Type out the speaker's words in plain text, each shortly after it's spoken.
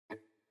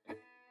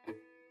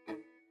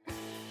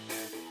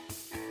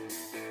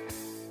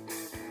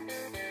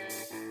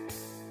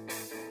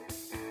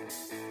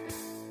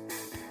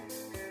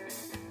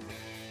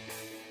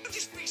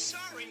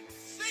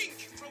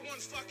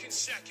fucking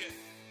second.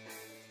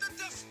 What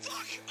the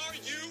fuck are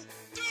you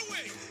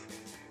doing?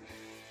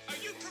 Are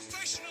you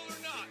professional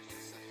or not?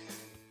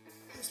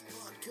 This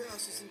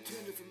podcast is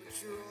intended for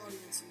mature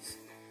audiences.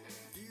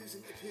 Views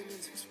and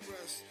opinions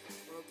expressed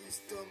are of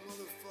these dumb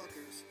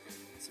motherfuckers.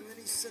 So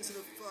any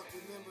sensitive fuck,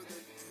 remember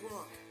they're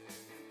drunk,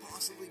 and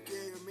possibly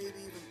gay or maybe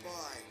even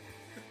bi,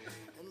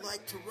 and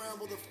like to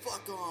ramble the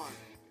fuck on.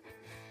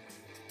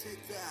 So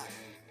take that.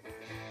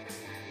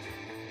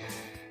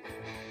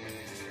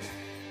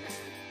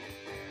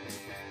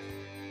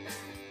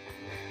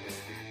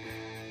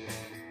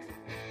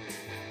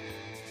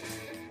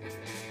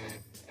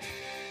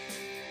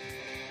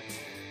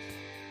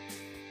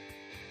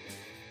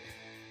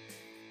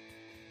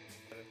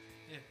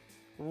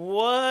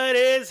 What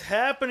is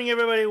happening,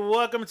 everybody?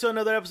 Welcome to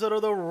another episode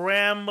of the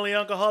Rambling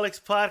Alcoholics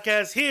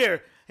podcast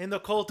here in the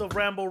Cult of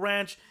Ramble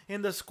Ranch,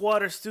 in the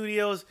Squatter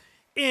Studios,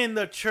 in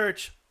the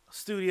Church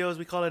Studios,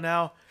 we call it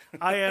now.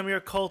 I am your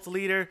cult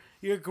leader,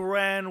 your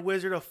grand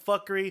wizard of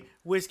fuckery,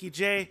 Whiskey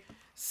J,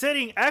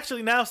 sitting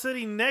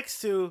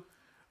next to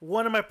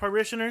one of my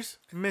parishioners,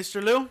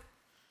 Mr. Lou,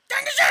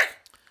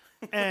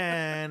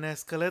 and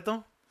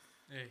Esqueleto.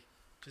 Hey,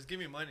 just give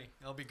me money.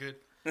 I'll be good.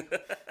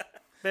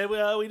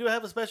 But we do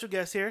have a special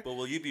guest here. But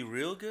will you be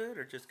real good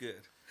or just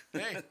good?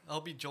 Hey,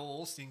 I'll be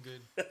Joel Osteen good.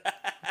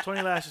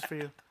 20 lashes for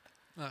you.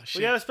 Oh,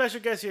 shit. We have a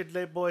special guest here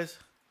today, boys.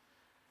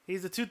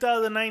 He's the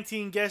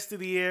 2019 Guest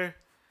of the Year.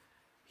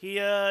 He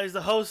is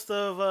the host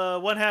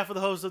of one half of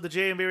the host of the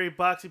Jay and Barry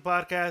Boxing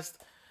Podcast.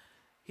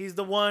 He's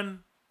the one.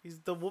 He's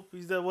the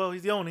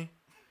only.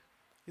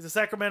 He's the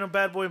Sacramento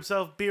bad boy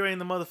himself. B-Ray in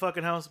the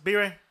motherfucking house.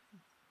 B-Ray.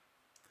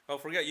 Oh,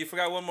 you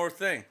forgot one more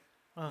thing.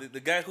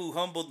 The guy who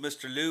humbled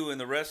Mr. Lou in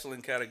the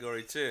wrestling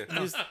category too.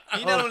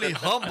 He not only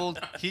humbled,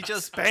 he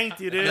just Spanked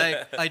you, dude.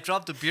 like I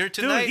dropped a beer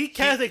tonight. Dude, he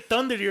cast like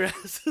thunder to your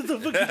ass.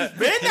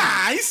 Very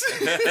nice!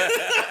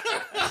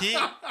 He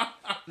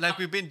like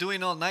we've been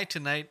doing all night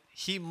tonight.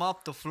 He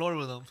mopped the floor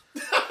with him.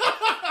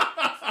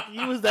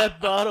 He was that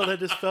bottle that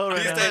just fell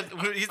right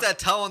now. He's that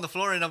towel on the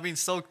floor and I'm being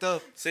soaked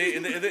up. See,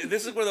 and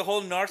this is where the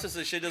whole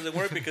narcissist shit doesn't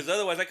work, because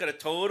otherwise I could have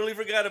totally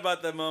forgot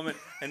about that moment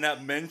and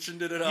not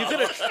mentioned it at all.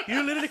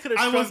 You literally could have.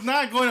 I was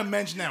not going to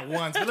mention that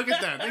once, but look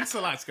at that. Thanks a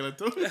lot,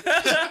 Skeleton. What do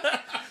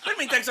you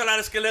mean, thanks a lot,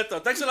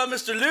 Esqueleto? Thanks a lot,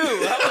 Mr.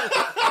 Lou.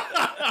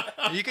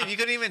 You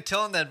could even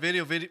tell in that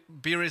video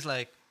B-Ray's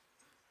like,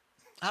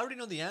 I already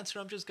know the answer.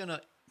 I'm just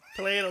gonna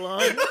play it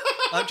along.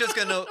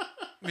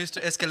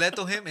 Mr.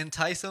 Esqueleto him,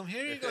 entice him.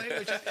 Here you go.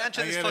 Just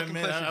answer I this gotta fucking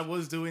admit, question. I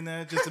was doing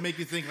that just to make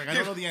you think. Like, I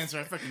don't know the answer.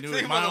 I fucking knew See,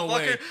 it a mile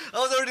away. I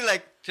was already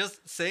like,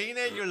 just saying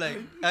it. You're like,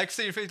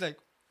 actually, your face like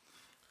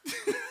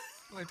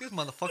this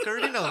motherfucker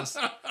already knows.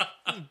 This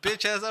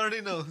bitch ass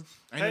already knows.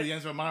 I knew the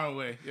answer a mile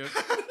away. Yep.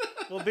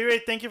 Well, B-Ray,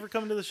 thank you for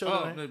coming to the show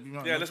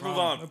tonight. Let's move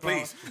on,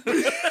 please.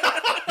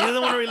 He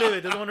doesn't want to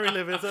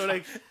relive it. So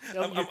like,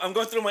 I'm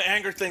going through my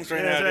anger things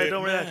right now, right, dude.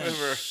 don't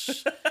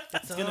relax.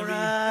 It's all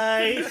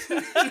right.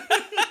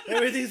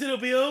 Everything's gonna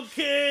be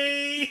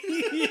okay.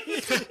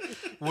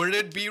 Where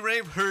did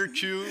B-Ray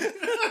hurt you?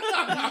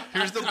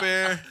 Here's the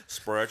bear.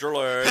 Spread your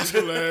legs.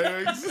 Spread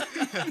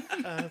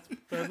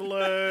the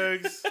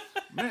legs.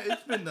 Man,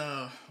 it's been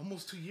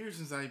almost 2 years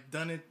since I've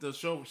done the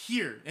show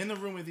here in the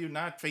room with you,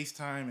 not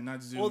FaceTime and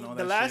not Zoom. Well, and all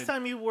the that last shit.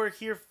 time you were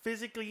here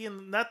physically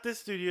in not this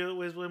studio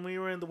was when we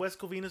were in the West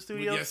Covina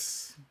studio.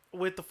 Yes.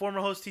 With the former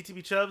host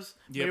TTB Chubbs.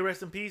 Yep. May he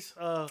rest in peace.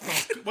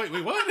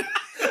 Wait, what?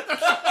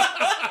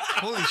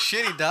 Holy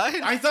shit, he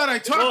died? I thought I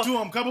talked to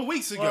him a couple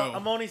weeks ago. Well,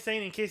 I'm only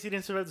saying in case he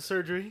didn't survive the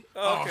surgery.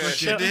 Okay.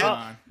 shit, did?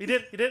 He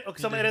did. Okay,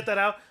 so I'm gonna edit that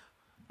out.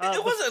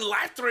 It wasn't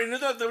life-threatening. I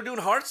thought they were doing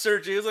heart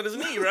surgery. It was on his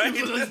knee, right?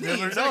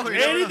 Never know.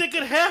 Anything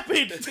could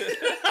happen.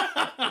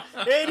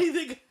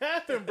 Anything could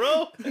happen,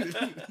 bro.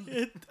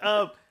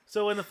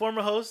 So when the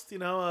former host,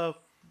 thoughts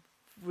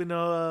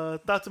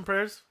and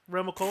prayers,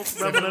 Ramble Cult,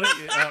 Ramble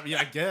yeah,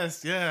 I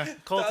guess, yeah.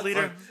 Cult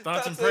leader.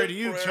 Thoughts and prayer to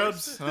you, prayers.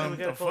 Chubbs. We got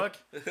The a cult. fuck?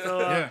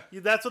 So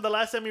that's what the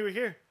last time you were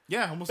here.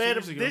 Yeah, almost 2 But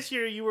years ago. this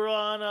year you were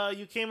on.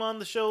 You came on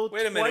the show.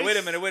 Wait a minute.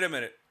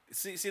 twice.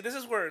 See, this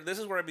is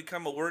where I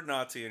become a word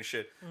Nazi and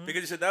shit.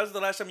 Because you said that was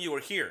the last time you were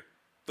here,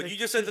 but you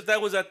just said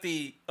that was at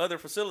the other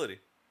facility.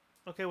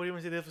 Okay, what do you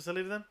want to say? The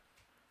facility then?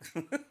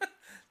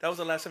 That was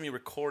the last time you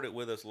recorded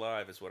with us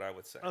live, is what I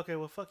would say. Okay,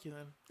 well, fuck you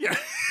then. Yeah.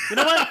 You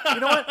know what?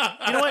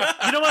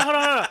 Hold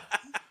on.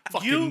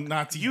 Fucking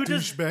Nazi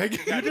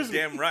douchebag.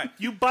 Goddamn right.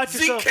 You bought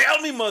yourself. Zeke,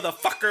 help me,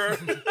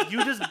 motherfucker.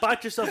 You just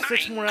bought yourself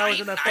 6 more hours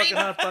in that fucking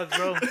hot box,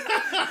 bro.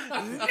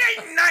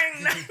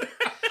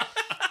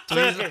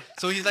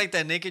 So he's like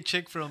that naked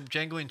chick from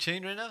Django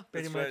Unchained right now?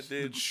 Pretty That's much. right,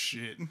 dude.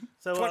 Shit.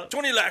 So,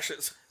 20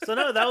 lashes. so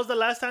no, that was the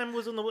last time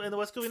was in the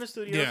West Covina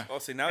studios. Yeah. Oh,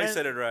 see, now he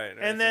said it right.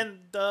 And then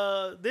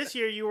this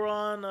year you were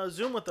on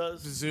Zoom with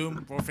us.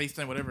 Zoom or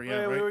FaceTime, whatever.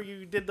 Yeah, Where right.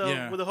 you did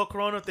Yeah. with the whole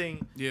Corona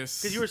thing.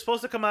 Yes. Because you were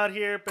supposed to come out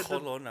here, but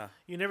Corona.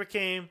 you never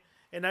came,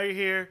 and now you're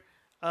here.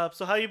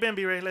 So how you been,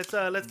 B-Ray? Let's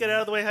get it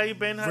out of the way. How you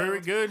been? Very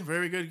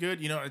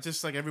good. You know, it's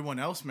just like everyone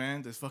else,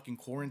 man. There's fucking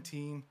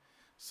quarantine.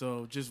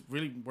 So just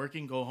really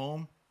working, go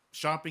home,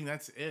 shopping.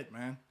 That's it,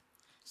 man.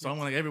 So I'm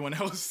like everyone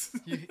else.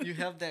 You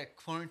have that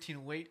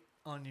quarantine weight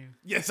on you.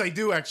 Yes, I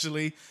do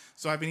actually.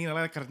 So I've been eating a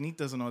lot of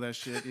carnitas and all that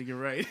shit. You're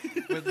right.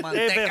 With Hey,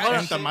 manteca hold on.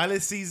 And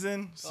tamales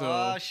season. So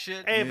Oh,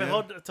 shit. Hey, Yeah. but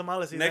hold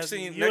tamales. Next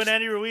thing- you next- and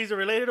Andy Ruiz are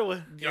related or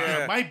what?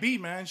 Yeah. might be,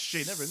 man.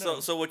 Shit, never know.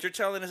 So what you're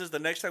telling us is the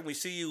next time we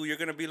see you, you're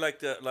gonna be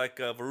like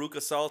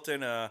Veruca Salt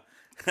and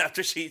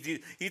after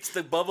she eats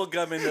the bubble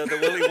gum in the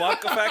Willy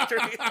Wonka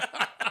factory.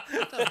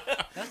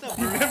 That's not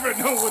you never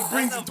know what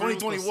brings in That's not Veruca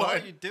 2021.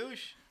 Salt, you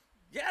douche.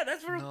 Yeah,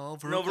 that's Veruca. No, No,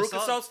 Veruca Veruca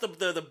Salt. Salt's the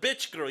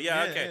bitch girl.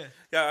 Yeah, Yeah, okay. yeah.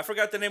 Yeah, I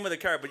forgot the name of the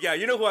character, but yeah,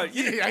 you know who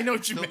Yeah, I know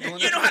what you The- mean. the one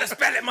you know that- how to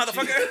spell it,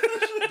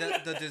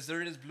 motherfucker. the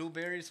dessert is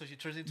blueberry, so she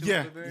turns into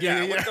Yeah, a blueberry.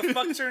 yeah. What the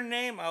fuck's her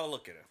name? I'll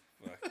look at it.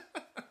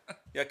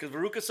 Yeah, because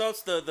Veruca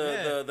Salt's the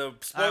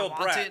I spoiled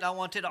want brat. it. I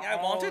want it all. Yeah,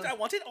 I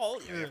want it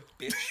all. Yeah,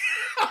 bitch.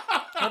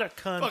 What a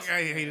cunt. Fuck,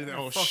 I hated that.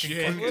 Oh,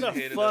 shit. fucking What a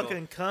hated it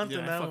fucking cunt Yeah,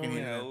 in I that fucking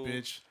movie. hated that No.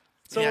 bitch.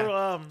 So,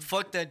 Yeah.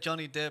 Fuck that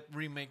Johnny Depp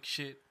remake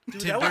shit. Tim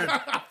that was-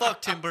 Burton.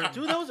 Fuck Tim Burton.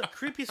 dude, that was the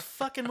creepiest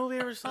fucking movie I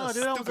ever saw. Oh,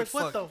 Dude, I was like,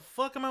 stupid what the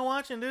fuck am I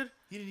watching, dude?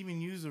 He didn't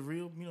even use a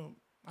real,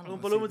 I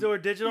don't Oompa know. Loompas, they were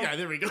digital? Yeah,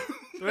 there we go.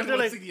 Weren't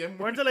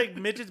there like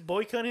midgets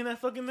boycotting that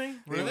fucking thing?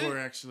 They Really? were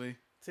actually.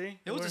 See?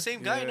 It was They the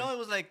same guy, Yeah. no? It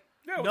was like,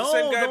 Yeah, it was No, the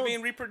same guy no.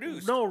 being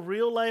reproduced. No,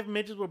 real life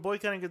midgets were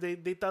boycotting because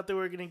they thought they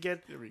were gonna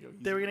get There we go.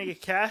 they were gonna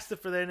get casted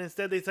for that, and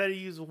instead they decided to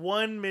use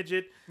one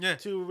midget Yeah.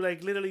 to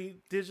like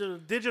literally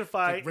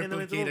digify in the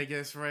replicate, I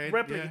guess, right?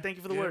 replicate. Yeah. Thank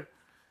you for the Yeah. word.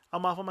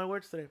 I'm off on my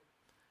words today.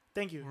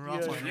 Thank you. We're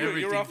off on You're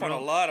everything, off on bro.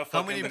 a lot of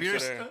how fucking many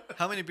beers? today.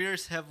 How many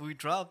beers have we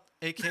dropped?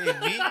 AK and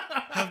me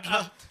have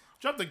dropped.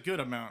 Dropped a good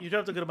amount. You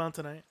dropped a good amount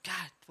tonight. God,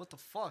 what the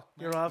fuck?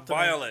 Man? You're off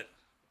tonight. Violet.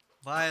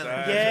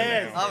 Violet.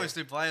 Yes.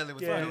 Obviously, Violet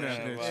with Yeah, the Yeah,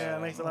 yeah, bitch.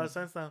 it makes a lot of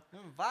sense now.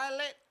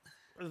 Violet.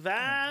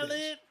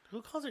 Violet.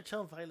 Who calls her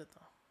child Violet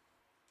though?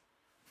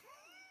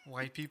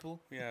 White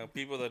people. Yeah,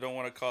 people that don't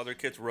want to call their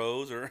kids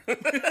Rose or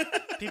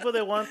People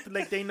that want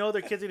like they know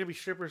their kids are gonna be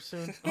strippers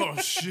soon. Oh,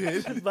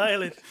 shit.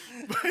 Violet,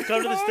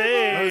 come to the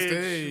stage. On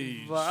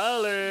stage.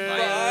 Violet.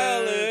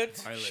 Violet.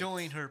 Violet.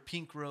 Showing her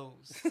pink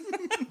rose.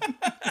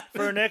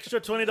 For an extra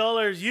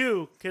 $20,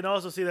 you can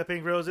also see that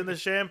pink rose in the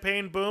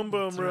Champagne Boom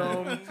Boom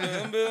Room.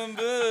 Boom, boom,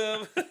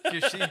 boom.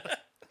 Here she.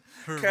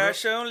 Her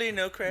Cash only,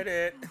 no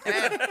credit.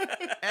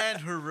 and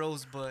her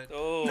rosebud.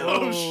 Oh,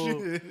 Oh,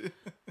 shit.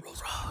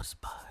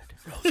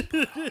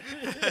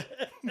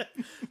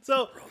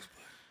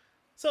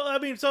 So I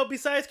mean, so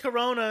besides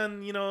Corona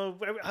and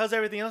how's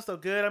everything else though?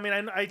 Good. I mean,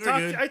 I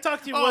good.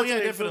 talked to you Oh, once, yeah,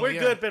 today, so definitely, we're yeah.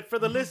 good. But for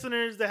the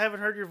listeners that haven't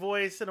heard your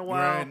voice in a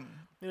while, Right.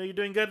 you're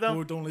doing good though.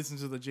 Or don't listen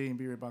to the J and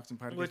B Boxing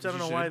podcast. Which I don't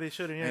know why they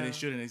shouldn't. Yeah, And they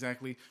shouldn't,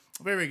 exactly.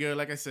 Very good.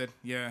 Like I said,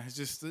 yeah, it's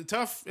just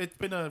tough. It's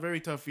been a very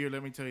tough year,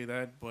 let me tell you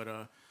that. But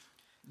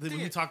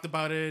we talked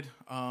about it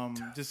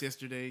just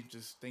yesterday.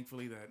 Just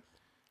thankfully that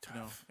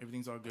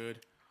everything's all good.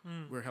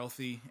 We're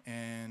healthy,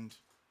 and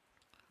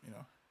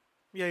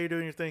Yeah, you're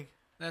doing your thing.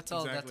 That's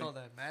all. That's Exactly. all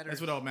that matters. that's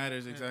what all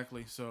matters,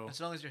 exactly. So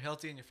As long as you're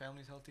healthy and your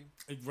family's healthy.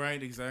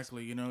 right,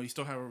 exactly. You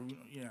still have a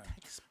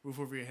roof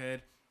over your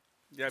head.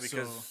 yeah,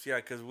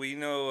 because we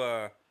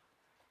know.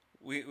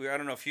 We I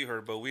don't know if you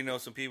heard, but we know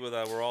some people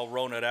that were all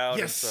Rona'd out.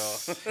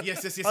 Yes, And so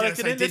yes. Let's I get,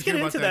 did let's get hear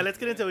about into that. Let's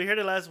get into it. We heard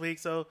it last week.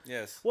 So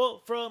yes. well,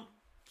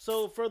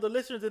 for the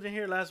listeners that didn't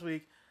hear it last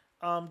week,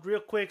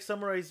 real quick,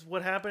 summarize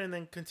what happened and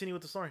then continue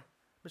with the story,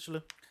 Mr.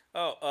 Lou.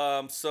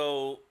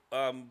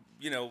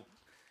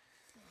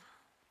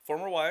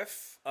 Former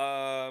wife,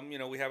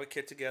 we have a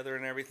kid together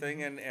and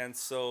everything, and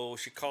so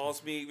she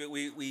calls me.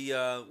 We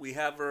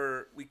have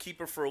her. We keep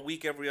her for a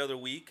week every other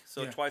week,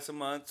 so Yeah. twice a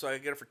month. So I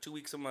get her for 2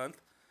 weeks a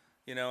month,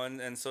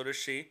 and so does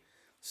she.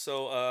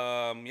 So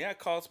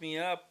calls me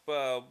up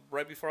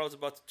right before I was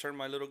about to turn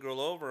my little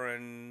girl over,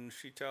 and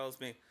she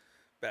tells me,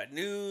 "Bad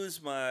news.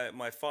 My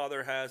my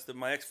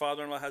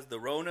ex-father-in-law has the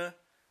Rona,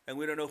 and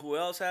we don't know who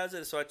else has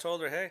it." So I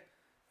told her, "Hey,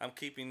 I'm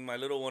keeping my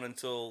little one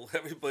until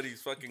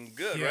everybody's fucking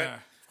good, Yeah, right?"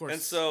 of course.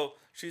 And so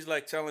she's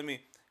telling me,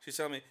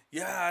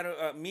 "Yeah, I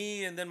don't,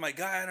 me and then my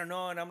guy, I don't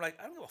know." And I'm like,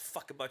 "I don't give a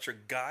fuck about your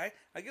guy.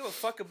 I give a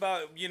fuck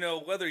about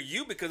whether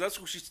because that's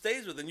who she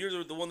stays with, and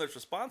you're the one that's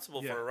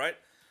responsible for her, right?"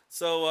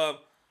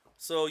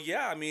 So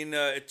yeah, I mean,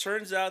 it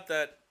turns out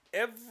that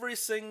every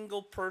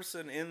single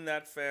person in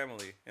that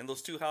family, in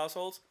those two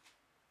households,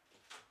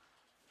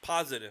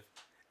 positive,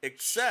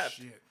 except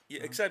Shit.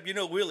 except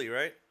Willie,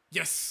 right?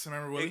 Yes, I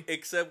remember Willie.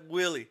 Except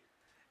Willie.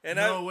 And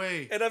No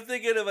way. And I'm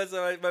thinking of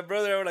myself, my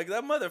brother. I'm like,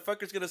 that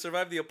motherfucker's gonna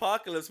survive the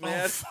apocalypse,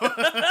 man. He's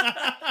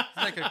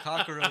like a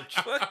cockroach.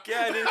 Fuck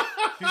yeah, dude.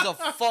 He's a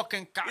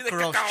fucking He's a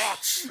cockroach.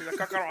 cockroach. He's a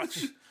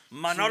cockroach.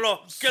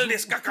 Manolo, kill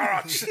this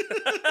cockroach.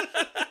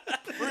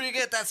 Where do you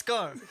get that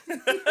scar?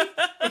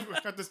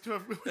 Got this too.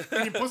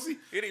 Eating pussy.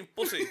 Eating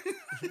pussy.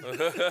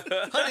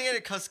 How do you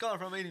get a scar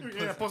from eating pussy?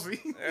 Yeah,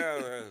 pussy.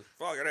 Yeah,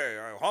 fuck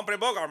it, Humphrey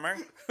Bogart,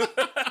 man.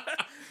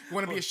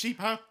 Want to be a sheep,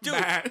 huh? Dude.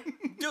 Bah.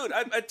 Dude,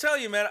 I tell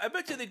you, man, I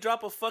bet you they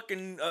drop a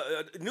fucking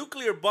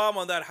nuclear bomb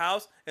on that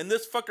house, and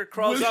this fucker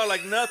crawls out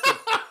like nothing.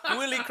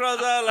 Willie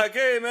crawls out like,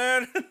 "Hey,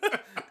 man,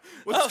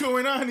 What's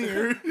going on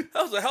here?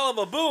 that was a hell of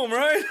a boom,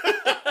 right?"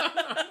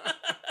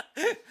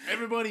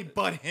 Everybody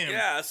but him.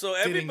 Yeah, so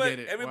didn't get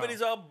it.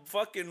 everybody's all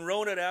fucking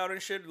Rona'd out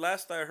and shit.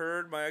 Last I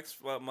heard, my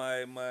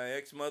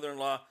ex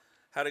mother-in-law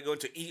had to go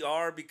into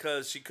ER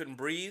because she couldn't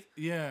breathe.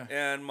 Yeah.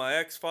 And my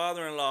ex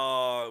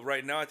father-in-law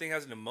right now I think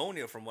has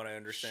pneumonia from what I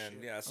understand.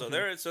 Shit. Yeah, so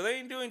they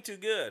ain't doing too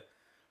good.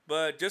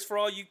 But just for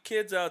all you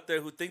kids out there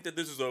who think that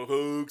this is a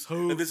hoax.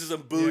 And this is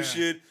some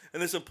bullshit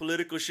and this is some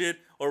political shit,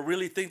 or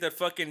really think that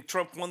fucking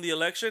Trump won the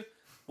election,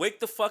 wake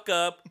the fuck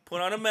up,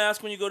 put on a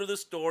mask when you go to the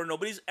store.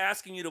 Nobody's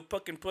asking you to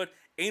fucking put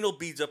anal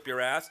beads up your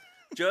ass.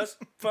 Just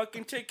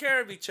fucking take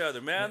care of each other,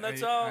 man.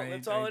 That's all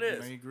it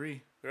is. I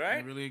agree. Right?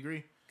 I really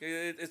agree.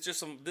 It's just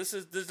some. This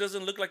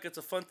doesn't look like it's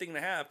a fun thing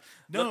to have.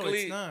 No, luckily,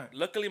 it's not.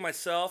 Luckily,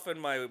 myself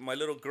and my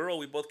little girl,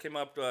 we both came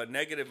up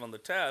negative on the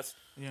test.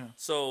 Yeah.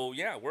 So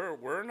yeah,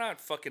 we're not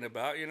fucking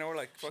about. You know, we're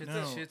like fuck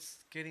this. Shit's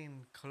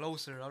getting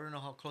closer. I don't know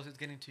how close it's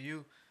getting to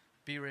you,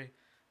 B-Ray,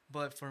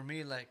 but for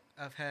me, like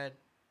I've had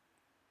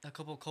a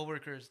couple of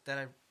coworkers that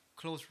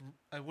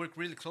I work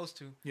really close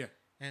to. Yeah.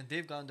 And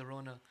they've gotten the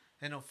Rona,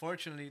 and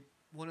unfortunately,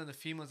 one of the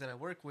females that I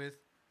work with,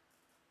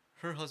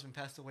 her husband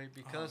passed away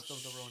because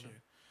of the Rona. Shit.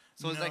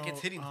 So it's like it's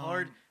No, hitting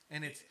hard,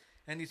 and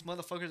these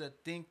motherfuckers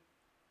that think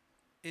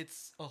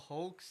it's a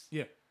hoax,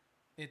 Yeah.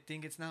 they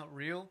think it's not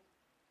real.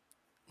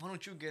 Why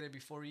don't you get it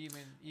before you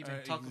even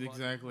talk about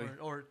exactly. it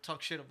or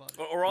talk shit about it?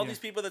 Or all these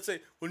people that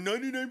say, well,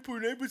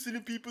 99.9%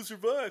 of people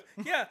survive.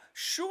 Yeah,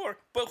 sure,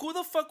 but who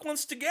the fuck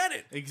wants to get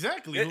it?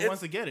 Exactly. Who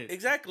wants to get it?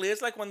 Exactly.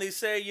 It's like when they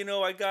say, you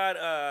know, I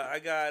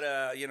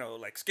got, you know,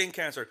 like skin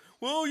cancer.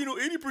 Well, you know,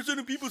 80%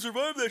 of people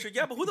survive that shit.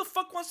 Yeah, but who the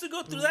fuck wants to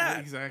go through that?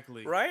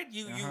 Exactly. Right?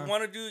 You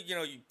want to do, you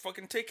know, you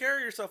fucking take care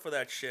of yourself for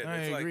that shit. I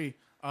It's agree.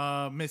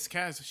 Miss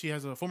Cass, she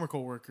has a former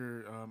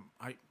coworker.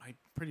 I'm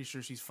pretty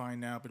sure she's fine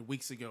now, but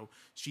weeks ago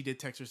she did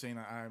text her saying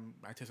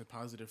I tested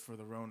positive for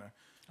the Rona.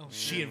 Oh,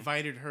 she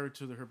invited her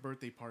to her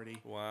birthday party.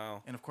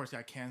 Wow. And of course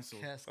got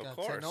canceled. Yes, Of got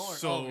course. sent over.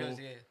 So-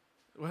 yeah.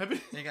 What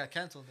happened? They got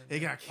canceled. Then.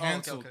 It got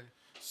canceled. Okay.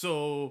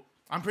 So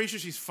I'm pretty sure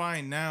she's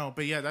fine now.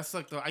 But yeah, that's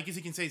like I guess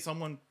you can say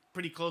someone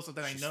pretty close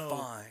that She's I know.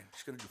 fine.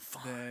 She's going to do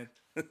fine.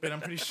 But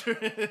I'm pretty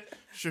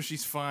sure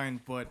she's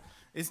fine. But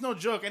it's no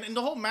joke. And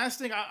the whole mask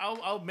thing,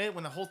 I'll admit,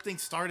 when the whole thing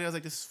started, I was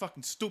like, this is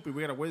fucking stupid.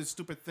 We got to wear this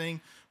stupid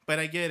thing. But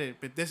I get it.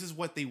 But this is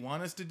what they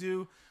want us to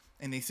do.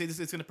 And they say this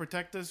is going to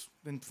protect us.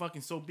 Then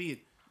fucking so be it.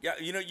 Yeah,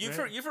 you know, you've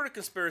heard a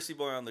conspiracy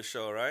boy on the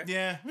show, right?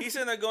 Yeah. He's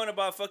in there going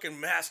about fucking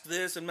mask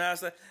this and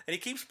mask that, and he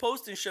keeps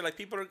posting shit like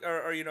people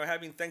are you know,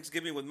 having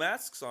Thanksgiving with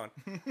masks on.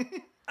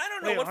 I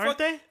don't know Wait, what aren't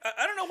they?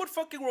 I don't know what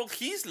fucking world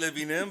he's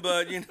living in,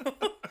 but you know,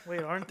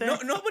 Wait, aren't they?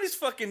 nobody's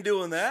fucking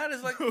doing that.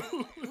 It's like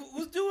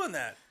who's doing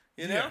that?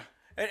 You know? Yeah.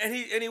 And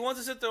he wants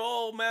to sit there,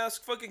 oh,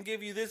 mask, fucking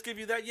give you this, give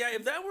you that. Yeah,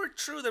 if that were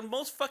true, then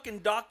most fucking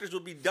doctors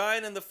would be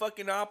dying in the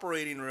fucking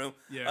operating room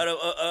out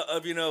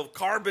of you know,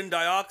 carbon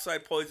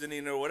dioxide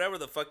poisoning or whatever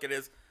the fuck it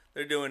is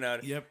they're doing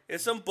out. Yep.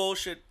 It's some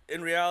bullshit.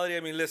 In reality, I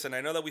mean, listen, I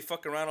know that we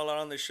fuck around a lot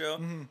on this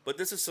show, but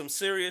this is some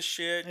serious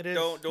shit. It is.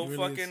 Don't It really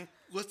fucking. is.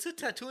 What's the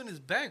tattoo in his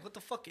back? What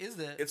the fuck is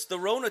that? It's the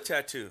Rona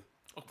tattoo.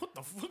 Oh, what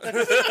the fuck?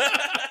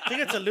 I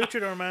think it's a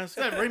luchador mask.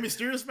 Is that Rey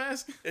Mysterio's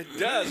mask? It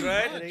does,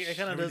 right? It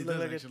kind of It really does look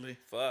like actually.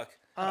 Fuck.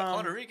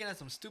 Puerto Rican has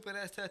some stupid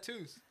ass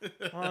tattoos. it.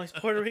 Oh, he's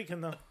Puerto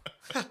Rican though.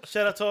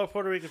 Shout out to all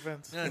Puerto Rican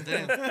fans. God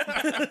damn.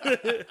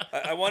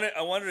 I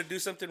wanted to do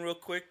something real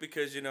quick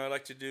because, you know, I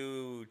like to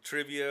do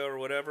trivia or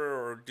whatever,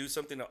 or do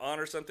something to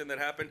honor something that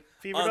happened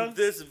Fever on Dog?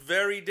 this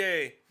very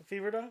day,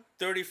 Fever Dog?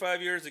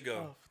 35 years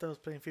ago. Oh, that was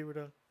playing Fever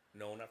Dog.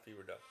 No, not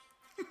Fever Dog.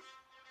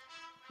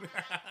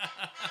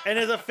 And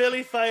there's a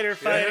Philly fighter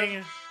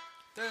fighting.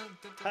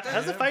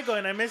 How's the fight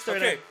going? I missed it.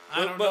 Okay,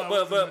 I don't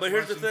know. but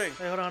here's the thing.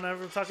 Hey, hold on.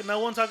 I'm talking. No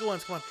one talking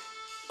once. Come on.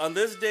 On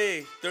this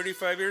day,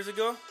 35 years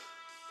ago,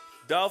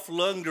 Dolph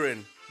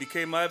Lundgren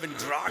became Ivan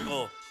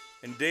Drago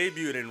and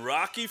debuted in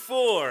Rocky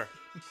IV,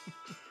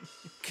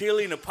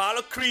 killing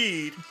Apollo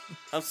Creed.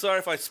 I'm sorry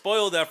if I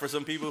spoiled that for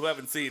some people who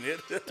haven't seen it.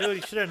 Dude,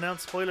 you should have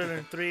announced spoiler alert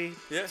in 3,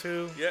 Yeah,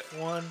 2, yeah.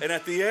 1. And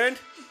at the end,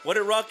 what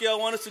did Rocky all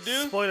want us to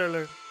do? Spoiler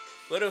alert.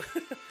 What did,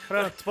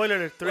 Hold on. Spoiler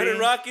alert. 3, what did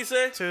Rocky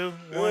say? 2,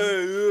 1. Hey,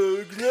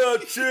 it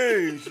cannot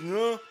change, you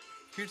know?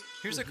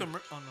 Here's a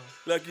commercial. Oh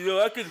no. Like, you know,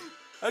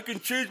 I can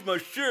change my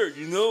shirt,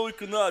 you know? It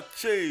cannot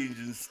change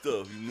and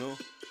stuff, you know?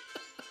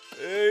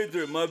 Hey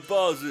there, my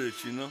balls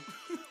itch, you know?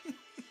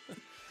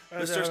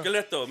 Mr.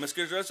 Skeleto.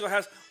 Mr. Skeleto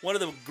has one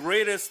of the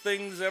greatest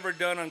things ever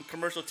done on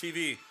commercial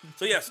TV.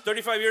 So yes,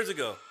 35 years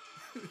ago.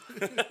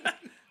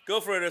 Go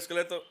for it,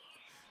 Skeleto.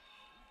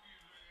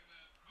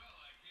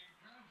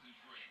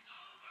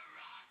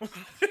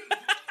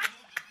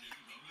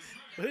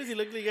 What does he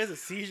look like? He has a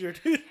seizure,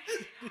 dude.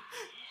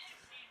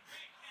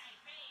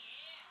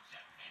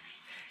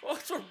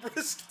 What's for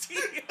brisk tea?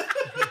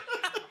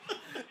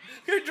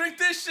 Here, drink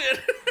this shit.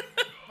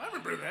 I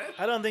remember that.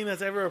 I don't think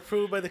that's ever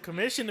approved by the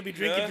commission to be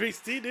drinking Grease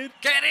tea, dude.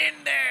 Get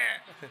in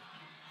there.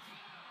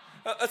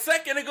 A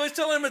second ago, he's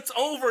telling him it's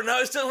over. Now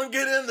he's telling him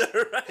get in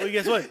there. Right? Well,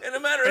 guess what? In a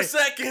matter of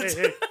seconds.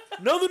 Hey,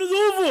 nothing is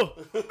over.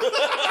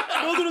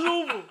 Nothing is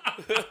over.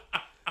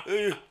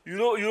 Hey, you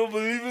don't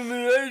believe in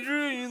me,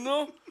 Adrian? You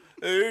know,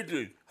 Hey,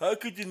 Adrian, how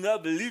could you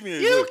not believe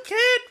me? You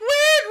can't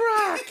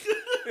win, Rock.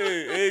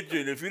 Hey,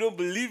 Adrian, if you don't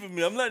believe in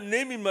me, I'm not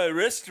naming my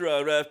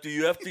restaurant after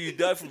you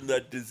die from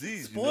that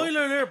disease.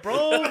 Spoiler alert,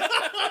 bro.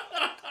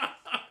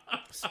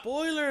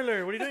 Spoiler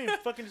alert. What are you doing? You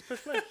fucking just push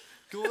play.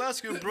 Go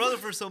ask your brother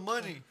for some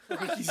money.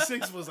 Ricky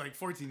 6 was like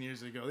 14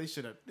 years ago. They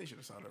should have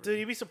saw it. Dude,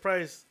 you'd be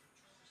surprised.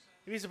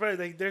 You'd be surprised.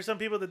 Like, there's some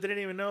people that didn't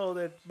even know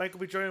that Michael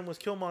B. Jordan was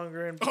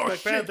Killmonger and Black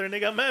shit. Panther, and they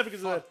got mad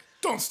because of that.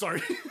 Don't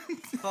start.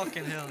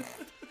 Fucking hell.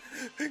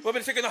 Want me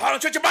to take in the Harlem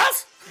Church of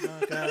Boss?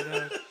 Oh,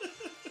 God.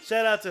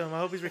 Shout out to him. I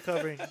hope he's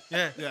recovering.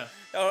 Yeah. Yeah.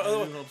 Or I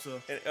otherwise, hope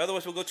so.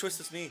 otherwise, we'll go twist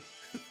his knee.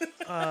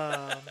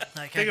 I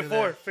can't Figure do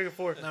four. that. Figure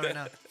four. Not right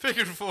now.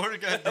 Figure four,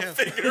 goddamn.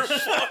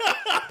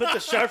 Put the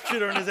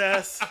sharpshooter on his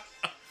ass.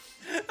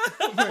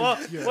 Well,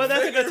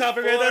 that's a good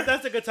topic right there.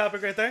 That's a good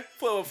topic right there.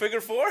 Well,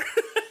 figure four.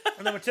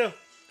 And number two.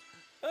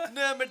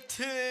 Number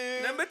two.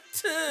 Number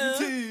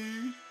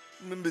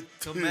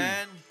two. The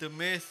man, the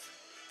myth,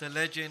 the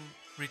legend,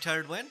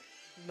 retired when?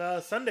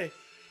 Sunday.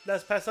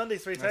 That's past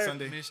Sunday's retired.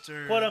 Sunday.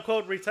 Mr. Quote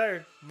unquote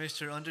retired.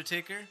 Mr.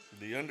 Undertaker.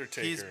 The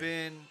Undertaker. He's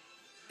been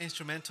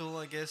instrumental,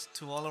 I guess,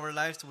 to all of our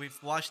lives. We've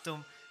watched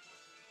him.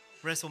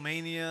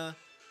 WrestleMania.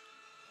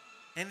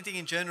 Anything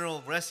in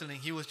general, wrestling,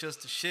 he was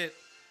just the shit.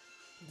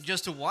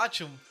 Just to watch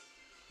him.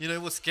 You know,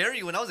 it was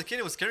scary. When I was a kid,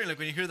 it was scary. Like,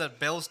 when you hear that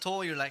bells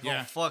toll, you're like, Yeah.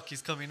 oh, fuck,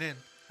 he's coming in.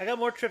 I got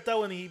more tripped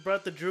out when he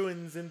brought the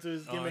Druins into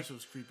his Oh, gimmick. that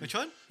was creepy. Which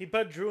one? He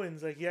put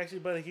Druins. Like, he actually,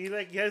 but he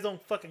had his own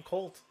fucking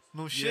cult.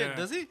 No shit, Yeah.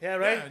 does he? Yeah,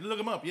 right? Yeah, look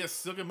him up.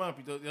 Yes, look him up.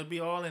 They'll be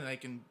all in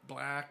like in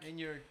black. In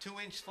your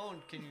 2-inch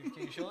phone, can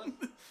you show it?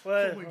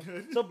 But, Oh my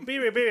God. so,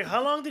 B-Ray,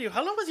 how long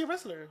was he a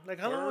wrestler? Like,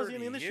 how long was he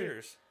in the industry?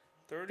 Years.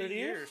 30 30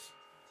 years? years.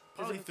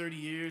 Probably 30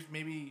 years,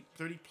 maybe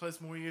 30 plus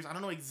more years. I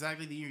don't know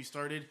exactly the year he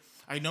started.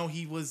 I know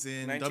he was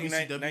in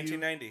WCW.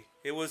 1990.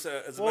 It was,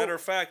 as a Well, matter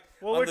of fact,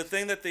 well, on we're- the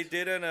thing that they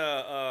did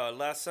on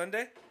last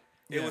Sunday,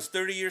 it Yeah. was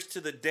 30 years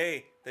to the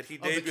day that he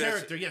Of the debuted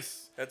character,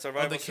 yes. at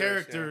Survivor Of the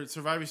Series, character,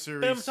 Survivor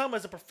Series. But I'm talking about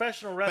as a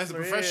professional wrestler. As a yeah,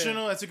 yeah.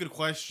 professional, that's a good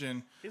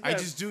question. He's I got-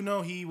 just do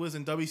know he was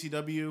in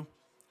WCW,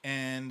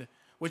 and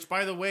which,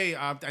 by the way,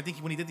 I think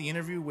when he did the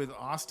interview with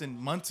Austin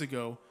months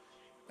ago,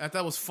 I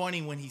thought was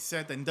funny when he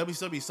said that in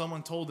WCW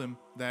someone told him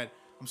that,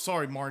 "I'm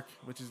sorry, Mark,"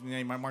 which is his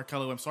name, Mark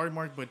Kello. "I'm sorry,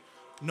 Mark, but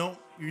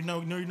you're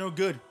no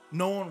good.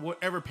 No one will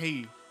ever pay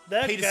you.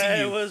 That pay to guy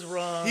see you." was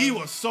wrong. He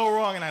was so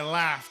wrong, and I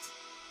laughed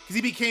because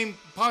he became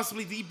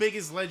possibly the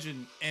biggest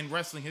legend in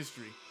wrestling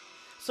history.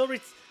 So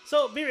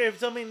B-Ray,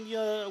 I mean,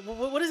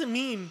 what does it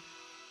mean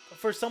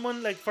for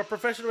someone, like, for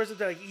professional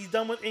wrestler, like, he's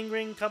done with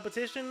in-ring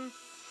competition?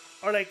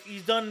 Or, like,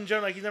 he's done in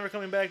general, like, he's never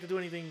coming back to do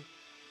anything?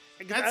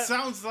 That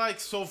sounds like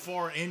so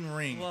far in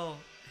ring. Well,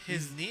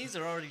 his knees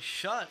are already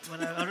shot.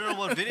 When I don't know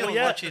what video Oh, I'm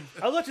yeah. watching.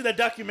 I was watching that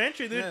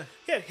documentary, dude. Yeah.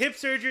 He had hip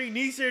surgery,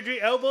 knee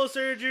surgery, elbow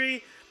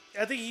surgery.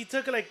 I think he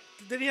took, like,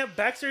 did he have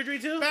back surgery,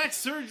 too? Back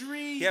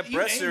surgery. He had you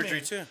breast name surgery,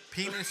 it. too.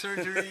 Penis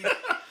surgery.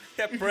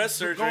 He had breast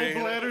surgery.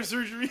 Gallbladder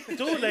surgery.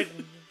 Dude, like,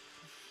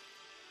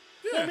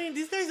 Yeah. I mean,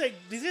 these guys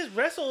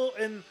wrestle,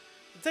 and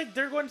it's like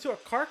they're going to a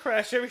car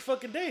crash every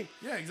fucking day.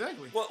 Yeah,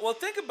 exactly. Well,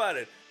 think about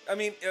it. I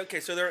mean, okay,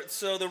 so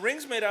the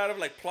ring's made out of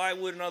like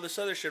plywood and all this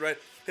other shit, right?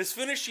 His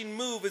finishing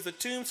move is a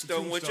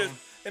tombstone, which is, tombstone.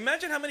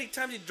 imagine how many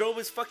times he drove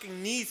his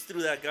fucking knees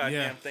through that goddamn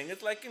Yeah. thing.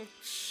 It's like,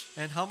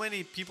 And how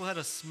many people had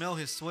to smell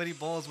his sweaty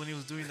balls when he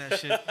was doing that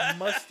shit?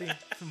 Musty.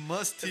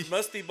 Musty.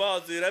 musty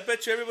balls, dude. I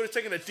bet you everybody's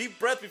taking a deep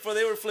breath before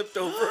they were flipped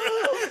over.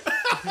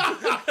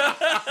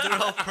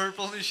 They're all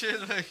purple and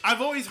shit. Like,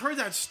 I've always heard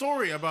that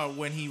story about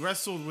when he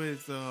wrestled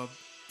with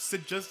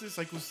Sid Justice,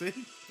 Psycho Sid.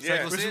 Yeah.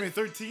 Psycho Sid? WrestleMania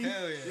 13.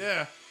 Hell yeah.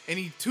 Yeah. And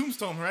he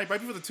tombstone, right? Right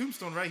before the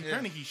tombstone, right?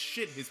 Apparently he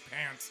shit his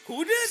pants.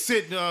 Who did?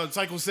 Sid,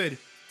 Psycho Sid.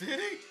 did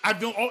he? I've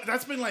been. Oh,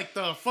 that's been like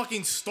the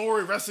fucking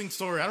story, wrestling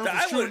story. I don't know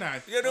if it's true or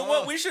not. You know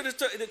what? We should have,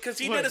 because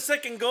he What? did a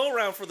second go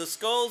around for the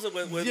skulls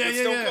with Yeah,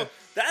 Stone yeah. Cold.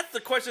 That's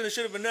the question that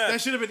should have been asked.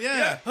 That should have been,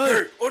 yeah.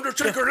 Hey,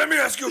 Undertaker, let me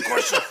ask you a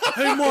question.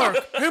 Hey, Mark.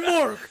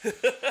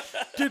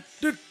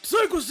 Did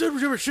Psycho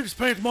Sid ever shit his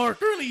pants, Mark?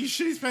 Apparently he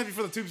shit his pants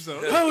before the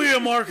tombstone. Hell yeah,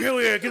 Mark.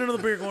 Hell yeah. Get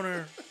another beer going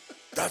here.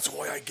 That's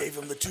why I gave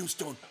him the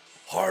tombstone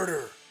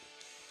harder.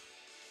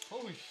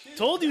 Holy shit.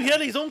 Told you he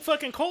had his own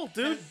fucking cult,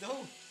 dude.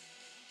 Don't.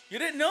 You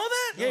didn't know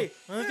that? Yeah,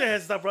 this guy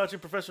has stopped watching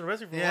professional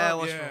wrestling for a Yeah, I while.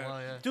 watched Yeah. for a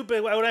while, yeah. Dude,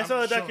 but when I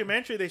saw the sure.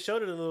 documentary, they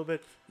showed it a little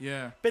bit.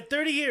 Yeah. But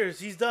 30 years,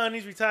 he's done,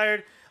 he's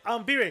retired.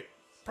 B-Ray,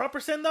 proper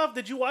send-off,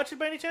 did you watch it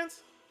by any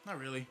chance? Not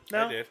really.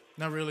 No? I did.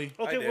 Not really.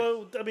 Okay, did.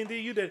 well, I mean,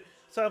 you did.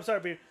 So I'm sorry,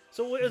 B-Ray.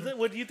 So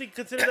would you think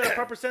consider that a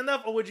proper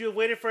send-off, or would you have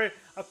waited for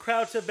a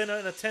crowd to have been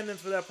in attendance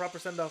for that proper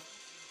send-off?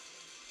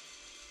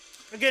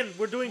 Again,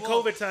 we're doing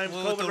COVID times,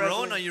 Well, COVID with the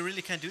wrestling. Rona, you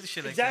really can't do this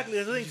shit like Exactly,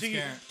 that. that's the thing. You Do just you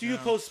can't, do you no.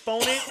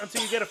 postpone it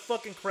until you get a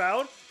fucking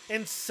crowd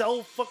and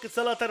sell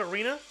out that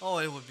arena? Oh,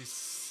 it would be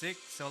sick.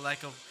 So like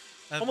a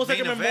Almost like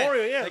a main event.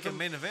 memorial, yeah. Like a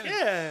main event.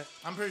 Yeah.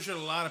 I'm pretty sure a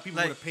lot of people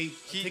Like, would have paid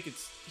he-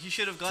 tickets. He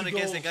should have gone To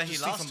against go the guy to he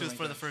see lost something to like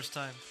for the that. first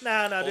time.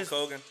 Nah, Hulk this.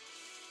 Hogan.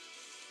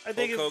 I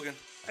think Hulk Hogan.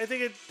 I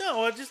think it.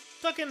 No, it just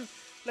fucking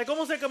like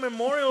almost like a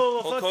memorial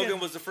of a Hulk fucking. Hogan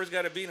was the first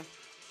guy to beat him.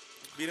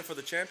 Beat him for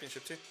the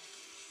championship, too.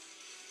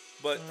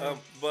 But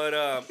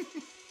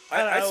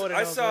I wouldn't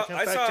know, saw but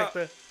I can fact check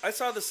that. I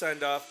saw the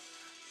send off.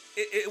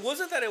 It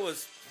wasn't that it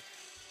was.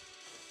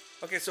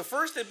 Okay, so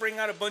first they bring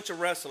out a bunch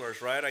of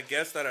wrestlers, right? I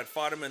guess that had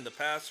fought him in the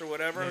past or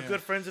whatever. Good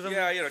friends of him.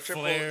 Yeah,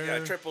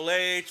 Flair. Triple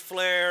H,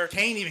 Flair.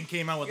 Kane even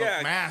came out with a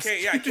mask.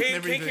 Kane and came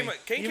everything. out.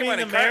 Kane You came mean out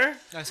the in mayor?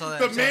 I saw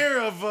that. The mayor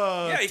of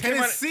he came out-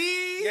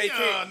 Tennessee, he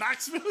came-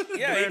 Knoxville.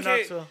 Yeah, Blair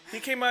Knoxville. he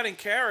came out in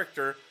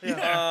character.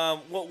 Yeah.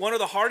 One of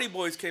the Hardy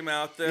Boys came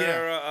out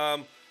there. Yeah.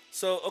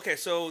 So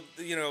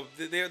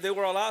they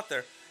were all out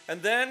there,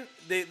 and then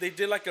they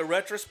did like a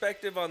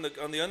retrospective on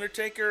the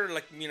Undertaker,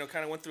 like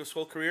kind of went through his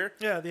whole career.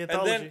 Yeah, the And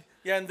anthology.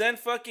 then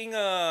fucking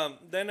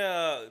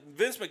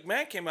Vince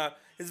McMahon came out.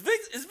 Is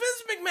Vince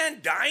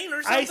McMahon dying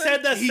or something? I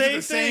said the He's same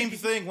the same thing.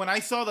 thing. When I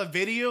saw the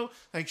video,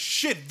 like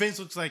shit, Vince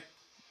looks like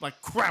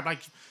crap, like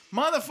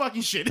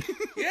motherfucking shit.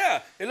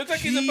 Yeah, it looked like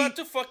he's He- about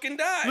to fucking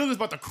die. Look,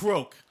 about to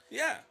croak.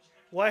 Yeah.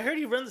 Well, I heard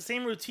he runs the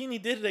same routine he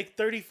did like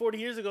 30, 40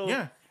 years ago.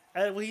 Yeah.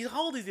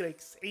 How old is he?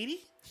 Like 80?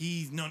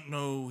 He's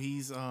no,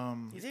 he's He's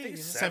 80. think isn't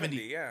 70. 70,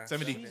 yeah.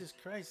 70. he? Jesus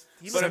Christ.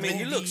 But I mean,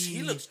 he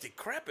 70. looks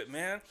decrepit,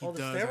 man. all the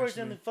does, steroids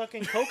actually. and the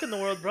fucking coke in the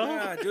world, bro.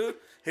 Yeah, dude.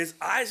 His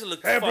eyes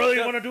look Hey, fucked brother,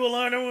 you up. want to do a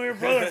line over here,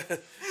 brother?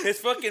 His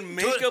fucking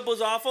makeup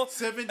was awful.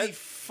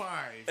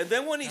 75. And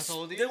then when he That's how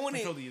old he then is? when he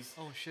That's how old he is.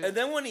 Oh shit. and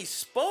then when he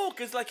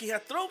spoke, it's like he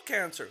had throat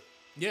cancer.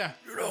 Yeah.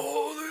 The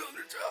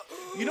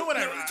Undertaker. You know what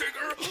The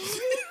Undertaker.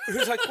 He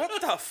was like,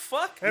 what the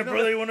fuck? Hey,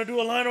 brother, you want to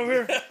do a line over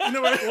here? You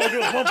know what? You want to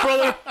do a bump,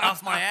 brother?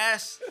 Off my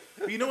ass.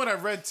 You know what I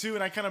read too,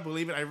 and I kind of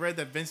believe it. I read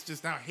that Vince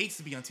just now hates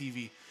to be on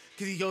TV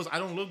because he goes, "I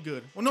don't look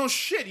good." Well, no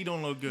shit, you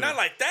don't look good. Not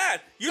like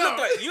that. You No.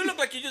 look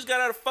like you just got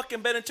out of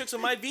fucking bed and took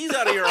some IVs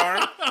out of your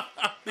arm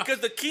because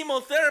the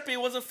chemotherapy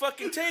wasn't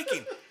fucking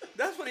taking.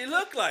 That's what he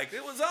looked like.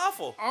 It was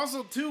awful.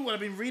 Also, too, what I've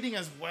been reading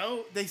as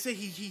well, they say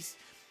he's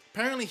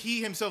apparently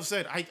he himself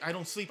said, "I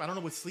don't sleep. I don't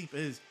know what sleep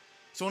is,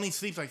 so only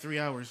sleeps like 3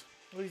 hours."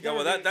 Well, he's Yeah,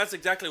 well, never been- that's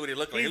exactly what he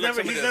looked like. he's He looked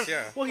never, like he's this,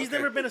 never, yeah. Well, he's Okay.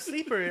 never been a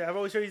sleeper. I've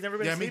always heard he's never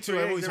been Yeah, a me sleeper. too.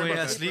 I Yeah, always he's heard never about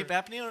been a that. Sleep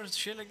sleeper. apnea or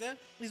shit like that.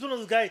 He's one of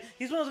those guys.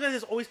 He's one of those guys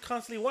that's always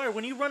constantly wired.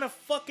 When you run a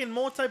fucking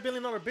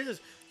multi-billion-dollar business,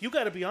 you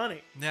got to be on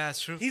it. Yeah, that's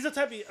true. He's the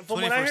type of,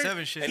 from what I heard,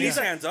 24/7 shit. And he's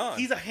hands-on.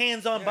 He's a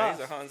hands-on Yeah, boss.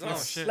 he's a hands-on.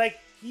 Oh, shit. Like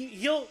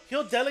he'll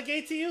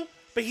delegate to you,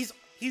 but he's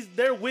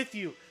there with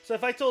you. So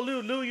if I told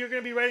Lou, you're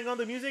gonna be writing on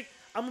the music,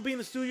 I'm gonna be in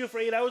the studio for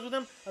 8 hours with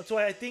him until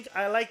I think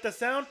I like the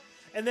sound,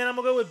 and then I'm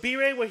gonna go with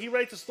B-Ray where he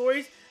writes the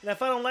stories. And if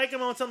I don't like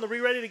him, I'm gonna tell him to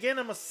rewrite it again.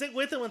 I'm gonna sit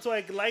with him until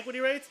I like what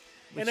he writes.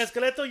 And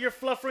Esqueleto, you're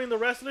fluffering the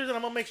wrestlers, and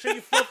I'm gonna make sure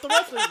you fluff the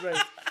wrestlers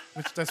right.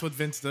 That's what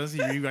Vince does. He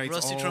rewrites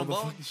Rusty all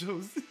trombone. the fucking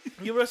shows.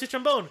 You rusty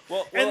trombone.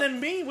 Well- and then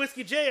me,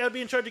 Whiskey J, I'd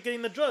be in charge of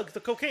getting the drugs,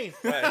 the cocaine.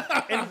 Right.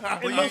 And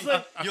most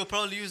like, You'll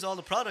probably use all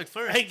the product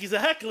first.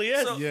 exactly,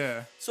 yes. So-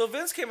 Yeah, So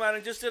Vince came out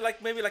and just did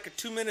like maybe like a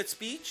 2-minute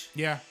speech,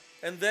 yeah.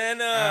 and then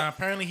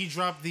Apparently, he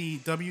dropped the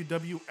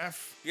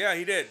WWF. yeah,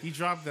 he did. He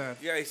dropped that.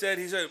 Yeah, he said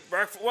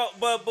well,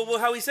 but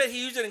how he said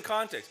he used it in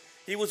context.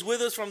 He was with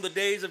us from the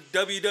days of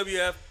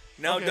WWF,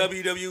 now Okay.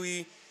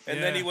 WWE,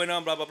 and then Yeah. he went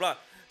on blah blah blah.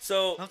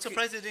 So I'm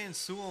surprised they didn't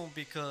sue him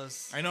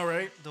because I know,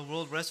 right? the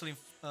World Wrestling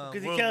Because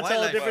you World can't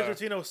tell the Wildlife. difference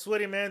between a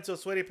sweaty man to a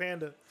sweaty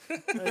panda.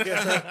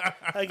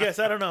 I guess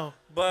I don't know.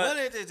 but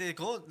Well, they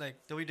go like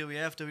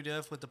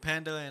WWF with the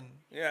panda and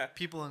yeah,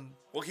 people and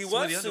well he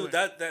sweaty was sued.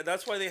 underwear.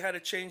 That's why they had to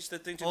change the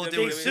thing to Oh,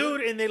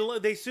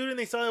 WWE. They sued and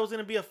they saw it was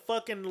gonna be a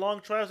fucking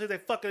long trial. So they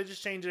fuck it,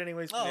 just change it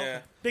anyways. Oh, Yeah,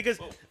 okay. Because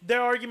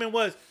their argument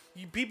was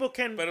people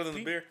can better than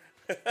the beer.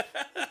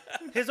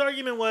 His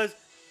argument was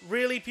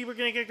really people are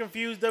gonna get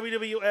confused.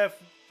 WWF,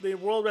 the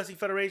World Wrestling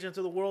Federation,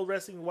 to the World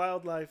Wrestling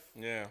Wildlife.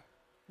 Yeah.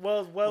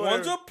 Well,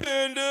 One's a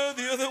panda,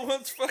 the other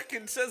one's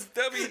fucking says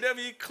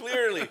WWE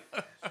clearly.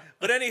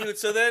 But anywho,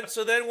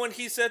 so then when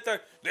he said the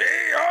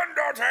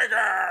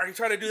Undertaker, he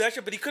tried to do that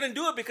shit, but he couldn't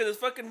do it because his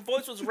fucking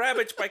voice was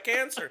ravaged by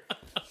cancer.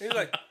 He was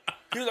like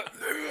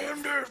the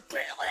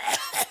Undertaker.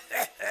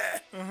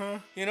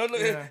 You know,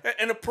 Yeah.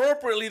 and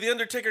appropriately, the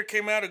Undertaker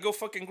came out to go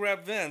fucking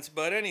grab Vince.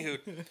 But anywho,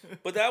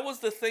 but that was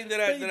the thing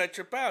that I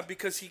trip out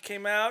because he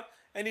came out.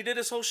 And he did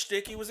his whole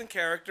shtick. He was in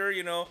character,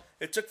 you know.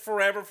 It took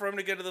forever for him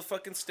to get to the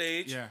fucking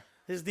stage. Yeah.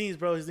 his knees,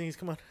 bro. His knees.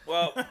 Come on.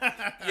 Well,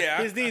 yeah.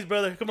 His knees,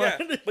 brother. Come Yeah.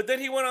 on. But then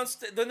he went on.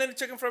 Then it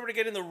took him forever to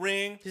get in the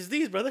ring. His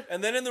knees, brother.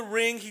 And then in the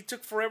ring, he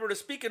took forever to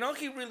speak. And all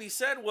he really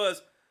said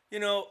was, you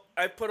know,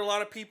 I put a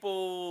lot of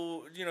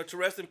people, you know, to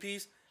rest in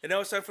peace. And now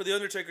it's time for the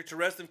Undertaker to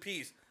rest in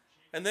peace.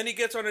 And then he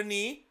gets on a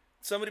knee.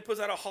 Somebody puts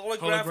out a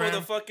hologram for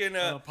the fucking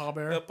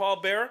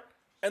Paul Bearer.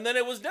 And then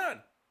it was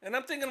done. And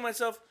I'm thinking to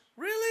myself,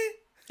 really?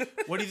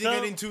 What do you think I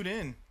So- didn't tune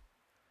in?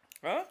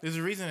 Huh? There's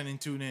a reason I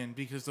didn't tune in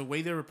because the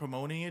way they were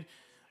promoting it.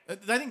 I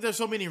think there's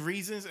so many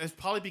reasons. It's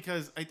probably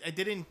because I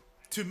didn't.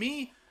 To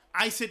me,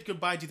 I said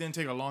goodbye to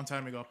Undertaker a long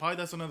time ago. Probably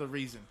that's another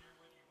reason.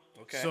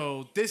 Okay.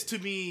 So this to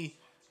me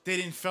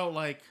didn't felt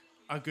like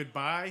a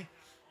goodbye.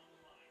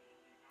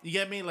 You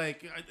get me?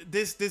 Like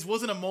this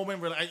wasn't a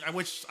moment where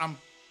which I'm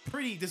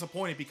pretty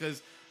disappointed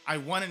because I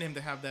wanted him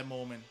to have that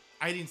moment.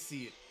 I didn't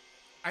see it.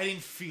 I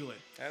didn't feel it.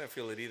 I didn't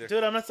feel it either.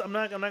 Dude, I'm not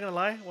gonna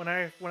lie. When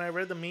I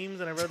read the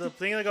memes and I read the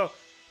thing, I go, "What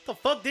the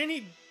fuck? Didn't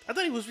he I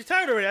thought he was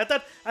retired already. I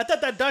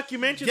thought that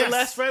documentary, Yes. The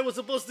Last Ride, was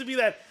supposed to be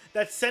that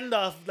send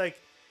off, like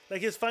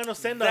his final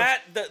send off.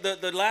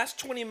 The last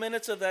 20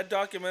 minutes of that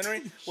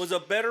documentary was a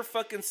better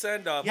fucking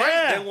send off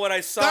Yeah. than what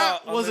I saw.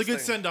 That on was a this good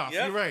thing. send off.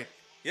 Yep. You're right.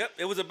 Yep,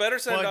 it was a better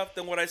send off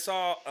than what I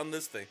saw on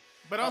this thing.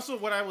 But also,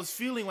 what I was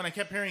feeling when I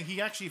kept hearing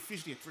he actually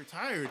officially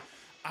retired,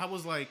 I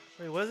was like,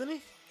 Wait, wasn't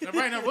he?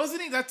 right now,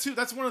 wasn't he? That too.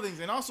 That's one of the things.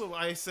 And also,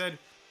 I said,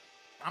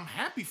 I'm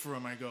happy for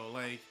him. I go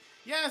like,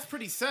 yeah, it's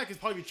pretty sad because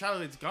part of your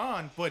childhood's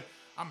gone, but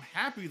I'm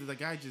happy that the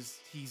guy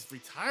he's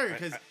retired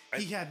because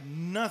he had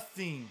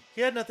nothing.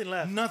 He had nothing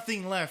left.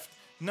 Nothing left.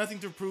 Nothing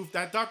to prove.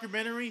 That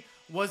documentary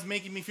was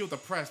making me feel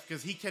depressed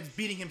because he kept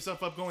beating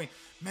himself up going,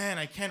 man,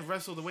 I can't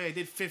wrestle the way I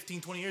did 15,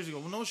 20 years ago.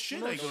 Well, no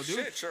shit, I go, dude.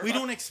 shit, sure. We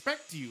don't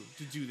expect you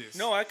to do this.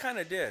 No, I kind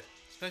of did.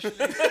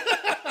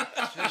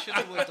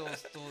 Especially with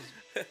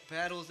those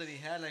battles that he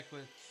had, like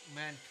with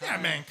Mankind. Yeah,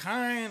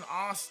 Mankind,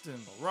 Austin,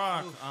 The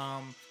Rock,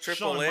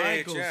 Triple Shawn H,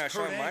 Michaels, yeah, Kurt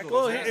Shawn Angle. Michaels,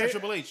 Well, Yeah, here-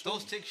 Triple H.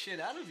 Those take shit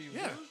out of you.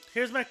 Yeah. Bro.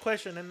 Here's my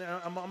question, and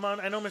I'm on.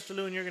 I know Mr.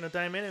 Lou, and you're gonna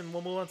dime in, and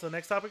we'll move on to the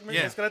next topic, Mr.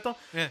 Yeah. Escaleto.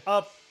 Yeah.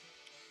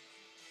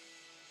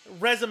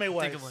 Resume Think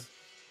wise, of one.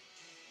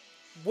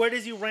 where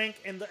does you rank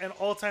in an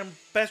all-time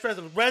best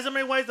wrestler?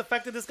 Resume wise, the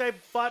fact that this guy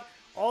fought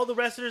all the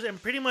wrestlers in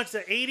pretty much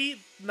the 80s,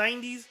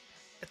 90s,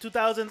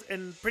 2000s,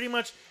 and pretty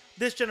much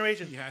this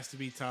generation. He has to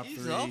be top He's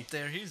three. up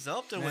there. He's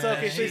up there. Man. With So,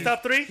 okay, that. so he's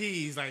top three.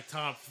 He's like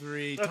top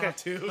three, Okay. top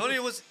two. Only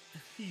it was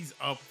He's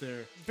up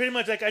there. Pretty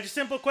much, like, I just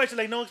simple question,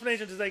 like no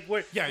explanation, just like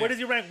where Yeah, where yeah. does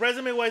he rank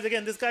resume wise?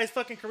 Again, this guy's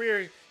fucking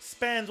career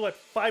spans what,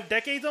 5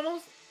 decades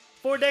almost,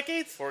 4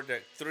 decades,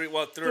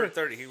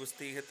 30.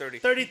 He hit 30.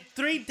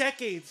 33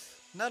 decades.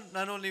 not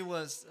only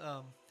was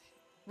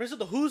Wrestled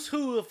the who's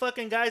who of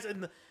fucking guys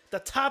and the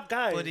top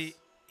guys. but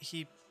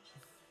he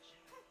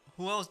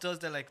who else does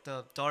that, like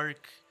the dark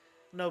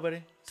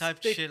Nobody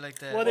type They- shit like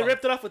that? Well, they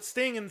ripped it off with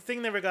Sting, and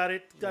Sting never got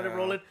it No.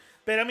 rolling.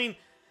 But I mean,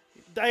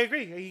 I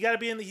agree. He's got to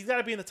be in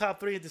the top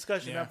 3 in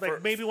discussion. Yeah.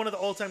 Like maybe one of the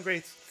all-time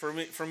greats. For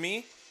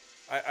me,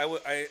 I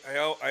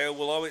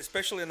will always,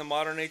 especially in the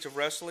modern age of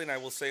wrestling, I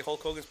will say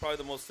Hulk Hogan's probably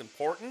the most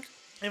important.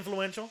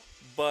 Influential.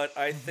 But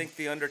I think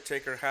the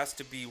Undertaker has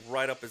to be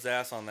right up his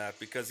ass on that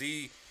because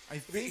I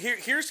think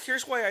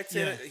here's why I say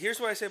Yeah. that, here's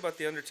what I say about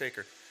the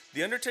Undertaker.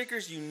 The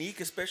Undertaker's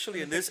unique,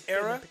 especially in this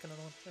era.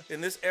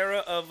 In this era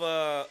of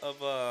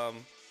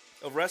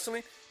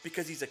wrestling,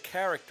 because he's a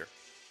character,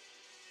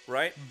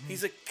 right?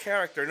 He's a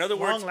character. In other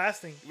words,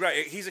 Long-lasting.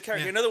 right? He's a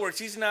character. Yeah. In other words,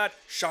 he's not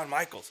Shawn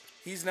Michaels.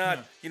 He's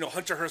not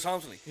Hunter Hearst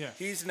Helmsley. Yeah.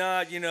 He's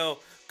not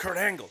Kurt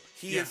Angle.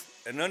 He Yeah. is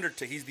an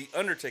Undertaker. He's the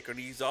Undertaker, and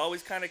he's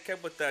always kind of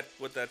kept with that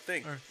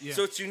thing. Yeah.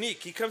 So it's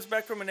unique. He comes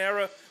back from an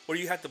era where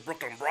you had the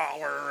Brooklyn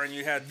Brawler and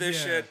you had this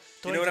Yeah. shit. You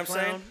Tony know what the I'm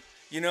saying?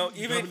 Clown.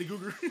 Even Bubbly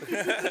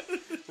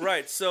Googer.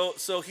 right.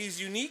 So he's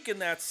unique in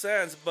that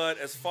sense. But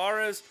as far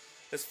as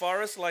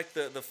like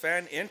the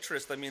fan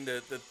interest, I mean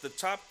the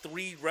top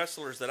 3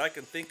 wrestlers that I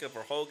can think of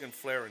are Hogan,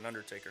 Flair, and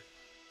Undertaker.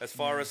 As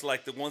far as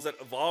like the ones that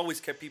have always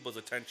kept people's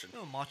attention.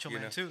 Oh, Macho you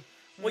Man know. too.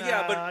 Well,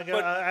 yeah, but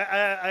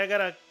I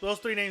got those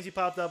 3 names he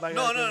popped up. I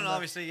No, gotta give him that.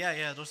 obviously,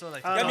 yeah. Those are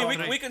like. I mean,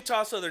 no. we can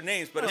toss other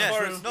names, but as yeah, far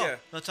true. as no,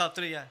 the top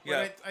 3, yeah.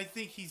 Yeah. But I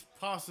think he's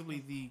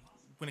possibly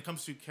when it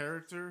comes to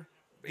character,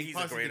 He's the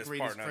possibly greatest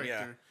partner,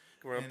 yeah.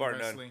 in Bar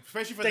none. wrestling.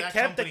 Especially for They that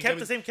kept company.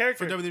 the same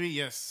character. For WWE,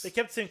 yes. They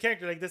kept the same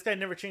character. Like this guy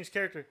never changed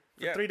character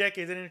for Yeah. 3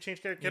 decades. They didn't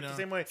change character. You Kept know.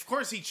 the same way. Of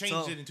course, he changed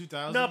So- it in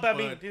 2000. No, but I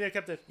mean, they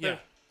kept it. Yeah.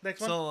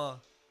 Next one. So,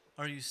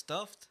 are you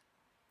stuffed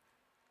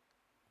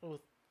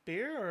With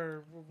beer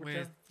or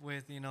with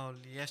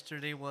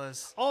yesterday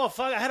was, Oh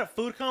fuck! I had a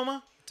food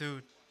coma.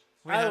 dude.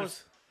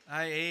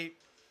 I ate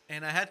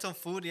and I had some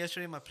food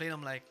yesterday on my plate.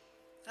 I'm like,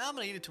 I'm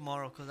gonna eat it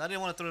tomorrow because I didn't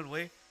want to throw it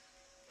away.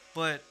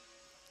 But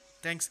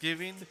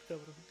Thanksgiving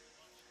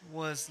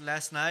was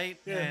last night,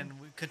 Yeah. and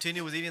we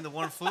continue with eating the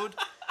warm food.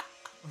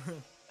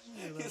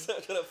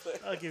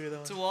 I'll give you that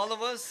one. To all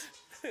of us,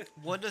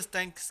 what does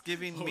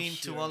Thanksgiving mean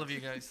shit. to all of you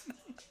guys?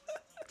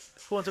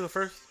 Who wants to go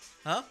first?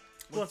 Huh?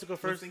 Who wants to go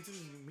first? What things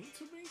does it mean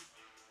to me?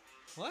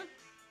 What?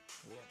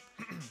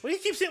 What do you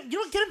keep saying? You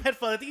don't get him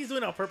headphones. I think he's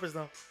doing it on purpose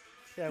though.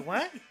 Yeah.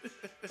 What?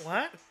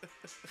 What?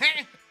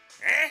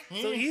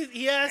 So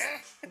he asked,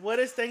 "What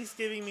does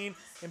Thanksgiving mean?"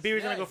 And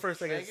Beaver's gonna Yeah, go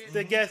first. I guess faggot.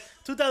 the guest,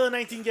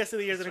 2019 guest of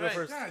the year, is gonna That's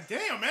go right. first. God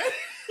damn, man.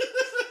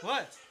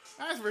 What?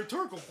 That's a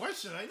rhetorical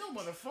question. I know,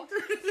 motherfucker.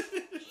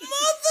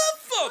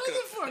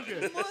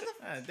 Motherfucker! Motherfucker.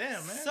 God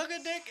damn, man. Suck a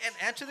dick and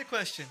answer the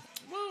question.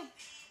 Well,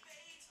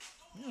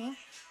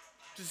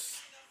 just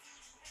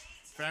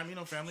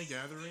family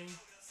gathering.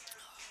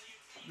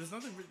 There's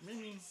nothing. I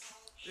mean,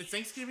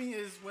 Thanksgiving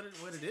is what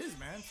it is,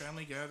 man.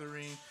 Family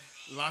gathering,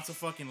 lots of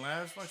fucking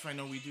laughs, which I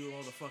know we do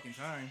all the fucking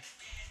time,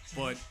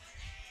 but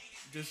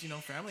just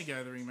family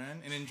gathering,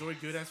 man, and enjoy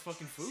good ass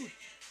fucking food.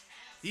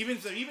 Even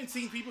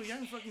seeing people you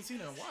haven't fucking seen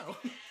in a while.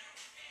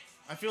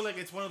 I feel like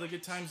it's one of the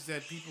good times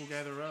that people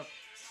gather up.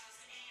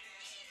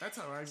 That's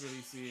how I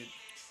really see it.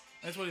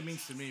 That's what it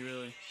means to me,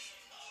 really.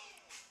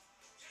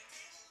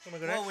 Oh my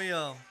god. Well, we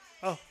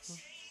Oh.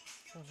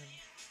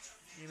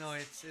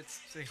 it's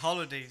the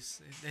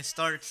holidays. It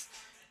starts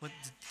with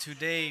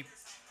today.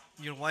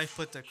 your wife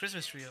put the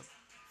Christmas tree up.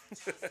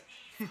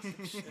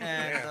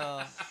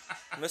 And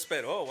Let's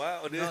bet. Oh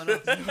wow. no,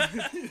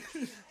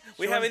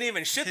 We haven't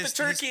even shit his-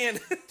 the turkey in.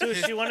 Dude,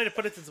 she wanted to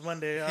put it since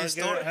Monday. I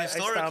stopped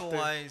historical her.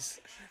 wise,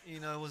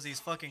 it was these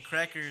fucking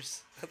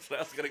crackers. That's what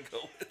I was gonna go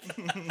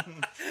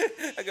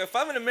with. I go, if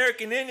I'm an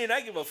American Indian,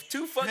 I give a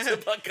 2 fucks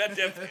about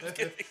goddamn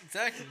Thanksgiving.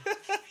 Exactly.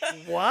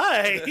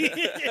 Why?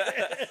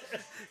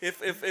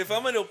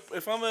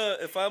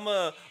 If I'm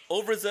a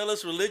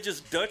overzealous religious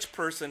Dutch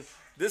person,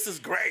 this is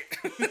great.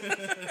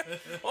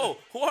 Oh,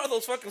 who are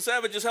those fucking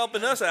savages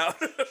helping us out?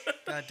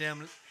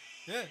 Goddamn.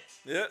 Yeah.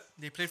 Yeah,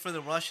 They played for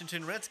the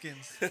Washington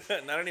Redskins.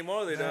 not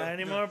anymore. They Not don't.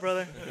 anymore,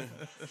 brother.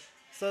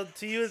 So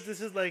to you,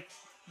 this is like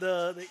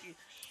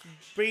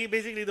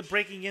basically the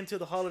breaking into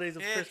the holidays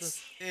of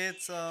Christmas.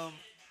 It's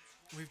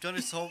we've done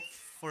it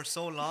for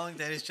so long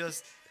that it's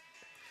just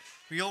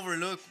we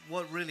overlook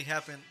what really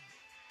happened.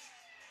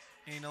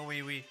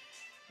 We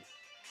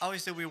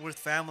obviously we're with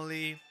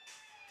family.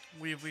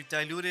 We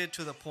diluted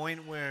to the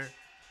point where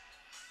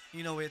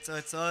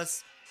it's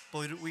us,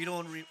 but we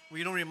don't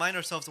remind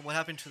ourselves of what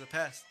happened to the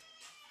past.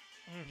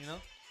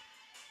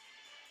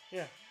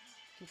 Yeah.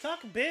 Keep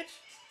talking, bitch.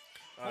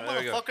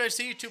 There you go. Motherfucker, I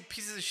see you two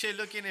pieces of shit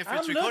looking if I'm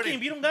it's looking. recording.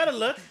 But you don't gotta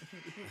look.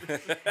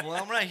 Well,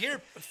 I'm right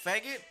here,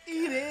 faggot.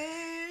 Eat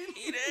it.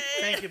 Eat it.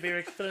 Thank you,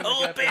 Barry. Filling the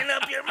gap Open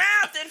up your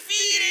mouth and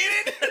feed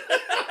it.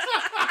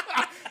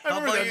 I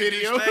remember about that you,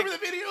 video. douchebag? Remember the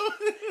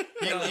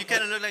video? You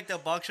kind of look like the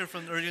boxer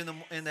from earlier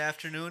in the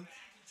afternoon.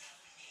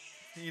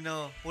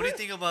 What do you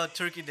think about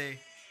Turkey Day?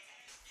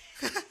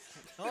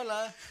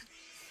 Hola.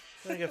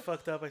 I'm gonna get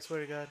fucked up. I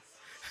swear to God.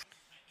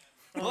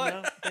 Oh, But-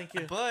 no? Thank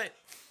you. But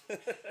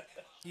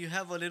you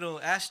have a little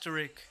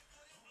asterisk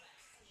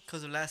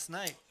because of last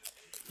night.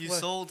 You What?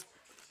 sold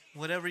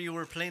whatever you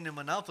were playing in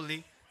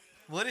Monopoly.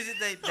 What is it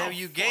that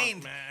you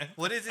gained? man.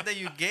 What is it that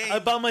you gained? I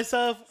bought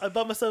myself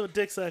a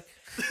dick sack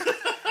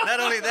Not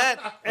only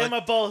that, and my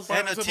balls. and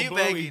a Myself a tea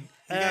blowy.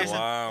 bagging.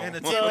 Wow. And a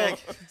tea So,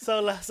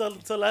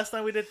 bag. so last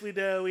night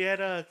we had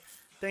a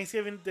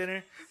Thanksgiving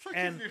dinner,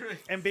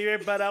 and B-Ray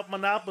brought out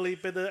Monopoly,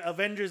 but the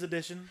Avengers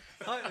edition.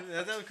 Oh,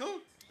 that was cool.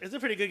 It's a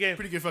pretty good game.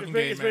 Pretty good fucking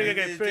It's pretty game, good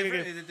man. game. Is it Pretty good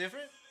different? game. Is it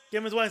different? Give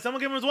him his wine. Someone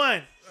give him his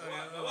wine.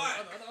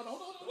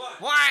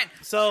 Wine.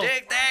 So,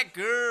 Take that,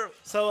 girl.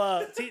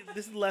 see,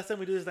 this is the last time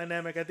we do this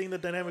dynamic. I think the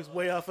dynamic's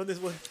way off on this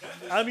one.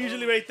 I'm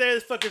usually right there.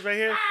 This fucker's right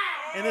here,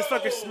 and this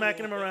fucker's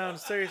smacking him around.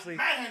 Seriously.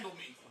 Handle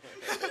me.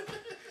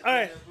 All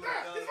right.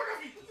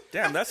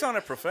 Damn, that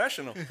sounded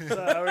professional. So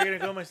are we gonna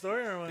go my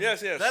story or what?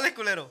 Yes, yes. Dale,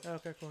 culero.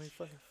 Okay, cool. He's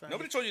fucking fine.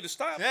 Nobody told you to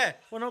stop. Yeah.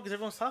 Well, no, because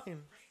everyone's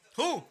talking.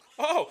 Who?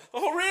 Oh,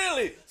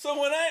 really? So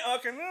when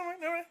okay, never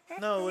mind.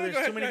 No, Go there's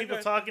ahead, too many go people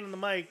ahead. talking in the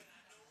mic.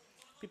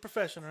 Be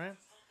professional, right?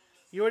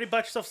 You already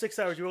bought yourself 6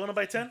 hours. You willing to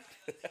buy 10?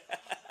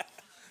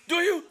 Do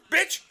you,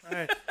 bitch? All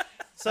right.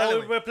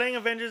 So we're playing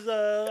Avengers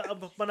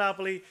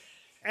Monopoly,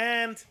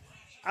 and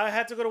I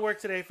had to go to work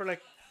today for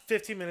like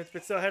 15 minutes,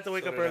 but still I had to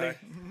wake up did early. I.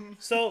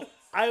 So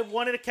I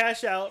wanted to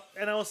cash out,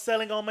 and I was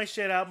selling all my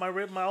shit out,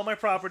 all my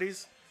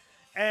properties,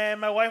 and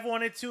my wife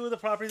wanted 2 of the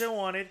properties I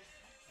wanted,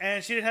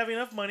 and she didn't have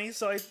enough money,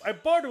 so I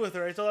bartered with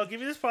her. I told her, I'll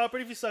give you this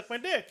property if you suck my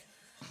dick.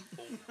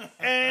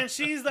 And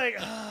she's like,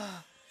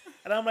 ah.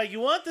 And I'm like, you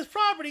want this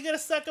property? You gotta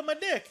suck on my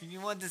dick. You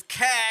want this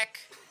cack?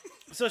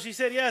 So she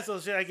said yes. So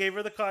I gave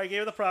her the car. I gave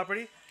her the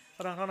property.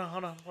 Hold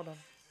on.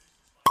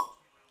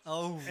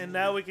 Oh. And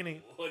now we can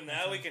eat. Well,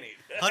 now we can eat.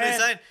 How did it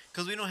and- sound?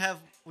 Because we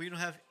don't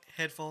have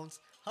headphones.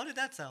 How did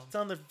that sound?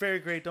 Sounded very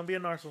great. Don't be a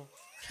narsel.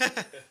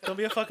 Don't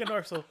be a fucking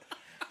narsel.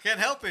 Can't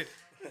help it.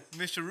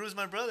 Mr. Rue's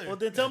my brother. Well,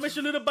 then tell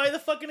Mr. Lou to buy the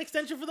fucking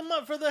extension for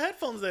the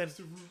headphones then.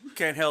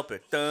 Can't help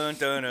it. Dun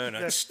dun dun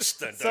dun.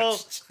 So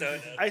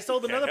I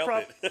sold another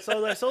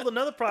I sold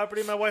another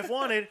property my wife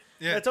wanted.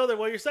 Yeah. I told her,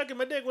 well, you're sucking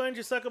my dick. Why don't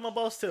you suck on my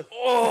balls too?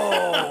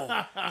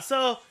 Oh,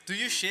 So Do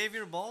you shave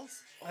your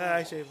balls?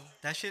 I shave them.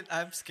 That shit,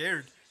 I'm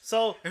scared.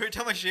 So Every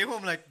time I shave them,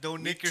 I'm like,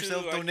 don't nick too.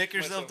 yourself, I don't nick nick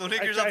yourself, myself. don't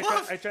nick yourself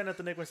off. I try not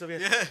to nick myself. Yeah.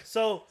 Yeah.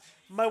 So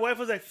my wife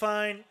was like,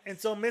 fine. And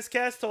so Miss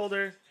Cass told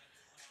her,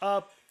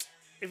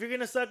 if you're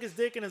going to suck his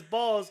dick and his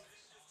balls,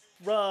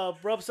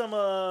 rub some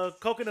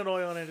coconut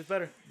oil on it. It's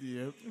better.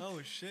 Yep. Oh,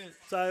 shit.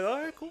 So I all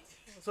right, cool.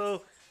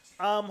 So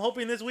I'm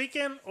hoping this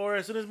weekend or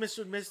as soon as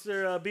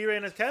Mr. B-Ray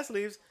and his Cass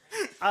leaves,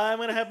 I'm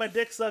going to have my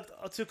dick sucked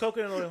to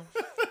coconut oil.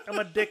 And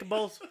my dick and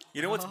balls.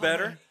 you know what's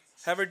better?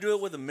 Have her do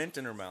it with a mint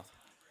in her mouth.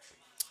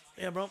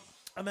 Yeah, bro.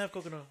 I'm going to have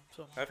coconut oil.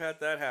 So. I've had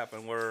that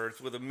happen where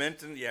it's with a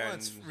mint and Oh,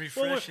 it's and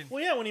refreshing.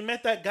 Well, yeah, when he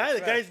met that guy, the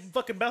guy's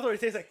fucking mouth already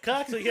tastes like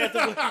cock, so you have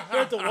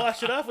to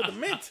wash it off with the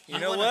mint. you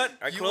know wanna- what?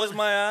 I you close wanna-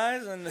 my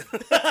eyes and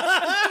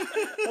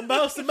From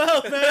mouth to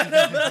mouth,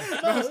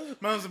 man.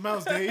 Mouse to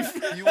mouse, Dave.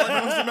 You want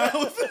Mouse to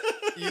mouth.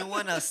 you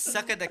want to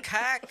suck at the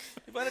cock?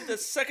 you wanted to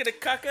suck it a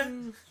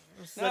caca.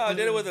 No, I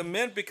did it with a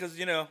mint because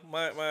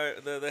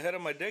the head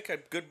of my dick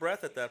had good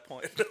breath at that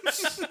point.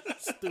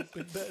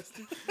 Stupid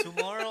bastard.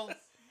 Tomorrow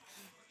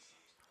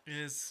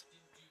is,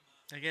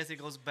 I guess it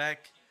goes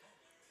back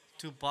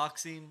to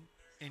boxing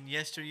in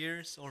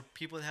yesteryears or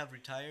people that have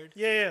retired.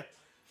 Yeah.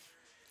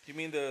 You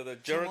mean the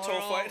Jericho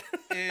Tomorrow fight?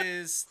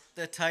 is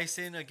the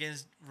Tyson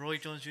against Roy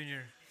Jones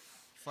Jr.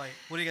 fight.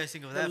 What do you guys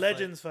think of The that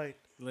Legends fight.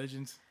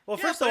 Legends. Well,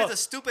 fight? first Yeah, of but all, it's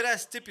a stupid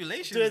ass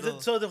stipulation.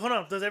 hold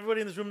on. Does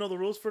everybody in this room know the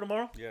rules for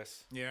tomorrow?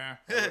 Yes. Yeah.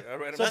 I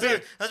read So about Beer-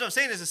 it. That's what I'm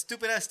saying. It's a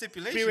stupid ass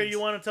stipulation. B-Ray, you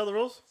want to tell the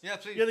rules? Yeah,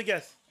 please. You're the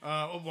guest.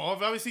 Well,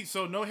 obviously,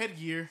 so no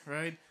headgear,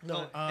 right?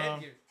 No,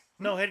 headgear.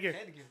 no headgear.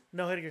 Headgear.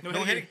 No headgear. No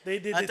No headgear.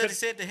 headgear. I thought they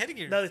said the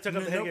headgear. No, they took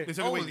off the No, headgear. they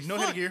took away. Holy No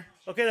fuck. headgear.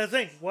 Okay, that's the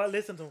thing. Well,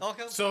 listen to him.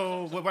 Okay.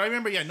 So what I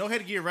remember, yeah, no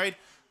headgear, right?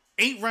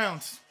 8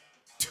 rounds,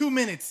 2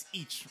 minutes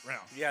each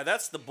round. Yeah,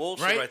 that's the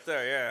bullshit Right? right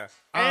there. Yeah.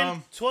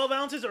 And 12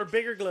 ounces or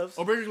bigger gloves.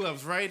 Oh, bigger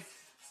gloves, right?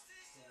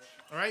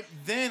 All right.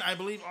 Then I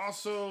believe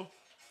also,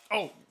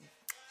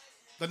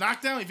 the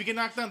knockdown. If you get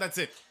knocked down, that's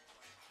it.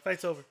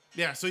 Fight's over.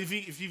 Yeah. So if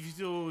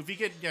you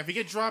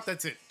get dropped,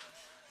 that's it.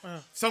 Uh-huh.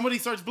 Somebody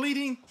starts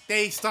bleeding,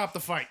 they stop the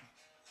fight.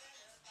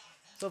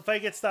 So if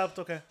fight gets stopped,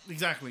 okay.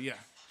 Exactly. Yeah.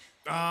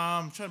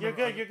 Trying to You're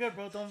remember- good. You're good,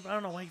 bro. I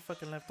don't know why you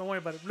fucking left. Don't worry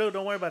about it. Blue,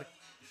 don't worry about it.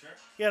 Sure?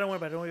 Yeah, don't worry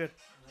about it. Don't worry.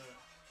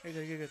 You're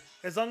good. You're good.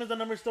 As long as the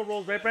number still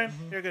rolls, right, Brian?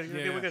 You're good. You're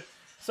Yeah, good. We're yeah. good.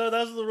 So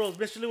those are the rules.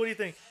 Mr. Lou, what do you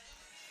think?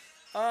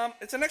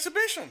 It's an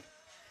exhibition.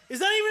 Is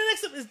that even an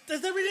exhibition?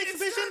 Is that really an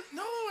It's exhibition? not-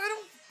 no, I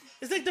don't.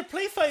 It's like they're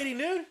play fighting,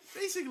 dude.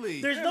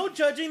 Basically, There's no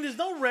judging. There's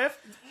no ref.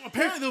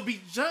 Apparently, there'll be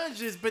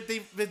judges, but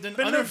they're But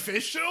no-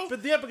 unofficial.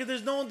 But yeah, because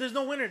there's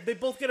no winner. They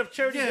both get a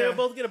charity. Yeah. They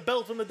both get a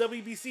belt from the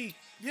WBC.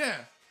 Yeah.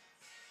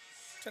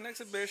 It's an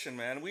exhibition,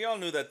 man. We all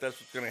knew that that's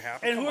what's gonna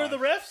happen. And Come who are on. the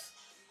refs?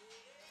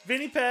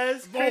 Vinny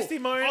Paz, Christy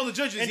Martin, all the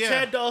judges, and yeah.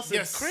 Chad Dawson.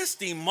 Yes.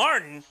 Christy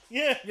Martin?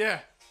 Yeah, Yeah.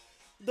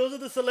 those are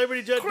the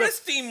celebrity judges.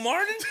 Christy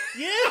Martin?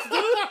 Yes,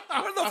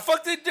 dude. Where the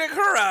fuck did they dig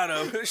her out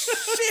of?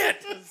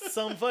 Shit!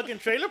 Some fucking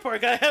trailer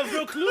park. I have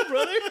no clue,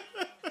 brother.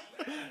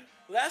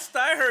 Last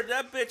I heard,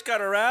 that bitch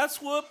got her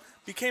ass whooped,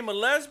 became a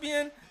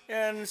lesbian,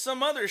 and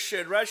some other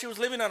shit, right? She was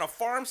living on a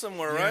farm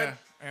somewhere, right?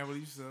 Yeah, I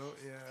believe so.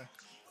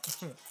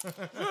 Yeah.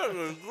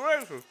 Goodness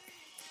gracious.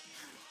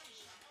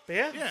 But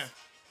yeah. Yeah.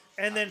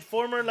 And then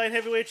former light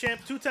heavyweight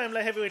champ, two-time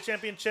light heavyweight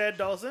champion Chad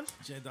Dawson,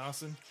 Chad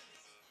Dawson.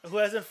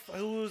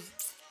 who's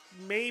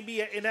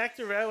maybe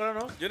inactive, I don't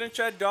know. Didn't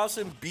Chad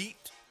Dawson beat?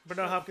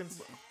 Bernard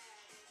Hopkins.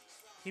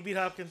 He beat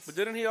Hopkins. But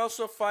didn't he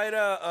also fight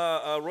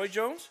Roy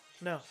Jones?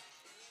 No.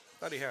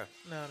 Thought he had.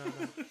 No.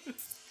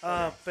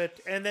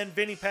 And then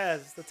Vinny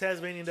Paz, the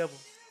Tasmanian Devil.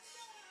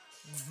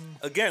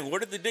 Again, where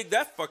did they dig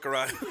that fucker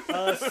out?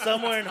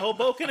 Somewhere in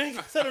Hoboken, I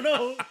guess. I don't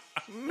know.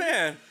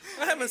 Man,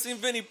 I haven't seen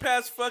Vinny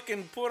Paz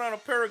fucking put on a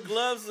pair of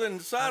gloves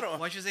and saddle.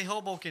 Why'd you say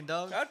Hoboken,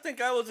 dog? I think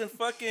I was in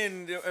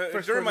fucking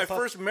First during my pop.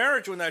 first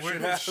marriage when that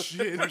shit happened.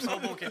 Shit. Where's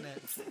Hoboken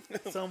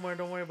at? Somewhere,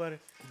 don't worry about it.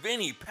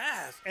 Vinny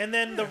Paz, And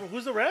then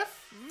who's the ref?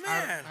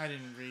 man. I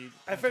didn't read.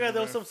 I forgot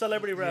there was some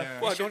celebrity ref.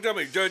 Yeah. Well, don't tell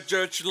me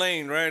Judge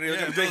Lane, right? He was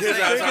Yeah, gonna dig Judge his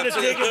Lane. ass They're out gonna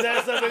too. dig his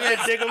ass up. They're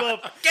gonna dig him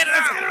up. Get it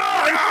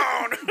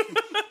out!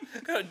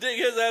 Gonna dig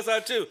his ass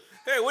out too.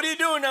 Hey, what are you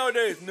doing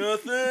nowadays?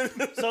 Nothing.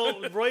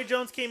 So Roy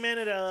Jones came in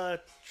at a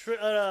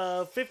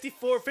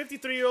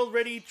 53-year-old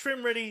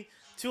trim ready,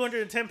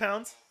 210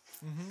 pounds.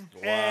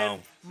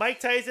 And Mike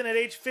Tyson at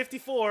age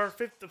 54,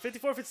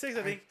 56,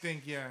 I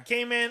think, yeah.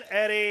 came in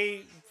at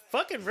a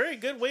fucking very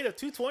good weight of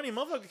 220.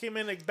 Motherfucker came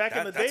in like back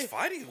in the That's day.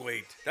 fighting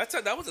weight. That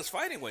was his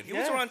fighting weight. He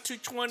was Yeah. around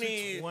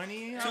 220,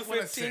 220, I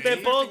wanna say. 215.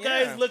 But both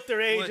guys Yeah. looked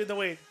their age What- in the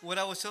weight. What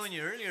I was telling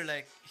you earlier,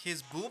 like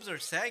his boobs are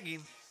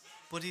sagging,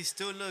 but he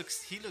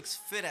looks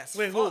fit as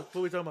Wait, who? fuck. Who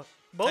are we talking about?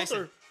 Both Tyson.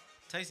 or?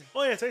 Tyson.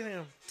 Oh yeah, Tyson.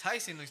 Yeah.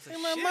 Tyson looks like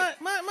My shit.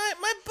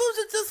 boobs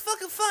are just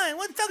fucking fine.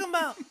 What you talking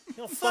about? You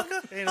know, fuck.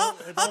 Hey, I'll don't,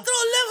 throw a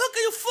left hook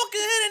at your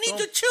fucking head and eat Don't-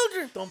 your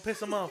children. don't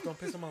piss him off. Don't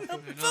piss him off.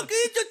 Don't, Fucking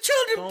eat your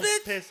children, don't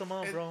bitch. piss him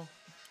off, bro.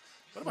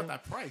 What about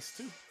that price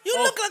too? You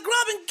look like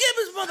Robin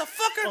Gibbons,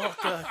 motherfucker. Oh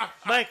god,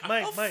 Mike.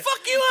 I'll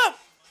fuck you up.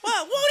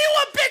 What do you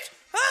want, bitch?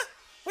 Huh?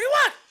 What do you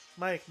want?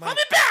 Mike. I'll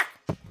be back.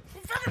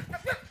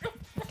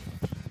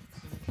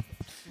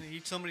 Gonna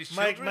eat somebody's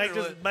Mike children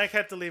or what? Mike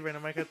had to leave right now.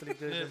 Mike had to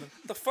leave. Yeah.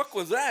 What the fuck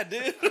was that,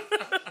 dude?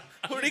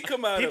 Where'd he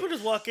come out People of?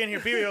 just walk in here.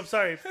 Period. I'm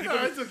sorry. People,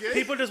 it's okay.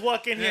 people just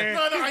walk in here.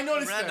 No, I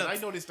noticed Random. that. I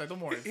noticed that. Don't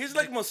worry. He's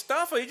like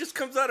Mustafa. He just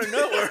comes out of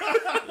nowhere.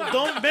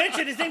 Don't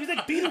mention his name. He's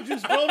like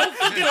Beetlejuice, bro. Don't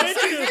fucking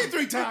mention Say him. it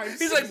 3 times.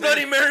 He's like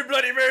Bloody Mary,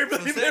 Bloody Mary,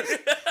 Bloody Mary.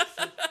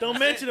 Don't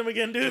mention him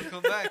again, dude.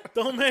 Come back.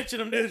 Don't mention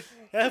him, dude.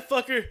 That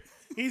fucker,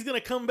 he's gonna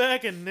come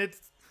back and it's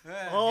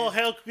Yeah, all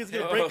hell is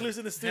gonna break loose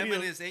in the him studio.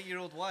 and his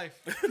 8-year-old wife.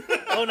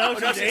 Oh, now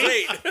Now she's she's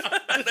 8.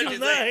 8. She She's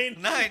was 8.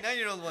 9.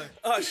 9-year-old wife.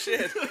 Oh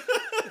shit.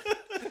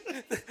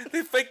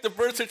 They faked the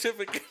birth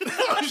certificate.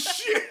 Oh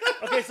shit.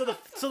 Okay, so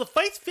the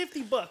fight's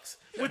 $50.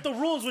 With the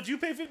rules, would you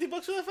pay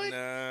 $50 for that fight?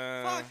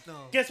 Fuck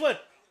no. Guess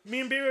what? Me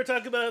and Barry were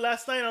talking about it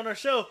last night on our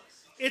show.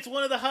 It's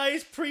one of the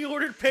highest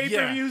pre-ordered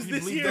pay-per-views you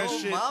this believe year. that Oh,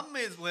 shit. mom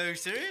is. Were you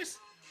serious?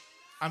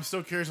 I'm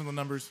still curious on the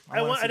numbers.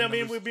 I wanna see the mean,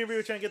 numbers. we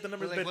were trying to get the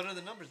numbers, Like, but what are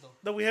the numbers though?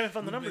 no, we haven't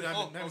found the numbers. I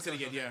Oh, haven't okay, said it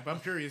yet, okay. yeah, but I'm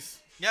curious.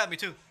 Yeah, me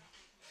too.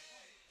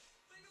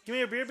 Give me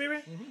your beer, baby.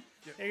 Mm-hmm.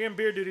 Yeah, you're getting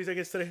beer duties, I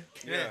guess, today.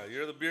 Yeah,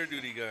 you're the beer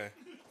duty guy.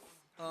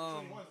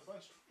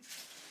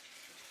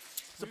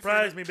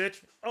 Surprise me,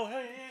 bitch. Oh, hell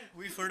yeah.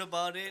 We've heard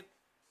about it.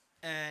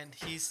 and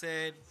he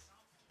said,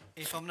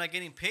 if I'm not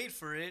getting paid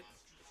for it,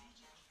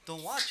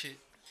 don't watch it.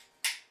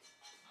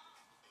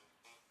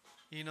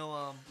 You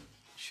know,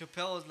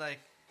 Chappelle was like,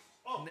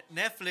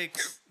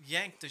 Netflix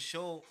yanked the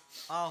show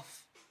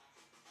off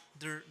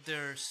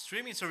their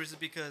streaming services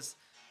because,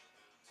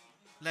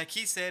 like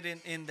he said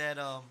in that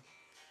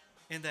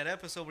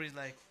episode where he's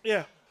like,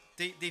 Yeah.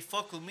 they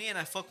fuck with me and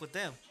I fuck with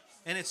them,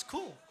 and it's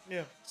cool.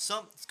 Yeah.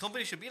 Some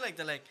companies should be like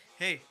that. Like,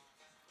 hey,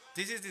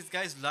 this is this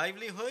guy's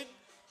livelihood.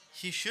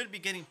 He should be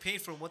getting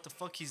paid for what the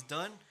fuck he's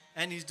done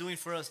and he's doing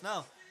for us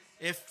now.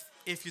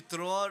 If you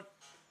throw out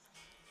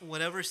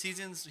whatever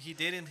seasons he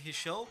did in his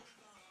show,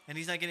 and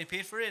he's not getting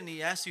paid for it, and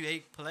he asks you,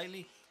 hey,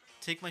 politely,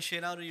 take my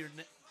shit out of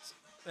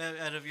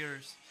your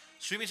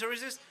streaming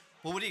services,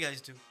 what would you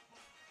guys do?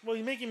 Well,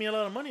 you're making me a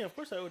lot of money. Of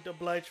course, I would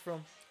oblige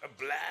from.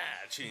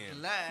 Oblige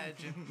him.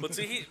 Legend. But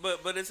see,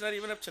 but it's not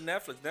even up to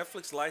Netflix.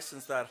 Netflix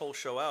licensed that whole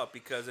show out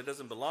because it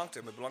doesn't belong to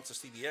him. It belongs to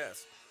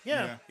CBS.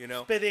 Yeah. You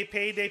know? But they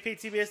paid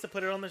CBS to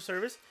put it on their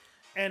service,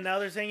 and now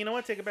they're saying, you know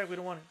what, take it back. We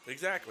don't want it.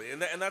 Exactly,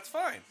 and that's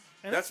fine.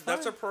 And That's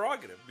that's a fine.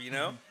 prerogative, you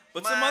know.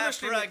 But My some other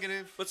streaming,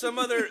 prerogative. but some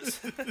other,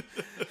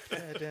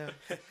 God damn.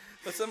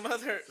 but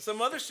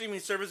some other streaming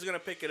service is gonna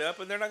pick it up,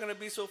 and they're not gonna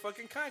be so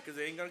fucking kind because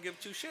they ain't gonna give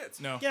two shits.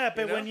 No. Yeah,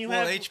 but You know? when you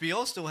Well, have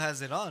HBO still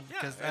has it on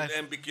Yeah,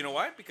 because you know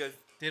why? Because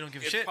they don't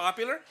give a it's shit,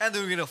 popular. and they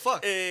don't give a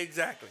fuck.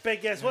 Exactly.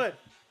 But guess what?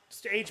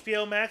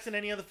 HBO Max and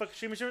any other fucking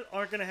streaming service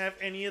aren't gonna have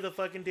any of the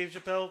fucking Dave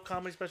Chappelle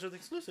comedy specials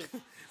exclusive.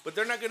 But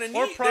they're not gonna need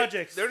Or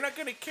projects. They're not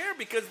gonna care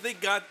because they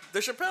got the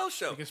Chappelle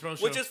show, The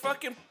Chappelle which show. is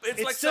fucking. It's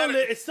It like still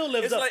Saturday- it still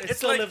lives it's up. like- It it's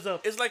still like- lives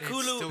up. It's like It's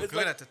Hulu. still it's good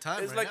like, at the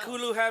time It's right like now.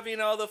 Hulu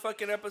having all the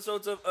fucking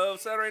episodes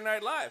of Saturday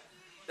Night Live.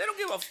 They don't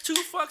give a two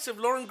fucks if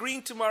Lauren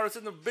Green tomorrow is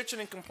in there bitching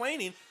and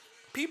complaining.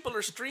 People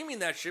are streaming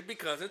that shit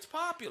because it's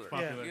popular.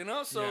 Popular. You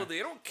know, so Yeah. they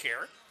don't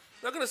care.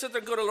 They're gonna sit there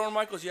and go to Lauren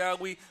Michaels. Yeah,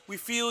 we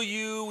feel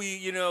you.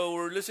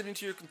 We're listening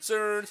to your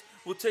concerns.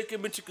 We'll take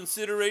them into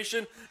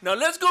consideration. Now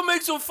let's go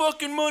make some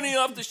fucking money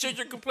off the shit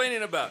you're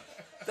complaining about.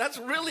 That's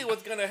really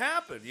what's gonna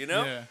happen. You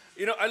know. Yeah.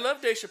 You know, I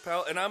love Dave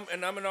Chappelle, and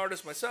I'm an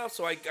artist myself,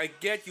 so I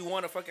get you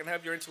want to fucking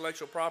have your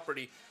intellectual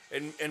property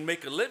and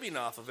make a living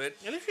off of it.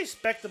 At least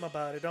respect them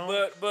about it,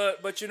 don't.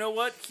 But you know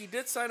what? He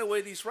did sign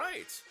away these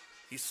rights.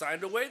 He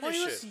signed away well, this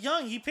he shit. was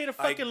young. He paid a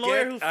fucking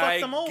lawyer who fucked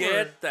him over.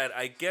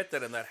 I get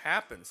that, and that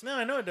happens. No,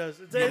 I know it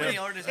does. It's, many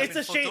artists have it's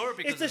been a fucked shady. over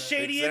because It's a of that.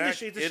 shady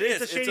industry. It It's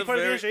is. a shady part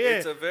of the industry. Yeah.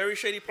 It's a very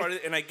shady part of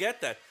it, and I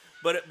get that.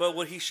 But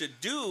what he should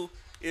do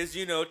is,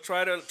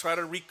 try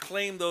to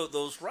reclaim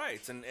those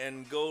rights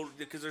and go,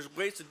 because there's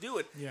ways to do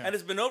it, Yeah. and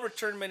it's been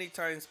overturned many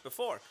times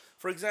before.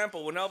 For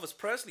example, when Elvis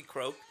Presley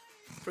croaked,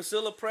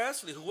 Priscilla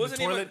Presley, who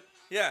wasn't even toilet?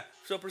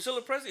 so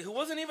Priscilla Presley, who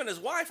wasn't even his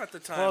wife at the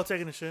time, We're all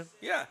taking a shit.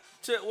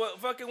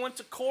 fucking went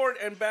to court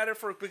and batted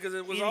for because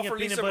it was Eating all a for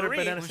peanut Lisa butter Marie.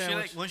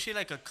 banana Was she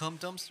like a cum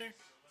dumpster?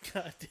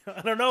 God damn,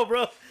 I don't know,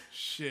 bro.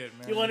 Shit,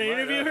 man. You want to Might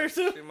interview have. her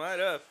too? She might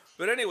have.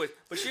 But anyways,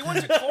 she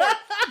went to court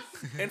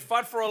and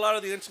fought for a lot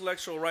of the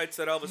intellectual rights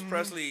that Elvis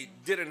Presley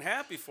didn't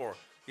have before.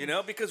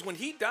 Because when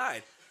he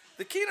died,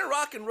 the king of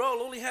rock and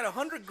roll only had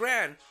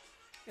 $100,000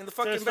 in the So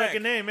fucking his bank.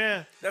 fucking name,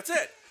 yeah. That's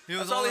it. He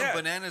was That's all all he on had.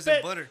 bananas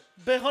and butter.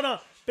 But hold on.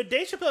 But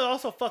Dave Chappelle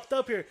also fucked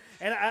up here.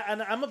 And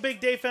I'm a big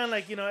Dave fan,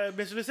 like,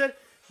 Mr. Smith said.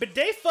 But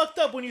Dave fucked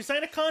up when you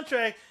signed a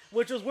contract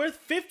which was worth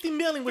 $50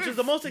 million, which was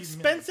the most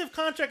expensive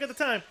contract at the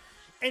time.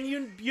 And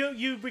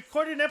you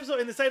recorded an episode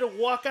and decided to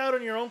walk out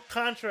on your own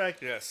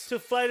contract Yes. to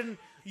fight, and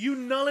you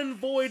null and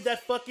void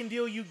that fucking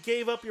deal. You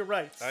gave up your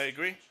rights. I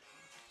agree.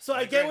 So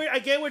I agree.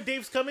 get where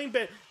Dave's coming,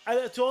 but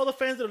to all the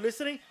fans that are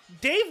listening,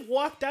 Dave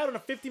walked out on a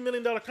 $50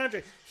 million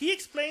contract. He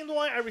explained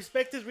why. I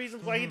respect his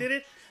reasons why he did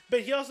it,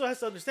 but he also has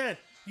to understand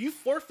you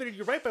forfeited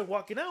your right by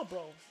walking out,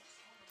 bro.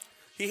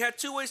 He had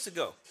two ways to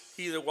go.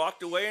 He either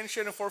walked away and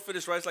shit and forfeit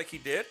his rights like he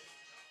did,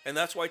 and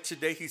that's why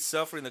today he's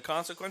suffering the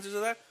consequences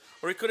of that.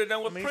 Or he could have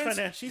done what I mean, Prince.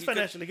 he's he could-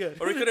 financially good.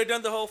 Or he could have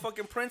done the whole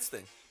fucking Prince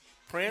thing.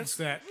 What's Prince.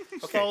 that?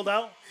 Okay. Sold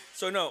out.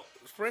 So no,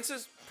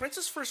 Prince's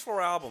first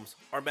 4 albums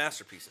are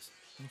masterpieces.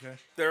 Okay.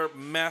 They're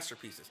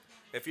masterpieces.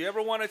 If you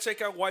ever want to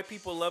check out why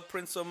people love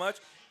Prince so much,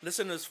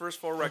 listen to his first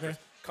 4 records.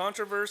 Okay.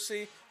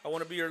 Controversy, I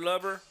Want to Be Your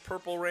Lover,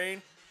 Purple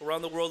Rain,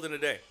 Around the World in a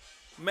Day.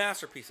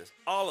 Masterpieces,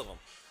 all of them.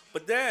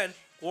 But then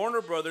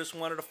Warner Brothers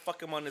wanted to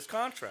fuck him on his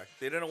contract.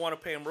 They didn't want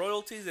to pay him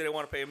royalties. They didn't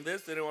want to pay him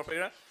this. They didn't want to pay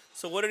him that.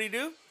 So what did he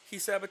do? He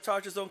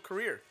sabotaged his own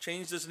career.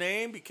 Changed his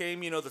name, became,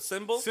 the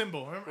symbol.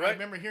 Symbol. I Right.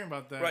 remember hearing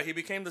about that. Right, he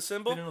became the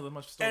symbol. Didn't know that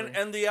much story.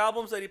 And the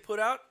albums that he put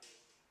out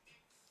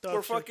Dog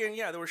were shit. fucking,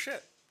 they were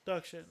shit.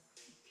 Dog shit.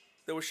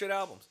 They were shit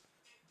albums.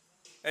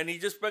 And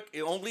he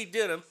only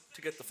did them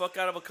to get the fuck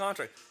out of a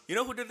contract. You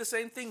know who did the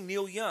same thing?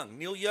 Neil Young.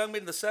 Neil Young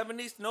in the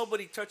 70s,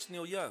 nobody touched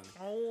Neil Young.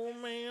 Oh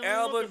man. look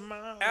Album at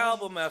my-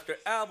 album after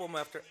album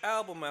after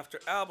album after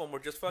album were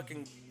just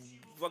fucking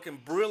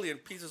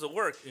brilliant pieces of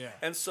work. Yeah.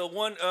 And so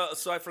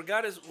I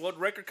forgot what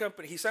record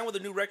company. He signed with a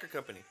new record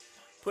company.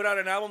 Put out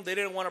an album. They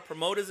didn't want to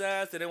promote his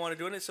ass. They didn't want to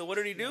do anything. So what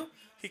did he do?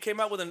 He came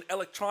out with an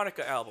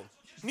electronica album.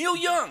 Neil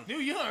Young.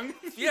 Neil Young.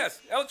 Yes,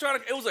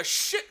 electronic. It was a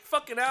shit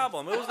fucking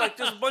album. It was like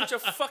just a bunch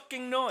of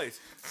fucking noise.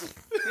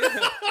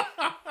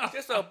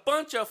 a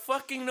bunch of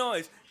fucking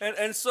noise.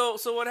 And so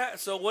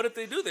what did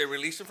they do? They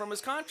released him from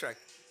his contract.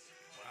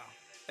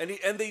 Wow.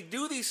 And they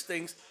do these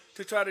things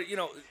to try to,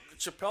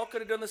 Chappelle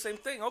could have done the same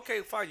thing.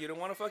 Okay, fine. You don't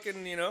want to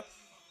fucking,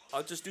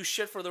 I'll just do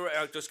shit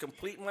I'll just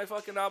complete my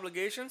fucking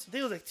obligations. I think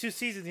it was like 2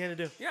 seasons he had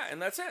to do. Yeah,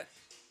 and that's it.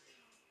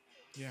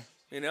 Yeah.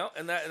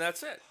 And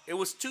that's it. It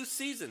was 2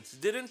 seasons.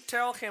 Didn't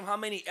tell him how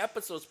many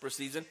episodes per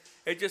season.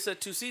 It just said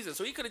 2 seasons.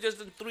 So he could have just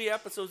done 3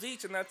 episodes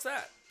each, and that's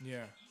that.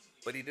 Yeah.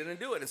 But he didn't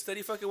do it. Instead,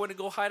 he fucking went to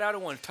go hide out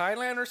in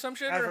Thailand or some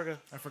shit. Africa.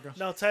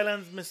 No,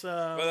 Thailand's Miss.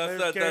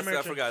 Well, Gary Merchant.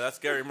 I forgot. That's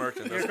Gary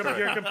Merchant. That's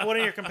correct. One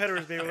of your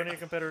competitors, baby. One of your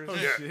competitors.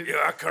 You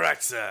are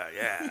correct, sir.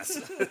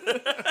 Yes.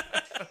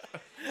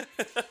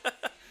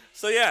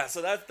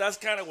 So that's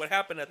kind of what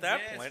happened at that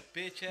point.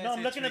 Bitch ass, No,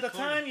 I'm looking at the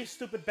time, you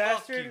stupid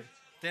bastard. You.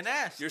 Then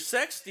ask. You're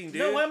sexting, dude.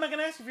 No, why am I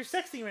gonna ask if you're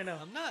sexting right now?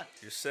 I'm not.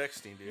 You're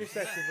sexting, dude. You're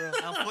sexting, bro.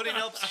 I'm putting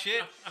up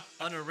shit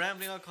on a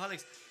Rambling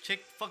Alcoholics.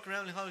 Fuck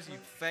Rambling Alcoholics, you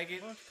faggot.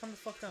 Why don't you calm the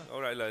fuck down?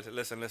 All right,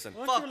 listen. Why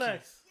don't Fuck you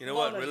relax? You know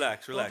what?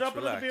 Relax. Don't drop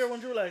another beer. Why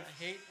don't you relax?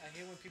 I hate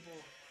when people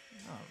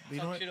You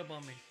know talk what? shit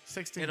about me.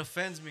 16. It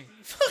offends me.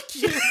 Fuck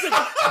you.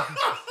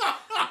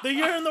 Then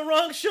you're in the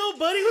wrong show,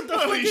 buddy. What the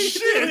fuck are you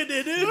doing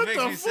there, dude? It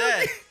makes me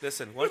sad.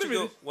 Listen, why don't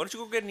you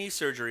go get knee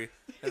surgery,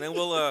 and then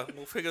we'll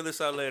figure this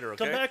out later,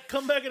 okay?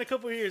 Come back in a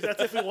couple of years.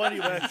 That's if we want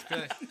you back.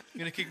 Okay. You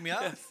gonna kick me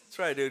out? That's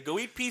right, dude. Go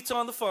eat pizza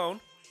on the phone,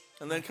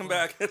 and then come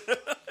back.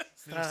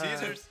 Little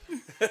Caesars.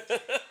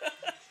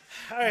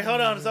 All right,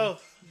 hold on. So,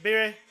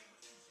 B-Ray,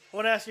 I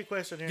want to ask you a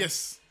question here.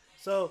 Yes.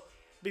 So,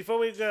 before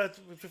we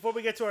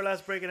get to our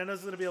last break, and I know this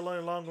is going to be a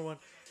longer one,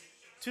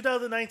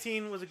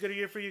 2019 was a good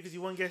year for you because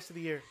you won Guest of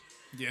the Year.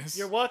 Yes.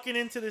 You're walking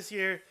into this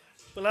year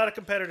with a lot of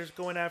competitors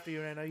going after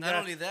you right now. Not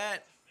only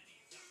that,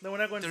 no, we're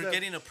not going to they're that.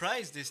 getting a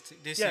prize this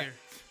Yeah.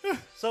 year.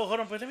 So, hold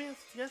on, but let me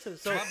answer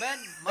this. So,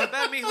 My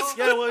bad, mijo.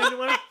 yeah, well,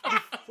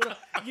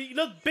 you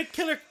look, Big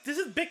Killer. This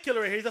is Big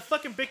Killer right here. He's a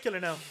fucking Big Killer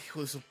now.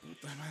 Hey,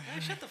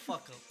 shut the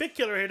fuck up. Big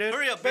Killer here, dude.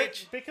 Hurry up,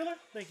 bitch. Big Killer?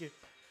 Thank you.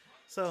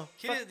 So,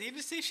 He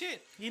didn't say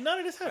shit. you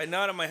nodded his I head.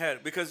 nod in my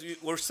head because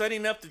we're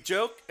setting up the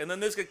joke, and then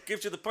this guy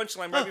gives you the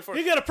punchline right before.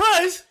 You got a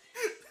prize?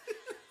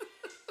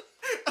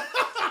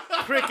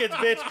 Crickets,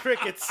 bitch,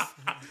 crickets.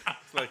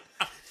 Like,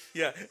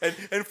 yeah,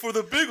 and for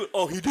the big one,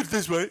 oh, he did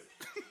this right.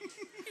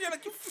 You're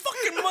like, you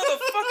fucking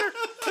motherfucker.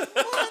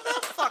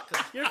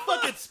 You're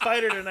fucking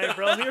spider tonight,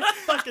 bro. You're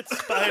fucking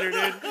spider,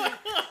 dude.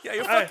 Yeah,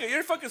 you're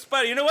a fucking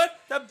spider. You know what?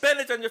 That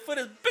bandage on your foot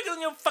is bigger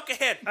than your fucking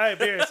head. All right,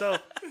 Beer. So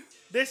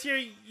this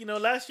year,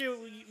 last year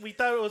we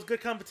thought it was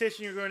good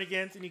competition you were going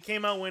against, and you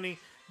came out winning.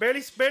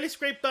 Barely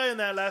scraped by in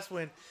that last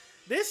win.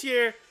 This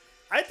year,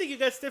 I think you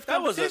got stiff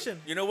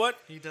competition. You know what?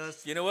 He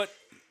does. You know what?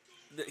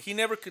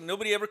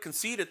 Nobody ever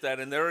conceded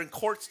that, and they're in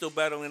court still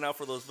battling out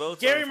for those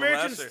votes. Gary from last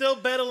Merchant's year. still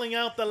battling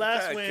out the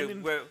last Yeah,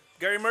 win. well,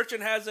 Gary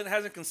Merchant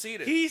hasn't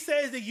conceded. He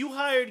says that you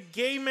hired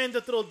gay men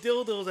to throw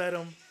dildos at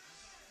him.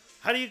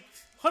 How do you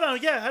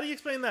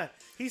explain that?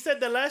 He said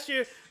that last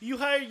year you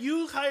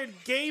hired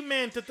gay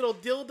men to throw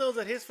dildos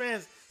at his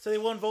fans so they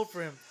won't vote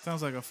for him.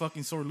 Sounds like a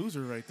fucking sore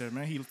loser right there,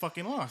 man. He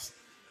fucking lost.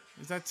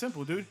 It's that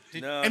simple, dude.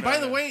 By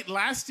the way,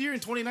 last year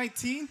in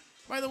 2019,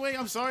 by the way,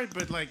 I'm sorry,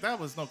 but that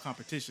was no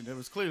competition. It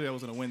was clearly I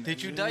was gonna win that.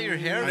 Did you dye your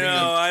hair?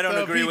 No, I don't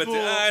agree with it.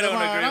 I don't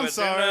agree with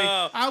it.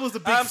 No. I was the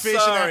big fish in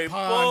that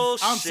pond.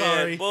 Bullshit. I'm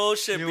sorry.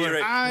 Bullshit,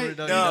 B-Ray. I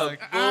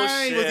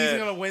was even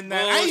gonna win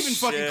that. I even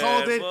fucking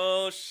called it.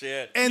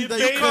 Bullshit. And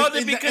you called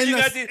it because you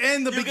got these.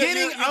 In the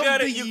beginning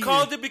of the year. You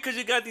called it because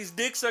you got these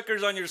dick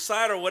suckers on your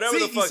side or whatever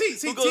the fuck.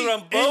 Who goes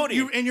around and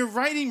boating? you're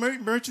writing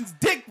Merchant's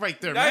dick right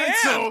there, man.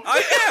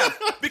 I am.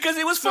 Because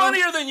he was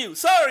funnier than you.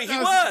 Sorry, he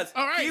was.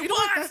 All right. He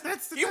was.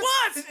 He was.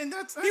 And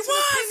that's He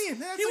was.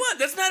 He was.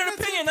 That's not an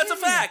opinion. That's a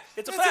fact.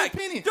 It's a fact.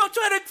 Don't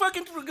try to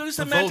fucking do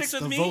semantics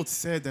with me. The votes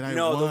said that I won.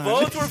 No, the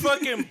votes were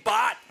fucking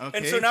bought. Okay.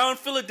 And so now in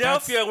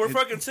Philadelphia, we're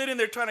fucking sitting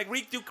there trying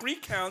to do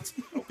recounts.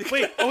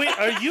 Wait,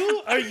 are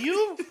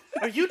you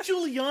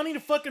Giuliani the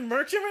fucking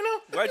Merchant right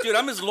now? Right, dude,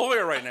 I'm his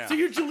lawyer right now. So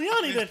you're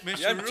Giuliani then?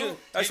 Yeah,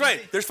 that's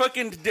right. There's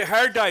fucking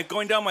hair dye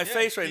going down my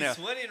face right now.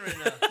 He's sweating right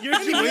now. You're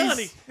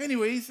Giuliani.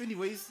 Anyways.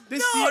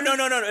 This No. year,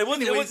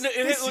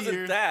 It this wasn't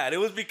year- that. It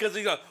was because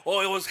he goes,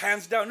 oh, it was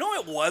hands down. No,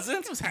 it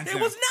wasn't. It was hands It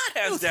down. was not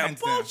hands It was down.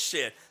 hands down.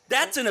 Bullshit.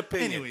 That's an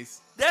opinion. Anyways.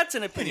 That's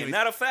an opinion, Anyways.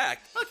 not a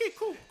fact. Okay,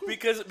 cool.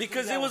 Because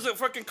it was a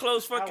fucking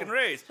close fucking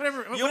race.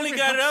 Whatever- You only whatever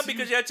got it helps up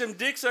because you had some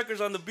dick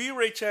suckers on the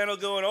B-Ray channel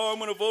going, oh, I'm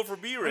going to vote for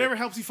B-Ray. Whatever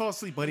helps you fall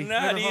asleep, buddy.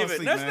 Not Never fall even.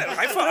 asleep, That's man. not,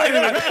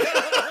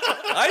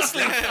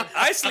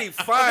 I sleep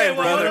fine,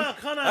 well, brother.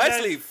 hold on, I guys.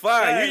 sleep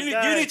fine. Guys, You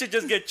guys. need to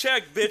just get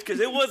checked, bitch, because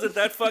it wasn't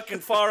that fucking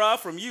far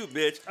off from you,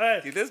 bitch.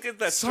 Right. Dude, let's get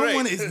that straight.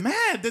 Someone is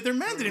mad that they're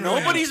mad that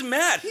Nobody's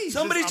mad. He's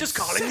Somebody's just just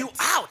calling you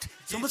upset. out.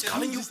 Someone's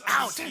calling you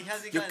out. He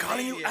hasn't You're gotten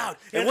calling laid you yet. out.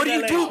 He And what do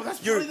you hasn't do? gotten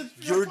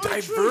That's You're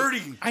probably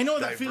diverting. I know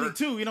that feeling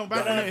too.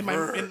 Back when in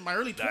Divert. my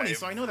early 20s,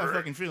 so I know that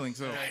fucking feeling.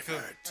 So All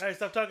right,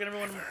 stop talking,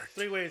 everyone.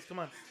 3 ways. Come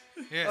on.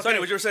 Yeah. So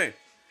anyway, what you were saying?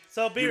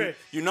 So, B-Ray.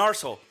 You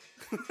narsehole.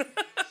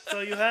 So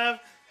you have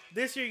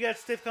this year. You got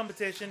stiff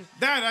competition.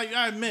 that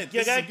I admit. You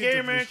this is a got good Gary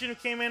division. Merchant who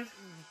came in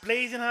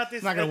blazing hot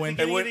this Not gonna win.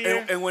 beginning of the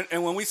year.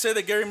 And when we say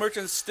that Gary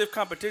Merchant's stiff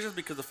competition,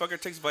 because the fucker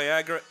takes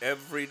Viagra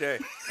every day.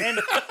 And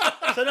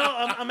so no,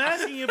 I'm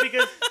asking you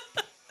because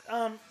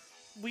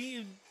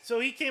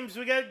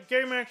we got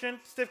Gary Merchant,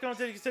 stiff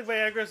competition, stiff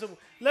Viagra. So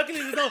luckily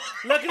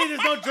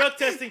there's no drug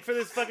testing for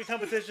this fucking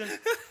competition.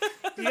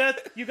 You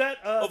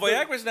got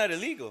Viagra's not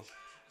illegal.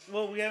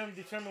 well, we haven't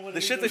determined what The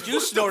illegal shit that is. you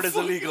snort is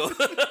illegal.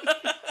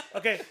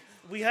 Okay,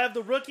 we have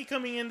the rookie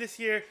coming in this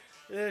year.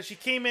 She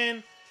came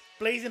in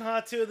blazing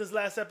hot too. This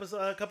last episode,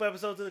 a couple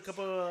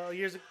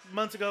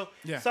months ago.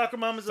 Yeah. Soccer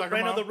Mom is Soccer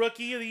right now Mom. the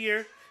rookie of the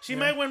year. She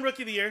might win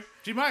rookie of the year.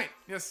 She might.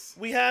 Yes.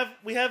 We have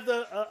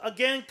the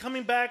again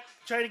coming back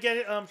trying to get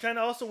it, trying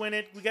to also win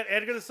it. We got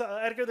Edgar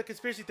the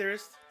conspiracy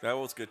theorist, That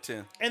was good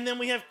too. and then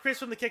we have Chris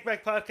from the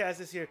Kickback Podcast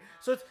this year.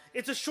 So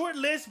it's a short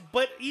list,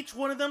 but each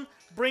one of them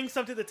brings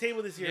something to the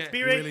table this year. Yeah.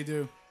 B-Ray, We really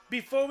do.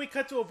 before we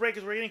cut to a break,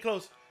 because we're getting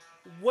close,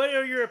 what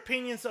are your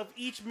opinions of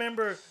each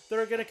member that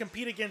are going to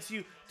compete against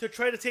you to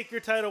try to take your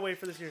title away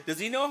for this year? Does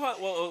he know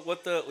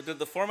what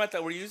the format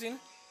that we're using?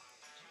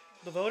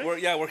 The voting?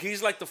 Where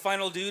he's like the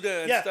final dude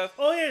and Yeah. stuff.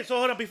 Oh, yeah. So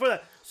hold on. Before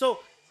that. So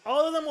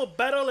all of them will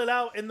battle it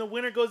out, and the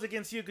winner goes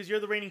against you because you're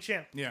the reigning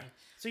champ. Yeah.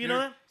 So you know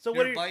that? So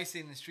You're what are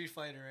Bison in Street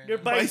Fighter right You're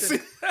now.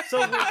 Bison. So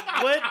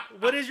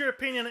what is your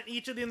opinion on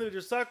each of the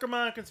individuals? Soccer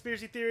Mom,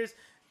 Conspiracy Theorist,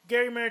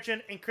 Gary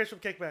Merchant, and Chris from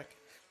Kickback.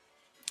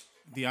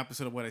 The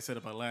opposite of what I said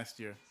about last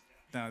year.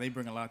 Now they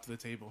bring a lot to the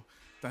table.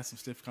 That's some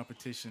stiff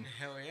competition.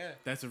 Hell yeah.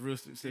 That's a real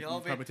stiff They all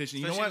be- competition.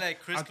 You know especially what? like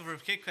Christopher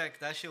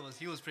Kickback,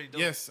 he was pretty dope.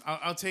 Yes,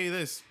 I'll tell you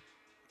this.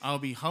 I'll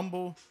be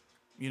humble,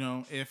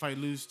 if I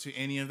lose to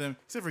any of them,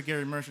 except for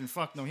Gary Merchant.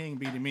 Fuck no, he ain't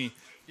beating me.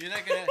 You're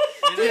not gonna.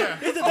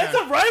 That's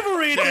a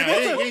rivalry. Yeah,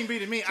 Dude. he ain't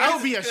beating me.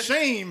 I'll be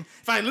ashamed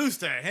if I lose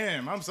to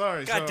him. I'm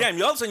sorry. God damn!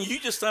 All of a sudden, you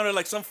just sounded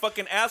like some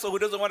fucking asshole who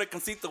doesn't want to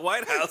concede the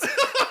White House.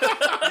 You're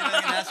not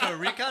gonna ask for a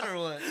recount or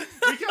what?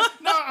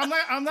 No,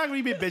 I'm not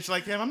gonna be a bitch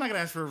like him. I'm not gonna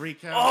ask for a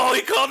recount. Oh,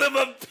 he called him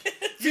a bitch.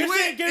 You're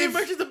saying Gary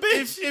Merchant's a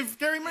bitch. If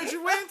Gary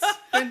Merchant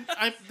wins,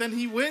 then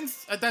he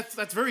wins.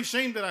 That's very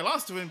shame that I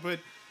lost to him.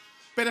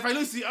 But if I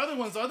lose to the other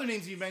ones, the other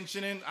names you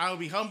mentioning, I'll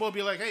be humble. I'll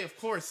be like, hey, of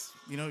course,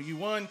 you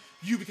won.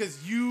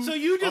 Because you. So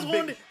you just are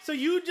big- won't. So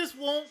you just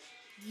won't.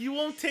 You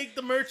won't take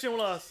the Merchant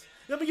loss.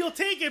 No, but you'll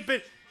take it.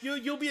 But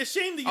you'll be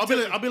ashamed that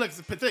you. I'll be like,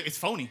 it's pathetic. It's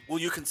phony. Will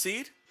you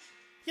concede?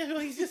 Yeah, well,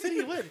 he just said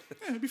he would.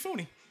 Yeah, it'd be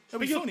phony. It'd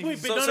be But you, phony.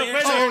 wait, but So- no, so no, you're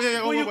wait, saying- wait. Oh,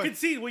 yeah, Will you wait.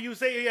 concede? Will you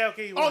say, yeah,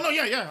 okay? You Oh won. no,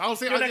 yeah. I'll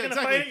say You're not gonna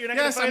exactly. fight it? You're not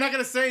gonna yes, fight I'm not it?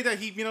 gonna say that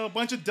he, a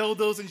bunch of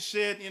dildos and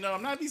shit.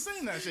 I'm not be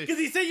saying that shit. Because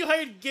he said you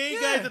hired gay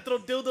Yeah. guys to throw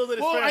dildos at his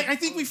Well, friends. I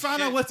think we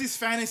found out shit. what's his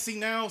fantasy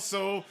now,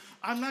 so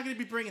I'm not gonna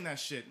be bringing that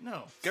shit.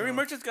 No. Gary so.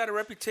 Merchant's got a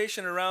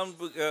reputation around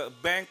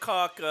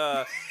Bangkok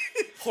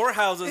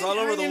whorehouses all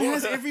over the He world.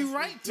 has every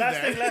right to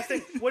Last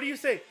thing. What do you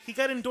say? He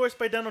got endorsed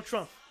by Donald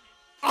Trump.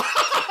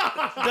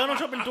 Donald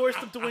Trump endorsed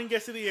him to win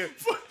Guest of the Year.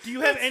 Do you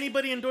have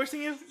anybody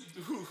endorsing you?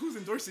 Who's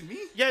endorsing me?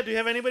 Yeah, do you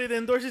have anybody that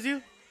endorses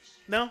you?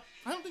 No?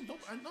 I don't think. No,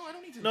 I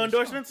don't need to. No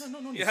endorsements?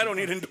 No. Yeah, I don't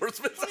need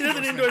endorsements. He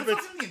doesn't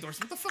endorsements. I don't need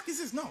endorsement. What the fuck is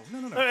this? No.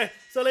 All right,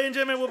 so ladies and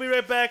gentlemen, we'll be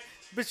right back.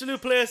 Mr. Lou,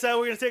 play us out.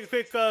 We're going to take a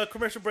quick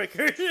commercial break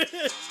here.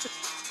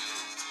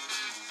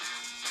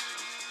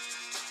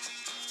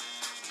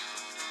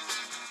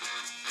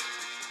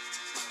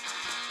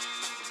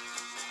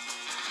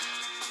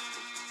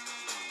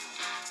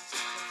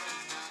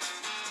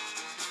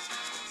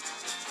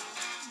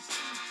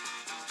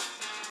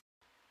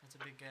 That's a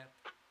big gap.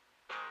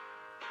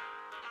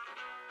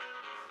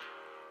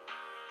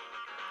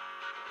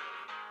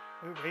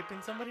 We're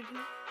raping somebody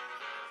tonight?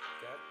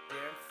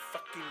 Goddamn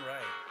fucking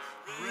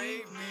right.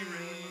 Rape me,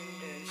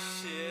 And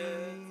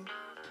shit.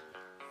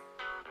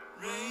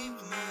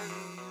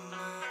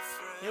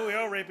 Yeah, we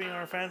are raping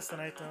our fans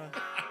tonight.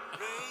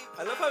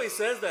 I love how he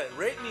says that.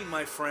 Rape me,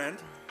 my friend.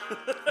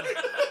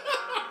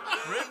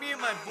 Rape me in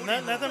my booty.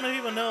 Not that many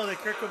people know that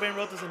Kurt Cobain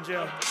wrote this in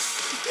jail.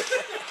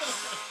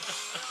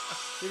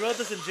 He wrote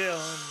this in jail.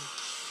 And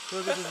he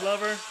was with his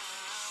lover.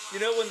 You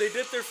know when they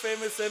did their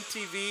famous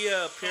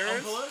MTV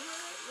appearance?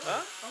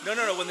 Huh?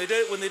 No. When they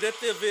did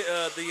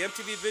the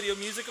MTV Video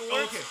Music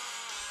Awards, Okay.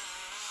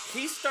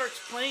 he starts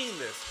playing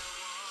this,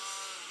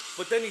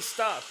 but then he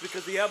stops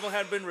because the album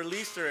hadn't been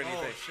released or anything.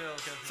 Oh shit!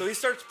 Okay. So he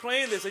starts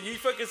playing this, and you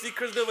fucking see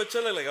Chris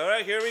Novacella like, all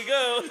right, here we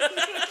go.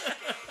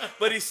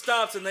 But he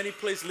stops, and then he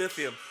plays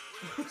Lithium.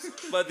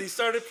 But he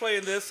started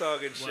playing this song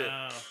and shit.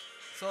 Wow.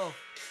 So,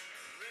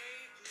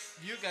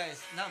 you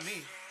guys, not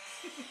me.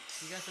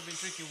 You guys have been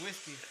drinking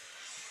whiskey.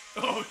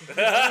 Oh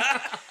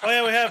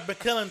yeah, we have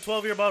McKellen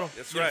 12-year bottle.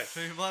 That's right.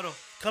 Fill your bottle.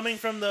 Coming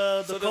from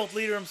the So cult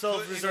leader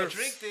himself, If you Reserve.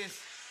 drink this,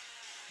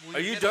 will Are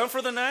you get done a-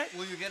 for the night?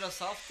 Will you get a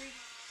softie?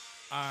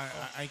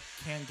 I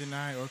can't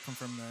deny or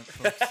confirm that.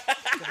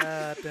 Folks.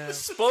 God damn.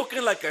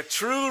 Spoken like a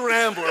true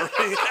rambler.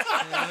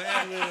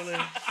 Literally.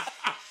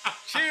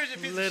 Cheers, you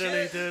piece Literally,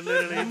 of shit. dude.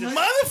 Literally. Just,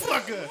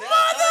 Motherfucker!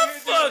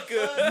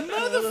 Motherfucker!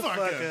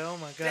 motherfucker. Oh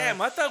my god.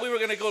 Damn, I thought we were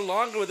gonna go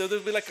longer with it.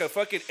 There'd be like a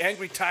fucking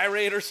angry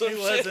tirade or some He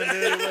shit. wasn't,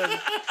 dude. He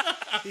wasn't.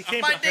 He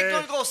came My dick prepared.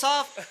 gonna go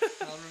soft.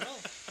 I don't know.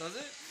 Does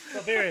it?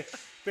 So,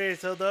 Barry,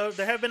 so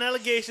there have been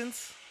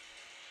allegations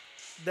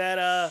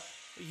that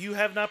you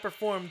have not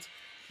performed.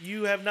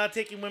 You have not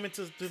taken women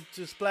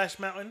to Splash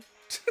Mountain.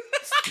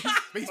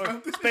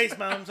 Space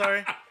Mountain,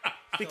 sorry.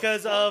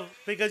 Because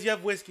you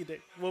have whiskey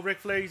dick. Well, Ric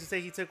Flair used to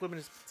say he took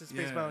women to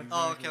Space Mountain.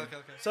 Oh, okay.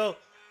 So,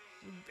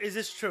 is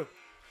this true?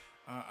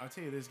 I'll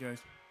tell you this, guys.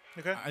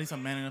 Okay. At least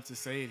I'm man enough to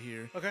say it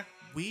here. Okay.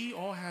 We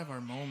all have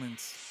our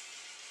moments.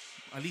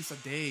 At least a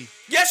day.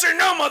 Yes or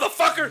no,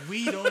 motherfucker?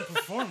 We don't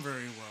perform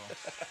very well.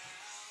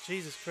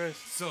 Jesus Christ.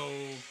 So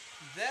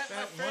That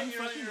my friend, one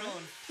you're on fucking your night-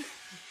 own.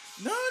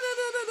 no.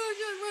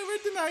 Yeah,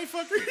 we're denied,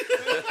 fucker.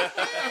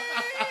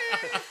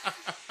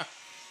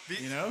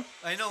 You know?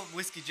 I know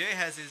Whiskey J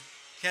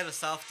he had a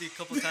softie a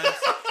couple times.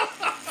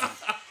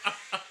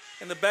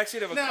 In the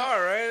backseat of a No.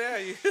 car,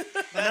 right?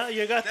 Yeah. No,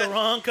 you got the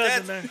wrong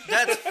cousin there.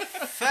 That's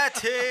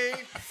fatty.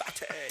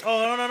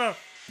 Oh, no.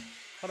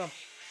 Hold on.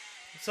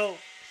 So,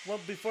 well,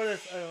 before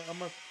this, I'm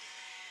going to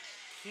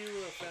cue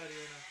a fatty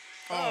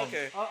right Oh,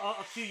 okay. now.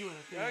 I'll cue you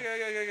in.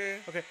 Okay.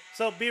 Okay,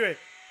 so B-Ray,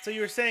 so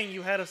you were saying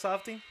you had a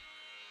softie?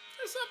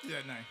 There's something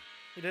that night.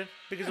 You did?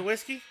 Because of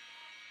whiskey?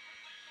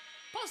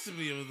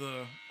 Possibly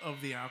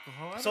of the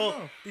alcohol. I So, don't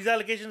know. these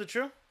allegations are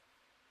true?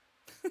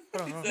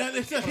 Hold on.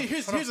 Here's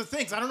the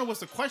thing. So I don't know what's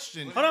the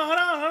question. Hold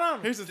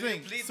on. Here's the Do you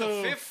thing. plead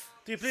So the fifth?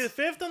 Do you plead the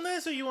fifth on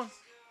this, or you want...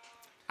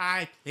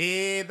 I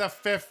plead the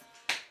fifth.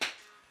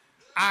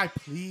 I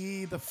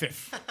plead the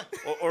fifth.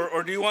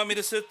 Or do you want me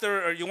to sit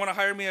there, or you want to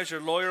hire me as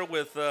your lawyer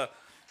with,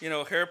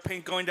 hair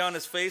paint going down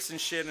his face and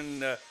shit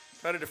and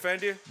try to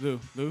defend you?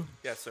 Lou,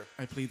 Yes, sir.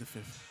 I plead the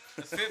fifth.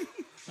 The fifth?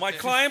 My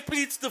client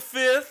pleads the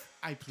fifth.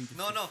 I plead the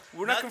No.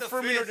 We're not the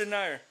confirming or fifth.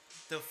 denying.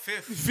 The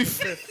fifth.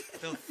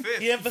 fifth. The fifth.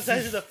 He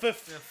emphasizes the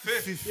fifth. The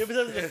fifth. He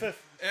emphasizes the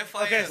fifth.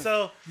 F-I-N. Okay,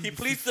 so He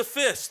pleads the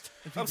fist.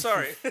 I'm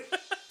sorry.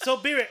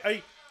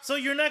 B-Ray, so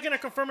you're not going to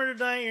confirm or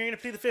deny, you're going to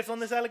plead the fifth on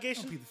this I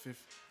allegation? plead the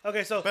fifth.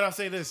 Okay, so... But I'll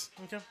say this.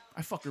 Okay.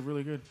 I fuck her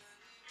really good.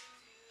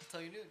 That's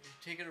all you do. You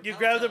take it. You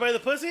grabbed her by the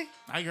pussy?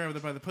 I grabbed her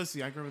by the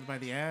pussy. I grabbed her by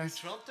the ass.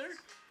 Trumped her?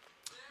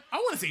 I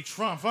want to say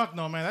Trump. Fuck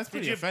no, man. That's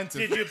pretty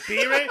offensive. Did you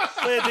B-Ray?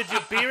 Did you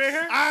B-Ray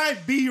her? I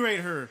berate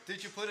her.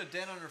 Did you put a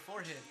dent on her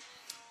forehead?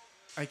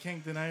 I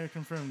can't deny or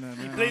confirm that,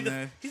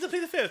 man. He's a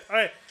plead the fifth. All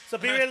right. So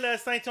B-Ray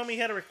last night told me he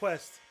had a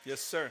request.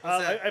 Yes, sir.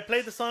 that? I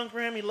played the song for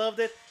him. He loved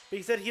it, but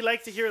he said he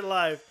likes to hear it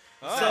live.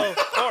 Of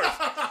course.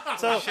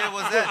 So Shit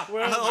was that?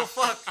 Oh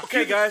fuck.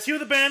 Okay, guys. cue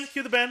the band.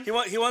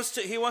 He wants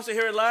to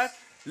hear it live.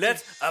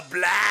 Let's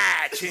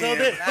oblige him. So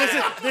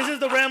this is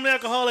the Rambling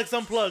Alcoholics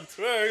Unplugged.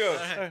 There you go.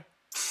 All right.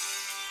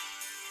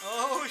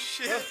 Oh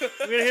shit.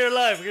 We're gonna hear it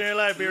live. B-Ray.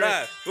 Live.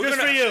 We're Just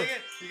gonna for you. Sing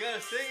it. You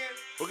gotta sing it.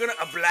 We're gonna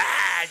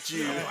oblige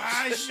you. All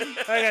right,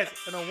 guys.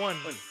 And a one.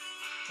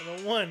 And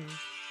a one.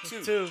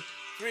 Two.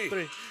 Three.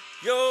 Three.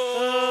 You're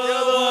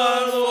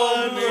the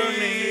one for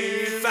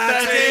me.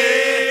 fatty.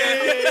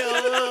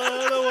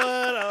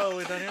 Oh,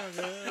 we're done here.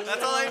 Okay.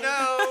 That's all I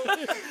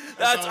know.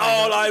 That's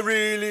all I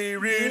really,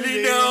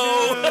 really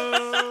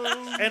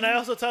know. And I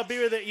also taught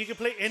B-Ray that you can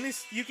play any.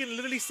 You can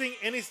literally sing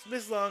any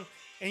Smith song,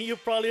 and you're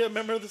probably a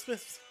member of the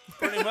Smiths.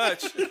 Pretty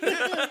much.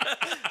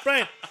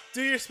 Brian,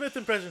 do your Smith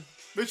impression.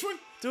 Which one?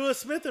 Do a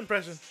Smith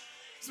impression.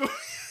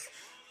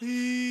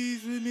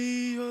 Please with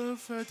me, oh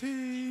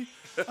fatty.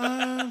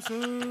 I'm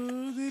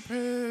so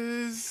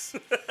depressed.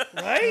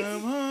 Right?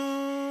 I'm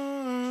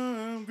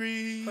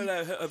hungry.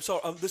 Hello, I'm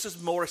sorry. This is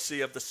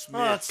Morrissey of the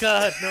Oh Smiths.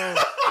 God, no.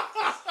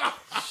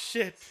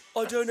 Shit.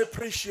 I don't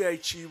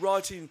appreciate you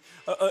writing,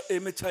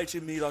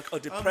 imitating me like a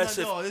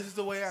depressive, No, this is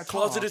the way I talk.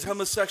 closeted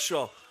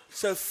homosexual.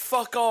 So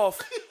fuck off.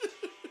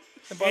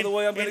 And by the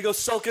way, I'm gonna go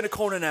sulk in a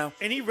corner now.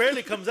 And he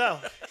rarely comes out.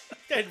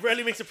 Guy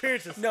rarely makes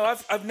appearances. No,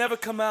 I've never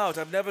come out.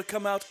 I've never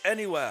come out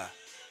anywhere.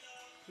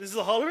 This is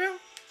a hologram?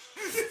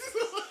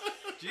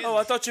 Oh,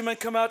 I thought you meant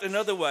come out in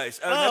other ways.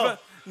 Oh.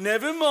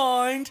 Never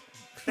mind.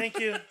 Thank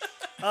you.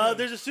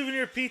 There's a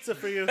souvenir pizza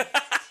for you.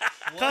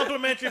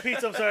 Complimentary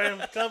pizza, I'm sorry.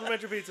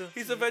 Complimentary pizza.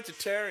 He's a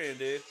vegetarian,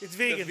 dude. It's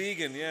vegan. A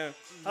vegan, yeah.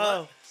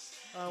 Oh.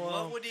 Oh, What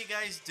well. would you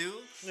guys do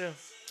Yeah.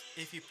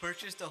 if you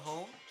purchased a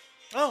home?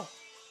 Oh.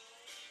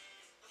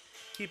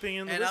 Keeping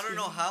in the And I whiskey.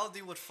 don't know how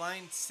they would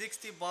find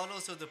 60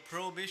 bottles of the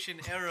Prohibition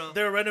era.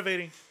 They were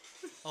renovating.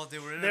 Oh, they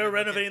were They were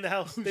renovating the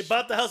house. They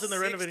bought the house and they're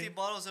 60 renovating.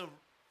 bottles of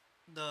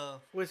the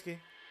Whiskey.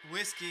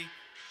 whiskey,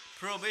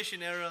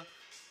 Prohibition era.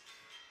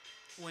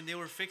 When they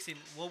were fixing,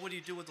 what would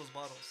you do with those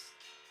bottles?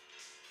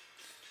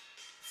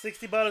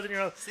 60 bottles in your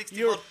house. 60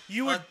 You're- bottles,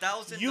 you were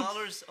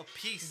 $1,000 a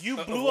piece. You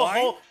Of blew a wine?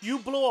 hole. You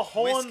blew a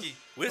hole Whiskey. in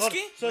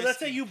Whiskey? So let's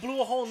say Whiskey. you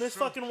blew a hole in this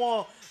fucking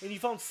wall and you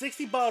found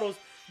 60 bottles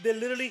that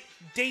literally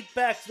date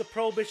back to the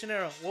Prohibition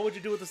era. What would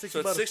you do with the 60 So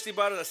it's bottles? 60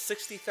 bottles at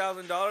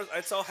 $60,000.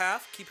 I'd sell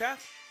half. Keep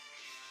half.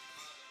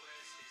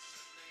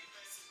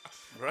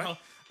 Right.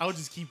 I would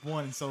just keep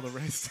one and sell the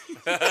rest.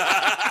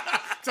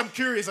 So I'm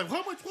curious, like,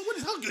 how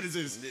good is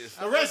this?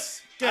 The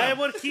rest, I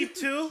would keep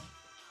two.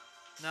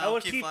 No, I I'll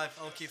would keep keep- 5.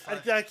 I'll keep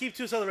 5. I keep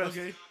two, sell the rest.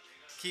 Okay.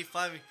 Keep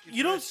 5.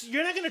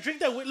 You're not gonna drink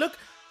that. Look,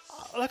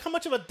 Look how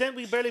much of a dent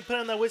we barely put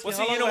on that whiskey. Well,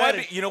 How see, long you know have I why?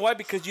 had it? You know why?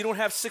 Because you don't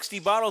have 60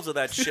 bottles of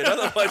that shit.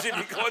 Otherwise, you'd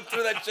be going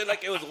through that shit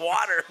like it was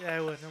water. Yeah,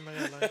 I would. I'm not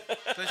gonna lie.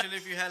 Especially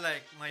if you had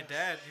like my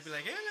dad, he'd be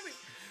like, "Hey,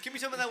 give me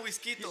some of that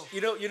whiskey."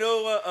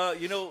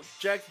 You know,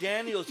 Jack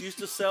Daniels used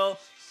to sell.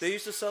 They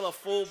used to sell a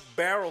full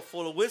barrel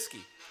full of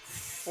whiskey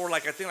for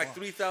like I think like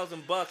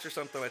 $3,000 or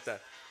something like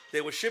that. They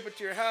would ship it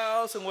to your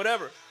house and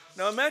whatever.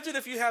 Now imagine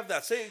if you have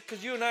that. Say,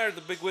 because you and I are the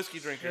big whiskey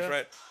drinkers, Yeah.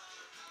 right?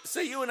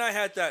 Say you and I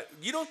had that.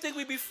 You don't think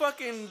we'd be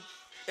fucking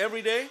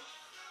every day,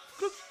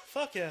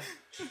 Fuck yeah.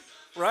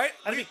 right?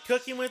 I'd be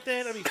cooking with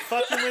it. I'd be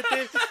fucking with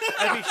it.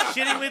 I'd be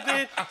shitting with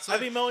it. I'd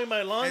be mowing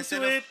my lawn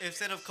to it.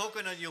 Instead of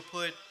coconut, you'll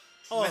put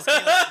Oh. whiskey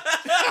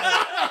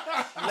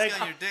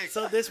Like, on your dick.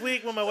 so this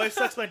week when my wife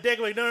sucks my dick,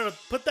 I'm like, no,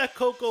 put that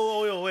cocoa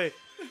oil away.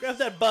 Grab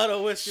that bottle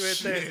of whiskey right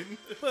there.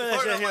 Put that Pour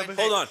it shit on here, my but-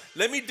 Hold on.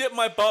 Let me dip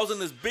my balls in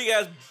this big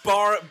ass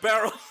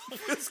barrel of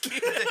whiskey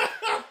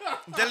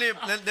Then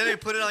they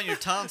put it on your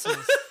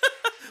tonsils.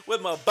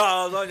 with my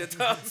balls on your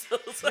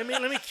tonsils. Let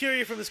me cure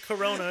you from this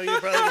corona. You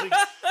probably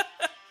gonna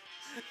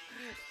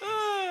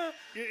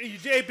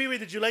Hey, B-Way,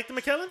 did you like the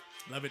McKellen?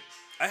 Love it.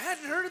 I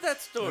hadn't heard of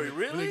that story.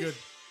 Really? Really good.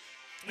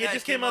 Yeah, it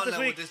just came out this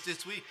week.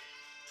 This week.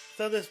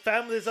 So this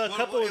family, this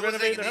couple It was was like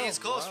renovating in their the house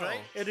East Coast, Wow. right?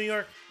 in New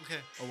York. Okay.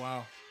 Oh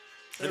wow.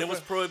 And it was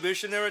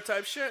Prohibition era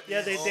type shit?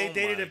 Yeah, they Oh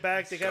dated my it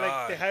back. They got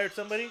like they God. hired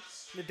somebody.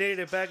 They dated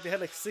it back. They had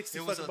like 60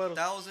 It was fucking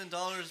bottles.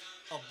 $1,000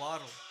 a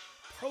bottle.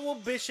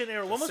 Prohibition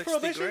era. When was 60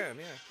 Prohibition? grand,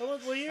 yeah.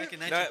 What year? Back in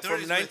From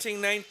 1930s.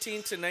 1919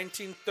 to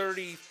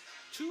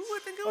 1932, I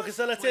think it was. Okay,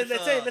 so let's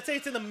with, say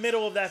it's in the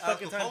middle of that Al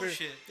fucking time Capone period.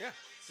 shit. Yeah.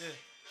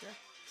 Yeah.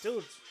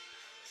 Dude,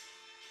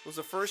 It was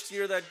the first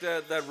year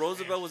that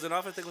Roosevelt was in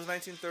office. I think it was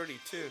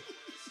 1932.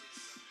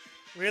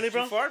 really,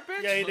 bro? You fart,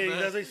 bitch? Yeah, he did. My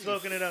That's bad. why he's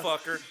smoking it up.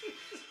 Fucker.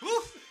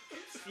 Woo!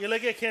 You're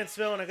like I can't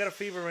smell, and I got a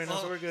fever right now,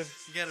 so Oh. we're good.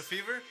 You got a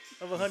fever?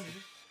 Of 100.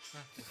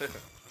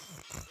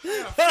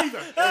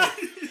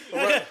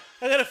 I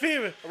got a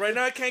fever. Right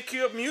now I can't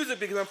cue up music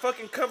because I'm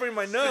fucking covering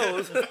my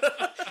nose.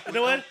 You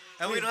know what?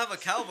 And we don't have a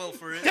cowbell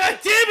for it. God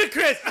damn it,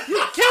 Chris! You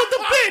killed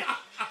the bit!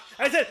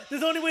 I said,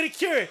 there's only way to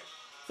cure it.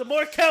 Some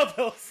more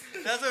cowbells.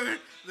 That's what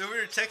we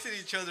were texting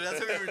each other. That's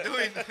what we were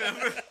doing.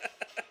 Remember?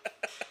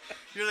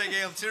 You're like,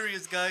 hey, I'm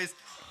serious, guys.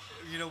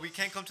 You know, we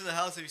can't come to the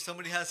house if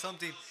somebody has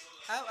something.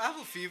 I have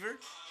a fever.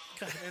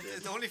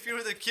 And the only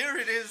fever that cure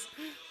it is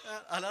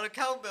a lot of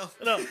cowbell.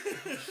 No.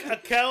 A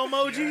cow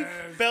emoji,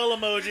 bell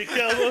emoji,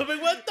 cow emoji.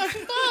 What the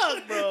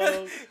fuck,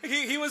 bro?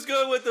 he was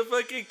going with the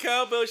fucking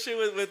cowbell shit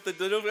with the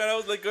and I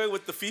was like going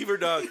with the fever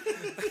dog.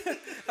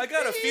 I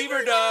got a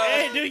fever dog.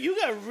 Hey, dude, you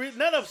got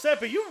not upset,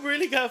 but you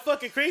really got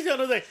fucking crazy on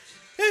those. Like,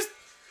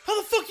 how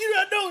the fuck you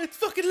not know? It's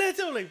fucking Led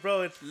Zeppelin. Like,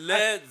 bro.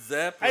 Led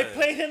Zeppelin. I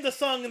played him the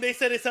song and they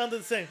said it sounded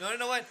the same. No, you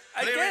know what?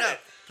 I Play it get right now. it.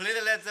 Play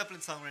the Led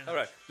Zeppelin song right now. All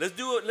right, let's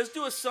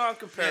do a song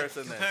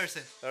comparison then.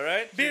 Comparison. All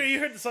right. Beer, you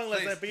heard the song last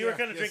Please. night, but you were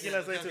kind of drinking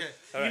last night okay. too.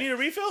 All You right. need a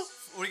refill?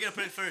 What are you gonna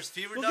put it first?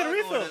 Fever We'll Dog get a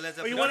refill. or the Led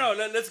Or you Zeppelin? want-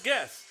 No, let's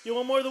guess. You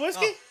want more of the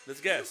whiskey? Oh.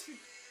 Let's guess.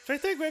 It's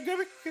right there, grab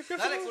it. Grab Dale,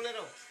 some.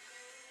 culero.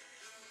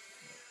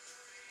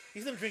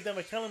 He's gonna drink that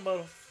McKellen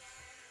bottle.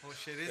 Oh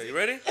shit, is Are it? you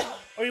ready?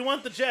 Or you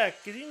want the Jack?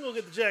 Cause you can go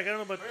get the Jack. I don't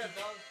know about. Hurry up,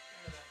 dog.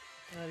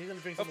 He's gonna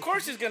drink some. Of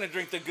course he's gonna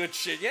drink the good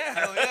shit. Yeah.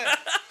 Hell yeah.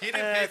 He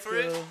didn't pay That's for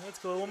it. cool. That's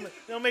cool.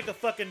 They'll make a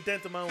fucking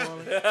dent in my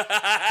wallet. It's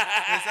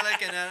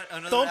like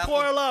another Don't apple.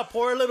 pour a lot.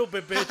 Pour a little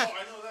bit, bitch. I know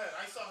that.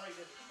 I saw how you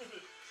did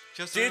it.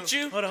 Just Did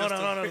you? Hold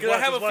on. Because I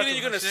have a feeling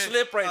you're gonna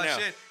slip right now.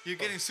 Shit. You're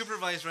getting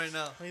supervised right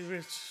now. He's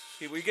rich.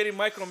 We're getting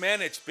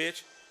micromanaged,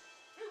 bitch.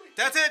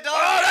 That's it, dog.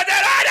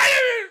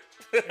 Oh,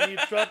 And you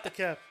dropped the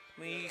cap.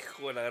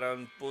 Hijo de la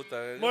gran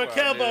puta. More Come on,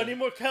 cowbell. dude. Need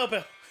more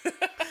cowbell.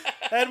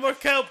 Add more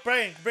cow.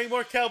 Brian, bring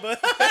more cowbell.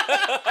 Fuck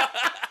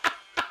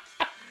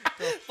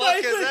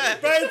is that?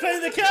 Brian's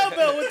playing the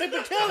cowbell with the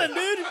McKellen,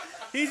 dude.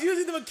 He's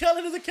using the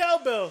McKellen as a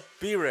cowbell.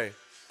 B-Ray,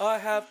 I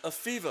have a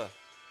fever,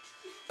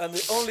 and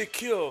the only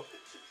cure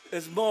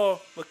is more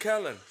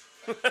McKellen.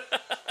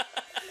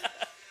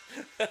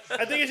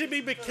 I think it should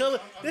be McKellen.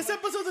 This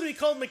episode's gonna be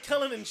called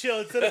McKellen and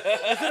Chill instead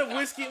of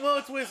whiskey. Well,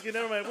 it's whiskey.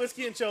 Never mind.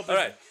 Whiskey and Chill. All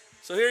right,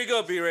 so here you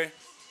go, B-Ray.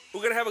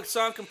 We're gonna have a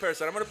song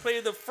comparison. I'm gonna play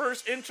you the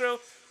first intro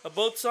of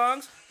both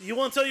songs. You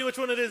won't tell you which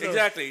one it is, though.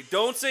 Exactly.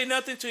 Don't say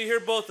nothing till you hear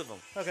both of them.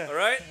 Okay. All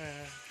right.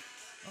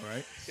 All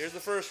right. Here's the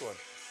first one.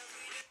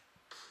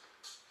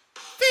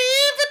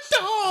 Fever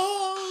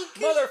dog.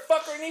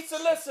 Motherfucker needs to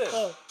listen.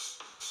 Oh.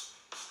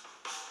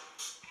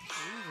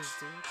 Jesus,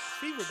 dude.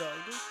 Fever dog,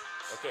 dude.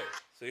 Okay.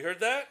 So you heard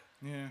that?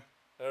 Yeah.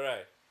 All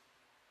right.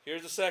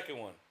 Here's the second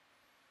one.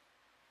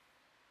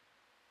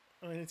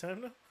 Oh, any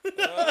time now?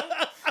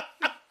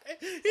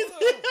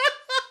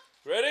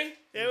 Ready?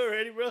 Yeah, we're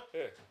ready, bro.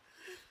 Here.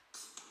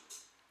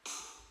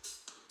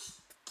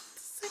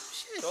 Same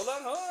shit. Hold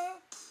on.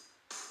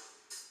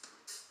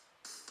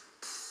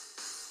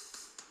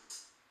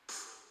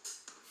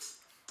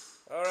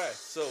 All right.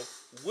 So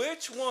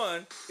which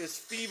one is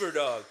Fever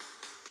Dog?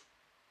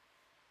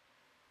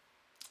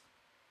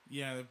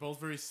 Yeah, they're both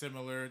very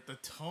similar. The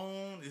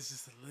tone is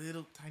just a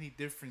little tiny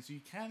difference. You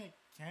kind of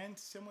Can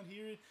someone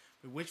hear it?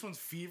 But which one's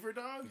Fever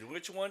Dog?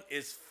 Which one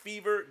is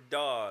Fever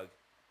Dog?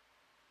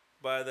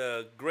 By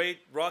the great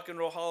rock and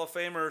roll Hall of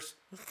Famers.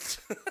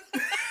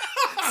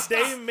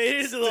 They made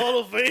it to the Hall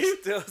of Fame.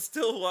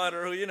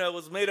 Stillwater, who,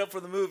 was made up for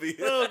the movie.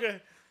 Oh, okay.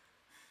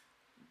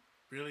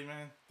 Really,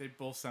 man? They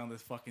both sound the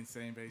fucking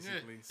same,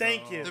 basically. Yeah.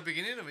 Thank you. The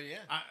beginning of it, yeah.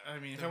 I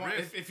mean,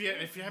 if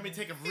you had me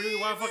take a really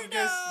wild fucking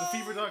guess, the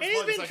Fever Dog. And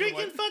he's been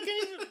drinking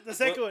fucking the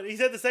second one. He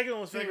said the second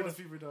one was Fever Dog.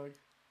 Fever Dog.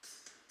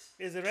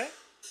 Is it right?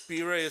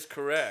 B-Ray is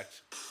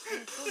correct.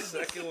 The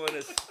second one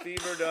is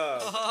Fever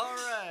Dog. All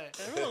right.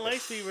 Everyone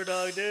likes Fever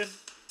Dog, dude.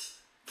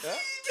 Yeah?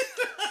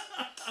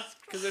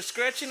 Because they're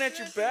scratching at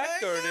your back,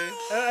 dude.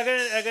 I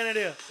got an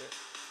idea.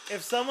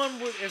 If someone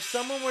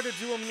were to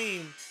do a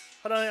meme,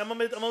 hold on, I'm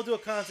gonna do a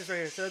contest right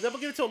here. So I'm gonna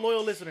give it to a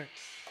loyal listener.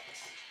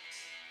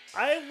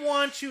 I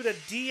want you to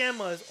DM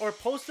us or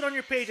post it on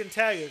your page and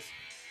tag us,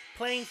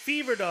 playing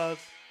Fever Dog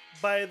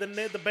by the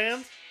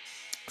band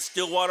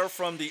Stillwater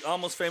from the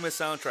Almost Famous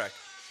soundtrack.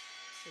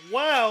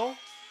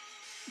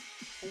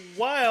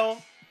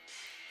 while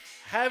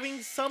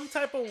having some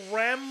type of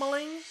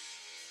rambling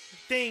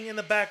thing in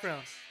the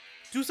background.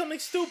 Do something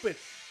stupid.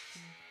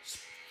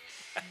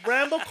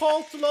 Ramble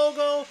Cult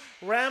logo,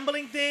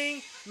 rambling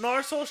thing,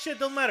 Narso shit,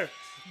 doesn't matter.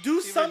 Do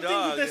something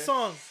with this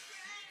song.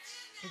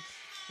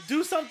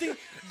 Do something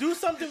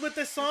with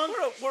this song.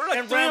 We're like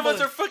and three of us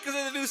rambling. are fucking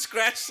in the new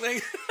scratch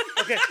thing.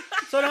 Okay,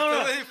 so no.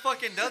 Nobody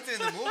fucking does it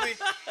in the movie.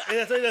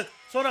 Yeah,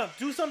 so no,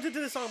 do something to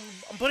this song.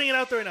 I'm putting it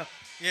out there right now.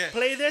 Yeah.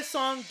 Play this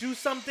song. Do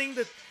something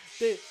that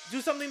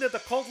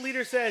the cult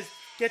leader says.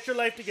 Get your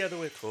life together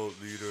with. Cult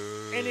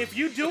leader. And if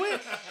you do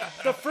it,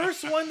 the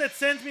first one that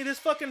sends me this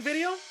fucking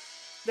video,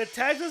 that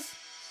tags us,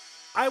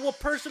 I will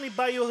personally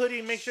buy you a hoodie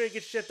and make sure it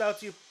gets shipped out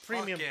to you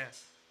premium. Fuck yeah.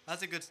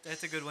 That's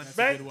a good one. That's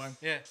Right? a good one.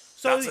 Yeah.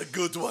 So, That's a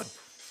good one.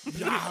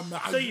 Yeah, man.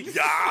 so you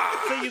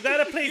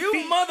gotta play. You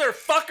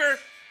motherfucker.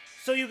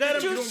 So you gotta.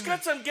 Did you just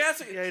got some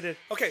gas? Yeah, I did.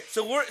 Okay,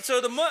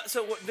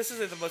 this is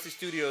at the Musty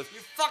Studios. You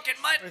fucking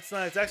mutt. It's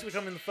not. It's actually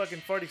coming in the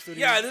fucking party studio.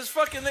 Yeah, this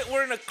fucking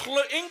we're in a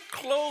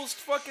enclosed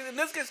fucking, and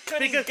this guy's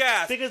cutting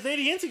gas. Because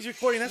Lady Insig's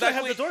recording. That's why I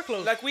have the door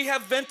closed. Like we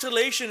have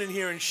ventilation in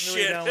here and No, shit.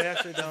 we don't. We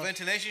actually don't.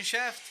 Ventilation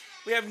shaft.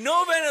 We have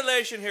no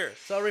ventilation here.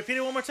 So I'll repeat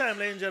it one more time,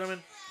 ladies and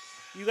gentlemen.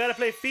 You gotta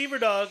play Fever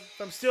Dog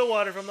from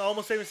Stillwater from the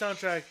Almost Famous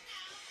soundtrack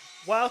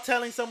while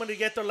telling someone to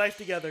get their life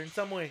together in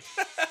some way.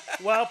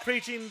 While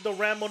preaching the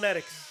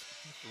Rambonetics.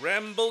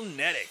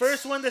 Ramblenetics.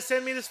 First one to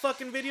send me this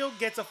fucking video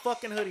gets a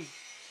fucking hoodie.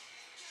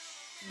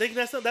 Think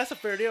that's a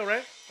fair deal,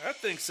 right? I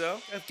think so.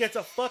 It gets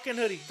a fucking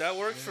hoodie. That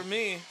works for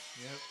me. Yep.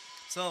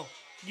 So,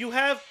 You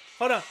have,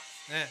 hold on.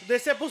 yeah.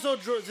 This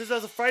episode, this is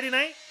a Friday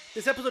night.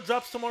 This episode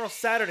drops tomorrow,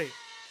 Saturday.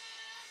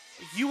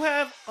 You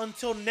have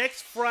until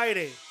next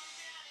Friday.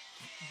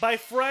 By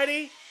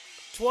Friday,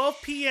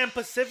 12 p.m.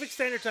 Pacific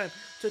Standard Time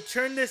to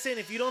turn this in.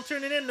 If you don't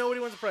turn it in, nobody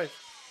wins a prize.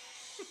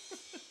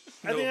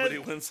 Nobody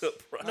wins a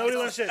prize. Nobody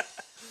wins shit.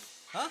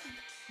 Huh?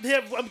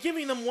 I'm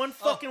giving them one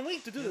fucking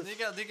week to do this. They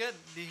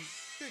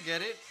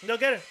get it. They'll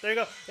get it. There you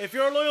go. If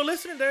you're a loyal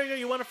listener, there you go.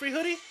 You want a free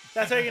hoodie?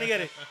 That's how you're going to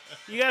get it.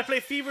 You got to play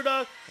Fever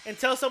Dog and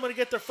tell someone to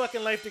get their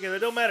fucking life together. It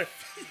don't matter.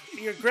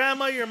 Your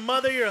grandma, your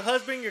mother, your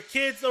husband, your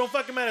kids, it don't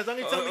fucking matter. As long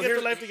as you tell them to get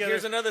their life together.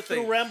 Here's another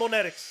thing. Through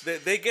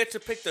Rambonetics. They get to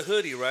pick the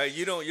hoodie, right?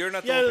 You're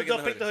not the Yeah, one picking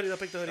they'll pick the hoodie. They'll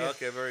pick the hoodie.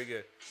 Okay, very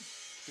good.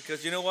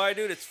 Because you know why,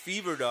 dude? It's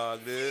Fever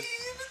Dog, dude.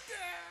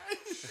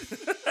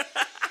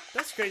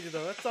 That's crazy,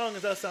 though. That song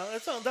is that song.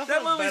 That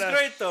movie's badass.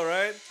 great, though,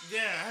 right?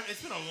 Yeah,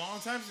 it's been a long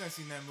time since I've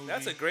seen that movie.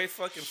 That's a great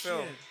fucking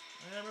film. Shit.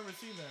 I remember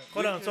seeing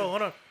that.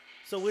 Hold on.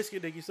 So, Whiskey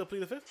Dick, you still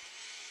plead the fifth?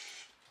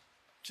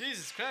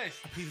 Jesus Christ.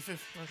 I plead the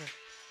fifth.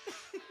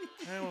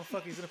 Okay. Well,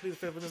 fuck, he's gonna plead the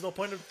fifth, but there's no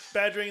point of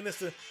badgering this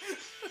to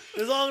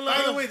this long line.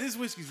 By the of- way, this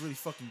whiskey's really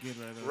fucking good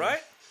right now. Right?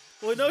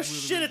 Well, no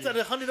shit, it's at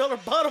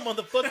 $100 bottle,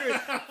 motherfucker.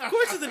 Of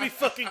course it's gonna be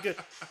fucking good.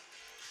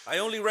 I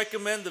only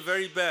recommend the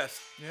very best.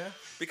 Yeah?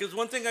 Because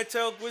one thing I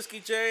tell Whiskey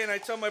J and I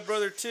tell my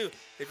brother too,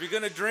 if you're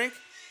gonna drink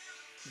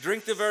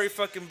the very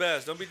fucking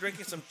best. Don't be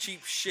drinking some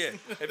cheap shit.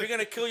 If you're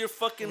gonna kill your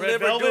fucking Red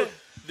liver, Velvet?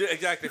 do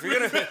exactly. If you're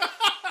gonna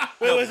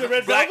Wait, was it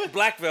Red Velvet?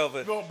 Black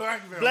Velvet. Go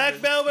Black Velvet. Black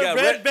Velvet, Yeah,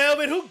 Red red-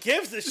 Velvet, who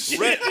gives a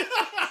shit?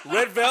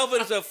 Red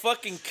Velvet is a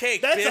fucking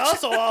cake, That's bitch.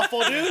 also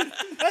awful, dude.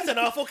 That's an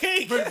awful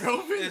cake. Red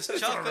Velvet? It's That's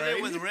chocolate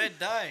alright. with red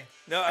dye.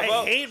 No,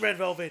 I hate Red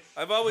Velvet.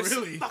 I've always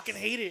Really? Fucking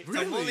hate it.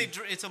 Really?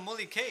 It's a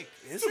molly cake.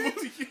 Is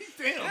it?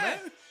 Damn, man.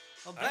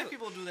 Oh, black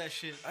people do that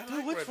shit. I Dude,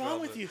 like what's Red wrong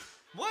Velvet. with you?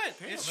 What?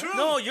 It's man. true.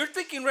 No, you're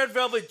thinking Red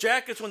Velvet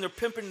jackets when they're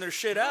pimping their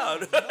shit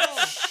out.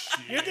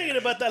 You're thinking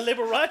about that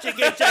Liberace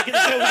gay jacket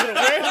that was gonna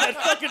wear that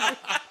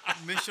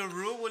fucking. Mr.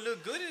 Rue would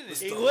look good in it.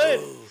 He would.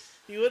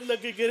 He would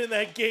look good in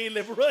that gay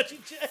Liberace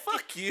jacket.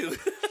 Fuck you.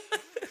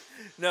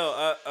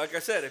 No, like I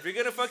said, if you're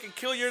gonna fucking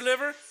kill your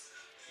liver,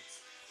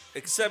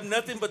 accept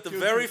nothing but the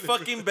very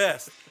fucking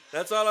best.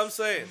 That's all I'm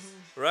saying,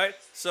 right?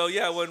 So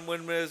yeah, when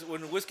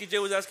Whiskey J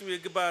was asking me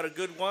about a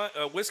good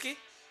whiskey,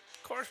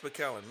 of course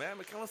Macallan, man,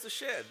 Macallan's the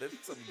shit. That's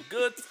some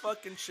good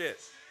fucking shit.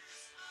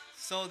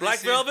 So Black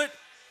this year- Velvet,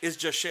 is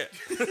just shit.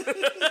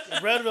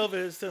 Red Velvet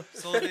is too.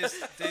 So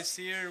this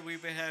year we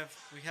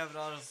have a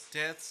lot of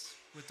deaths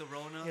with the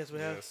Rona. Yes, we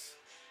have. Yes.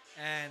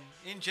 And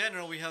in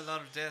general, we have a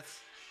lot of deaths.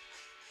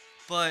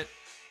 But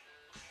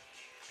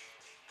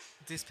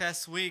this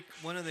past week,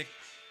 one of the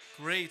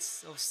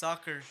greats of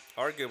soccer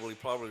Arguably,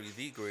 probably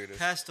the greatest.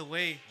 passed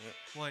away.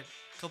 What,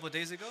 a couple of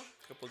days ago?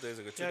 A couple of days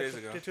ago, 2 Yeah, days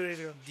ago. 2 days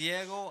ago.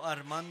 Diego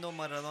Armando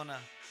Maradona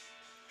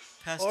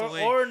passed Or,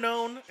 away. or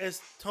known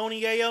as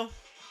Tony Yayo,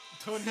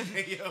 Tony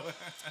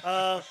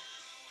Mayo.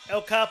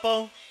 El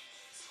Capo,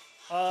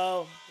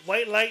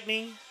 White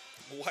Lightning,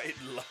 White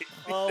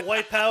light.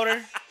 White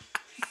Powder.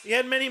 He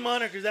had many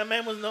monikers. That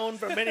man was known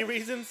for many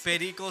reasons.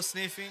 Perico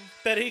sniffing.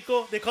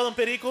 Perico. They call him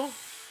Perico.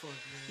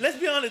 Let's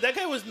be honest. That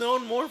guy was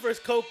known more for his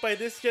coke by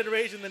this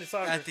generation than his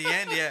soccer. At the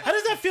end, yeah. How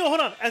does that feel? Hold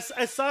on. As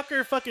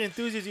soccer fucking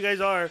enthusiasts you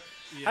guys are,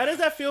 how does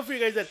that feel for you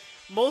guys that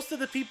most of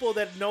the people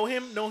that know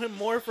him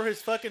more for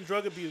his fucking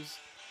drug abuse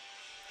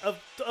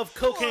of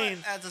cocaine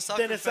Well, as a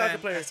soccer than a fan, soccer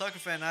player? As a soccer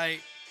fan,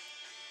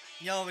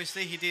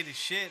 obviously he did his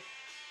shit,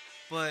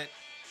 but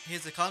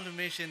his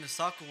accomplishment in the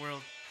soccer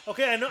world,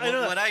 Okay, I know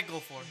that. what I go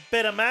for.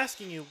 But I'm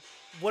asking you,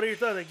 what are your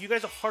thoughts? Like, you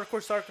guys are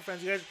hardcore soccer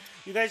fans.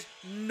 You guys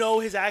know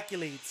his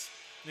accolades.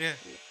 Yeah.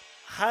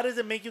 How does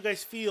it make you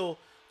guys feel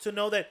to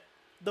know that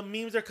the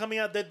memes are coming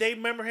out that they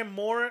remember him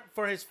more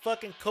for his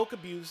fucking coke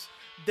abuse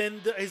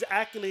than his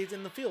accolades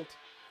in the field?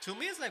 To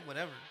me, it's like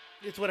whatever.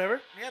 It's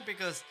whatever. Yeah,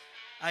 because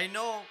I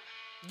know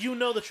You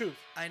know the truth.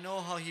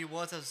 how he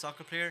was as a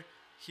soccer player.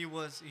 He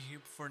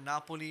for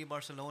Napoli,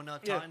 Barcelona,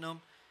 Yeah.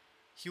 Tottenham.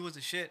 He was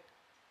a shit.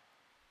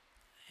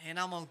 And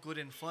I'm all good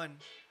and fun.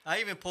 I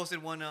even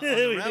posted one on We the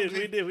did,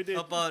 Rambling we did.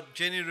 about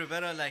Jenny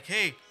Rivera, like,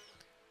 hey,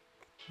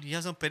 do you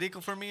have some perico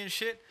for me and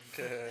shit?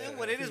 And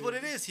what it is.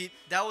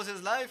 That was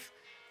his life.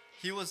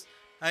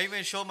 I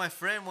even showed my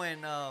friend when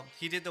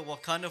he did the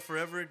Wakanda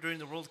Forever during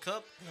the World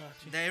Cup.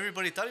 That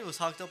everybody thought he was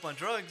hooked up on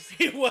drugs.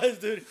 He was,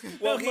 dude.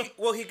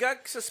 Well, he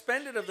got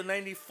suspended of the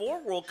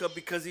 '94 World Cup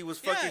because he was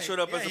fucking showed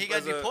up as a. He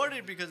got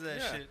deported because of that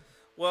Yeah. shit.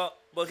 Well,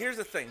 here's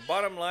the thing.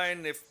 Bottom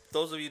line, if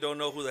those of you don't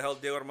know who the hell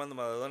Diego Armando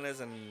Maradona is,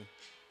 and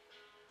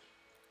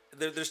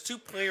there's two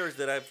players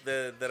that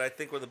I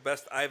think were the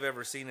best I've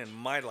ever seen in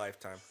my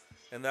lifetime,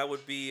 and that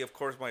would be, of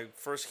course, my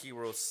first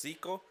hero,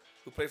 Zico,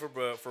 who played for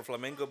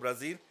Flamengo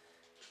Brazil,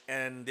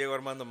 and Diego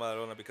Armando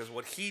Maradona, because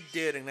what he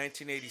did in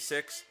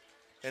 1986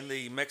 in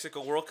the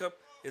Mexico World Cup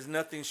is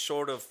nothing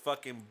short of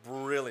fucking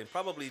brilliant.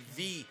 Probably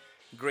the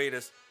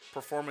greatest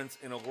performance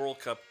in a World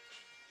Cup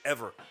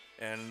ever.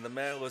 And the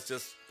man was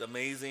just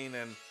amazing,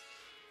 and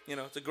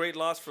it's a great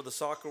loss for the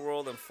soccer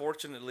world.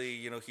 Unfortunately,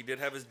 he did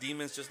have his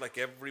demons just like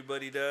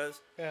everybody does.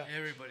 Yeah.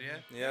 Everybody, yeah.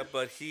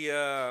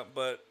 Yeah,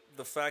 but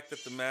the fact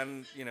that the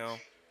man,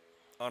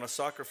 on a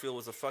soccer field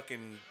was a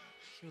fucking.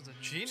 He was a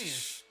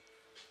genius.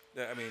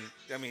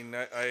 I mean,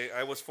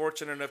 I was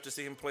fortunate enough to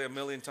see him play a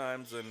million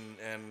times,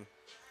 and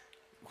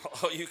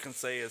all you can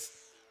say is,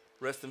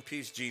 rest in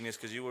peace, genius,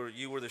 because you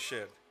were the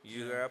shit.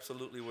 You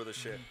absolutely were the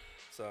shit.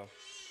 So,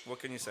 what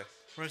can you say?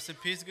 Rest in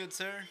peace, good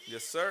sir.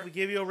 Yes, sir. We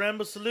give you a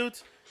Rambo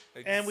salute,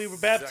 and we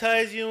Exactly.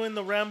 baptize you in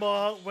the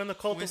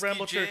cult of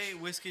Rambo Church.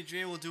 Whiskey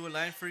J will do a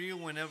line for you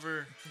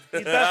whenever.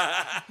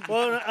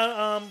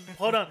 Well,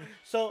 hold on.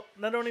 So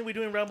not only are we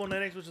doing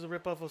Rambonetics, which is a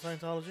ripoff of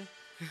Scientology,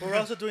 but we're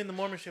also doing the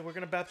Mormon shit. We're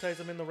gonna baptize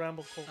him in the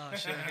Rambo cult. Oh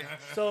shit. Okay.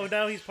 So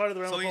now he's part of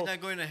the Rambo So he's cult.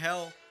 not going to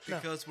hell No.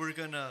 because we're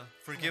gonna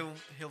forgive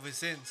him of his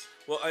sins.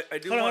 Well, I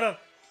do Hold want. on.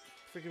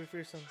 Forgive me for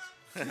your sins.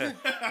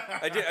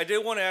 I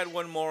did want to add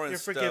one more and You're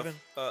stuff. forgiven.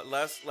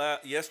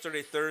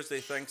 Yesterday, Thursday,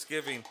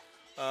 Thanksgiving.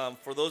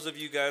 For those of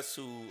you guys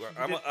who,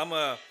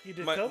 You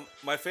did coke?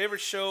 my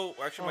favorite show.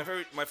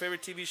 Actually, my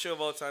favorite TV show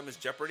of all time is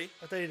Jeopardy.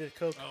 I thought you did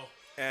coke. Oh,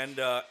 And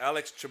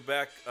Alex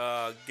Trebek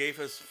gave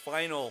his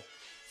final.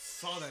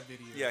 saw that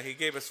video. Yeah, he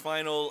gave his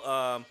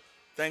final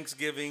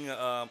Thanksgiving,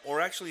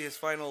 or actually his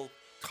final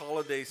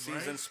holiday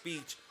season Right.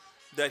 speech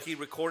that he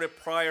recorded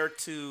prior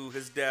to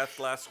his death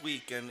last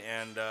week, and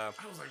I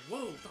was like,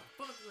 whoa, the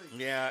fuck? Like,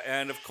 yeah,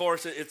 and of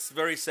course it's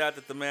very sad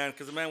that the man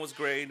was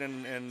great,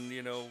 and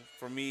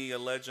for me, a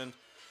legend.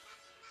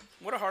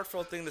 What a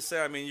heartfelt thing to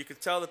say. I mean, you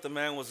could tell that the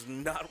man was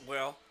not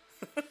well.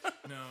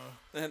 no.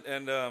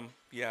 And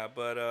yeah,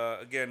 but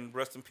again,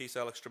 rest in peace,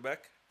 Alex Trebek.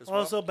 As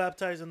Also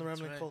baptized in the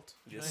Rambling right. cult.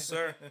 yes,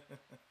 sir.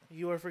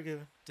 You are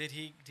forgiven. Did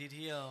he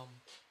he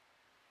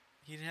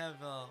didn't have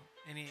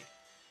any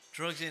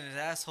drugs in his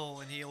asshole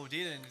when he OD'd,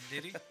 and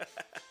did he?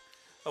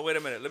 Oh, wait a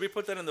minute. Let me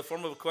put that in the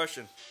form of a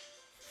question.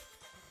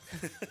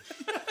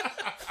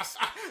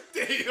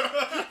 Did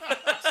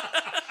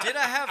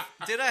I have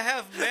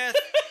meth?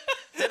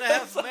 Did I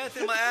have meth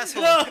in my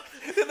asshole? No,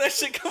 did that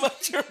shit come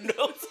out your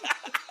nose?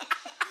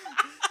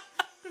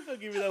 I'll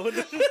give you that one.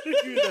 I'll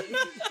give you that one.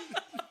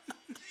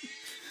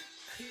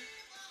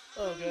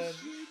 Oh, God.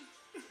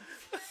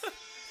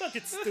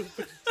 Fucking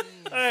stupid.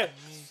 All right.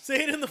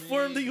 Say it in the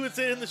form that you would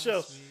say it in the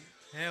show.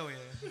 Hell yeah.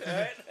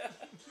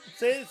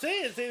 Say it.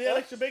 Say the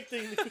Alex Trebek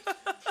thing.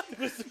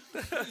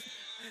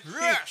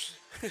 Yes.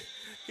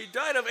 He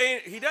died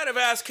of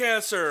ass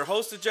cancer.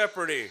 Host of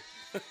Jeopardy.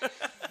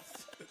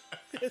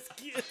 Yes,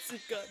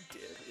 God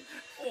damn it.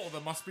 Oh,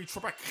 that must be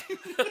Trebek.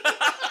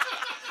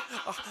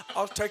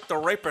 I'll take the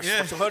rapist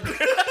Yeah. for 200.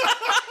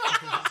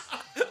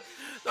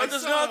 That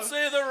does not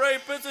say the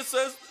rapist. It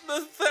says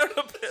the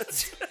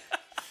therapist.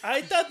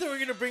 I thought they were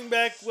gonna bring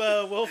back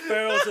Will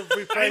Ferrell to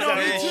reprise know,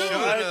 me that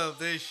too. role.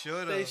 They should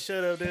have. They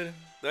should have, dude.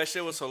 That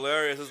shit was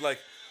hilarious. It was like,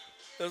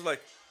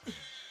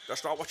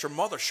 that's not what your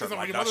mother should That's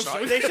not like. what your That's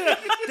mother not. should. They should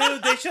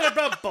have, dude. They should have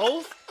brought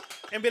both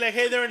and be like,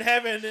 hey, they're in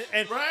heaven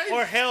and Right?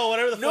 or hell,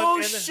 whatever the No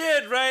fuck. And then-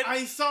 shit, right?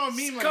 I saw a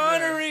meme like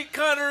that.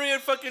 Connery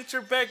and fucking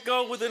Trebek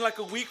go within like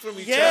a week from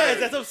each Yes, other.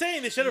 that's what I'm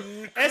saying. They should have.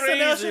 SNL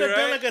Crazy, should have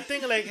done right? like a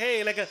thing, like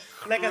hey, like a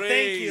thank you,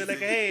 Crazy.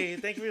 like a hey,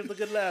 thank you for the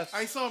good laughs.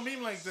 I saw a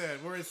meme like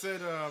that where it said,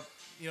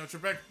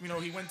 Trebek,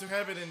 he went to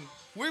heaven and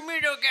We meet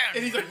again.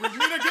 he's like, we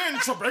meet again,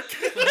 Trebek.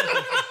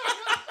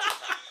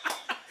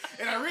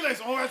 And I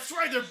realized, oh, that's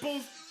right, they're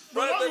both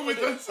no Right, longer with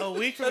us. A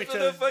week from That's each what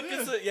the other.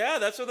 fucking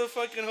that's what the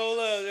fucking whole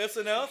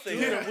SNL thing.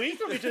 Dude, is. a week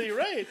from each other. You're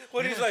right.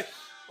 When he's like,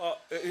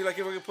 he like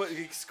if we could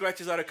he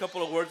scratches out a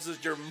couple of words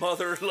as your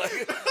mother, like,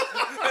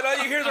 and all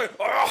you hear is like,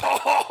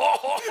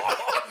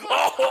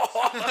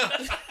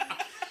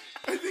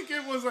 I think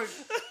it was like,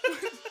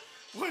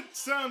 what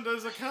sound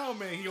does a cow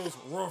make? He goes,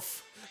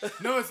 ruff.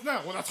 No, it's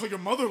not. Well, that's how your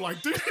mother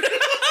liked it.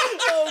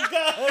 Oh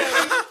God.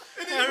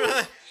 And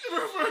then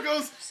Ruffer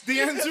goes, the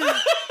answer.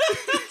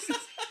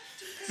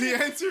 The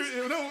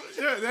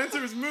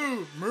answer is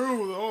moo.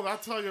 Moo. Oh,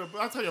 that's how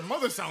your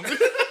mother sounded.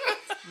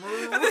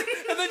 and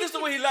then just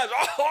the way he laughs.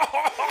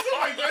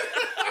 Like that.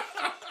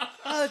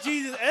 Oh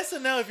Jesus,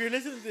 SNL. If you're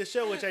listening to the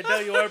show, which I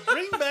doubt you are,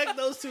 bring back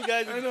those two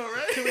guys I know,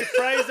 right? to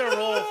reprise their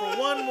role for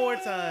one more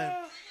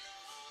time.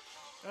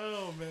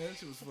 Oh man, that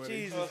shit was funny.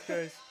 Jesus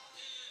Christ.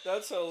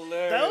 That's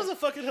hilarious. That was a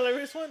fucking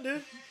hilarious one,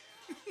 dude.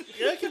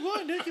 Yeah, keep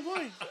going, dude. Keep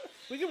going.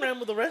 We can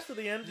ramble the rest of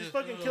the end. Just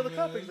fucking kill the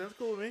topics. That's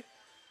cool with me.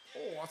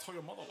 Oh, that's how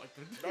your mother liked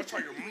it. That's how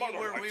your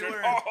mother We liked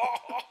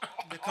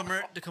were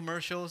it. the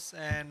commercials,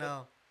 and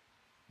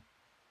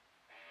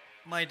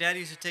my dad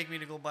used to take me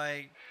to go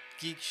buy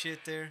geek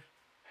shit there.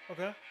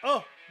 Okay.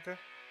 Oh, okay.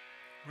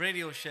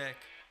 Radio Shack.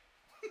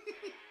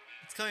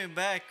 It's coming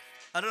back.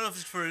 I don't know if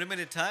it's for a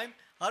limited time.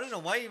 I don't know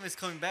why even it's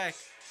coming back.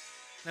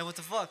 Like, what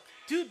the fuck?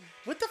 Dude,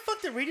 what the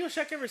fuck did Radio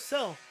Shack ever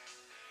sell?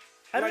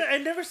 I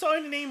never saw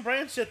any name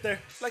brand shit there.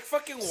 Like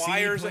fucking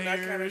wires and that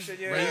kind of shit.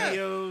 Yeah.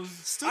 Radios.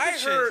 Stupid I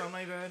shit. heard. Something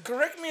like that.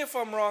 Correct me if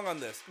I'm wrong on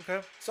this.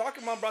 Okay.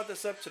 Soccer Mom brought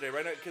this up today,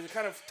 right? Because it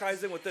kind of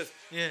ties in with this.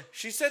 Yeah.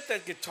 She said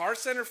that Guitar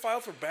Center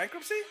filed for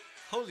bankruptcy.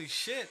 Holy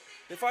shit.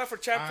 They filed for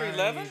Chapter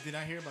 11. Did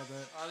not hear about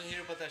that. I didn't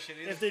hear about that shit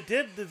either. If they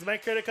did, is my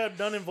credit card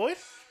null and void?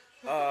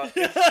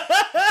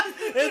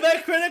 Is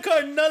my credit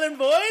card null and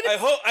void?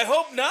 I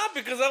hope not,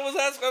 because I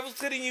was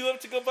hitting you up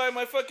to go buy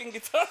my fucking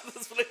guitar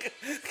this like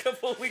a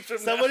couple of weeks from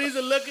now. Somebody needs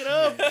to look it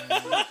up.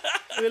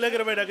 We're looking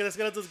it up right now because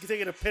Escalato's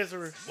taking a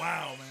pisser.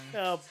 Wow,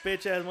 man. Oh,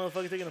 bitch ass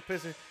motherfucker taking a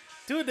pisser.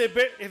 Dude,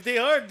 if they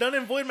are null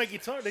and void my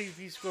guitar,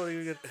 you scroll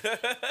you good.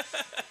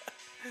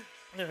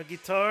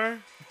 Guitar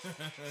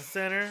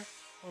Center.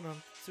 Hold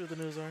on, see what the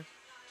news are.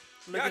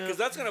 Yeah, Looking because up-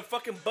 that's gonna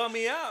fucking bum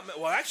me out.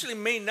 Well, actually,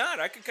 may not.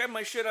 I could cut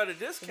my shit out of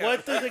discount.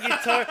 What does the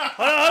guitar?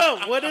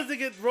 Hold on. What does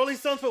the Rolling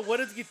Stones? But what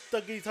does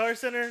the Guitar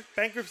Center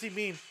bankruptcy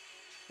mean?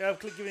 Yeah, I'm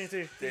giving it to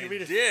you. You They can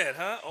read it. did,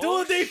 huh? Dude,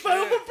 Oh, they shit.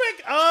 filed for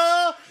bank.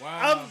 Oh,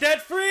 Wow. I'm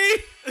debt free.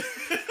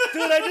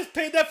 Dude, I just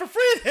paid that for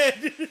free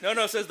then.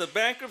 No, it says the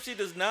bankruptcy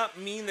does not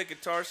mean the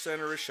Guitar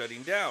Center is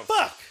shutting down.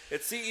 Fuck.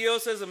 Its CEO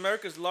says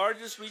America's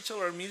largest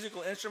retailer of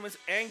musical instruments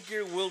and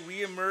gear will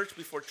reemerge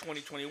before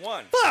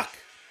 2021. Fuck.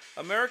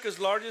 America's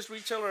largest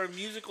retailer of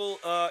musical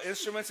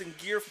instruments and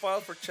gear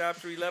filed for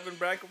Chapter 11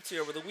 bankruptcy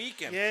over the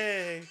weekend.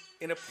 Yay.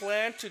 In a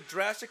plan to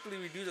drastically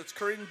reduce its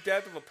current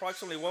debt of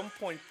approximately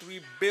 $1.3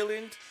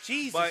 billion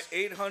Jesus. by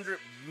 $800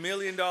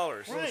 million.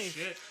 Right.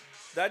 Shit.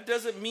 That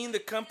doesn't mean the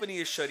company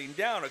is shutting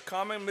down, a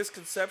common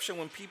misconception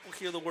when people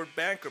hear the word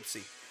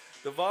bankruptcy.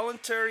 The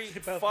voluntary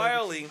About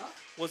filing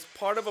was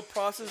part of a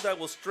process that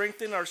will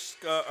strengthen our,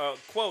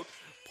 quote,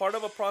 part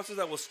of a process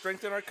that will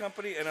strengthen our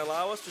company and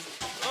allow us to,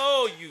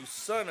 oh, you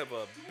son of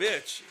a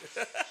bitch.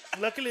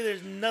 Luckily,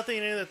 there's nothing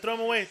in there. Throw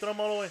them away. Throw them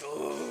all away.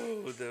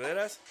 Oh, de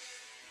veras?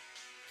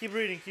 Keep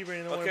reading. Keep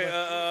reading. Don't Okay, worry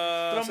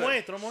about it. Throw them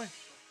away. Throw them away.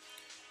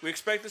 We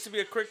expect this to be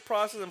a quick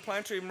process and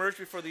plan to emerge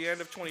before the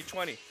end of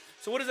 2020.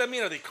 So what does that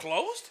mean? Are they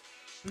closed?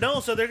 No,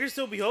 so they're gonna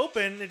still be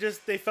open. It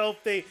just they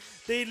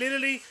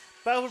literally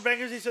filed for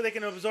bankruptcy so they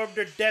can absorb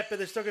their debt, but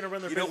they're still gonna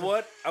run their You know business.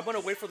 what? I'm gonna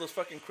wait for those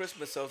fucking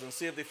Christmas sales and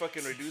see if they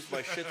fucking reduce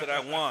my shit that I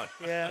want.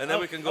 Yeah, And then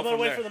we can go I'm gonna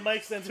from wait there. for the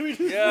mics then to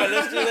reduce. Yeah,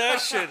 let's do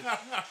that shit.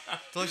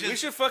 Told you, We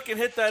should fucking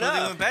hit that so they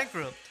up. went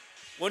bankrupt.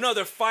 Well, no,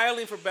 they're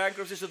filing for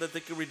bankruptcy so that they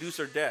can reduce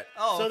their debt.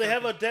 Oh, So okay, they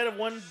have okay. a debt of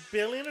 $1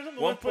 billion or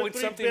something. 1 point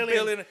something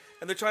billion,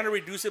 and they're trying to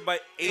reduce it by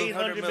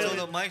 800 $800 million.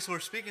 So the mics we're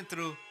speaking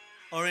through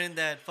are in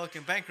that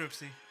fucking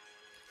bankruptcy.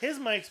 His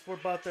mics were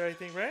bought there, I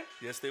think, right?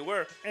 Yes, they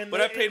were. And But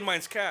the- I paid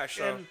mine's cash.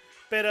 So.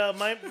 But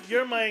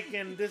your mic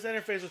and this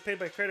interface was paid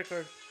by credit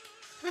card.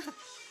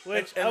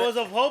 Which And I was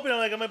hoping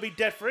I'm gonna be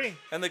debt free.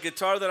 And the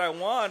guitar that I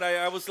want,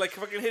 I was like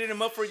fucking hitting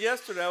him up for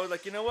yesterday. I was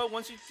like, you know what?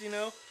 Once you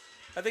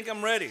I think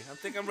I'm ready. I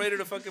think I'm ready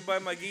to fucking buy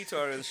my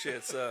guitar and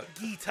shit. So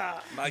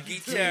Guitar. my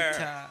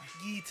guitar.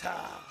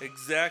 Guitar.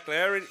 Exactly.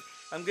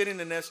 I'm getting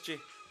an SG.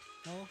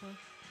 Oh, okay.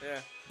 Yeah.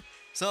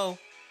 So,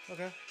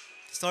 Okay.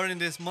 starting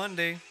this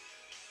Monday,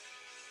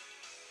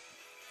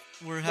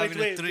 we're having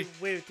a three.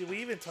 Wait, did we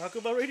even talk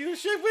about Radio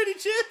Shack by any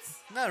chance?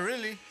 Not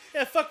really.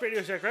 Yeah, fuck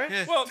Radio Shack, right?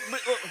 Yeah. Well,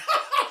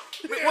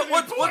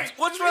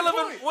 what's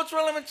relevant? What's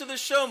relevant to the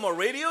show more,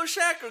 Radio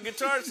Shack or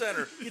Guitar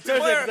Center?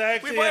 Guitar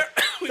Shack, we buy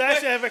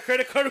actually have a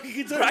credit card with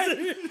Guitar right?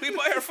 Center. We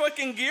buy our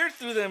fucking gear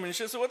through them and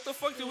shit. So what the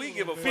fuck do we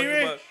give a fuck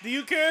B-Ray, about? do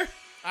you care?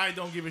 I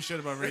don't give a shit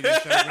about Radio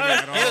Shack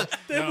at all.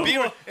 No.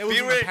 B-Ray, It was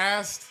in the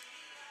past.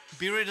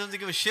 B-Ray doesn't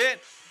give a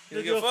shit. You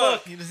don't give a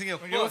fuck. He doesn't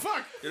give a I don't give a fuck.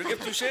 fuck. You don't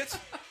give two shits.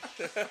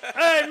 All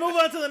right, move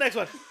on to the next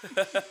one.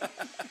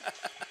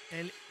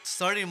 And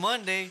starting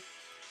Monday,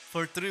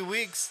 for 3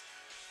 weeks,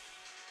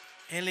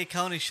 LA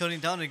County shutting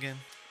down again.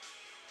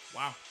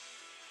 Wow.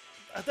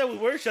 I thought we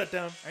were shut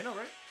down. I know,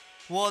 right?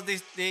 Well,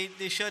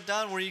 they shut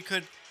down where you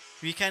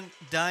can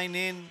dine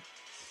in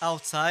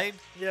outside,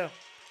 Yeah.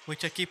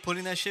 which I keep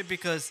putting that shit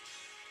because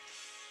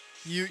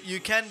you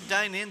can't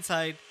dine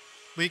inside,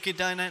 but you could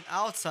dine in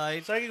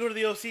outside. So I can go to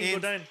the OC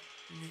and go dine.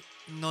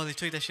 No, they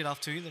took that shit off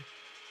too either.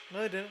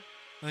 No, they didn't.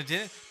 No, they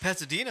didn't.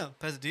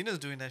 Pasadena's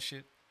doing that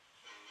shit.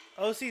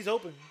 OC's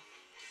open.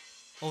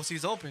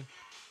 OC's open.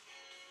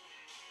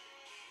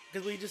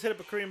 Because we just hit up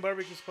a Korean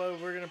barbecue spot.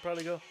 We're going to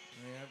probably go.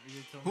 Yeah,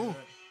 you told Who? me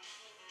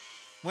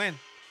that. When?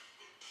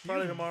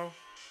 Probably tomorrow.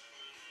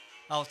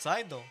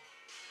 Outside though.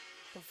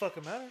 Don't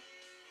fucking matter.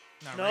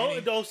 Not No,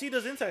 raining. the OC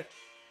does inside.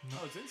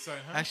 Oh, it's inside,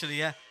 huh? Actually,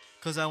 yeah.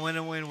 Cause I went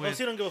with OC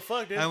don't give a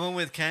fuck, dude. I went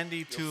with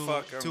Candy to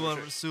fuck,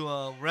 to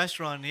a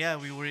restaurant. Yeah,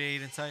 we were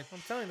ate inside.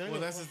 I'm telling you. Well,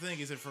 that's the thing.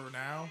 Is it for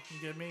now?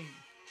 You get me?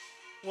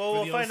 Well, for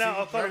we'll the find OC, out.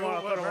 I'll call right? tomorrow.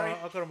 I'll What, call tomorrow. right?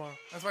 I'll call tomorrow.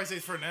 That's why I say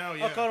it's for now.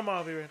 Yeah. I'll call tomorrow.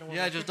 I'll be right. Don't worry.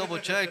 Yeah, just double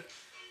check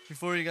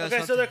before you guys. Okay,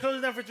 start so to- they're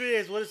closing down for 3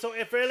 days. What is, so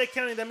if for LA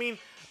County, that mean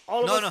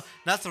all of us? No,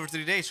 not for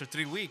 3 days, for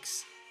 3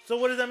 weeks. So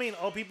what does that mean?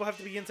 All people have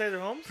to be inside their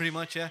homes? Pretty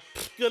much, yeah.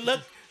 Good luck.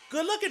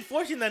 Good luck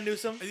enforcing that,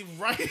 Newsom.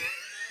 Right?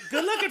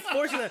 Good luck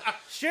enforcing that.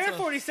 Sheriff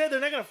already said they're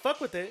not gonna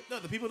fuck with it. No,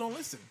 the people don't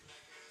listen.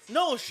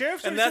 No,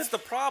 sheriff's And already that's said,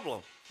 the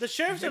problem. the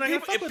sheriff's are not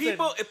gonna fuck with it.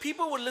 If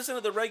people would listen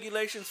to the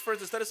regulations first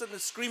instead of sitting there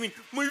screaming,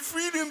 my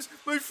freedoms,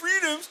 Right?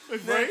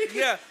 then,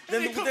 yeah,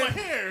 And they cut my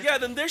hair. yeah,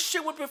 then their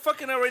shit would be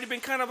fucking already been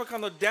kind of like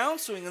on the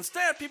downswing.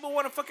 Instead, people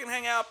want to fucking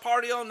hang out,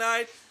 party all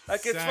night,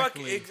 like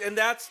Exactly. it's fucking, and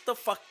that's the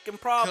fucking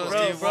problem.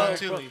 Because they want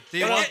bro. to.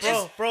 They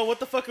want, Bro, what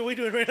the fuck are we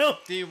doing right now?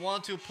 they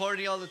want to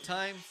party all the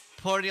time.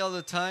 Party all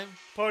the time.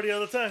 Party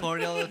all the time.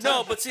 Party all the time.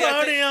 No, but see, I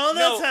Party think, all the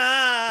no,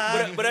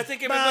 time. but I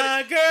think everybody.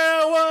 My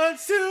girl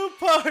wants to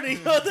party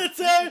all the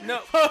time. No.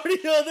 Party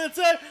all the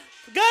time.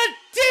 God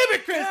damn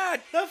it, Chris.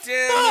 God the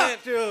damn fuck,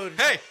 it. dude.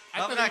 Hey,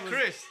 I I'm thought not he was-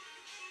 Chris.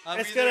 I'm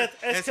Esqueleto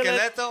either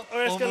Esqueleto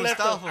or or Esqueleto.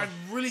 Mustafa. I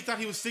really thought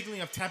he was signaling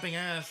of tapping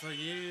ass. Like,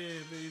 yeah,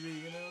 baby,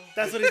 you know?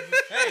 That's what he.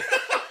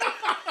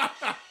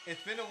 Hey,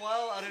 it's been a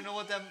while. I don't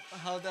know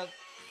how that.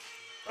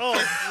 Oh,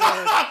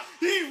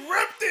 He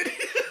ripped it!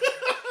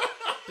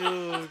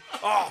 dude.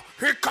 Oh,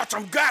 he got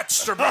some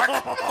guts, Trebek.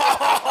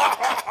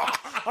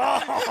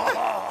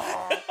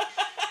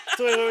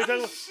 So wait, what were we talking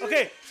about?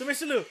 Okay, so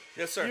Mr. Lou.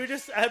 Yes, sir. You were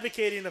just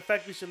advocating the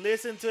fact we should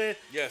listen to it.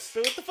 Yes.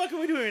 But what the fuck are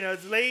we doing right now?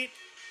 It's late.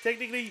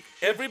 Technically.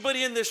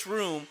 Everybody in this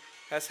room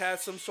has had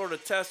some sort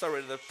of test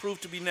already that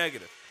proved to be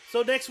negative.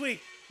 So next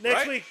week,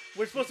 Right.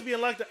 we're supposed to be in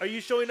lockdown. Are you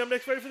showing up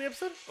next Friday for the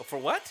episode? Oh, for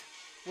what?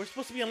 We're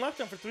supposed to be in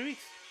lockdown for 3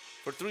 weeks.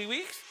 For 3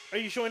 weeks? Are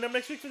you showing up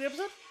next week for the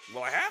episode?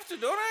 Well, I have to,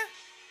 don't I?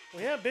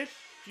 Well, yeah, bitch.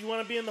 You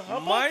want to be in the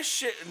hot My box?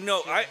 shit.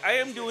 No, I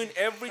am doing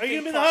Are everything. you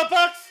gonna be in the hot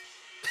box?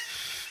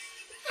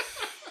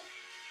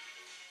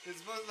 It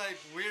smells like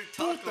weird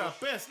Puta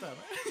pesta, man.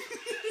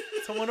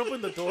 Someone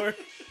open the door.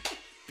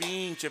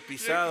 Pinche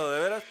pisado,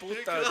 de veras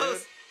puta, close.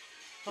 dude.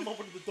 I'm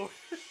opening the door.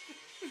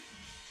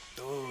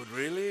 Dude,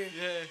 really?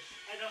 Yeah.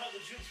 I know how the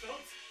juice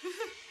felt.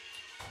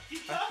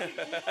 Keep talking.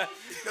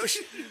 No,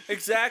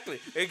 exactly.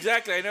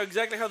 I know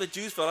exactly how the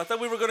juice felt. I thought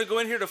we were gonna go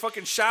in here to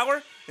fucking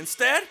shower.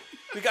 Instead,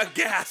 we got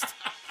gassed.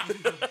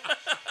 Dude, I got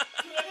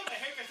my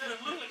haircut so I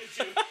don't look like a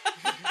Jew.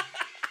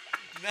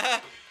 Nah,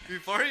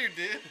 before you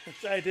did.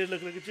 I did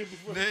look like a Jew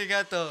before. Then you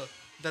got the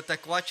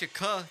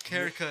Tacuache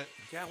haircut.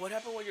 Yeah, what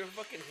happened with your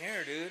fucking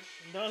hair, dude?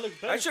 No, it looks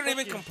better. I shouldn't Fuck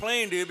even you.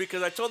 complain, dude,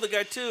 because I told the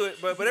guy too.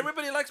 But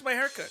everybody likes my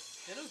haircut.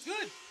 It looks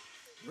good.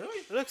 Really?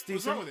 It looks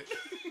What's wrong decent.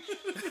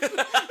 with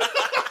it?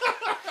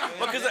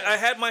 Because I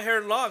had my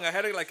hair long. I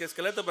had it like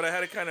esqueleto, but I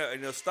had it kind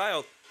of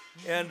styled.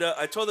 And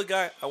I told the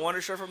guy I want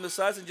to short from the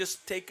sides and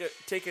just take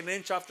an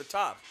inch off the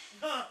top.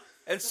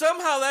 And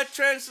somehow that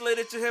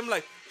translated to him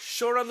like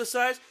short on the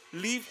sides,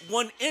 leave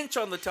 1 inch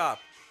on the top.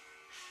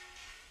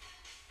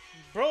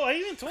 Bro, I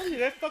even told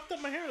you I fucked up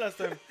my hair last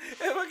time.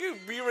 And fucking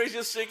B-Ray's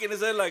just shaking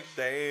his head like,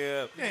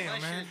 damn. Damn,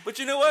 man. But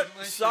you know what?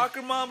 My shit.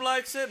 Soccer mom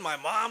likes it. My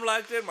mom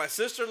liked it. My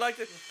sister liked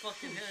it.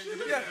 Fucking hair.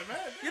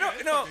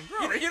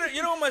 Yeah,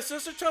 you know what my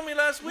sister told me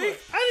last week?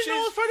 I didn't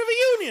know it was part of a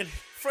union.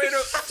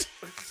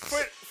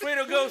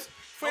 Fredo goes.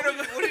 What do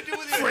you do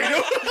with your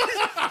hair?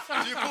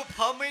 Do you put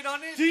pomade pomade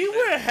on it? Do you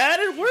wear a hat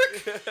at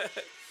work?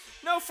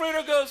 No,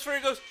 Fredo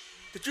goes,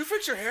 did you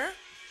fix your hair?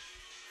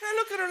 And I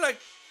look at her like,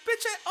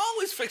 bitch, I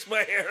always fix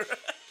my hair.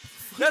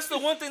 That's the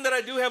one thing that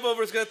I do have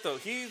over his gut, though.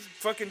 He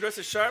fucking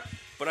dresses sharp,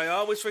 but I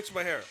always fix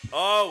my hair.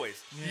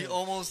 Always. He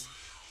almost.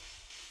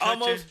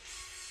 Almost.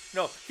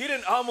 No, he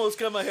didn't almost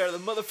cut my hair. The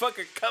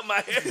motherfucker cut my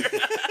hair.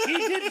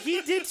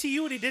 He did to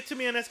you what he did to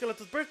me on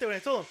Escalato's birthday when I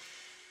told him.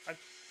 I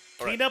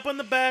cleaned right. up on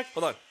the back.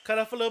 Hold on. Cut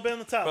off a little bit on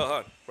the top. Hold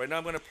on. Right now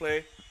I'm going to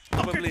play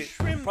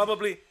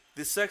probably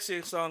the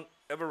sexiest song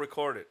ever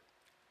recorded.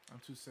 I'm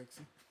too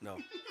sexy. No.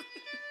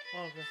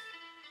 Oh, okay.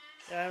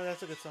 Yeah,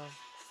 that's a good song.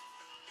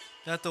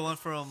 That's the one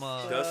from.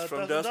 Dust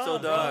from Dust Dust Till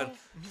Till Dawn. Dawn.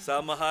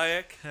 Salma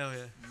Hayek. Hell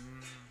yeah.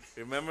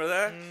 Remember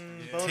that?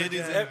 Boner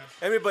Titties Jam.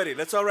 Everybody,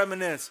 let's all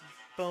reminisce.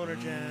 Boner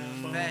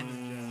Jam.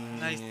 Man,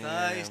 nice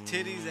thighs,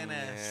 titties, and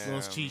ass.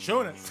 Those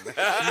chichones.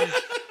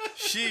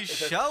 She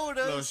showed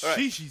us. Those All right.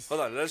 shishis.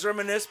 Hold on. Let's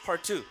reminisce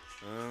part 2.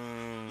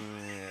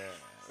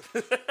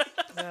 Yeah.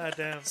 God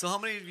damn. So how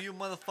many of you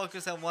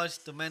motherfuckers have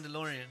watched The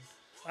Mandalorian?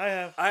 I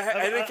have.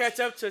 I didn't catch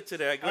up to it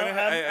today.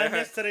 I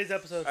missed today's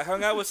episode. I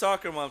hung out with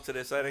Soccer Mom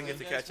today, so I didn't get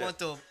to You guys catch up. want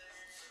the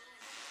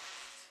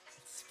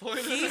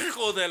spoiler?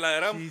 Hijo de la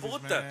gran Jesus,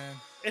 puta. man.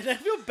 And I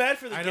feel bad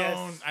for the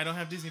guests. I don't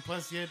have Disney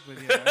Plus yet, but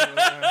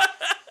yeah.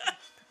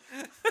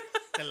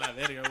 De la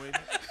verga, güey.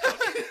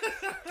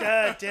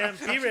 God damn,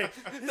 P-Ray.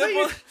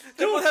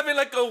 They're both having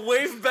like a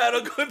wave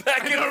battle going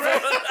back and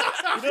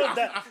forth. You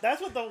know,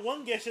 that's what the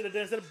one guy should have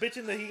done. Instead of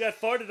bitching that he got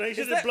farted, he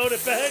should have blown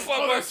it back.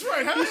 Oh, That's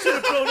right. Huh? Should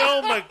have blown.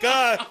 Oh my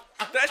god.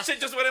 that shit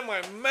just went in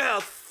my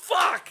mouth.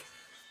 Fuck.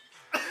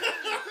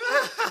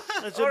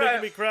 That's just All right.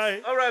 making me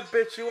cry. All right,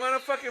 bitch. You want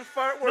to fucking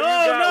fart? Where No,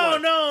 you got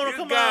one? no, You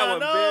come got on, one,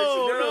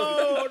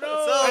 no, bitch.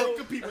 no.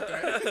 Compete with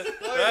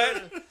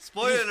that. Right?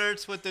 Spoiler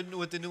alerts with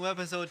the new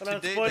episode Hold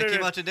on, today spoiler that came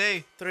alert. out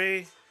today.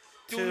 3,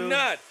 Do 2,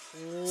 not.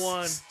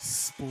 1.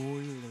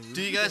 Spoiler.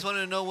 Do you guys want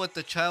to know what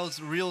the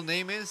child's real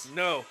name is?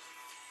 No.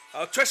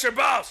 I'll trust your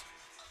balls.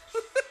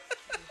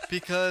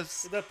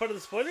 Because Is that part of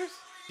the spoilers?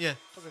 yeah,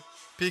 Okay.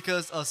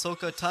 because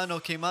Ahsoka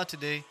Tano came out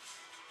today,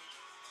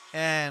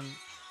 and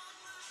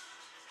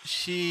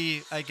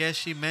I guess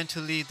she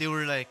mentally, they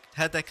were like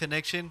had that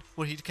connection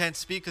where he can't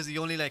speak because he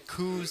only like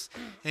coos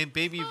and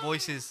baby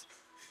voices.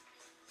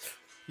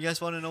 You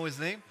guys want to know his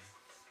name?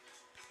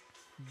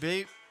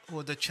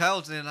 Well, the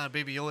child's name, not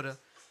Baby Yoda.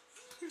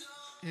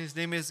 His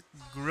name is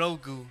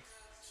Grogu.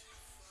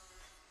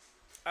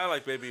 I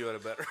like Baby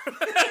Yoda better.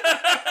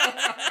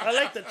 I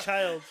like the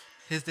child.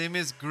 His name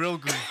is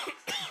Grogu.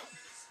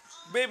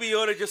 Baby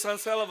Yoda just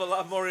sounds hell of a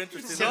lot more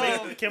interesting.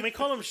 than Can we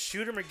call him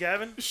Shooter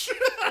McGavin?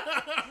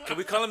 Can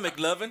we call him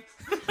McLovin?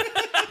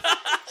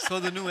 So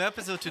the new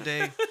episode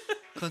today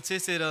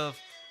consisted of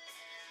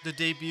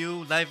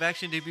the live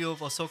action debut of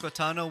Ahsoka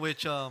Tano,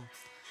 which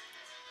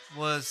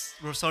was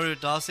Rosario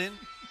Dawson.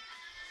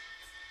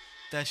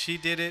 That she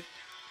did it,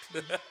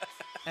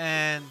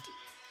 and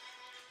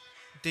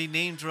they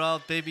name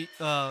dropped Baby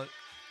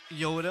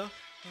Yoda,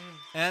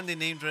 and they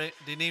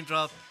name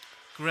dropped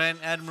Grand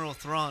Admiral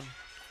Thrawn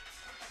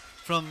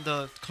from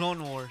the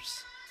Clone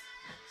Wars.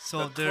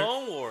 So The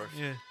Clone Wars.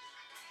 yeah,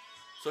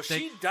 So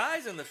she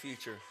dies in the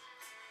future.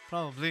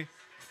 probably.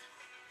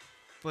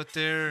 But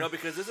they're No,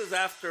 because this is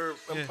after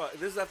Yeah.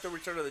 this is after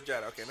Return of the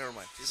Jedi. Okay, never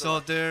mind. She's so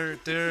alive.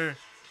 they're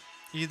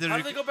either How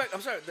do they go back?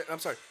 I'm sorry. No. I'm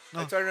sorry.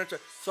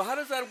 So how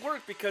does that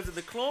work? Because in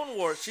the Clone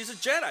Wars, she's a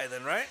Jedi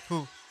then, right?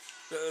 who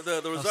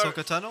The Rosario.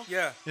 Ahsoka Tano?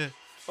 Yeah. Yeah.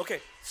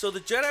 Okay, so the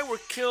Jedi were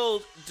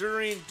killed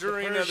during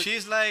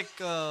She's like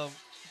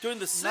during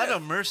the Sith, not a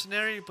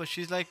mercenary, but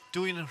she's like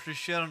doing her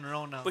shit on her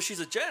own now. but she's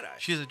a Jedi.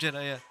 She's a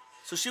Jedi, yeah.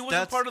 So she wasn't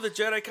That's- part of the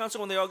Jedi Council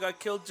when they all got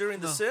killed during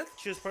the No. Sith,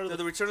 She was part of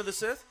the Return of the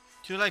Sith,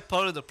 She was like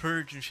part of the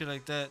purge and shit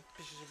like that.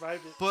 She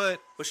survived it.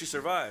 But but she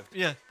survived.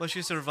 yeah, but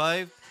she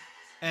survived,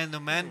 and the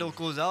Mando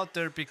goes out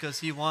there because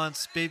he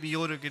wants Baby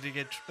Yoda to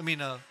get,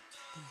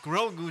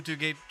 Grogu to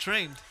get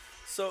trained.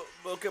 So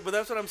okay, but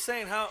that's what I'm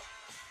saying. How?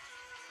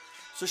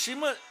 So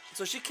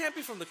she can't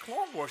be from the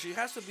Clone Wars. She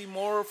has to be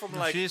more from No,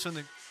 like. she's from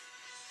the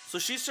So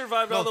she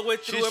survived all the way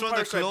through she's from Empire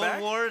the Strikes Clone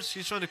Back. Wars.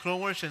 She's from the Clone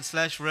Wars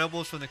and /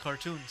 Rebels from the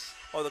cartoons.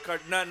 Oh, the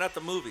card, not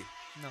the movie.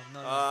 No.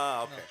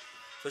 Ah, okay. no.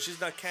 So she's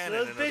not So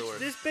canon. in other words.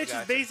 this bitch Gotcha,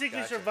 has basically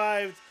gotcha,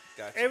 survived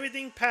Gotcha.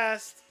 everything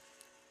past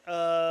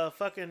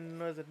fucking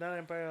what is it, not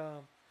Empire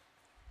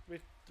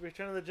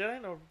Return of the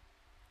Jedi? No,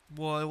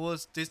 Well, it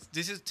was this.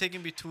 This is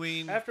taken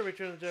between after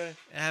Return of the Jedi.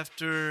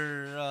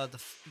 after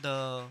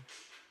the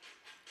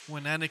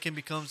when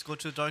Anakin go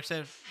to the dark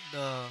side.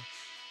 The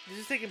Is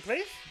this taking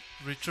place?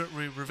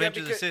 Revenge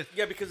of the Sith.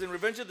 Yeah, because in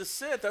Revenge of the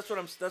Sith,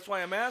 that's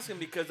why I'm asking,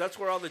 because that's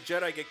where all the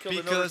Jedi get killed in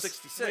Order Because-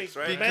 66, Wait,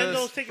 right? because-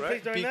 Mando's taking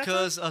place during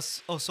Because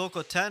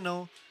Ahsoka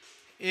Tano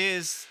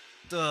is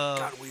the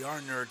God, we are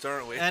nerds,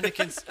 aren't we?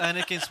 Anakin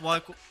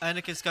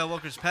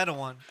Skywalker's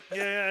Padawan. that?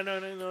 Yeah, I know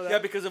that. Yeah,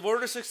 because of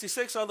Order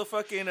 66, all the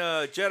fucking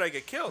Jedi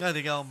get killed. Yeah,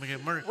 they got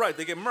murdered. Right,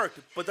 they get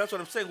murked. But that's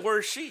what I'm saying. Where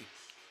is she?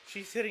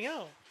 She's hitting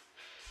out.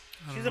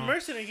 I She's don't a know.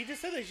 mercenary. He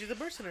just said that she's a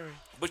mercenary.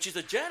 But she's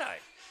a Jedi.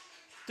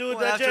 Dude, Well,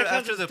 that after, Jedi after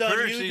Council's the done.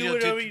 purge, You they do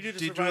whatever you do to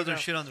do survive other now.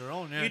 shit on their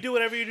own. Yeah. You do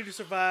whatever you do to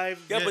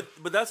survive. Yeah, Yeah.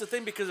 but that's the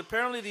thing, because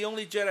apparently the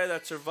only Jedi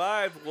that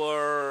survived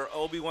were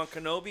Obi-Wan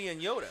Kenobi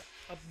and Yoda.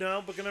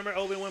 No, but remember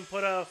Obi-Wan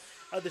put a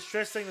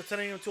distress signal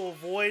telling him to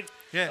avoid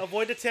Yeah.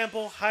 the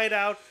temple, hide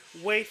out,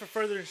 wait for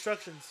further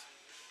instructions.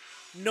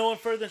 No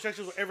further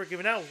instructions were ever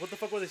given out. What the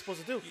fuck were they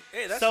supposed to do?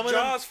 Hey, that's Some of them-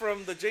 Jaws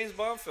from the James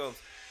Bond films.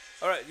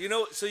 All right, you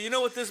know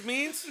what this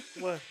means?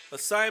 What?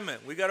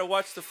 Assignment. We got to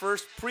watch the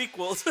first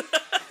prequels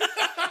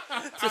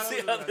to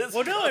see how this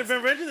Well, no, goes. in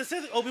Revenge of the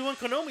Sith, Obi-Wan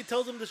Kenobi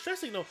tells him distress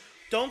signal.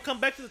 Don't come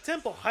back to the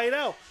temple. Hide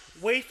out.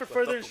 Wait for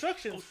further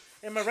instructions.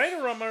 Am I right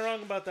or am I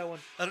wrong about that one?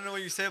 I don't know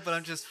what you said, but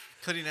I'm just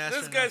cutting ass.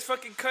 This right guy's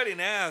fucking cutting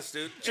ass,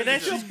 dude. And I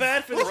feel Jesus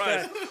bad for this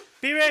guy. Christ.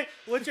 B-Ray,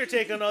 what's your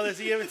take on all this?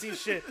 You haven't seen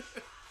shit.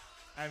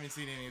 I haven't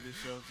seen any of this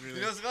show, now. really.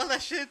 You know all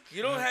that shit?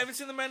 You haven't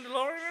seen The Mandalorian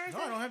or anything?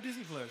 No, I don't have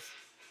Disney Plus.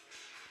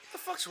 What the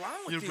fuck's wrong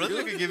with Your you, brother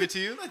dude? could give it to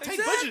you. Tight budget.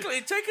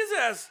 Exactly. Take his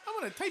ass.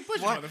 I'm on a tight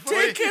budget, What? motherfucker.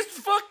 Take his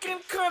fucking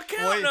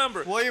account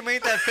number. Why you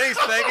made that face,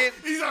 faggot?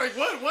 He's like,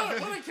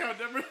 what account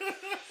number?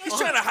 He's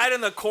trying to hide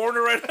in the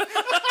corner right now.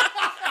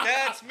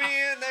 That's me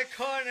in the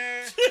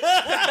corner.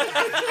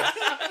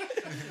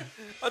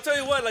 I'll tell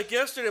you what, like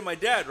yesterday, my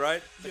dad,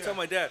 right? I tell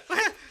my dad.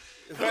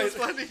 Right? was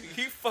funny.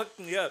 He fucked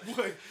me up.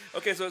 What?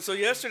 Okay, so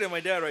yesterday, my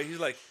dad, right?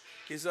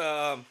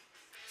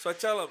 So I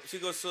tell him, she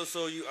goes,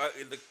 so you,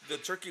 the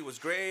turkey was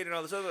great and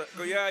all this other. I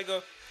go, yeah. I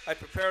go, I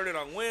prepared it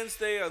on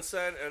Wednesday, on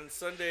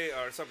Sunday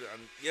or something. On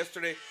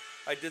yesterday,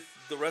 I did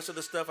the rest of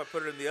the stuff. I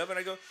put it in the oven.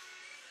 I go,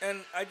 and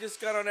I just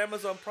got on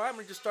Amazon Prime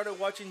and just started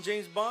watching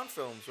James Bond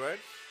films, right?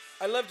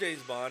 I love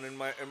James Bond, and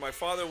my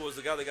father was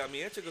the guy that got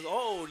me into it. He goes,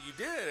 oh, you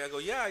did? I go,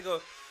 yeah.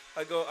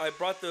 I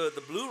brought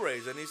the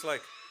Blu-rays, and he's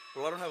like,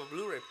 well, I don't have a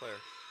Blu-ray player.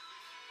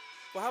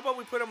 Well, how about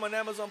we put them on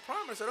Amazon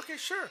Prime? I said, okay,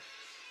 sure.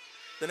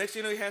 The next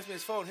thing you know, he hands me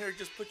his phone. Here,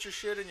 just put your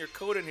shit and your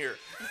code in here.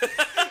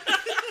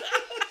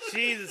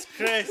 Jesus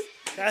Christ.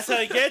 That's how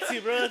he gets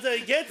you, bro. That's how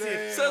he gets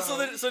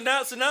you.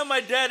 So now my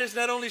dad is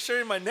not only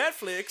sharing my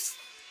Netflix,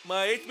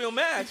 my HBO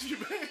Max,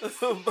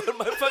 but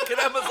my fucking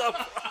Amazon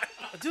Prime.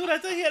 Dude, I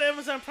thought he had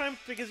Amazon Prime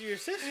because of your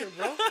sister,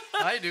 bro.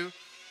 I do.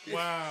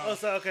 Wow. Oh,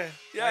 so okay.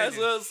 Yeah,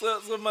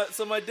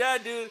 so my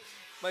dad, dude,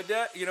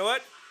 you know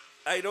what?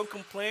 I don't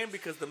complain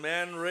because the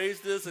man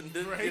raised us and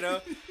didn't, you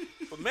know.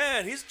 But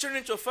man, he's turned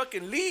into a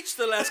fucking leech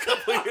the last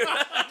couple of years.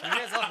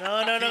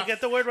 No.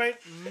 Get the word right.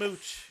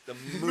 Mooch. The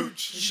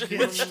mooch. He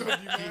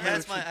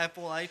has my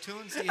Apple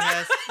iTunes. He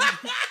has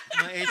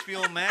my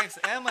HBO Max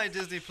and my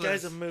Disney Plus.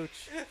 Guy's a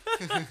mooch.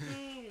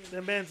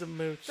 That man's a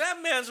mooch.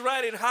 That man's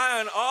riding high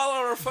on all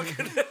our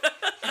fucking.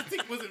 I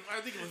think it was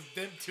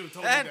them two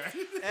told and, me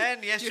that.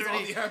 and He has all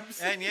yesterday, the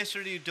apps. and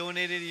yesterday you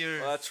donated your.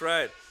 That's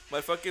right. My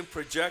fucking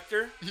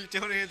projector. You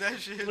donated that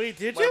shit. Wait,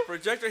 did My you?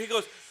 projector. He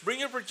goes, bring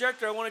your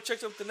projector. I want to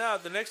check something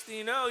out. The next thing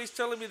you know, he's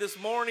telling me this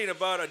morning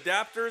about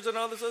adapters and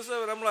all this other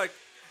stuff. And I'm like,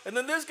 and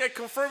then this guy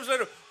confirms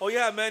later, oh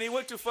yeah, man, he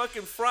went to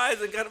fucking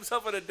Fry's and got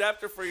himself an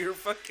adapter for your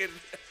fucking.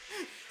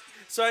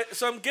 So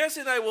I'm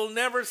guessing I will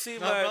never see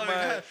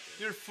my.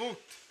 You're fucked.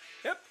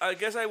 Yep, I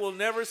guess I will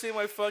never see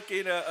my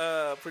fucking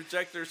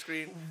projector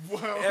screen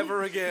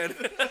ever again.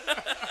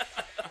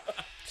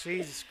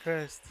 Jesus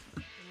Christ.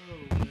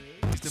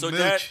 So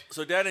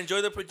dad,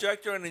 enjoy the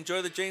projector and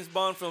enjoy the James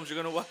Bond films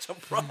you're gonna watch on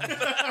Prime.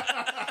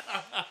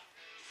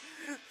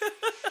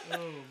 Oh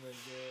my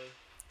god.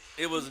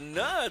 It was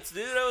nuts,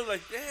 dude. I was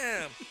like,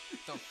 damn.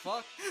 The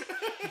fuck?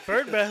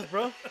 Bird bath,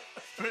 bro.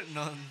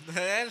 No,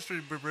 that is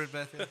pretty bird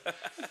bath. Yeah.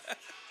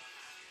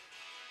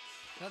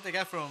 Not the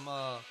guy from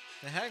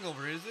The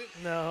Hangover, is it?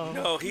 No.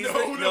 No, he's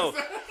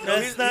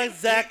That's he's not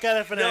Zach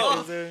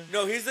Galifianakis, dude.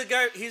 No, he's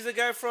the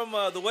guy from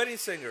The Wedding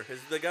Singer.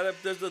 The guy that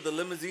does the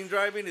limousine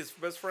driving. His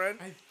best friend.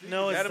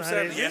 No, it's Adam not.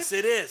 Sandler. Is Yes,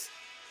 it is.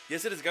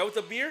 Yes, it is. The guy with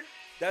the beard.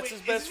 That's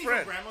his best isn't he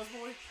friend. from Grandma's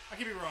Boy? I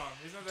could be wrong.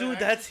 Isn't that Dude,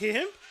 actor? that's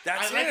him?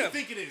 That's I like him. to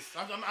think it is.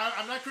 I'm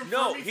not confirming.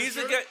 No, for he's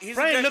sure. the guy. He's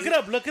Brian, the guy, look it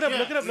up. Look it up. Yeah,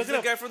 Look it up. He's Look it the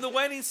up. guy from The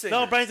Wedding Singer.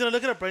 No, Brian's gonna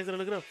look it up. Brian's gonna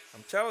look it up.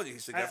 I'm telling you,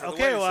 he's the guy from The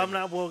Okay, Wedding well,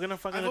 Singer. we're gonna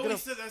fucking I've look it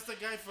always up. said that's the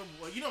guy from.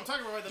 Well, you know what I'm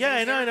talking about, right? The Yeah, main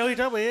I know character. you're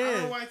talking about. I don't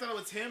know Yeah. why I thought it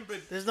was him,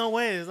 but There's no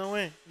way. There's no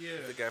way. yeah.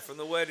 The guy from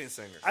The Wedding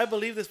Singer. I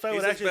believe this fight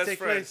He's would his actually best take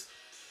friend. place.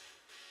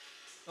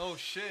 Oh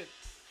shit.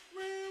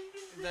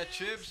 That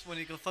Chips when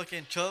he go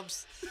fucking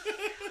chubs.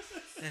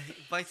 And he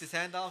bites his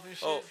hand off and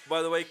shit. Oh,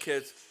 by the way,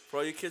 kids, for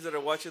all you kids that are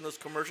watching those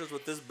commercials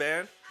with this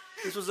band,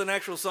 this was an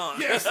actual song.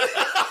 Yes.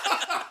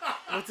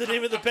 What's the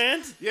name of the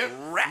band? Yep.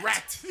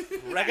 Rat.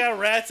 I got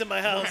rats in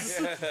my house.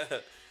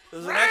 It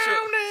was an actual.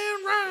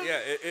 Yeah,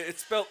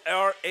 it's spelled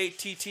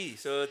R-A-T-T,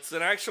 so it's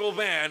an actual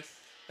band,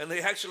 and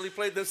they actually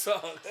played this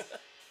song.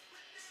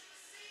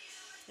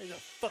 He's gonna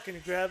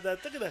fucking grab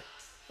that. Look at that.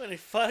 When he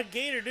fought a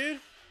gator, dude.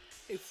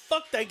 He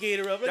fucked that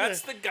gator up. Look at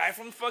That's that. the guy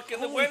from fucking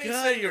The Holy Wedding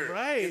God, Singer. you're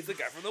right. It's the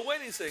guy from The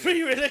Wedding Singer.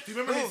 Pretty really? Do you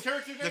remember his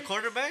character name? The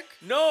quarterback?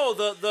 No,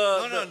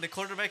 The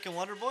quarterback in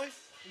Waterboy?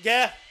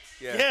 Yeah.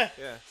 Yeah.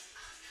 Yeah.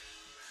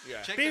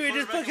 Yeah. Check Baby, the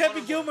just put quarterback in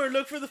Happy Waterboy. Gilmore.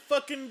 Look for the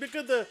fucking. Look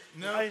at the.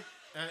 No. I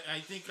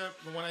think the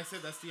one I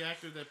said, that's the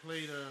actor that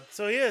played,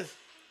 So he is.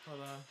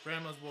 hold on,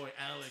 Grandma's Boy,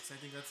 Alex. I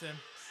think that's him.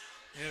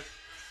 Yep.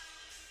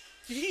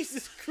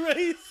 Jesus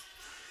Christ.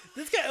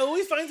 This guy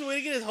always finds a way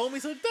to get his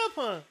homies hooked up,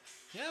 huh?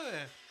 Yeah,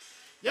 man.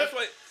 That's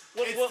why.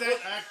 It's that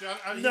actor.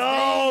 His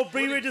No, name-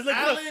 Brewer, just look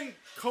it up. Alan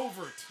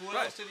Covert. What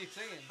Right. else did he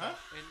play in? Huh?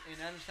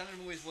 In Adam Sandler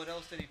movies, what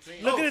else did he play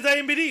in? Look at his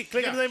IMDb.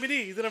 Click on Yeah. his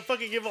IMDb. He's gonna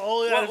fucking give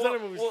all the Well, Adam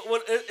Sandler movies.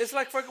 it's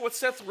like fucking with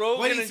Seth Rogen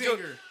Wedding and Joe.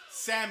 singer.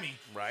 Sammy.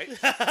 Right.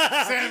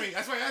 Sammy.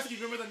 That's why I asked you.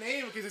 Remember the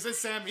name because it says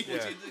Sammy.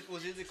 Yeah.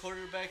 Was he the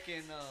quarterback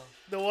in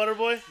The Water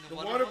Boy. The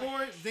water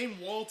boy. His name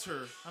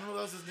Walter. I don't know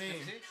what else his Let me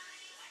name. see.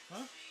 Huh?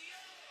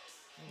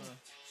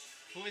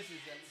 Who is this?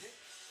 Let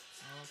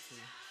me see.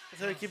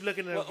 So I keep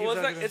looking at him. Well,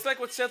 it's like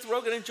what Seth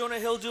Rogen and Jonah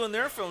Hill do in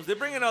their films. They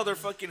bring in all their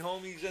fucking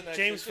homies and that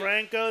James shit, too.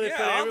 Franco. They put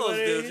Yeah, all those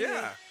everybody. dudes.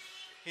 Yeah.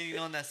 Hitting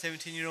on that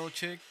 17-year-old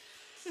chick.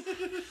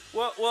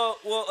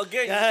 Well.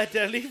 Again. God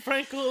damn, leave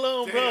Franco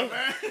alone, bro.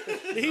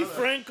 Leave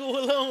Franco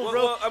alone,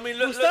 bro. Well, I mean,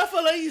 look, Mustafa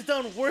Ali's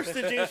done worse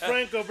than James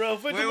Franco, bro.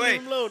 Fucking Wait.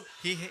 leave him alone.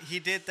 He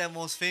did that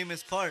most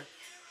famous part.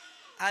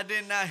 I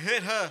did not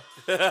hit her.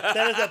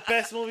 That is the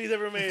best movie he's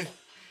ever made.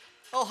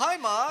 Oh, hi,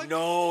 Mark.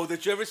 No,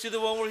 did you ever see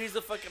the one where he's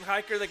the fucking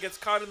hiker that gets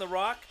caught in the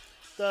rock?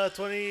 The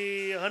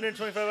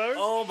 125 hours.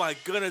 Oh my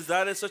goodness,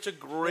 that is such a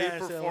great Yeah, I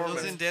saw one.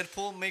 performance. Doesn't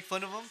Deadpool make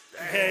fun of him?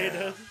 Yeah, he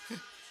does.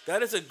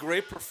 That is a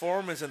great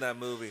performance in that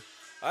movie.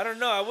 I don't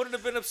know. I wouldn't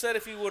have been upset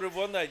if he would have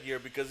won that year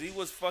because he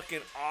was fucking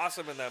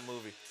awesome in that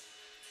movie.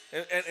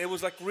 And it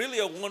was like really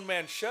a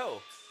one-man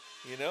show,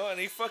 you know? And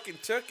he fucking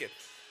took it.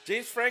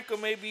 James Franco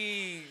may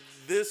be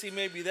this, he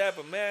may be that,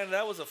 but man,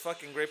 that was a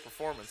fucking great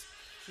performance.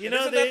 You And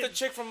know, isn't that the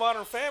chick from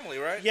Modern Family,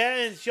 right? yeah,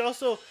 and she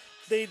also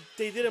they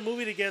did a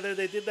movie together.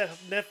 They did that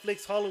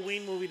Netflix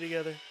Halloween movie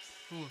together.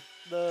 Who?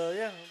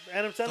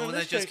 Adam Sandler. The one and that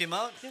this just chick. came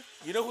out? Yeah.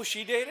 You know who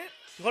she dated?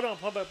 Hold on,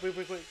 wait. Who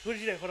did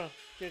she date? Hold on.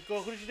 Yeah,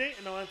 go. Who did she date?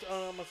 And I'm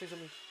gonna say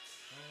something.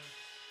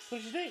 Who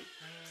did she date?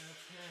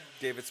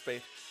 David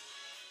Spade.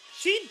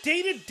 She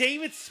dated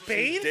David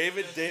Spade.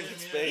 David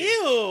Spade.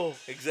 Ew.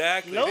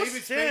 Exactly. No.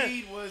 David Sam.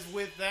 Spade was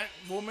with that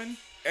woman.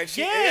 And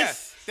she,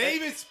 Yes.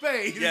 David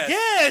Spade. Yes.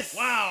 Yes.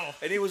 Wow.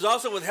 And he was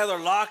also with Heather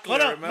Locklear,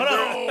 Hold on. remember?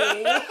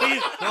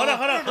 Hold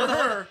on.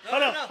 Her.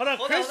 Hold on.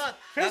 Chris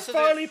That's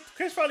what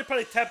Chris Farley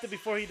probably tapped it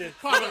before he did.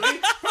 Probably.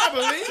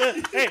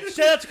 Hey,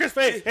 shout out to Chris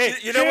Farley. Hey,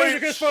 You know cheers what- to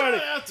Chris Farley.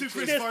 Shout out to Chris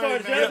Chris Farley, Farley.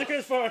 Shout man. out to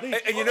Chris Farley.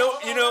 And you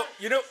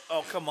know,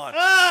 oh, come on.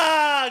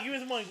 Give me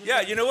some money.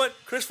 Yeah, you know what?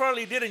 Chris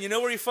Farley did, and you know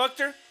where he fucked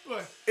her?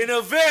 What? In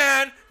a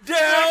van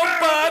down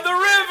by the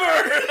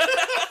river.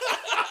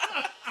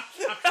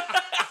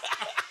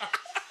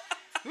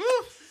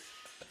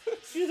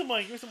 Give me some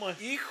money. Give me some money.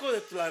 Hijo de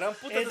tu la gran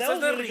puta, Hey, te that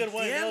estás was really good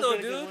wine. That was derritiendo,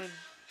 really good dude. wine.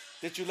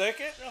 Did you like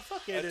it? Oh,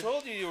 fuck yeah, I dude.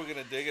 told you were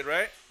gonna dig it,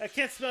 right? I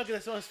can't smell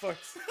because I smell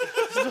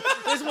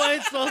farts. This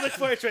wine smells like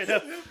farts right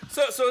now.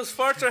 So his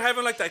farts are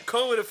having like that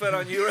COVID effect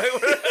on you, right?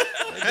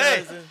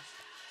 Hey,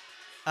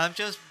 I'm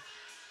just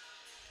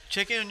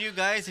checking on you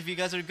guys if you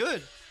guys are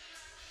good.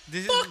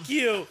 This Fuck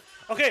you.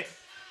 Okay,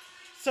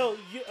 so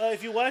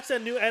if you watch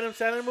that new Adam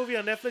Sandler movie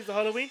on Netflix, The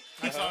Halloween,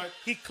 I saw it.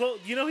 he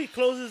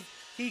closes.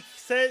 He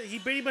said he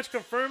pretty much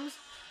confirms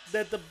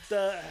that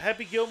the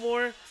Happy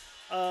Gilmore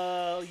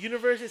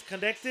universe is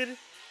connected.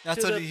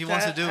 That's to what he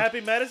wants to do.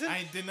 Happy Madison.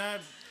 I did not.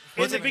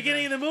 In the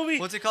beginning of the movie.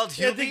 What's it called? At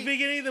the Hubie?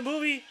 beginning of the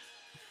movie,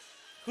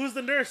 who's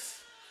the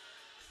nurse?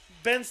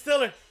 Ben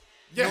Stiller.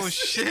 Yes. Oh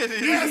shit!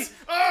 Yes.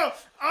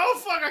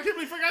 Oh fuck! I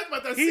completely forgot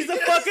about that. He's scene.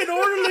 the fucking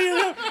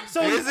orderly.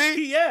 So Is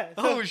he? Yeah. So,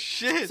 Oh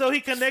shit! So he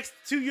connects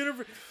two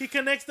universe. He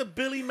connects the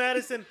Billy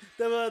Madison,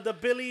 the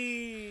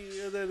Billy,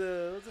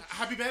 the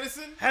Happy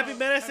Madison. Happy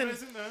Madison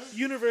no.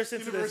 universe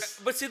into Universe.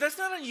 this. But see, that's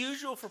not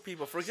unusual for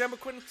people. For example,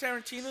 Quentin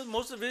Tarantino,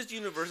 most of his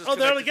universes. Oh,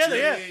 they're all connected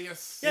together. to- Yeah.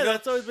 Yes. Yeah,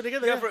 that's always been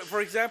together. Yeah, Yeah.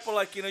 for example,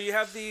 like, you know, you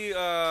have the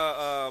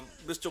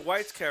Mr.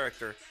 White's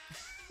character,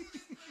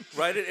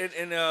 right?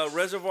 In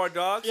Reservoir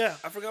Dogs. Yeah.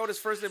 I forgot what his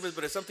first name is,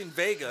 but it's something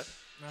Vega.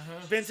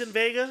 Vincent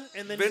Vega,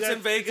 and then you Vincent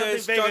got Vega something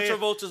is John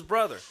Travolta's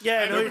brother. Yeah,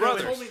 I I know know they're you're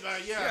brothers. Told me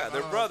that. Yeah. Yeah,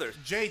 they're brothers.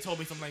 Jay told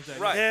me something like that.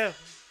 Right. Yeah.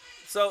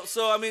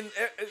 So I mean,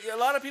 a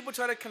lot of people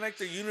try to connect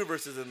their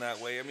universes in that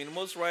way. I mean,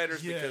 most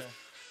writers Yeah.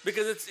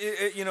 because it's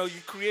you know,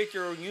 you create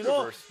your own Well,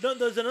 universe. no,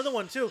 there's another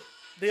one too.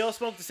 They all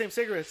smoke the same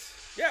cigarettes.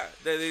 Yeah,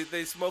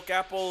 they smoke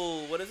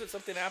apple. What is it?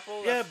 Something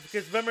apple? Yeah,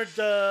 because remember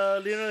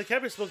Leonardo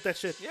DiCaprio smoked that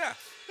shit. Yeah.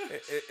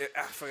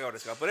 I forgot what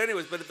it's called. But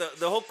anyways,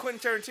 the whole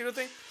Quentin Tarantino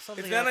thing,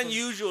 Something it's not happens.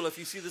 unusual if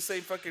you see the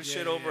same fucking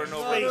shit yeah, over yeah. and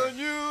over. Wait.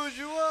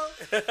 Unusual.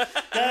 God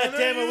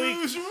damn it,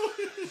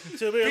 we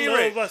to be in love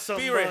B-Ray, about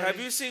somebody. B-Ray, have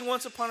you seen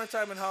Once Upon a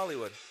Time in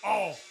Hollywood?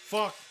 Oh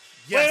fuck.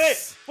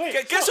 Yes.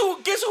 Wait. Guess who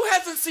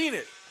hasn't seen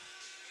it?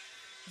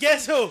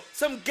 Guess who?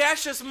 Some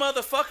gaseous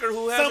motherfucker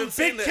who Some hasn't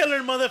seen big it. killer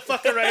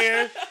motherfucker right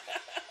here.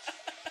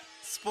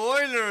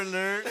 Spoiler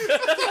alert.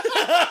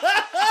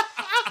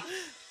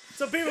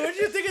 So, people, what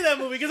did you think of that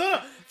movie? Because hold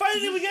on,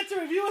 finally we get to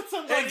review it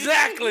somebody.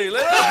 Exactly.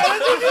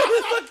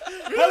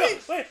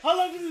 How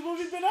long has this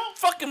movie been out?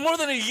 Fucking more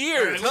than a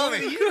year. Tell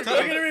me. We're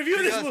gonna review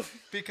this movie.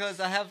 Because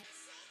I have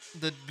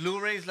the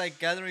Blu-rays like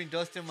gathering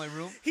dust in my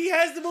room. He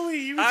has the movie.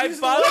 He I refuses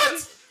to watch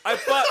it.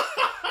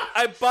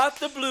 I bought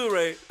the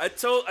Blu-ray. I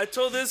told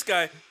this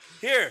guy,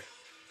 here,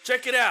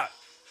 check it out.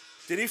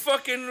 Did he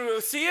fucking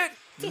see it?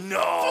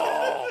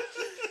 No.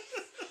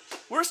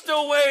 We're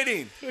still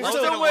waiting. We're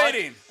still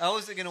waiting. I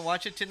was gonna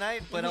watch it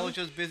tonight, but I was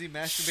just busy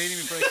masturbating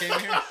before I came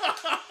here.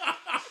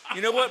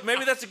 You know what?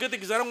 Maybe that's a good thing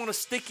because I don't want a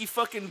sticky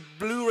fucking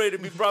Blu-ray to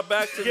be brought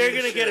back to me. You're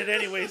gonna get it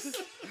anyways.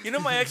 You know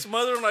my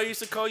ex-mother-in-law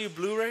used to call you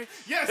Blu-ray?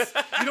 Yes.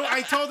 You know,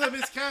 I told them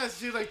Miss Cass.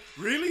 She's like,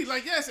 really?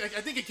 Like, yes. I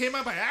think it came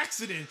out by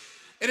accident.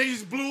 And it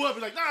just blew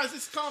up. Like, nah,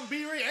 it's called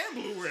B-Ray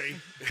and Blu-ray.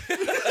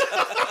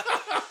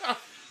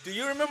 Do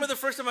you remember the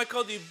first time I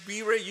called you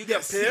B-Ray? You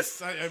got pissed?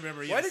 Yes, I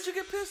remember, yes. Why did you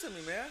get pissed at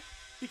me, man?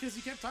 Because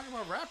you kept talking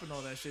about rap and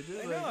all that shit,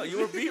 dude. I know, you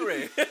were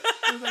B-Ray.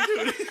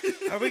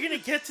 Are we gonna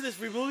get to this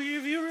movie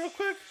review real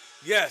quick?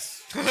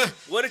 Yes.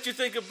 What did you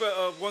think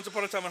of Once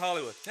Upon a Time in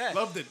Hollywood? Yeah.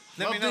 Loved it.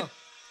 Let me Loved know. it.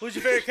 Who's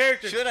your favorite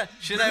character?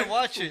 Should I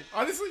watch it?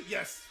 Honestly,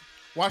 yes.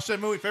 Watch that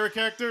movie. Favorite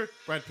character?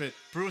 Brad Pitt.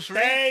 Bruce Lee.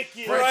 Thank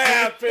you.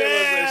 Brad Pitt was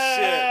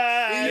a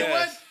And you know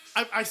Yes.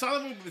 what? I saw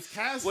the movie with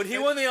Cass. When he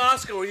won the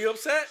Oscar, were you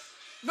upset?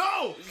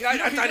 No. I You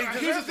know, thought he here's the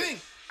deserved it. thing.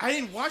 I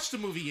didn't watch the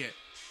movie yet.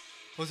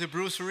 Was it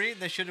Bruce Lee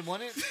that should have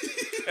won it?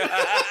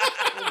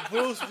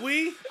 Bruce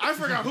Lee. I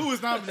forgot who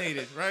was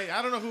nominated, right?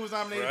 I don't know who was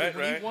nominated, Right,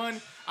 but when right. he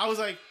won, I was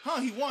like,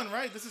 huh, he won,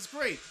 right? This is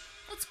great.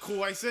 That's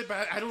cool, I said,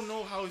 but I don't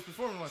know how his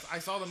performance was. I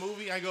saw the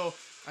movie, I go,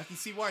 I can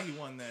see why he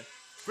won that.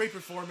 Great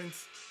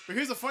performance. But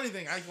here's the funny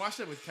thing, I watched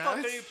it with Cass.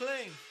 What are you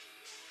playing?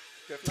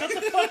 Shut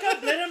the fuck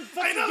up. Let him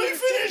fucking I know, do he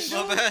his finished.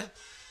 thing. My bad.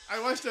 I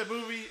watched that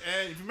movie,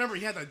 and if you remember,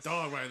 he had that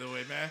dog, by the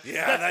way, man.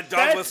 Yeah, that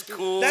dog was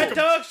cool. That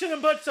dog should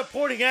have been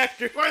supporting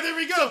actor. Right, there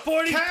we go.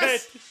 Supporting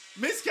pet.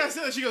 Miss Cass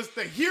said that, she goes,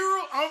 the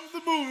hero of the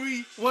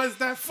movie was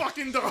that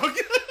fucking dog.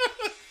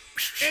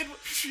 And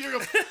she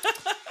goes,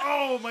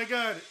 oh my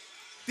God.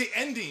 The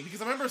ending,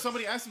 because I remember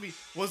somebody asked me,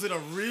 was it a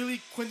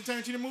really Quentin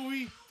Tarantino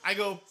movie? I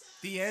go,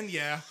 the end,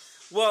 yeah.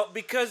 Well,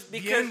 because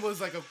The end was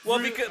like a well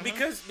real-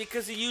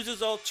 because he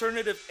uses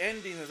alternative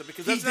endings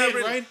because He that's not did,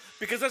 really right?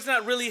 because that's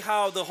not really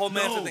how the whole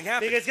Manson No, thing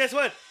happened. Because guess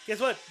what? Guess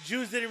what?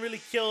 Jews didn't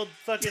really kill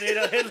fucking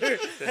Adolf Hitler.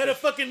 Had a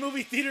fucking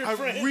movie theater I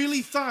friend.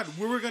 really thought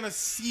we were gonna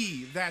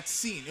see that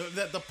scene,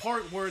 that the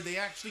part where they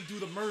actually do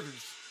the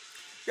murders.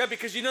 Yeah,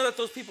 because you know that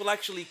those people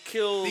actually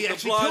kill They the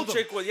actually blonde killed them.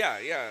 chick. Well,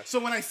 yeah. So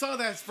when I saw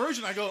that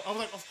version, I was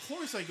like, of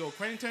course I go.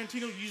 Quentin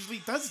Tarantino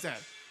usually does that.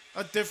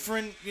 A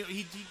different,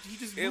 he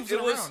just moves it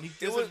around. He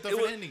does a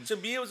different ending. To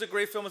me, it was a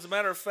great film. As a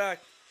matter of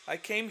fact, I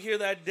came here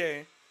that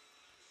day.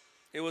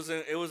 It was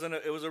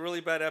a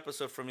really bad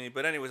episode for me.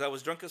 But anyways, I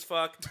was drunk as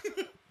fuck.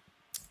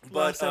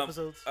 Last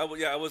episodes. I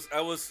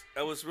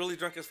was really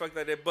drunk as fuck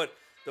that day. But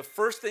the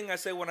first thing I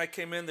said when I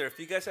came in there, if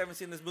you guys haven't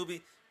seen this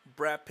movie,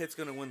 Brad Pitt's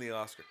gonna win the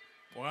Oscar.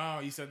 Wow,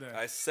 you said that.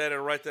 I said it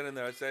right then and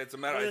there. I said it's a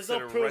matter. I There's said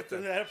no it proof right that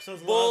then. that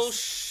episode's lost.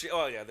 Bullshit.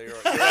 Oh yeah, you're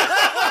right. You're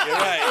right. You're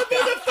right.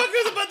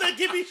 Motherfuckers about that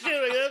give me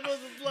shit. Like, that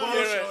episode's lost.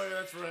 You're right. Oh, yeah,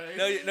 that's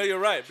right. No, you're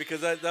right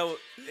because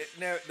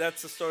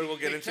that's the story we'll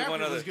get into DiCaprio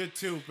one other. was good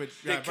too, but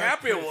yeah, Brad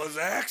DiCaprio Pitt was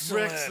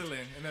excellent.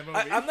 excellent in that movie.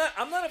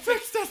 I'm not a big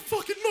Fix that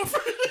fucking number.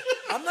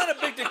 I'm not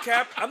a big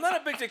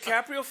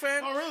DiCaprio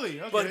fan. Oh really?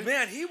 Okay. But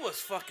man, he was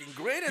fucking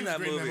great in was that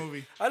great in movie. that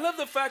movie. I love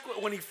the fact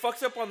when he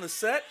fucks up on the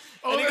set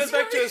Oh, and he goes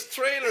that's back to right. his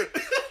trailer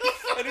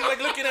and he's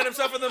like looking at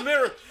himself in the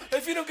mirror.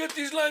 If you don't get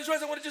these lines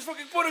right, I want to just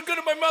fucking put a gun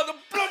in my mouth and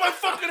blow my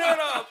fucking head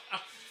off.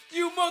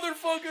 You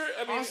motherfucker.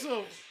 I mean,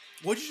 Also,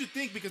 what you should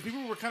think, because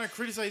people were kind of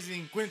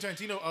criticizing Quentin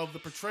Tarantino of the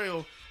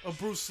portrayal of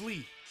Bruce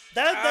Lee.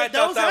 That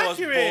thought was that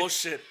accurate. was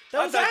bullshit.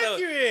 That was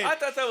accurate. I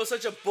thought that was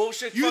such a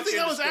bullshit. You think fucking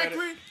that was discredit.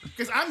 accurate?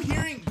 Because I'm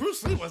hearing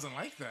Bruce Lee wasn't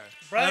like that.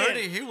 I Brian, heard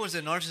he was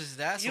a narcissist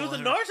asshole. he was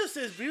a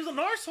narcissist. He was a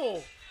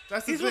narsehole.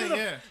 That's the He's one thing, of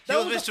the, yeah. That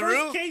He was was the Mr.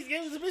 first Lou? case.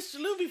 Yeah, it was Mr.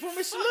 Lou before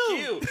Mr. Fuck Lou.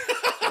 you.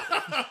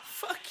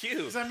 Fuck you.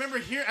 Because I remember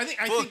hearing, I think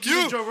Fuck even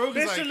you. Joe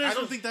Rogan's like, Mr. I Lizzo.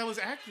 don't think that was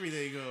accurate.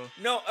 There you go.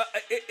 No,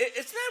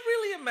 it's not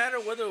really a matter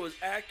whether it was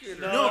accurate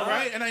or No, No, not.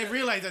 right? And I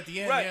realized at the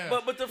end, Right, yeah.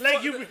 but the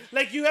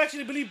Like you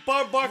actually believe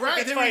Bob Barker right,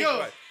 can there fight. we go.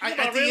 Right.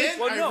 At the really? end,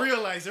 Well, no. I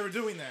realized they were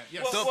doing that.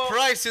 Yes. Well, The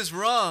price is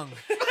wrong,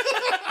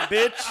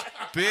 Bitch.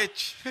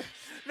 bitch.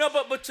 No,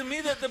 but to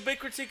me, the big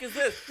critique is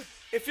this: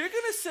 if you're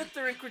gonna sit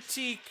there and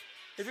critique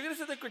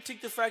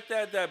the fact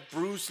that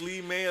Bruce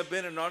Lee may have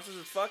been a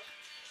narcissist, fuck,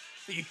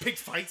 he picked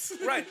fights.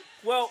 right?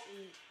 Well,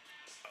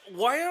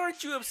 why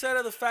aren't you upset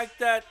at the fact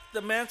that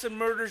the Manson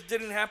murders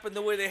didn't happen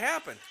the way they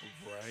happened?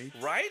 Right.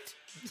 Right?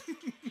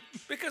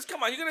 Because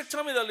come on, you're gonna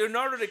tell me that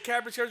Leonardo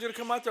DiCaprio's here is gonna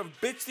come out there and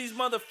bitch these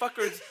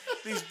motherfuckers,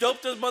 these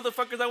doped ass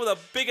motherfuckers out with a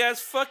big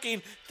ass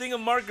fucking thing of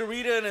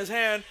margarita in his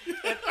hand,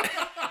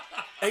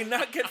 and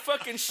not get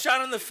fucking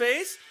shot in the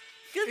face?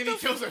 Get And the he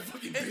kills that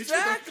fucking bitch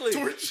Exactly. with a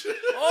torch.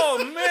 Oh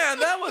man,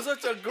 that was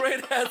such a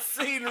great ass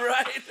scene,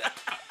 right?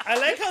 I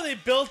like how they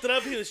built it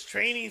up. He was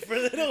training for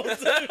the whole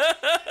time.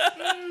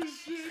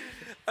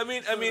 I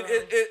mean,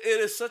 it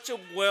is such a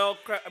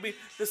I mean,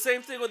 the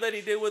same thing that he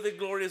did with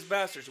Inglourious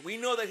Bastards. We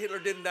know that Hitler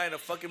didn't die in a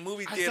fucking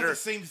movie I said theater. the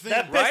same thing.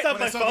 That Right? pissed off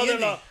When I my saw the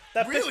father-in-law. ending.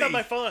 That pissed Really? off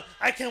my father-in-law.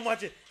 I can't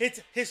watch it. It's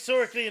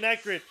historically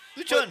inaccurate.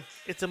 Which one?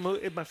 It's a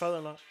movie. My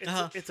father-in-law.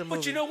 It's a movie.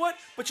 But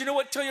you know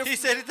what? Tell your He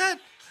said it then.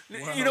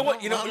 You know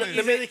what? You know. Wow. Let He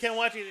me. said he can't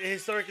watch it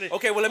historically.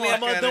 Okay, well, let me.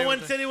 Fuck ask, outta No here one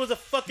with said it was a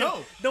fucking.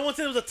 No. No one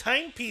said it was a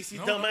timepiece. You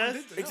No, no one dumbass.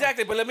 did that.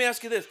 exactly, but let me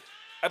ask you this.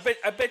 I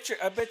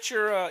bet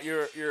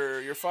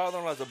your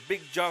father-in-law is a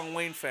big John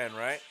Wayne fan,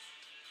 right?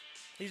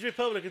 He's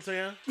Republican, so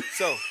yeah.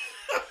 So,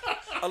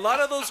 a lot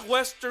of those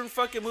Western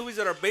fucking movies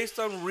that are based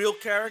on real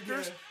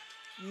characters,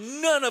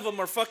 none of them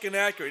are fucking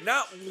accurate.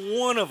 Not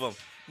one of them.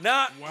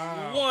 Not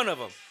Wow. one of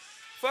them.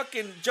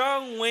 Fucking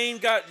John Wayne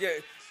got. Yeah,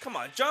 come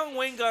on, John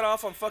Wayne got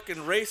off on fucking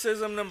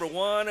racism. Number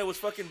one, it was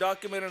fucking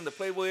documented in the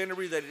Playboy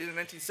interview that he did in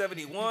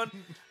 1971.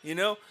 You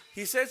know,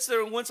 he sits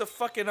there and wins a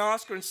fucking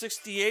Oscar in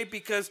 '68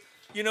 because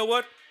you know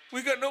what?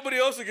 We got nobody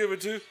else to give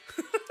it to.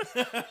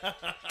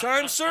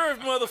 Time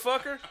served,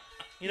 motherfucker.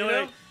 You know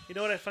what? You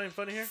know what I find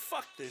funny here?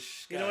 Fuck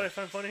this guy. You know what I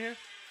find funny here?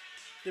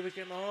 That we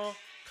can all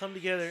come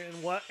together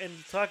and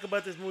talk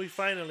about this movie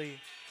finally,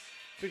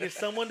 because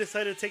someone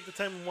decided to take the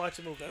time and watch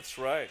the movie. That's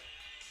right.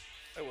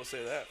 I will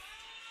say that.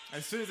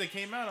 As soon as they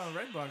came out on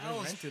Redbox, I I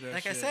was, rented that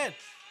like shit. I said,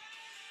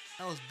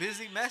 I was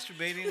busy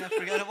masturbating and I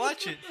forgot to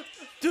watch it.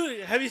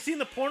 Dude, have you seen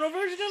the porno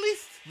version at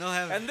least? No, I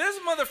haven't. And this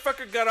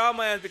motherfucker got on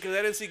my ass because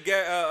I didn't see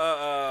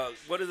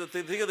what is it?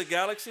 Think of the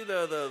Galaxy,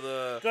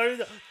 the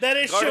Guardians, that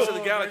is Guardians true.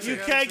 of the Galaxy. You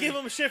can't give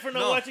him shit for not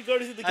No. watching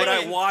Guardians of the But I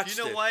Galaxy. watched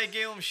You know it. why I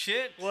gave him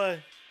shit? What?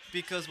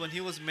 Because when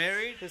he was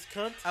married, His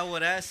cunt? I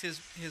would ask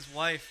his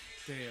wife.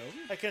 Damn.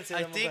 I can't say I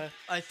that. my think bad.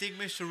 I think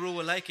Mr. Rule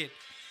will like it.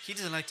 He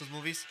doesn't like those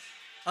movies.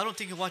 I don't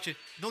think he'll watch it.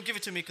 Don't give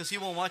it to me because he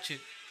won't watch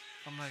it.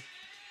 I'm like,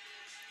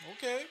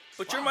 okay.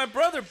 But you're my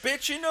brother,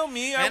 bitch. You know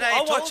me. And I'll I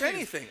told watch you.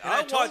 anything. And I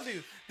I'll told watch.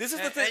 you. This is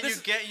the And, thing.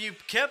 and you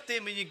kept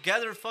him and you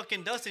gathered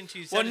fucking dust into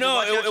you. Well,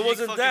 no, it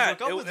wasn't that.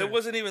 It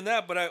wasn't even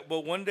that.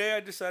 But one day I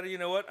decided, you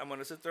know what? I'm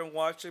gonna sit there and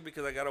watch it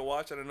because I gotta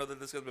watch it. I know that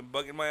this guy's been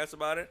bugging my ass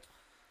about it,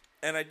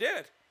 and I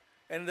did.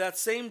 And that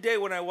same day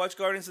when I watched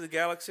Guardians of the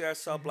Galaxy, I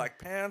saw Black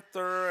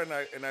Panther,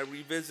 and I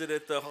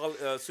revisited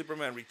the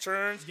Superman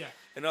Returns, Yeah.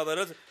 and all that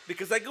other.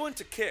 Because I go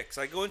into kicks.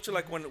 I go into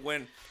like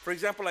when for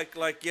example,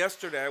 like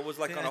yesterday, I was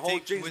like on a whole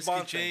James Whiskey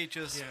Bond J thing.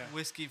 just Yeah.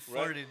 whiskey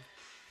Right. farted.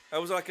 I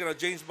was like in a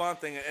James Bond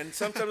thing, and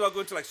sometimes I'll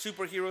go into like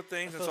superhero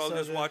things, and so I'll so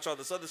just good. watch all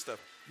this other stuff.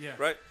 Yeah.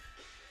 Right.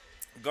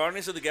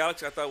 Guardians of the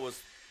Galaxy, I thought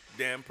was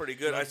damn pretty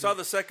good. I saw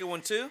the second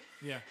one too,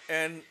 Yeah.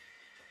 and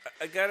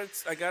I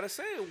gotta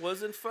say it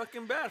wasn't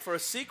fucking bad for a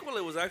sequel.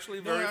 It was actually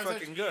No, very I was fucking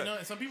actually, good. You know,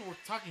 and some people were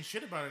talking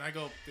shit about it. And I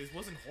go, this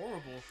wasn't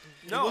horrible.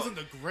 No. It wasn't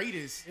the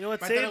greatest. You know what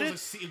but I thought saved it? it?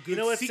 Was a good You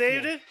know what sequel.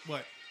 saved it?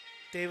 What?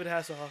 David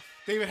Hasselhoff.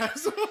 David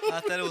Hasselhoff. I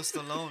thought it was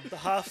Stallone. The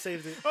Hoff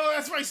saved it. Oh,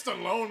 that's right.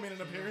 Stallone made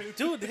an appearance.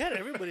 Dude, they had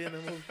everybody in the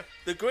movie.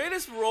 The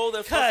greatest role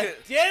that God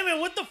fucking damn it,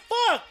 what the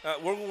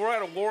fuck? we're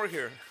at a war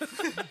here.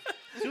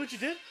 See what you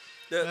did?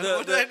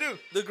 What did I do?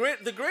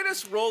 The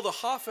greatest role the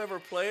Hoff ever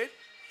played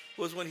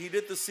was when he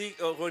did the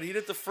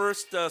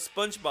first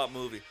SpongeBob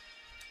movie.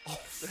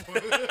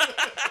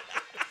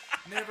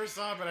 Never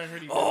saw it, but I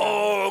heard he did.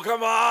 Oh,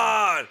 come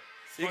on!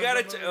 You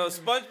gotta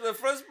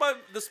SpongeBob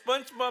the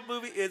SpongeBob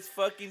movie is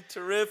fucking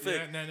terrific.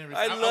 Yeah, no, never.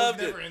 I loved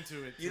was never it.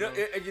 into it. You know,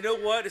 so. and you know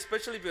what?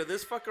 Especially for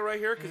this fucker right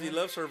here, because he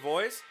loves her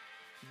voice.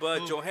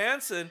 But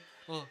Johansson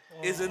Oh,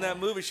 is in that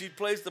movie. She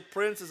plays the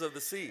Princess of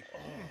the Sea.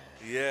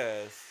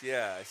 Yes.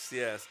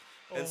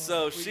 And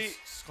so Wait, she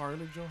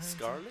Scarlett Johansson.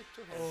 Scarlett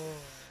Johansson.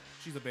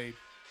 She's a babe.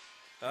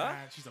 Huh? Nah,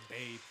 she's a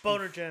babe.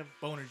 Boner Jam.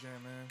 Boner jam,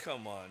 man.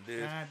 Come on,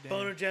 dude. God damn.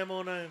 Boner Jam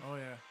 09. Oh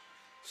yeah.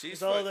 She's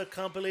It's all fuck- the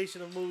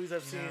compilation of movies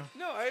I've seen. Yeah.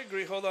 No, I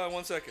agree. Hold on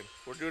 1 second.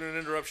 We're doing an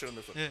interruption on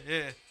this one.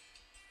 yeah.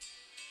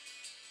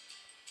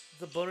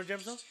 The Boner Jam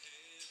song?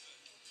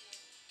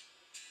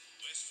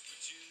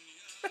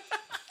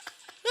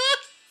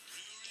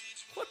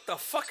 What the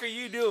fuck are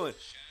you doing?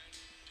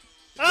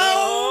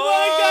 Oh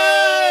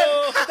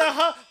my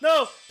god!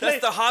 No, That's play,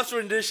 the Hoff's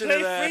rendition play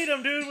of that.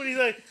 Freedom, dude, when he's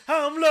like,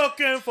 I'm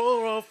looking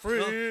for a No,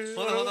 freedom.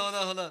 hold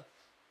on.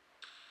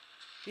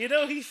 You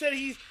know, he said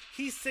he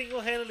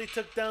single-handedly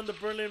took down the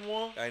Berlin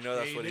Wall. I know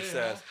that's Yeah, what he he did,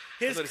 says. huh?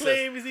 His That's what he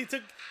claim is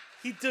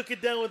he took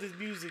it down with his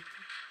music.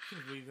 Can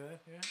you believe that?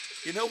 Yeah.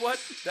 You know what?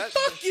 That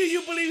Fuck you!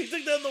 You believe he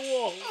took down the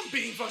wall? I'm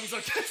being fucking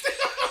sarcastic.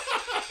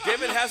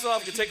 David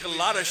Hasselhoff can take a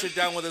lot of shit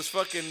down with his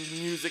fucking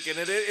music, and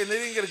it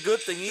didn't get a good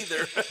thing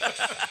either.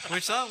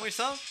 Which song? What's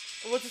the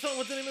song?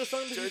 What's the name of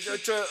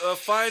the song?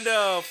 Find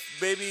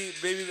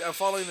baby, I'm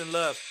falling in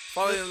love.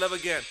 Falling in love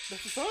again.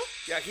 That's the song?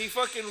 Yeah, he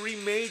fucking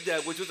remade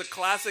that, which was a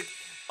classic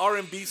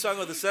R&B song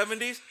of the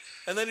 70s,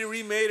 and then he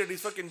remade it.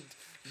 He's fucking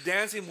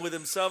dancing with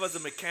himself as a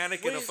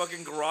mechanic in a Wait,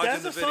 fucking garage That's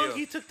in the the video. song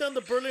he took down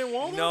the Berlin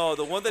Wall? though? No,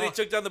 the one that he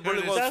took down the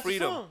Berlin Wall is That's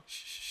Freedom. the song.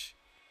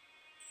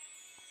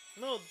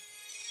 No.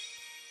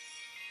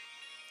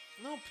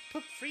 No,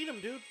 put Freedom,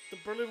 dude. The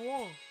Berlin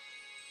Wall.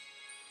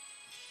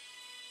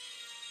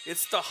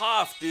 It's the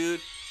Hoff, dude.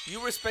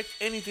 You respect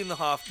anything the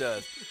Hoff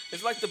does.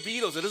 It's like the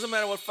Beatles. It doesn't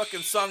matter what fucking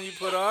song you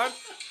put on.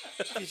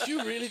 Did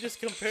you really just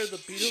compare the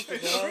Beatles to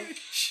God?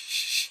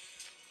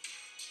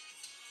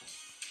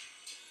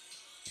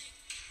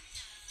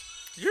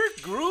 You're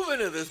grooving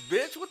to this,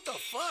 bitch. What the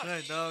fuck?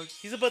 Right, dog.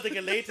 He's about to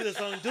get late to the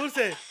song.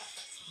 Dulce.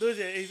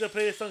 He's gonna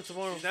play the song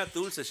tomorrow. She's not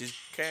Dulce. She's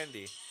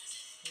Candy.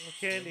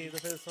 Candy, he's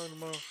gonna play the song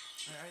tomorrow.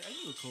 I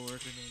knew a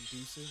coworker named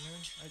Deuce,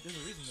 man. There's a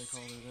reason they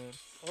called her that.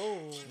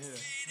 Oh. Yeah,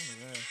 I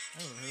remember that. I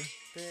remember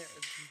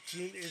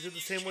her. Is it the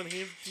same one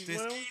he This-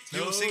 went on? He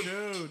was singing.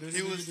 No,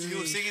 He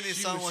was singing his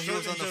song while he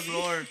was on the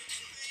floor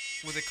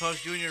with the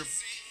Carl's Jr.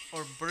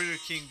 or Burger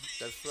King.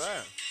 That's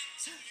right.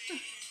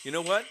 You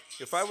know what?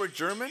 If I were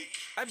German,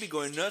 I'd be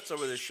going nuts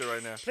over this shit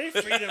right now. Play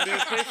Freedom, dude.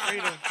 Play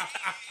Freedom.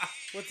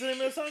 What's the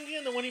name of the song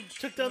again? The one he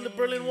took down the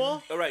Berlin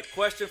Wall? All right,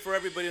 question for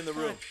everybody in the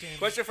room. damn it.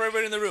 Question for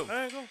everybody in the room. All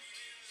right, go.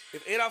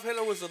 If Adolf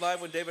Hitler was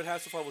alive when David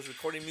Hasselhoff was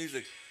recording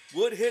music,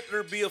 would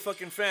Hitler be a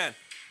fucking fan?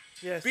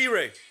 Yes.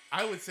 B-Ray.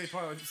 I would say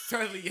probably,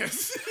 sadly,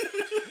 yes.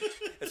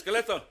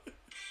 Esqueleto.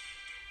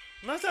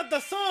 That's not the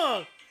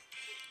song.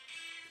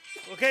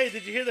 Okay,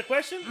 did you hear the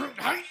question?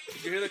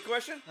 Did you hear the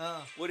question?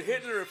 Would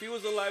Hitler, if he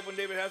was alive when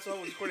David Hasselhoff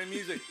was recording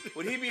music,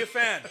 would he be a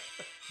fan?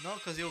 No,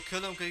 because he'll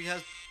kill him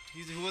because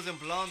he wasn't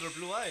blonde or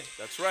blue-eyed.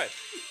 That's right.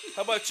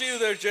 How about you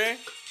there, Jay?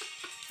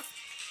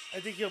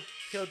 I think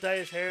he'll dye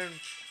his hair and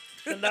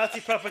the Nazi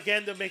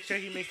propaganda make sure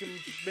he make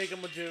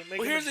him a Jew.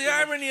 Well, here's the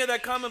irony of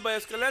that comment by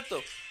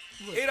Esqueleto.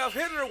 Adolf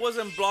Hitler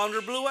wasn't blonde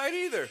or blue-eyed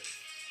either.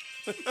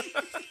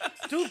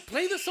 Dude,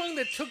 play the song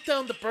that took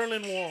down the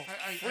Berlin Wall.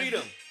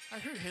 Freedom. I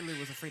heard Hitler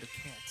was afraid of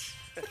cats.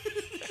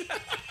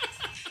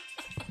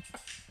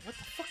 What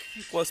the fuck are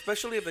you Well,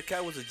 especially if the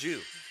cat was a Jew.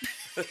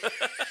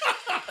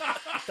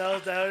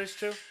 That is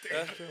true.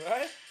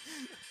 Right?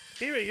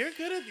 B-Ray, you're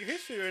good at your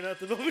history right now at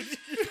the moment.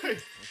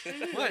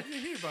 What? You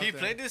hear about He that.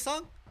 played this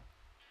song?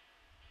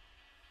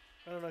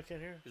 I don't know, I can't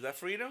hear. Is that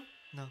freedom?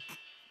 No.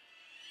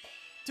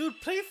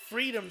 Dude, play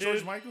Freedom, dude.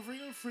 George Michael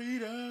Freedom?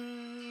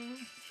 Freedom.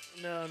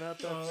 No, not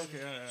that. Oh,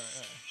 okay. All right.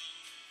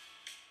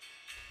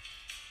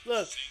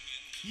 Look,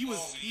 He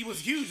was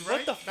huge,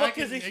 right? what the Back fuck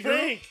is in he Negro?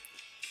 playing?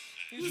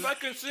 He's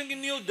fucking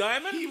singing Neil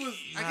Diamond? He was.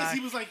 I guess he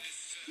was like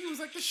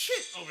the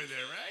shit over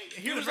there, right?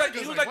 He was like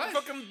the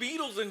fucking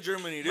Beatles in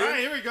Germany, dude. Right,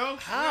 here we go.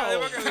 How? Yeah,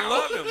 they fucking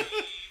love him.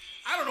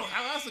 I don't know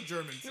how else a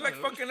German. He's like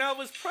fucking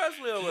Elvis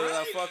Presley over there,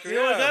 that fucker. You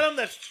know what Yeah. got him?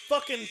 That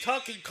fucking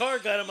talking car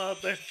got him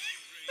out there.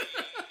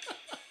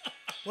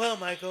 Well,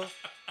 Michael,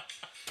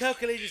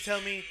 calculators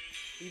tell me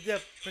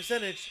the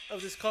percentage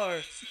of this car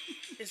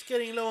is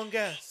getting low on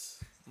gas.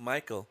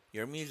 Michael,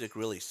 your music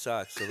really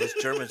sucks, so those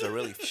Germans are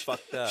really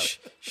fucked up.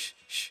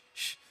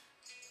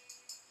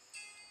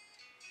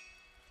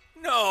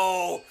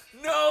 No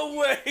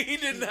way, he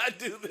did not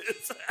do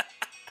this.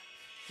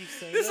 He's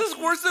saying This that. is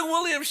worse than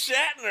William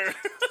Shatner.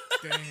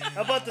 Damn.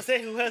 I'm about to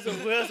say who has the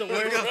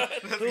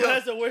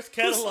worst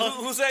catalog.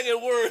 Who's that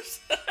get worse?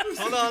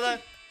 Hold on.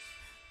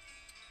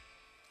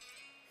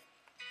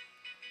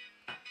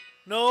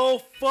 No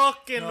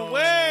fucking No,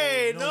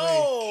 way.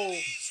 no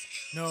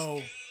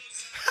No.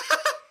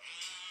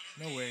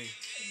 No way.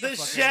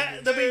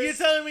 The you're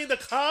telling me the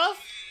cough?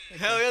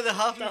 Hell yeah, the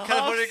Hoffman The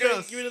California Hoff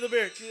Girls. Give me the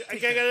beer. I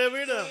can't get the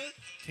beer now.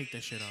 Take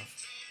that shit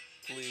off.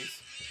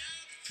 Please.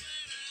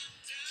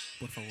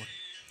 Por favor.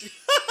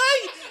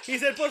 He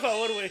said, por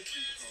favor, güey.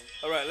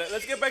 All right,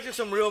 let's get back to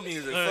some real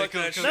music. All right, Fuck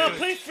cool, that cool, shit. No,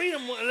 play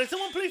Freedom. Let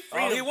someone play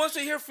Freedom. Oh, he wants to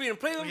hear freedom.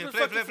 Play them. Okay, the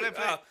play, fucking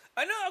play.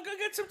 I know. I'll go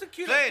get something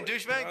cute. Play it,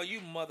 douchebag. Oh, you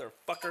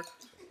motherfucker.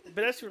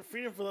 But that's your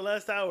Freedom for the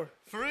last hour.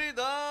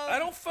 Freedom. I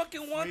don't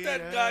fucking want that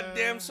Freedom.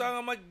 goddamn song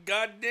on my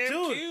goddamn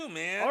Dude, queue,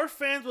 man. Our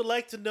fans would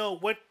like to know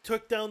what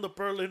took down the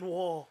Berlin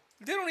Wall.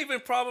 They don't even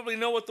probably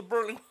know what the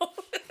Berlin Wall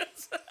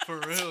is. For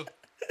real.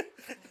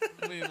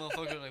 Me,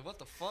 motherfucker, like, what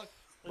the fuck?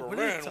 Like, what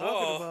are you Berlin talking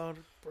Wall. about?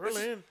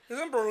 Berlin.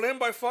 Isn't Berlin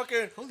by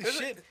fucking... Holy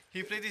isn't- shit.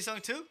 He played this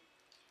song too?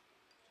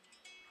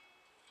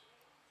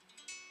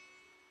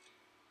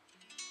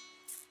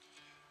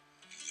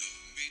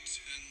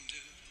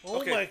 Oh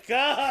Okay. my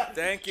god.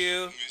 Thank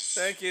you.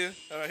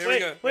 All right, here we Wait,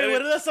 go. wait, Ready?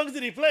 what other songs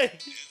did he play?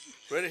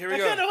 Ready? Here we I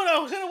go. kind of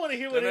want to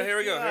hear what No, he... here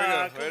we go, here we go.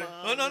 Ah, Ready? come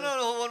Oh, on.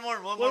 no, one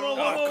more. One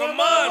Oh, come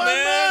on,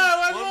 man.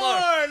 One One more.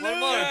 more, Luke, one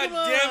more. God come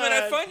damn it,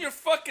 I on. found your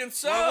fucking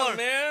song, One more,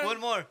 man. One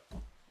more.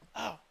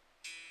 Ow.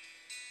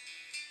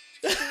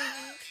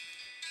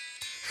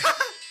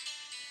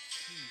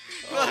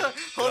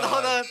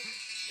 Hold on.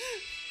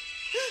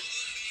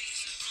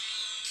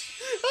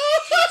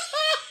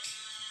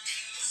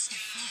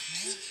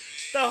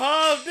 The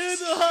Hoff, dude,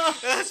 the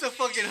Hoff. That's the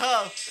fucking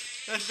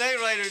Huff. That's Knight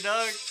Rider,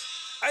 dog.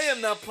 I am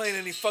not playing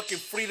any fucking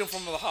freedom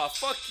from the Hoff.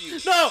 Fuck you.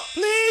 No,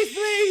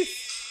 please.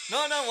 No,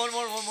 one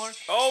more.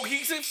 Oh,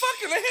 he said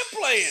fucking let him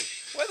play it.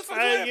 Why the fuck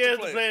do I I have get to to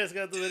play? play this.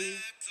 Got to let you.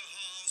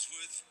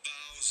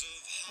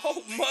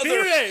 Oh,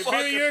 B-Ray,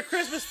 motherfucker. you're a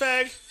Christmas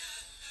fag.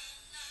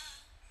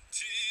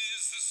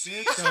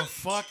 Get the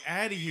fuck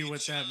out of here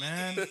with that,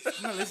 man.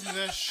 I'm not listening to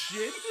that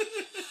shit.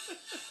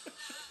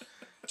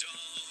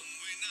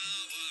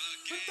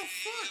 What the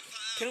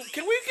fuck?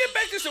 Can we get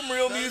back to some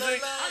real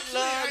music?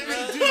 Actually, I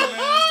really do,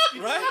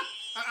 man. Right?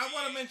 I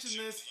want to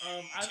mention this.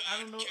 I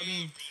don't know. I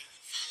mean,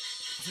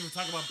 since we're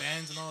talking about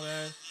bands and all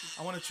that,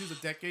 I want to choose a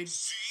decade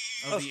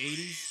of the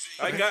 80s.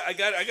 I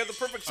got the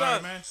perfect All song.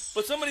 right, man.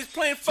 But somebody's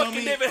playing Tell fucking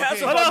me- David okay.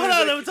 Hasselhoff Hold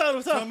on. music. Let me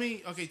Tell talk.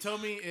 me, tell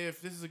me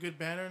if this is a good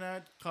band or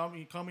not. Call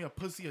me a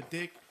pussy, a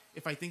dick.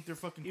 If I think they're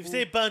fucking If you cool.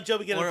 say Bon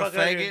Jovi, get the Or a fuck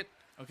out of here.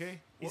 faggot.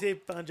 Okay. You say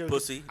Bon Jovi.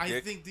 Pussy. I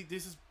Dick. think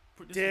this is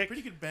a Dick.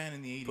 pretty good band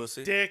in the 80s.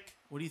 Pussy. Dick.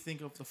 What do you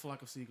think of the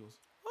Flock of Seagulls?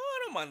 Oh,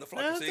 I don't mind the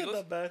flock Nah, of that's not seagulls.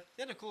 that bad.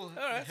 He had a cool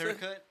right, so-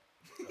 haircut.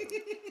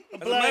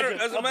 as a matter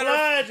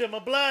Oblige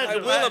I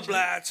him. will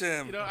oblige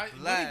him. You know,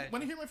 Lad.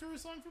 want to hear my favorite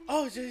song from?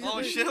 Oh, shit.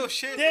 Oh shit! Oh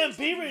shit! Damn,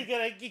 Beaver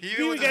got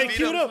Even with got his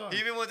queued beat up.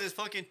 even with his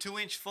fucking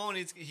 2-inch phone,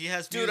 he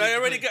has. Dude, music I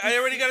already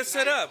playing. got it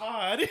set up.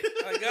 Pod.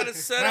 I got it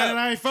set Not up.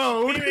 an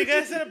iPhone. Beaver, you got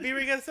to set up. Beaver,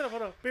 you got to set up.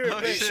 Hold on. Beaver, Oh,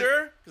 Are you shit.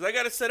 sure? Because I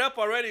got it set up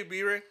already,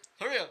 B-Ray.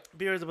 Hurry up!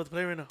 Beaver's about to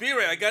play right now.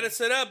 B-Ray, I got it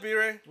set up,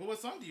 B-Ray. Well, what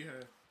song do you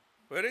have?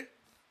 Ready?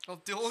 Oh,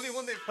 the only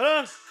one that. Hold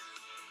on.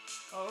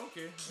 Oh,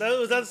 okay.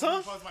 Was that the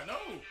song? No,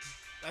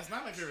 that's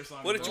not my favorite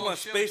song. What did you Oh, want?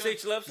 shit, Space shit.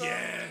 Age Love Song?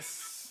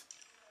 Yes.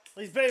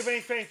 He's very, very,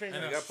 very, very.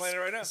 I got playing it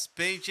right now.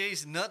 Space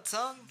J's Nut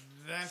Song?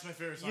 That's my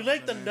favorite song. You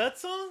like the man. nut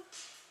song?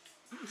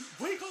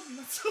 What do you call the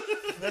nut song?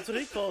 That's what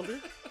he called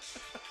it.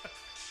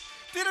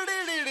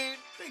 I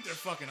think they're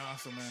fucking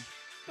awesome, man.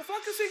 The Flock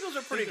of Seagulls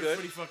are pretty They're good.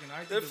 Pretty fucking. I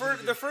think The they're first,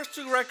 pretty the good. first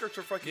two records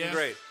are fucking Yeah.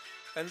 great.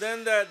 And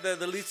then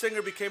the lead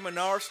singer became an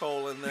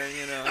arsehole, and then,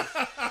 you know,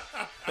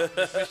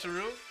 Mr.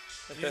 Rue?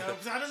 You know,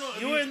 'cause I don't know.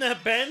 You were in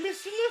that band,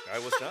 Mr. Luke? I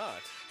was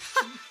not.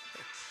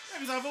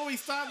 Because I've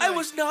always thought. I like-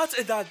 was not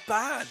in that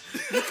band.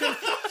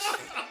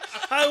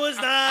 I was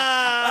not.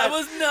 I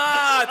was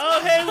not.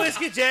 Oh, hey,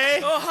 Whiskey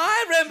J. Oh,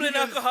 hi, Rambling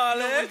Because,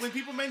 Alcoholic. you know, when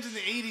people mention the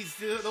 80s,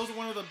 those are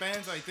one of the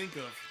bands I think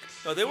of.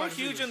 No, they were Flock of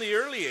huge in Seagulls. the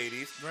early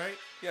 80s. Right?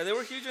 Yeah, they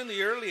were huge in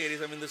the early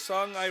 80s. I mean, the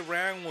song I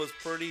Ran was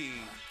pretty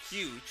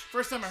huge.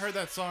 First time I heard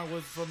that song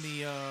was from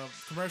the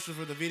commercial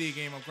for the video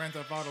game of Grand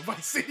Theft Auto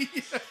Vice City.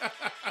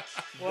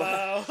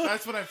 Wow.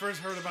 That's when I first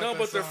heard about No, that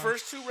but their song.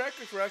 first two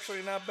records were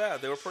actually not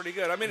bad. They were pretty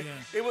good. I mean,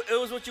 Yeah. it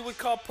was what you would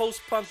call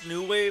post-punk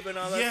new wave and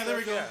all that Yeah, stuff. there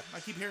we go. Yeah. I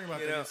keep hearing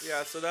about You know, this.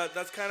 yeah, so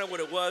that's kind of what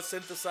it was,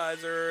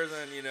 synthesizers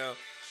and, you know,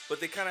 but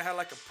they kind of had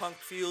like a punk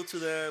feel to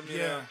them, you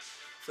Yeah. know.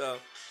 So,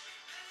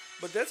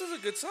 but this is a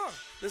good song.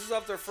 This is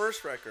off their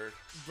first record.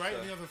 Right?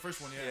 So, Yeah, the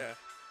first one, yeah.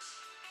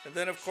 And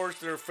then, of course,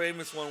 their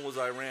famous one was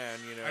Iran,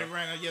 you know. I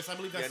ran. Yes, I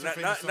believe Yeah, that's their not,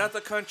 famous not, song. not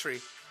the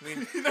country. I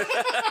mean,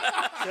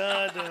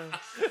 God damn.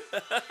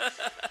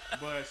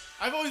 But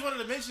I've always wanted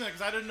to mention that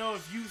because I didn't know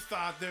if you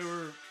thought they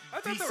were I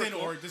thought they were decent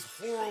cool. or just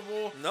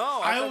horrible.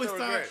 No, I thought always they were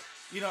thought, great.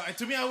 you know, and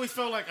to me, I always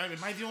felt like,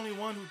 am I the only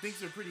one who thinks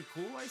they're pretty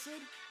cool? I said.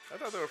 I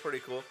thought they were pretty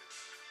cool.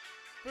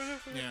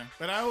 Yeah,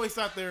 but I always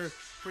thought they're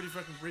pretty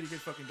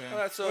good fucking band. All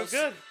right, so We're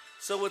good.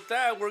 So with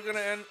that, we're gonna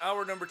end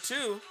hour number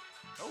 2.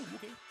 Oh,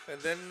 okay. And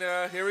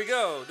then here we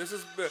go. This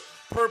is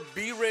per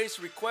B-Ray's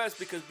request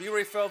because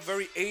B-Ray felt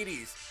very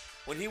 80s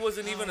when he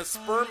wasn't even a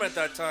sperm at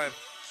that time.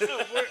 We're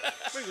good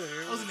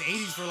here. I was in the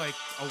 80s for like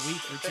a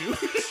week or two.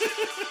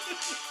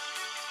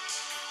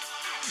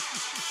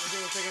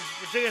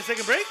 We're taking a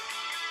second break?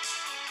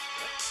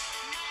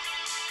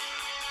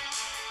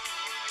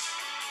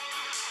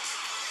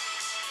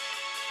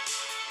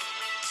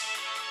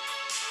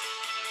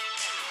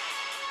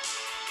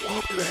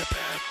 We'll be right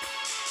back.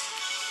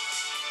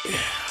 Yeah.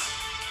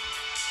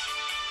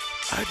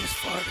 I just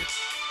farted.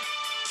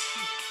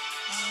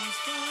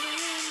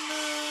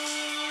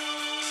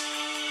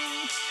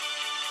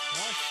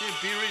 Oh shit,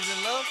 B-Ray's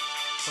in love?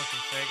 Fucking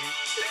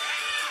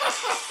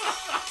faggot.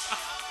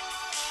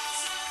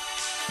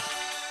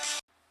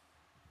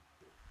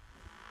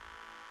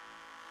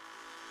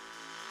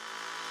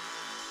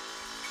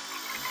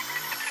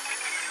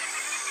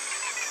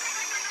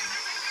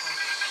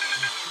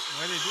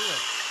 Why did they do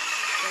that?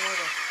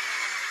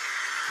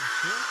 You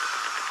sure?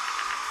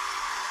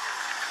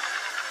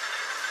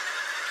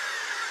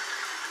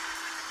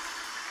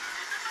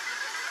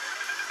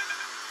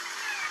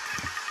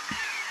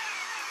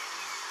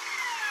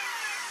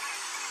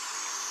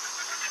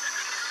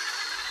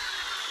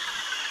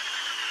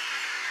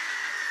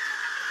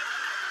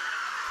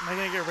 Am I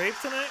going to get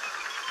raped tonight?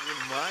 You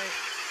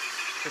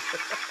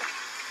might.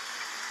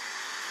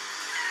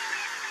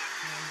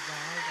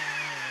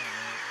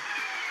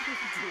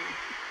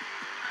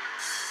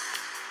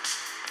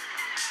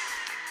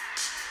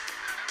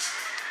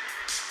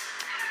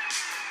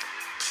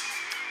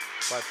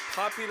 By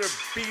popular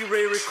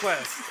B-Ray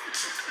request.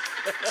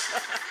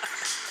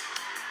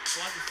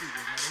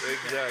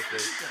 Exactly.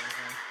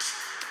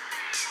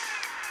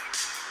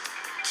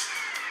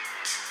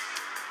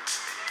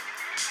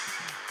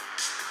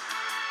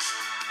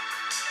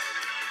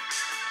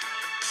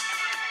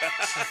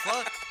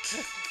 Fuck.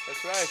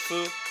 That's right,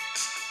 fool.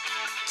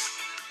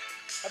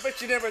 I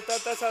bet you never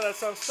thought that's how that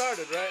song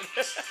started, right?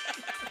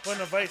 Going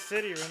to Vice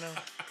City right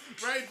now.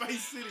 Right,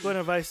 Vice City. Going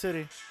to Vice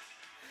City.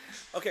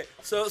 Okay,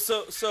 so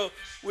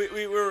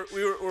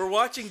we're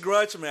watching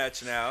Grudge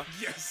Match now.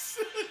 Yes.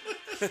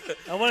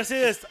 I want to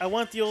say this. I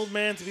want the old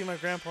man to be my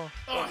grandpa.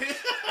 Oh, yeah.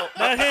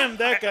 Not him,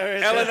 that guy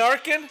right Alan there.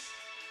 Arkin?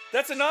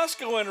 That's an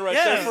Oscar winner right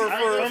Yes, there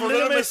from for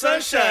Little Miss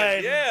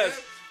Sunshine. Yes.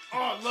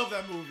 Oh, I love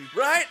that movie.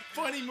 Right?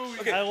 Funny movie.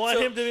 Okay. I want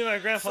So- him to be my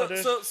grandpa,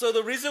 dude. So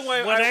the reason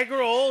why When I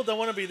grow old, I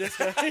want to be this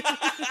guy.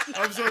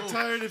 I'm so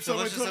tired if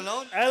someone Sylvester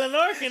told Stallone? Alan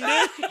Arkin,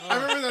 dude. I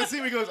remember that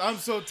scene where he goes, I'm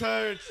so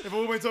tired. If a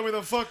woman told me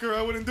to fuck her,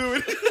 I wouldn't do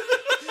it.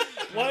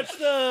 Watch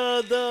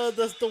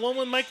the one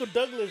with Michael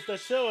Douglas, that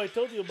show I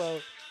told you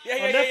about. Yeah, on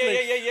yeah,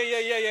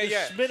 Netflix.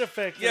 yeah. The Schmidt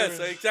Effect. Yes,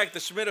 whatever. exactly. The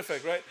Schmidt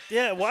Effect, right?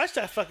 Yeah, watch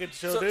that fucking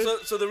show,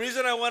 dude. So the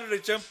reason I wanted to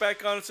jump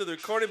back onto the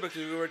recording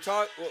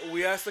because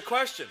we asked the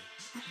question.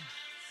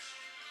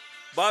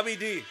 Bobby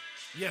D,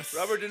 Yes.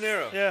 Robert De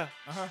Niro, Yeah.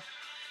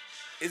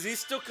 is he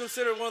still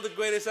considered one of the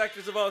greatest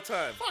actors of all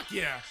time? Fuck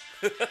yeah.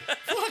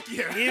 Fuck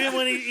yeah.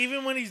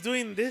 Even when he's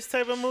doing this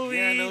type of movie.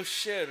 Yeah, no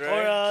shit, Or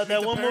right?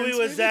 that the one movie Parents,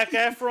 with maybe?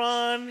 Zac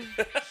Efron.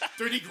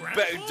 Dirty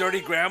Grandpa. Dirty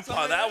Grandpa,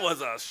 Something that like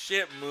was a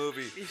shit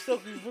movie. He's still.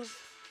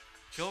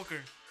 Joker.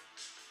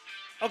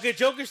 Okay,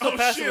 Joker's still Oh,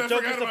 passable. shit, I Joker's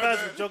forgot still about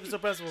passable. that. Joker's still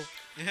passable.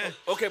 Yeah.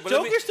 Okay, but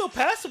Joker's still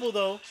passable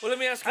though. let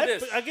me ask you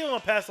this. I give him a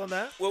pass on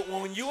that. Well,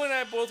 when you and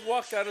I both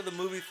walked out of the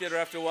movie theater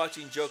after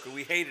watching Joker,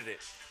 we hated it.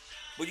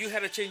 But you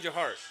had to change your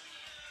heart.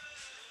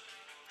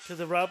 Cause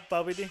of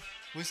Bobby D.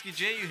 Whiskey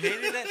J, you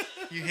hated it?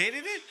 You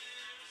hated it?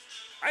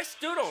 I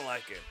still don't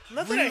like it.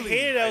 Not that I Really?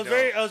 hated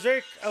it.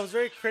 I I was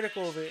very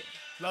critical of it.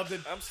 Loved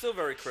it. I'm still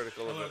very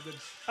critical I of loved it. it.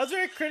 I was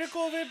very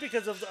critical of it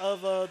because of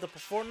the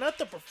not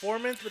the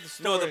performance, but the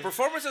story. No, the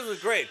performances was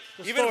great.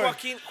 The Even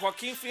story.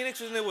 Joaquin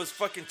Phoenix in it was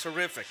fucking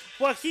terrific.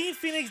 Joaquin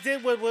Phoenix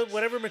did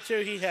whatever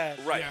material he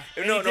had. Right.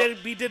 Yeah. And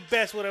he did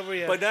best whatever he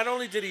had. But not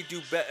only did he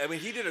do I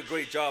mean, he did a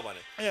great job on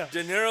it. Yeah.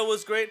 De Niro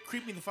was great.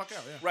 Creep me the fuck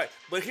out, yeah. Right.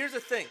 But here's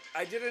the thing.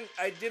 I did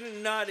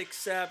not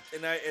accept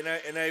and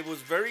I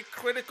was very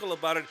critical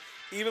about it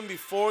even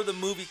before the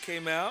movie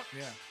came out.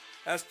 Yeah.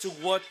 As to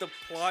what the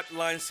plot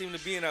line seemed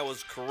to be, and I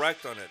was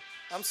correct on it.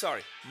 I'm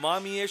sorry.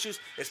 Mommy issues,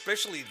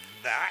 especially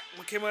that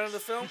what came out of the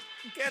film,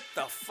 get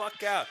the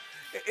fuck out.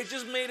 It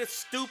just made it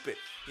stupid,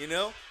 you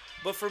know?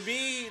 But for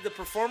me, the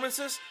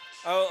performances,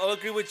 I'll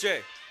agree with Jay.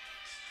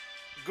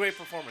 Great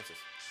performances.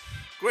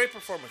 Great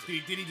performances.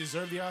 Did he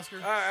deserve the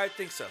Oscar? I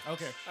think so.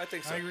 Okay. I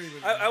think so. I agree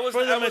with I you. was,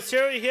 for the I was,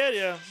 material he had,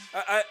 yeah.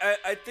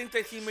 I think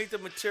that he made the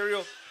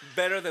material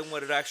better than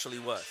what it actually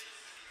was.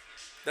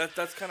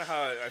 That's kind of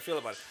how I feel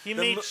about it. He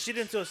The made mo- shit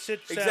into a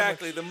shit sandwich.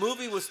 Exactly. The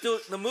movie was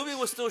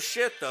still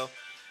shit though.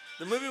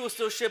 The movie was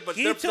still shit, but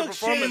He the took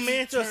performance. shit and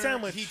made into a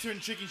sandwich. He turned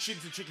chicken shit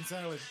into chicken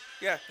salad.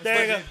 Yeah.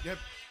 There you but go. Yep.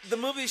 The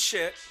movie's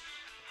shit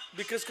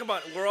because come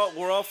on, we're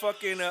all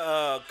fucking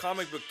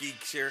comic book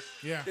geeks here.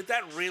 Yeah. Did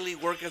that really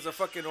work as a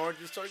fucking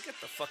origin story? Get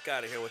the fuck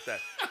out of here with that.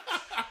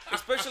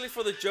 Especially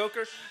for the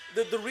Joker.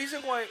 The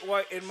reason why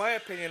in my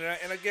opinion,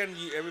 and again,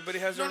 everybody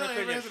has their own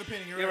opinion. Everybody has an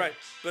opinion. You're You're right. right.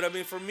 But I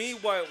mean, for me,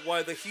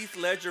 why the Heath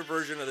Ledger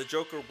version of the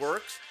Joker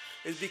works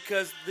is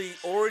because the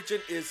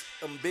origin is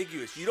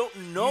ambiguous. You don't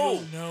know. You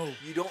don't know.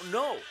 You don't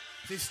know.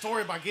 His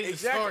story about getting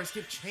Exactly. the stars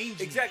kept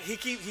changing. Exactly.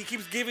 He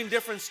keeps giving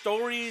different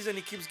stories and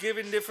he keeps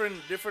giving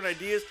different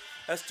ideas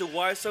as to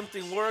why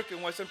something worked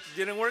and why something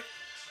didn't work.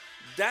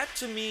 That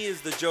to me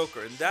is the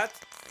Joker, and that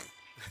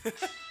God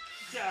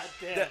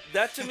damn.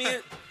 that to me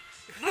is.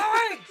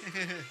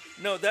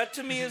 No, that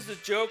to me is the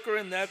Joker,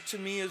 and that to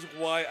me is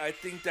why I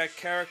think that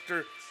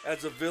character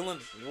as a villain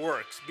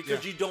works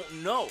because Yeah. you don't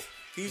know.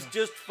 He's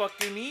just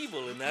fucking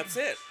evil, and that's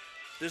it.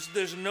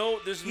 There's no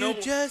You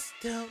just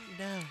don't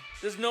know.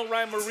 there's no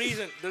rhyme or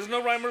reason. There's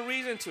no rhyme or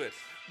reason to it.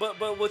 But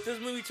what this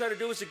movie tried to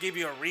do is to give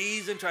you a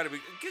reason. Try to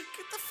get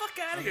the fuck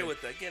out of here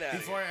with that. Get out of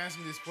Before here. I ask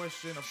you this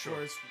question, of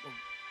course,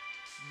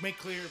 make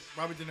clear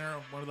Robert De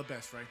Niro, one of the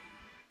best, right?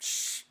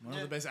 One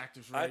of the best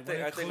actors, I right?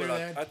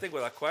 think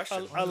without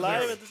question.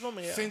 Alive at this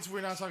moment, yeah. Since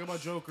we're not talking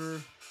about Joker,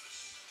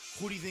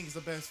 who do you think is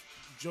the best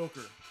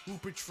Joker? Who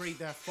portrayed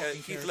that fucking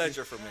Heath character?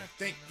 Ledger for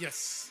me.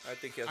 Yes. I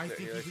think I think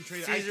he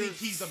portrayed it. I Caesar- think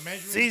he's the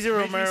measuring Caesar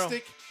Romero.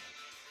 stick.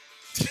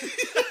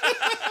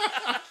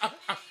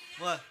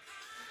 What?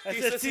 I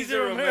He said said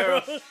Caesar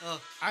Romero.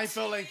 I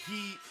felt like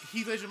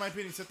Heath Ledger, in my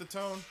opinion, set the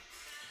tone.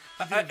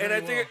 And I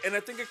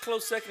think a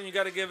close second you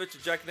got to give it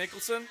to Jack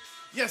Nicholson.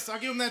 Yes, I'll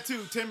give him that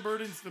too. Tim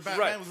Burton's The Batman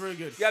Right. was really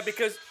good. Yeah,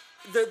 because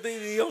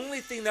the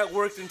only thing that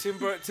worked in Tim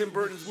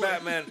Burton's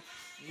Batman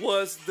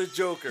was the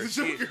Joker. The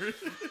Joker.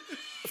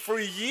 For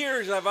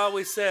years, I've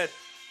always said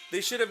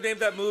they should have named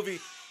that movie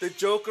The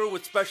Joker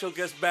with Special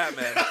Guest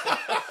Batman.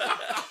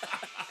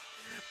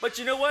 But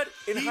you know what?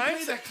 In He played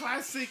hindsight, that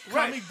classic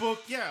Right. comic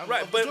book, yeah.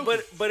 right? of the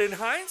Joker. But in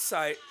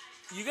hindsight,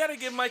 you got to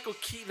give Michael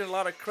Keaton a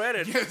lot of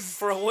credit Yes.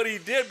 for what he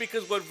did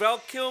because what Val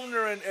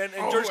Kilmer and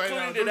Oh, George I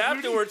Clooney know. did George Clooney.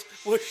 afterwards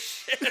was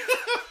shit.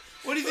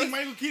 What do you think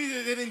Michael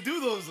Keaton didn't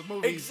do those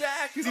movies?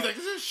 Exactly. Because he's like,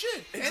 this is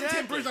shit. And Tim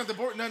Exactly.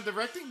 Burton's not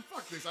directing?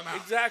 Fuck this, I'm out.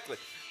 Exactly.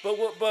 But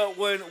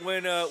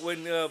when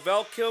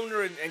Val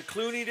Kilmer and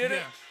Clooney did it,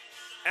 Yeah.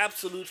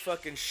 absolute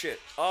fucking shit.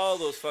 All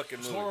those fucking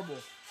It's movies. horrible.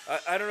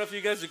 I don't know if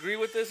you guys agree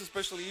with this,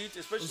 especially you,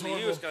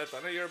 horrible. Scott.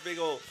 I know you're a big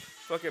old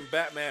fucking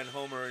Batman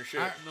homer and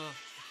shit. I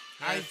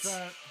That's,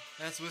 thought...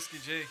 that's Whiskey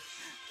J.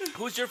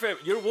 Who's your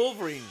favorite? You're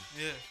Wolverine.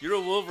 Yeah. You're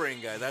a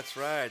Wolverine guy. That's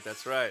right.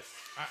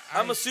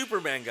 I'm a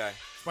Superman guy.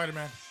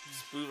 Spider-Man.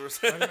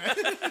 Spider-Man.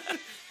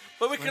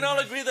 But we can all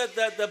agree that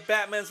the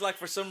Batman's like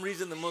for some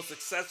reason the most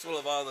successful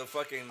of all the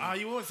fucking.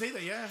 You won't say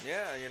that, yeah.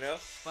 Yeah, you know.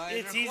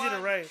 It's easy to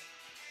write.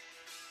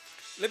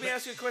 Let me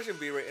ask you a question,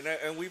 B-Ray,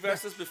 and we've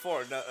asked this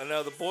before.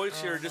 Now the boys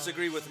here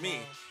disagree with me.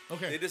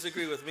 Okay. They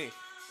disagree with me.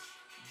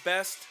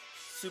 Best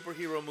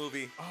superhero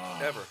movie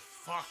ever.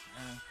 Fuck,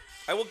 man.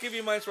 I will give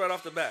you mine right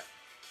off the bat.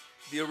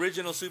 The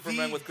original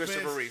Superman The with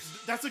Christopher best-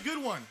 Reeves. That's a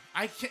good one.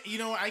 I can't.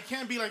 I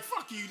can't be like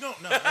fuck you. No.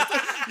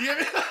 You get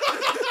me?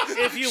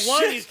 If you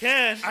want, you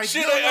can.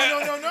 Shit,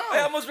 No. I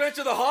almost ran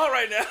to the hall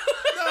right now.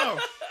 No.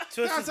 Twist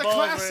That's his a balls,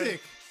 classic. Ray.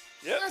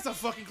 Yep. That's a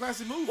fucking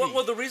classic movie.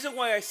 Well, the reason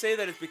why I say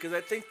that is because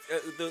I think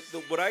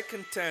what I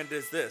contend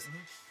is this: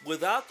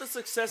 without the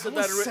success of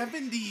that,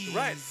 70s.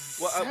 Right.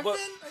 Well, Seven, but-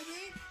 I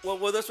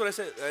think. well, that's what I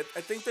said.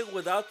 I think that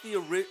without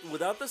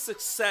the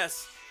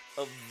success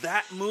of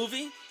that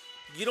movie,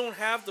 you don't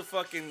have the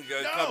fucking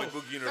comic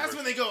book universe. That's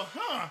when they go,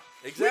 huh?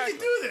 Exactly. We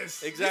can do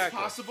this. Exactly.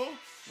 It's possible.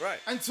 Right.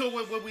 Until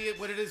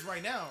what it is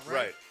right now, right?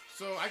 Right.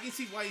 So I can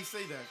see why you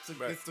say that.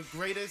 Right. It's the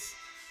greatest.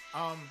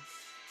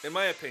 In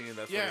my opinion,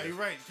 that's Yeah, what it you're is.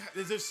 right.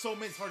 There's so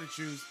many. It's hard to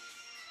choose,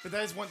 but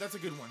that is one. That's a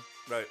good one,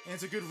 Right. and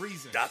it's a good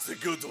reason. That's a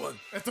good one.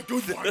 That's a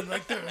good one,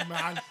 right there,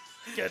 man.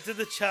 Get to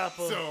the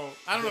chopper. So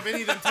I don't know if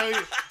any of them tell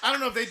you. I don't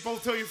know if they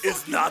both tell you. It's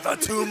 "Fuck you." not a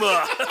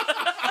tumor.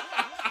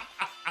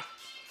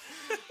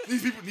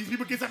 These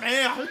people get some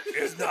air.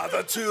 It's not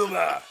a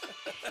tumor.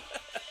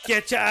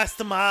 Get your ass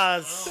to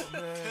Mars. Oh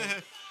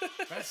man,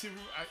 that's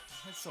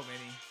so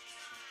many.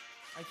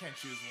 I can't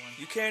choose one.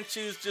 You can't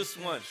choose just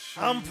one.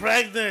 I'm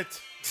pregnant.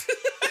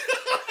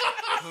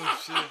 Oh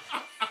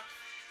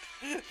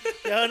shit.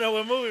 Y'all know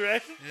what movie,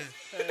 right?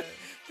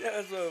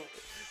 Yeah. So,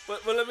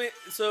 but let me.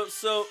 So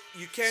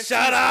you can't.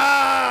 Shut choose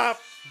up.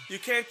 You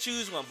can't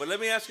choose one. But let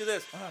me ask you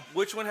this: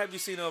 which one have you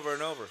seen over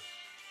and over?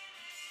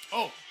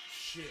 Oh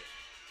shit!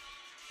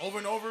 Over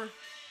and over,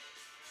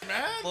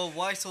 man. Well,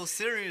 why so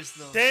serious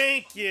though?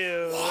 Thank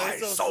you. Why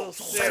That's so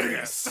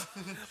serious?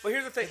 But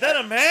here's the thing. Is that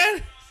a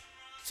man?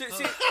 See,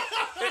 Hell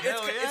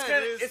yeah,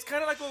 it is. it's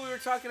kind of like what we were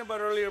talking about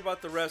earlier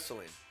about the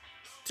wrestling.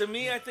 To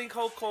me, I think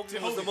Hulk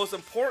Hogan was the Hogan. most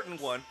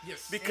important one.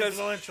 Yes.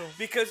 Influential.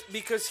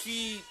 because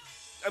he,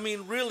 I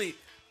mean, really,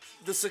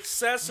 the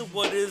success of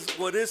what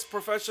is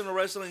professional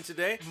wrestling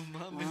today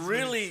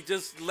really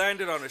just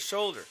landed on his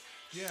shoulder.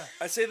 Yeah.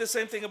 I say the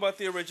same thing about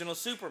the original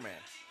Superman.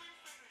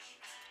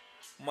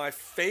 My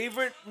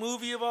favorite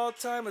movie of all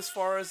time, as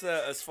far as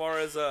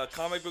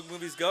comic book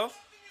movies go,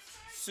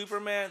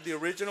 Superman, the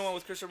original one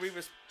with Christopher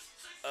Reeves,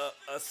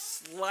 a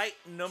slight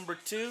number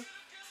 2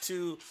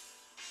 to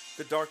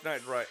The Dark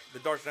Knight. Right, The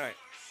Dark Knight.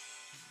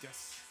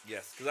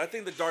 Yes, because I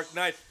think The Dark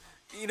Knight.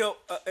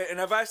 And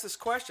I've asked this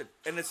question,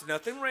 and it's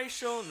nothing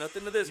racial,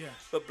 nothing to this,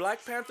 but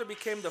Black Panther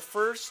became the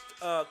first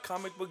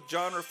comic book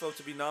genre film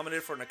to be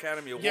nominated for an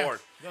Academy Award.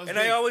 that was And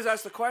big. I always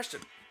ask the question,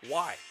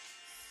 why?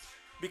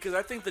 Because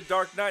I think The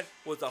Dark Knight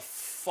was a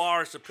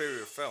far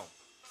superior film.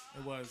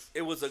 It was.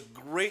 It was a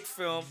great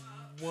film.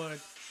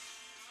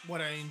 What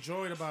I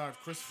enjoyed about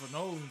Christopher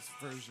Nolan's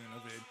version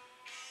of it,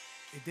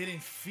 it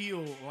didn't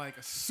feel like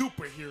a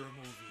superhero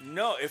movie.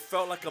 No, it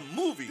felt like a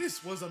movie.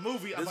 This was a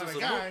movie about was a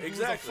a guy movie, who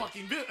exactly. was a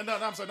fucking villain. No,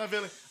 I'm sorry, not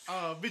villain.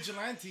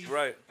 Vigilante.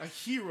 Right. A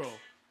hero.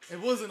 It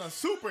wasn't a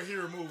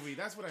superhero movie.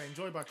 That's what I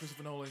enjoy about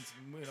Christopher Nolan's,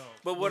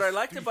 But what I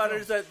liked about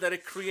it is that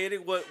it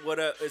created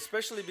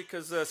especially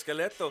because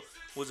Skeleto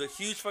was a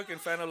huge fucking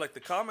fan of like the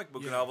comic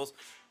book novels,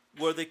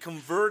 where they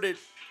converted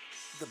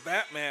the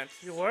Batman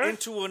You were?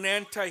 into an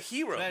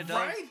anti-hero. Right,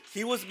 dog. Right?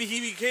 He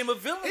became a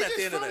villain It at the just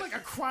end of felt it. like a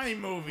crime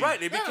movie.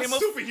 Right, it Not became a a-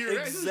 superhero.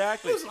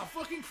 exactly. It was a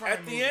fucking crime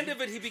At movie. the end of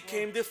it, he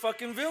became the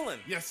fucking villain.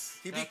 Yes.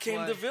 He That's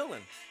became why- the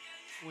villain.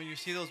 When you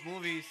see those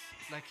movies,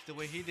 like the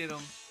way he did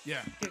them,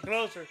 Yeah. Get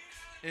closer.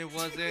 it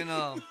wasn't.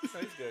 He's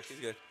good. He's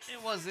good.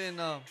 It wasn't.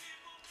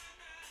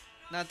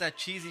 Not that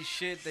cheesy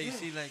shit that you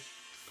see like.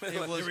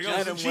 It was Here we go. just.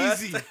 Adam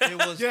Cheesy. It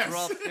was Yes.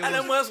 dropped.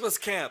 Adam West was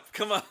camp.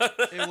 Come on.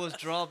 It was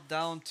dropped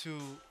down to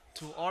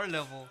our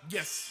level.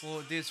 Yes.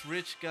 Well, this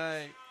rich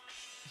guy,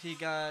 he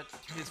got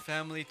his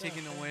family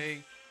taken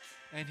away,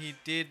 and he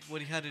did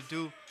what he had to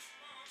do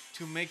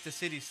to make the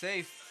city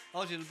safe.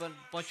 Obviously, a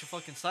bunch of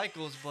fucking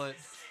cycles, but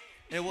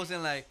it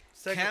wasn't like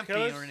Psycho campy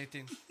killers? or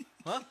anything.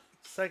 Huh?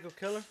 Psycho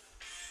killer.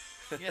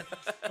 Yeah.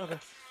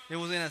 It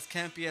wasn't as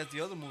campy as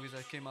the other movies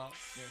that came out.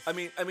 I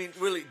mean,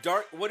 really,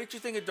 Dark. What did you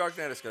think of Dark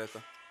Knight,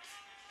 Escaleta?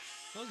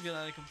 That was good.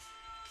 I like him.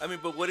 I mean,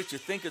 but what did you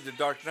think of the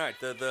Dark Knight,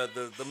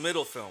 the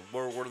middle film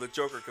where the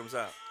Joker comes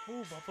out?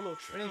 Ooh, Buffalo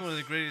That's Trace. one of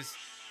the greatest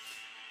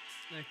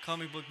like,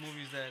 comic book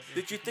movies that.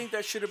 Did you think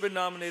that should have been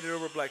nominated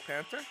over Black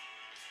Panther?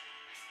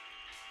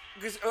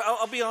 Because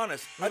I'll be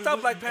honest, I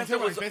thought Black Panther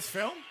was best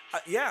film.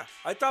 yeah.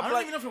 I thought I don't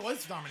Black. even know if it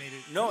was nominated.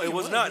 No, Maybe it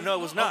was not. No,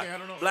 it was not. Okay, I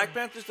don't know. Black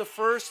Panther's the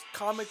first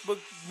comic book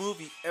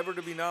movie ever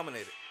to be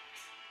nominated.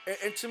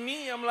 And to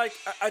me, I'm like,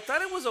 I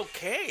thought it was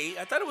okay.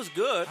 I thought it was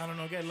good. I don't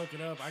know. Gotta look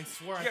it up. I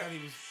swear I Yeah. thought he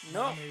was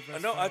No, nominated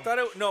best no, I film. thought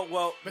it. No,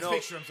 well, Best no,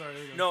 picture. I'm sorry.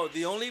 There you go. no.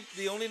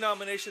 The only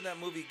nomination that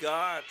movie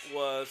got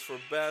was for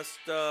best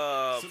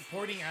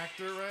Supporting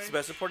actor, right?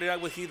 best supporting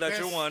actor with Heath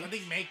Ledger Best, won, I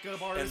think makeup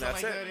and artist,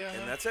 that's something it. like that. Yeah.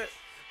 And that's it.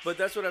 But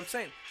that's what I'm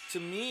saying. To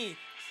me,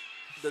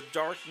 The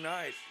Dark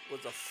Knight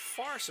was a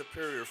far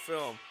superior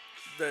film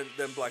than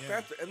Black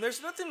Yeah. Panther, and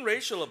there's nothing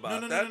racial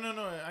about no. that.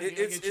 No. I It-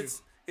 get you.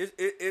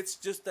 It's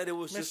just that it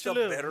was just a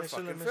Lou, better Mr.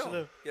 fucking Lou, Mr. film.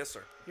 Lou. Yes,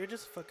 sir. You're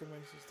just fucking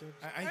racist, dude.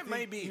 I It think,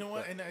 may be, you know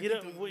what? And I You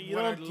think don't, you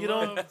what don't, I you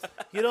love- don't,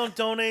 you don't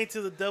donate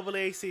to the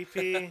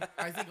AACP.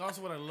 I think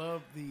also what I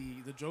love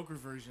the Joker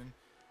version,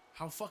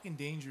 how fucking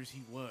dangerous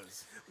he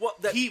was. Well,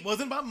 that, He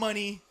wasn't about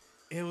money.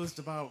 It was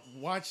about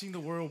watching the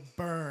world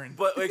burn.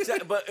 but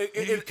exactly. But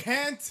You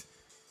can't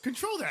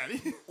control that.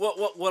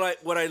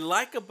 what I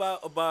like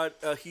about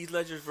Heath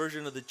Ledger's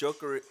version of the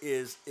Joker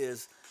is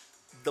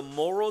the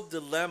moral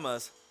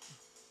dilemmas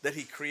that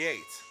he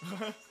creates,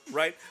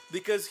 right?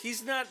 Because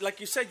he's not, like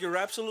you said, you're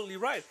absolutely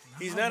right.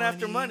 He's not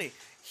after money.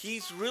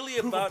 He's really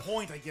Prove about a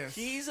point, I guess.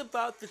 He's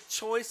about the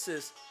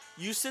choices.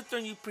 You sit there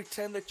and you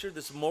pretend that you're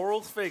this moral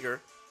figure,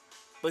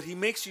 but he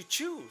makes you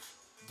choose.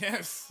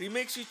 Yes. He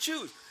makes you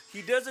choose.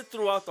 He does it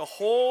throughout the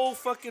whole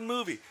fucking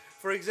movie.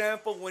 For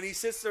example, when he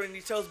sits there and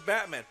he tells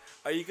Batman,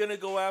 "Are you gonna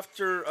go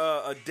after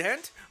a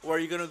dent, or are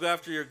you gonna go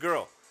after your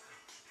girl?"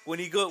 When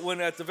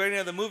at the very end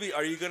of the movie,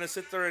 are you gonna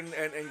sit there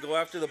and go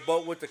after the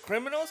boat with the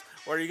criminals,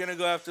 or are you gonna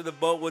go after the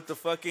boat with the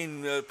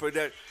fucking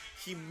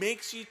He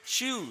makes you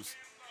choose,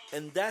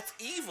 and that's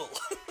evil.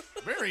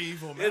 Very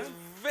evil, man. It's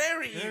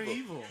very evil.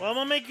 evil. Well, I'm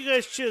gonna make you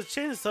guys choose.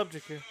 Change the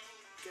subject here.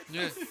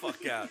 Yeah.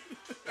 Fuck out.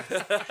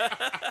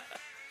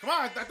 Come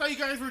on, I thought you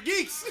guys were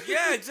geeks.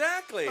 Yeah,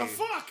 exactly. The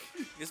fuck?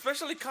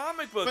 Especially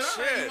comic But books.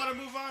 all right, Shit. you want to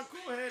move on?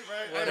 Go ahead,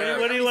 right?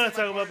 Whatever. What do you want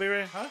to talk about,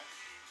 B-Ray? Huh? What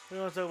do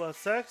you want to talk about?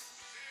 Sex,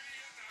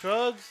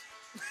 drugs,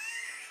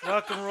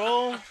 rock and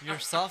roll. Your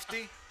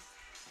softy,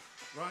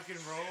 Rock and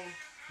roll.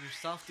 your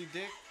softy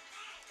dick,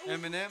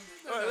 Eminem.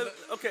 All right,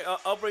 okay,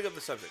 I'll bring up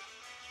the subject.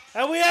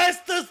 And we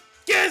asked the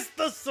guest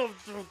the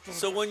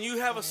So when you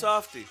have a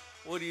softie,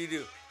 what do?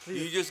 Do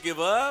you just give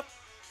up,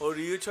 or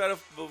do you try to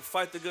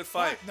fight the good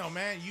fight? No,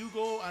 man, you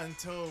go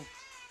until,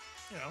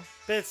 you know,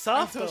 It's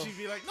soft until though. she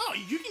be like, no,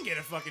 you can get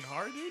it fucking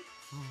hard, dude.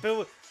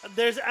 But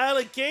there's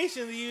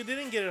allegations that you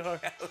didn't get it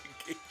hard.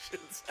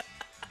 Allegations.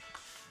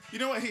 You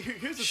know what?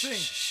 Here's the thing.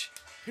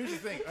 Here's the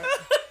thing.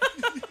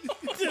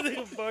 They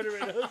farted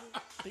right now.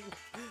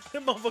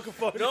 That motherfucker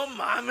farted. No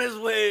mama's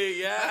way.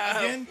 Yeah.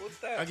 Again, What's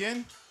that?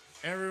 again,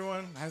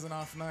 everyone has an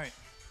off night.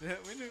 Yeah,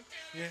 we do.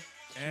 Yeah,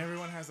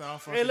 everyone has an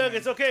off. Hey, look,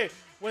 it's okay.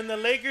 When the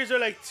Lakers are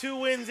like 2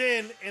 wins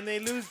in and they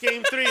lose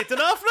game 3, it's an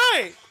off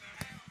night.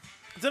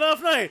 It's an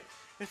off night.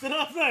 It's an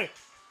off night.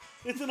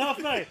 It's an off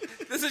night.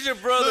 This is your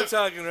brother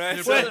talking, right?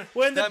 Your When, brother.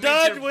 when the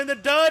That means when the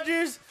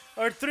Dodgers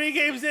are 3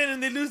 games in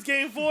and they lose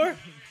game 4,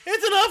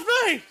 it's an off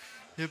night.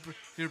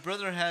 Your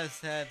brother has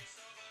had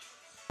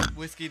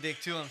whiskey dick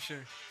too, I'm sure.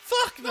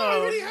 Fuck no. No, he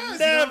already has.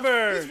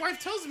 Never. You know? His wife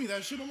tells me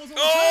that shit almost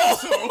all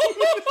the time.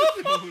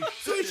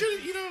 So he should,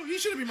 he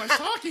shouldn't be my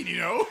talking,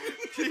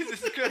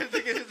 Jesus Christ,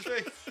 look at his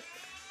face.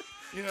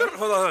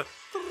 Hold on.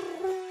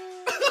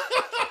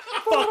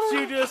 Fuck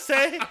you just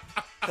say?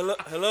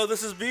 Hello.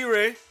 This is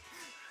B-Ray.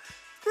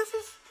 This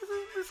is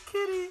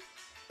Kitty.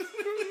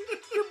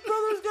 Your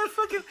brother's got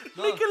fucking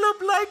No. make a little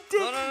blind dick.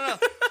 No.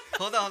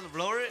 Hold on,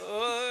 lower it.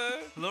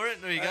 Lower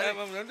it. No, you got it.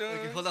 I'm doing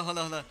Okay, it. hold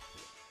on. Man,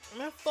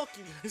 fuck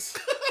you guys.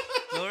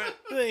 Lower it.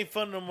 It ain't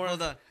fun no more.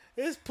 Hold on.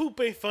 This poop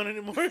ain't fun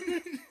anymore. Hold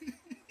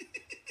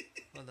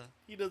on.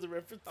 He does a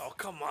reference. Oh,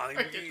 come on.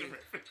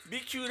 Be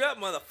queued up,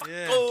 motherfucker.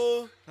 Yeah.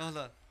 Oh. Hold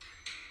on.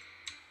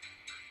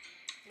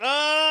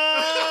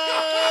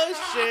 Oh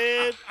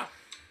shit!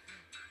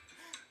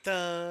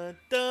 Dun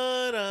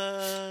dun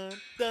dun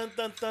dun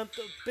dun dun.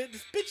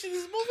 This bitch in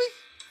this movie?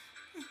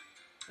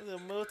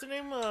 What's her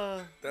name?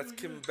 That's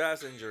Kim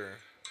Basinger.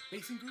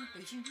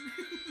 Basinger?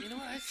 You know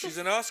what? She's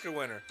an Oscar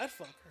winner. I'd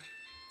fuck her.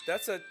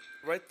 That's a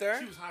right there.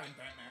 She was hot in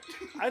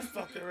Batman. I'd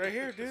fuck her right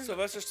here, dude.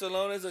 Sylvester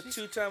Stallone is a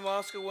 2-time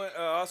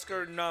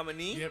Oscar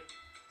nominee. Yep.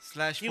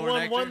 Slash He porn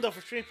won actor. one though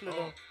for screenplay Oh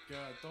though.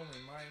 God, don't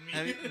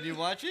remind me. Did you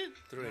watch it?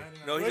 3.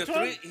 Ninety-nine. No, he's Which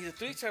one? He's a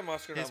 3-time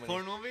Oscar His nominee.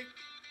 porn movie?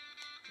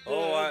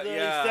 Oh, The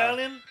yeah.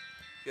 Stallion.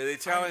 Yeah, the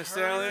Italian heard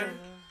Stallion. it.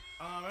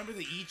 Remember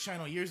the E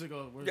channel years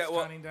ago where Yeah, it's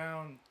well- counting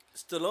down.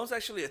 Stallone's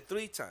actually a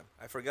 3-time.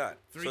 I forgot.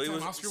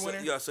 Three-time Oscar winner?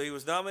 Yeah, so he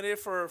was nominated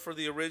for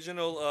the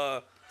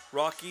original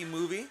Rocky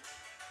movie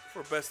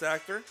for Best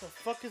Actor. The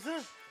fuck is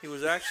that? He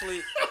was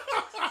actually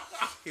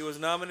he was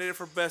nominated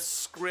for Best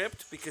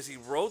Script because he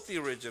wrote the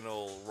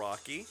original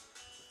Rocky,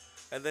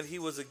 and then he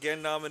was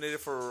again nominated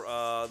for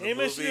the Hey,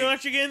 Mister, movie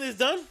aren't you getting this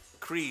done?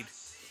 Creed.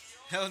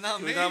 Hell, not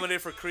He me. was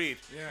nominated for Creed.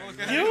 Yeah.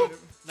 Okay. You?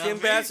 Not Kim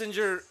me.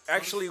 Basinger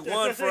actually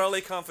won that's for it. LA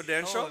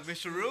Confidential. Oh,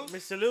 Mr. Rue?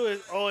 Mr.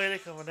 Lewis. Oh, LA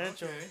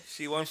Confidential. Okay.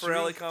 She won for Mr.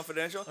 LA Rue.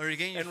 Confidential. Are you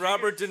getting your And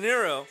Robert De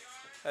Niro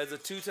has a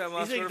 2-time He's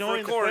Oscar for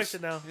ignoring a the course.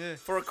 question now. Yeah.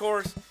 For a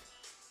course,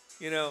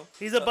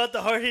 He's about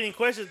the hard hitting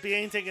questions, but he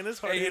ain't taking this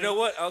hard. Hey, you know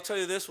what? I'll tell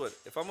you this one.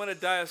 If I'm gonna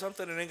die of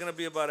something, it ain't gonna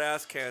be about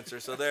ass cancer.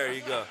 So there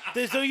you go.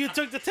 So you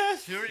took the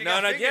test? You already No,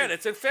 got not figured. yet.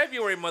 It's in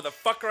February,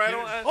 motherfucker. I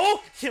don't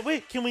Oh,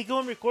 wait. Can we go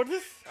and record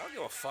this?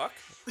 give a fuck.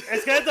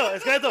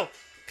 Escato.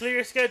 Clear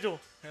your schedule.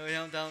 Hell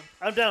yeah, I'm down.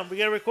 I'm down. We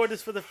gotta record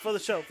this for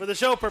the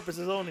show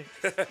purposes only.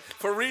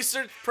 For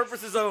research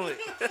purposes only.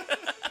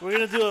 We're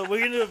gonna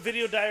do a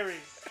video diary.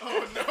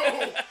 Oh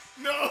no,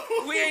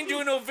 no. We ain't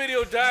doing no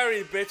video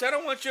diary, bitch. I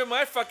don't want you in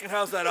my fucking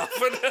house that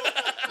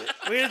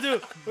often. We're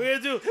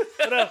gonna do.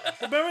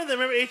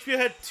 Remember HBO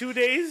had 2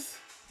 days.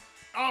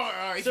 Oh,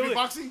 HBO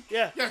boxing?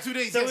 Yeah. Yeah, 2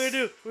 days. So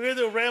yes. we're gonna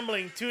do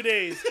rambling 2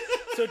 days.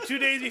 So 2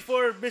 days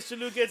before Mr.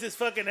 Lou gets his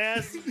fucking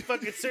ass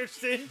fucking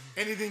searched in.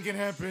 Anything can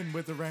happen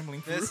with the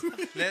rambling crew.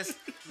 Let's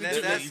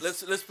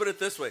put it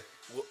this way.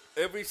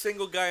 Every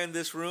single guy in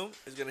this room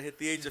is gonna hit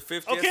the age of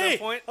 50 at some Okay,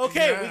 point.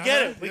 okay, we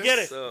get it, we get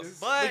it, So,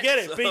 But we get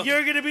it. But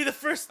you're gonna be the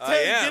first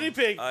guinea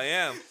pig. I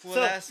am. well,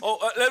 So- that's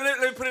Let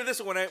me put it this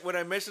way. When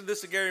I mentioned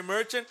this to Gary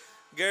Merchant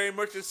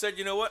said,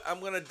 you know what?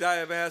 I'm gonna die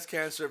of ass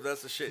cancer if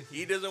that's the shit.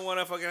 He doesn't want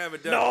to fucking have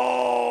it done.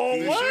 No,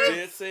 He what?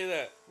 did say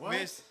that. What?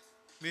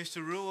 Mr.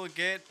 Rue will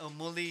get a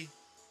mully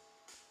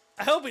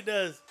I hope he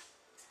does.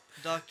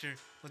 doctor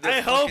with I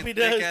those hope fucking he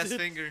does, thick-ass dude.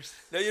 fingers.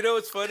 Now you know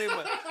what's funny.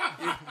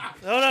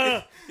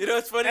 No. You know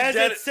what's funny. As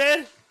Dad, it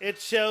said, it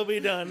shall be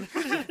done.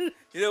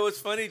 you know what's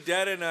funny.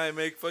 Dad and I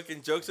make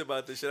fucking jokes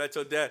about this shit. I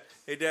told Dad,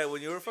 hey Dad,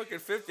 when you were fucking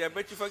 50, I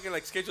bet you fucking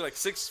like schedule like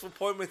 6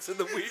 appointments in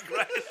the week,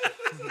 right?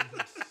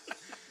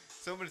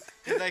 Somebody,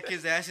 it's like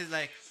his ass is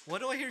like, why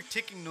do I hear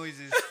ticking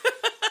noises?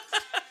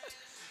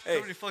 Hey,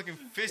 Somebody fucking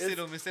fisted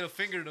him instead of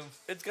fingered him.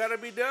 it's gotta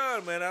be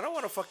done, man. I don't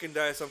want to fucking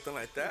die of something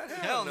like that.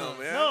 Hell Hell no, no.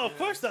 man. No, of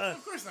course not.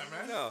 Of course not,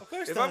 man. No.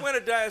 course If not. I'm gonna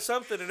die of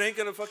something, it ain't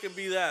gonna fucking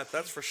be that.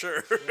 That's for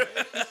sure.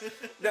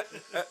 Now,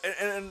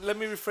 and let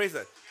me rephrase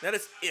that. That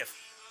is if.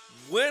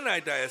 When I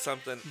die of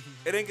something,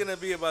 it ain't gonna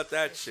be about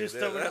that shit. just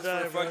don't That's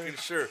die, for bro. fucking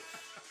sure.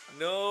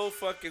 No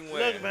fucking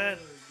way. Look, man.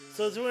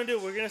 So what we're gonna do?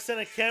 We're gonna send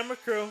a camera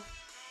crew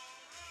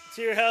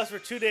to your house for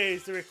 2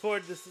 days to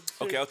record this.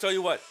 Okay, I'll tell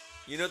you what.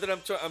 You know that I'm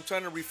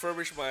trying to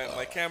refurbish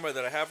my camera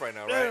that I have right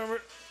now,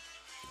 right?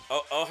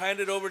 I'll hand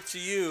it over to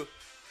you,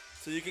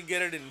 so you can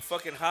get it in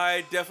fucking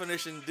high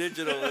definition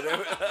digital.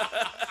 And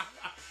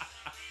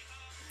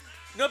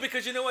no,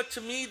 because you know what?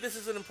 To me, this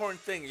is an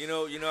important thing.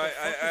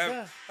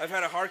 I've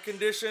had a heart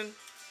condition.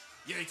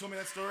 Yeah, you told me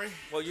that story.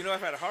 Well,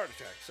 I've had a heart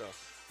attack, so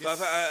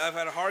I've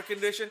had a heart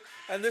condition,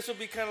 and this will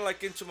be kind of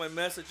like into my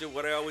message of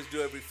what I always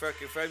do every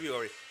fucking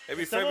February. Hey,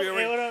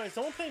 hold on. Is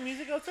someone playing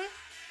music outside?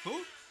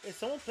 Who? Is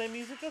someone playing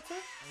music outside?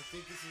 I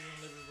think this is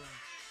in living room.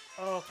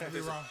 Oh, okay. Could be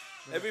wrong.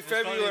 Every It's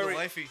probably the February,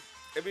 wifey.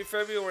 every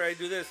February I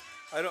do this.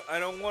 I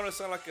don't want to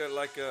sound like an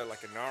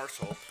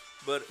arsehole,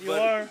 but You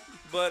are.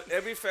 But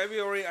every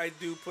February I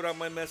do put out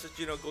my message.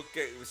 Go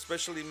get,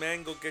 especially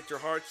men, go get your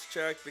hearts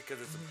checked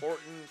because it's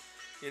important.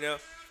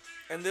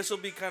 And this will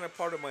be kind of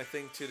part of my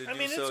thing too to I do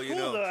mean, it's so.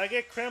 cool though. I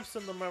get cramps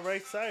on my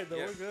right side though.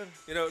 Yeah. We're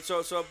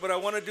good. But I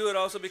want to do it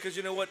also because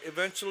you know what?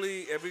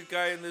 Eventually, every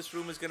guy in this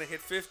room is gonna hit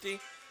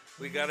 50.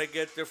 We gotta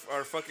get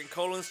our fucking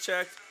colons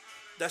checked.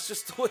 That's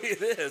just the way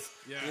it is.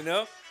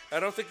 Yeah. I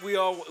don't think we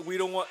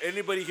don't want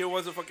anybody here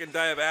wants to fucking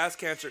die of ass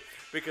cancer,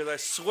 because I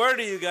swear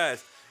to you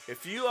guys,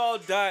 if you all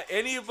die,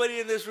 anybody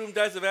in this room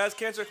dies of ass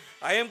cancer,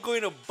 I am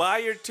going to buy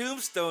your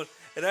tombstone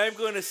and I am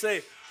going to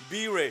say,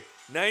 B-Ray,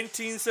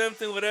 19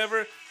 something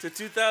whatever to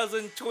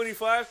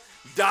 2025,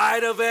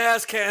 died of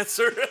ass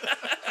cancer.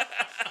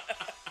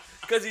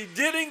 Because he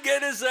didn't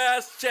get his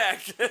ass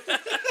checked.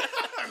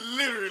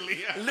 Literally.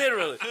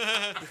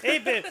 Hey,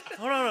 babe,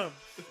 hold on.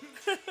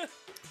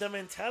 The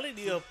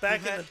mentality of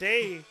back in the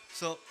day,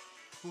 So,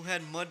 who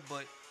had mud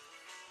butt?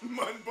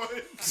 Mud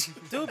butt.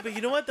 dude. But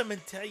you know what? You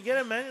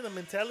gotta imagine the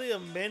mentality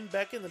of men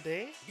back in the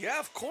day. Yeah,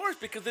 of course,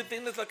 because they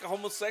think that's like a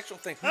homosexual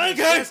thing. Hi,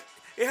 guys.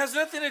 It has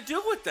nothing to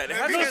do with that. It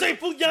has No nothing- say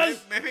puñal.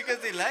 Maybe because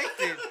they liked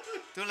it.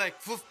 They're like,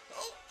 "Woof,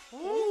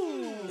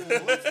 Ooh.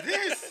 what's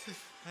this?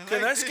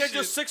 Can like I this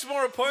schedule shit." 6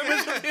 more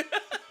appointments with you?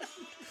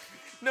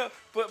 No,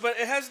 but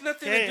it has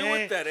nothing to do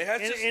with that. It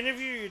has just...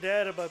 interview your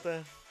dad about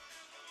that.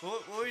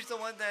 What was the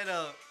one that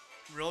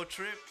road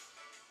trip?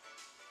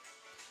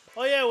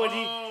 Oh yeah, when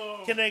Oh.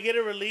 he can I get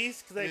a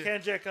release because I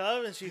can't jack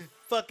off and she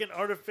fucking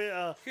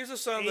artificial Here's a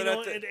song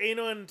anal, that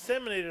anal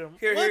inseminated him.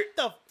 Here, what here.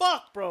 the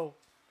fuck, bro?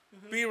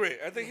 B-Ray,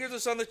 I think here's a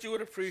song that you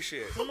would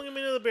appreciate, Someone give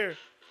me another beer.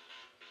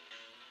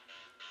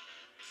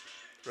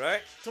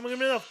 right? Someone give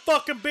me another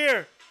fucking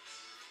beer.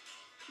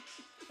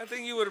 I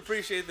think you would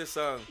appreciate this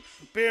song.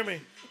 Beer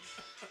me.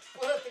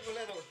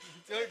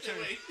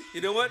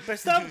 You know what? But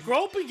stop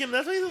groping him.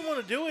 That's why he doesn't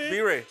want to do it.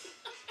 B-Ray,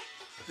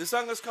 this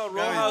song is called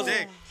Grab his Roadhouse.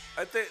 dick.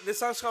 I think this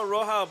song's called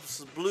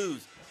Roadhouse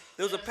Blues.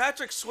 There was a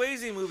Patrick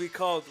Swayze movie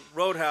called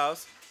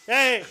Roadhouse.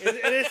 Hey,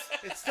 it is.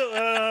 It's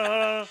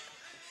still.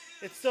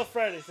 It's still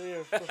Friday. So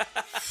yeah.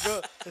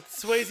 Bro,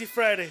 it's Swayze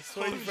Friday.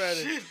 Swayze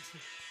Friday. Shit.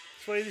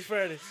 Swayze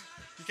Fridays.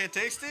 You can't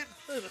taste it?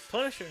 Look at the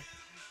Punisher.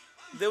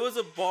 There was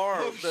a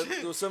bar. shit.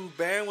 There was some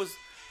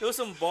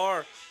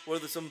bar where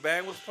some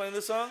band was playing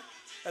the song,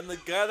 and the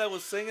guy that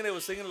was singing it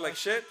was singing it like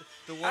shit.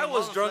 The one I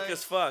was mama drunk playing.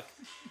 as fuck.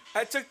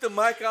 I took the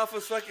mic off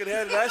his fucking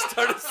head and I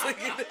started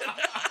singing it.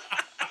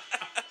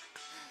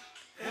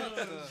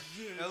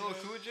 LL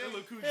Cool J?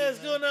 Yeah, what's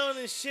going on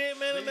in shit,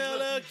 man? I'm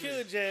LL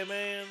Cool J,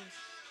 man.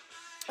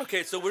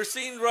 Okay, so we're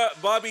seeing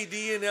Bobby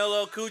D and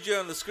LL Cool J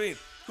on the screen.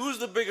 Who's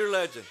the bigger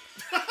legend?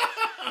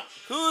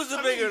 Who's the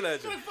bigger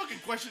legend? What fucking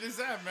question is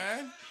that,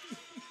 man?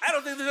 I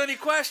don't think there's any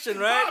question,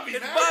 right? Bobby,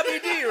 It's man. Bobby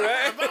D,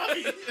 right?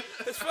 Bobby.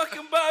 It's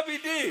fucking Bobby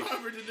D.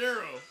 Robert De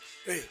Niro.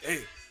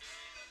 Hey,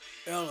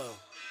 Hello.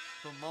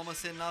 But Mama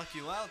said knock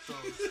you out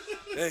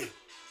though. Hey.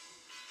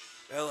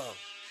 Hello.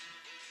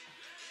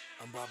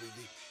 I'm Bobby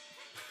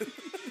D.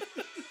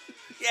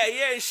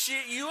 Yeah,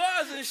 shit. You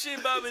are some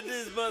shit, Bobby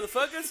D's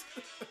motherfuckers.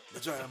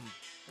 That's right, I'm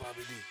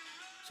Bobby D.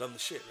 So I'm the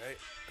shit, right?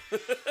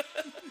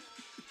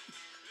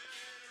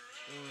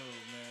 Oh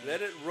man.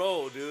 Let it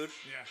roll, dude.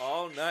 Yeah.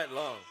 All night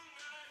long.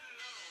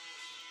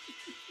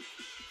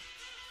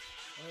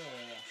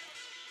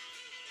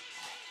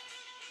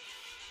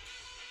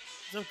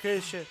 Some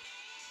crazy shit.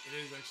 It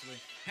is actually.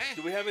 Hey,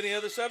 Do we have any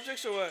other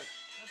subjects or what?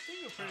 I think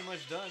we're pretty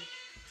much done.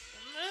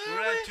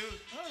 We're at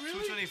really?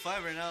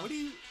 225 right now. What do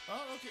you?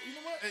 Oh, okay. You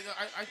know what?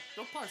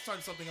 They'll probably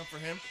start something up for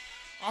him.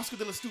 Oscar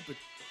de la Stupid.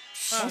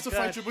 Wants to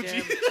fight Triple G.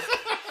 damn it.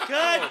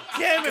 God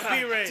damn it,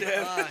 B-Ray.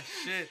 Ah,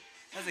 shit.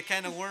 That's a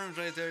can of worms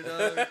right there,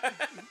 dog.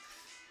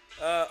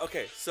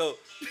 Okay, so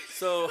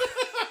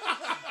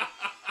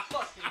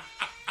Fucking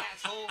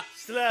asshole.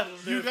 Slap him,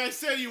 You dude. guys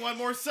said you want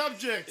more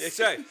subjects. it's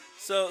right.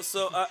 So You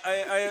know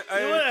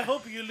what? I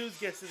hope you lose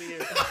guest of the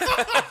year.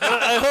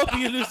 I hope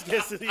you lose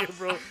guest of the year,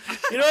 bro.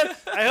 You know what?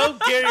 I hope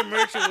Gary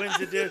Merchant wins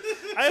it, dude.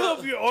 I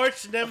hope your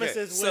arch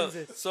nemesis wins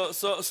it.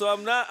 So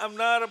I'm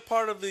not a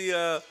part of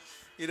the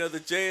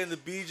the J and the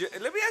BJ.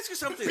 Let me ask you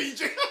something. BJ.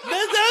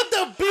 That's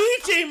not the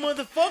BJ,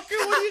 motherfucker.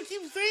 Why do you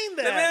keep saying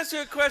that? Let me ask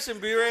you a question,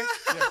 B-Ray.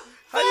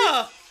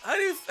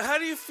 How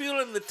do you feel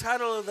in the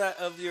title of that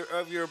of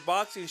your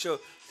boxing show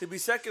to be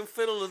second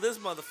fiddle to this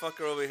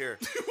motherfucker over here?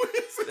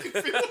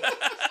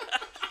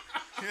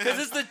 Because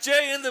it's the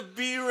J and the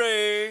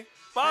B-Ray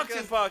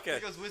boxing podcast.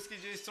 Because Whiskey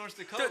J starts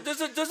to come.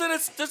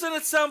 Doesn't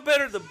it sound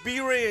better? The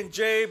B-Ray and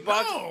J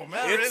boxing. No,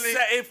 man.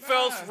 It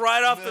fell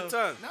right off the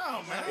tongue.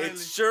 No, man. It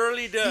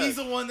surely does. He's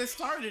the one that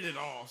started it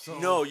all. So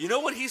No, you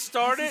know what he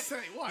started? What's he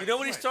saying? What? You know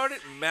what he What? started?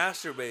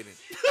 Masturbating.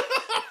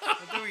 I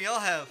think we all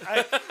have.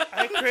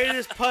 I created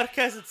this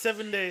podcast in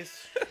 7 days.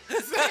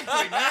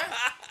 Exactly, man.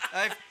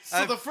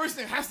 I've The first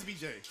name has to be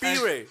Jay.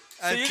 B-Ray. So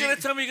I've you're gonna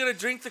cheated. tell me you're gonna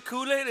drink the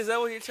Kool-Aid? Is that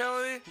what you're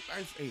telling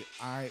me?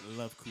 I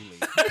love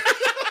Kool-Aid.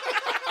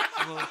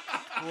 well,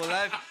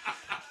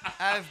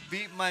 I've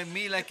beat my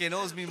meat like it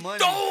owes me money.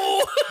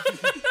 Oh!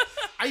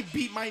 I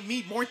beat my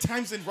meat more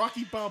times than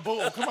Rocky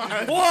Balboa. Come on.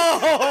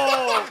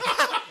 Whoa!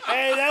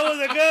 Hey, that was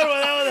a good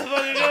one. That was a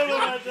fucking good one,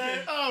 my thing.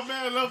 Oh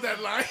man, I love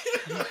that line.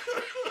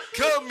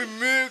 Come me,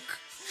 Mick.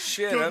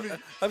 Shit,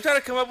 I'm trying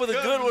to come up with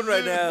a good one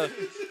right now.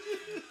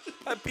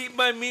 I beat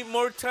my meat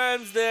more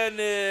times than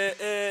Yeah,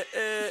 it's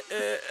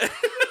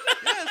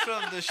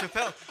from the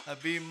Chappelle. I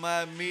beat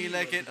my meat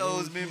like it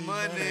owes me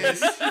money.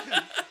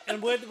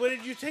 And where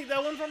did you take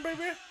that one from,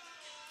 baby?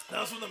 That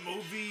was from the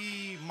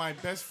movie My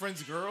Best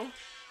Friend's Girl.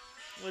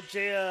 With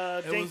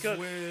It Dane was Cook.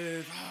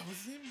 with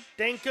what's his name?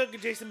 Dane Cook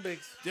and Jason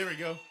Biggs. There we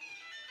go.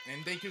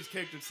 And Dane Cook's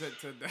character said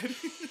that.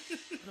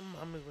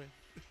 I'm away.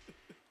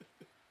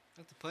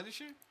 That's the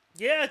Punisher?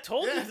 Yeah, I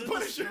told Yeah, you.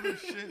 Punisher.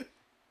 Shit.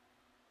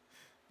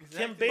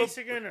 Kim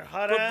Basinger and her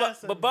hot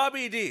ass. but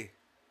Bobby D.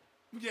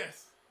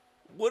 Yes.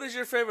 What is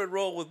your favorite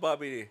role with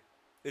Bobby D? Is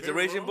it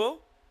Favorite Raging role? Bull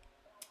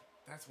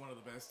That's one of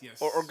the best.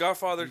 Yes. or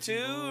Godfather Raging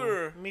 2 Bull.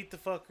 or Meet the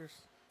fuckers.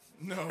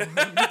 No, what the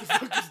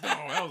fuck is no?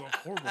 That was a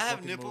horrible I have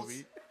fucking nipples.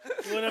 movie.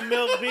 You want to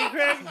milk me,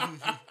 Craig?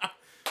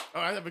 Oh,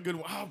 I have a good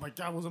one. Oh my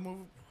god, what was a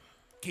movie?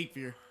 Cape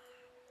Fear.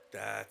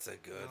 That's a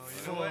good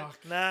You one. know what?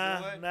 Nah,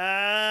 You know what?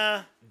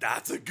 nah.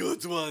 That's a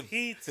good one.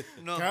 Heat.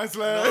 No.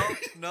 Counselor.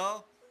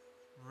 No.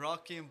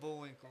 Rocky and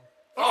Bullwinkle.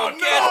 Oh no! Get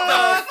the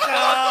fuck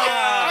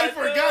I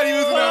forgot he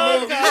was in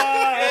that movie.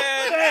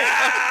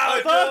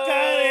 Fuck out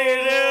of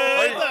here,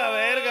 dude. Esta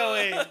verga,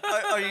 güey.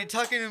 Are you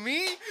talking to me?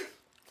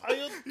 Are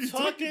you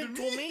talking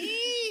to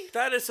me?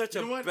 That is such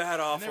You know a what? bad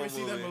I awful never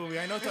seen that movie. movie.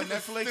 I know it's on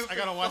Netflix. I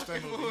gotta watch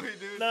that movie.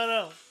 dude.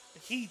 No.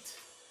 Heat.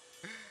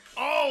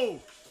 Oh,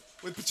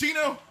 with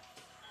Pacino.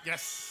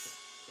 Yes.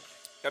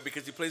 Yeah,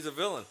 because he plays a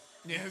villain.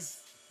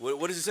 Yes.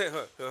 What does he say?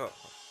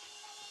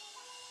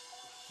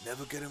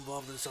 Never get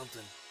involved in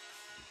something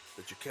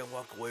that you can't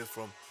walk away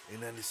from in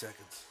 90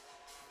 seconds.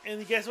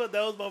 And guess what?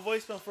 That was my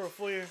voicemail for a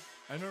full year.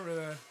 I remember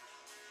that.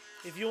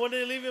 If you wanted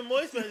to leave him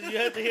voicemail, you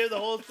had to hear the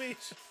whole speech.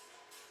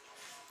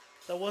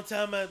 That one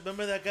time, I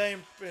remember that guy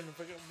in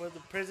the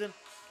prison.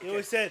 He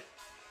always said,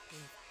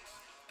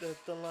 the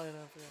line,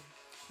 I forgot.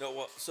 No,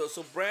 well, so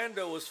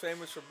Brando was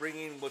famous for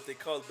bringing what they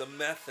called the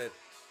method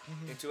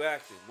into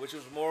acting, which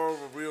was more of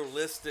a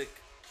realistic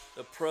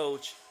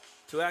approach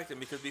to acting.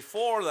 Because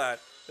before that,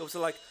 it was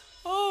like,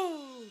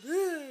 oh,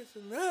 this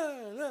and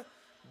that.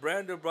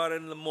 Brando brought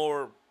in the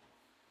more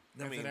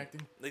Method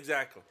acting.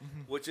 Exactly.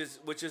 Which is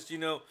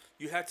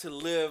you had to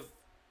live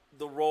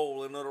the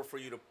role in order for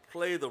you to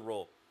play the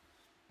role.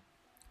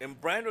 And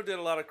Brando did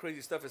a lot of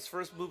crazy stuff. His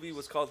first movie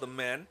was called The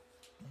Man,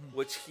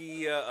 which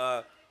he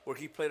where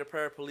he played a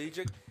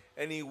paraplegic,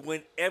 and he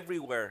went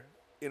everywhere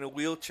in a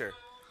wheelchair.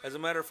 As a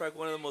matter of fact,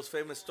 one of the most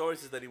famous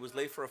stories is that he was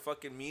late for a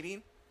fucking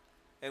meeting,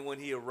 and when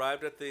he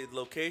arrived at the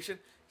location,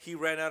 he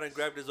ran out and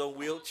grabbed his own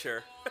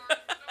wheelchair.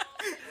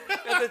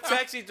 And the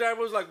taxi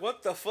driver was like,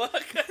 "What the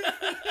fuck?"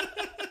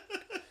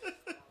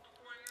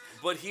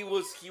 But he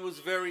was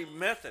very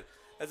method.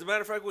 As a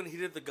matter of fact, when he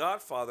did The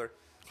Godfather,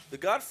 the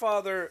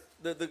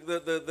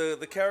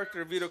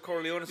character of Vito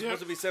Corleone is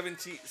supposed to be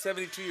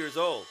 72 years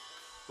old,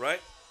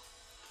 right?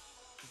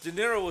 De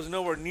Niro was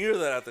nowhere near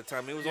that at the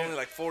time. He was only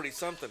like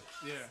 40-something.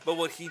 Yeah. But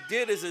what he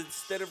did is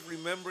instead of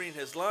remembering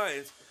his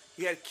lines,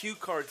 he had cue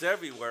cards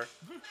everywhere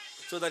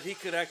so that he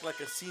could act like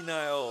a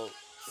senile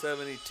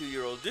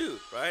 72-year-old dude,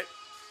 right?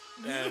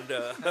 And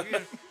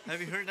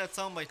Have you heard that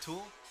song by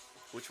Tool?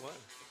 which one?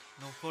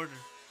 No Quarter.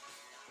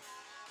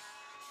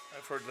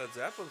 I've heard Led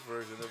Zeppelin's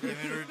version of You it.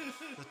 haven't heard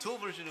the Tool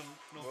version of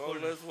No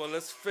Quarter?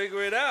 Let's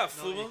figure it out,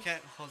 No, Fumo. you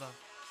can't. Hold on.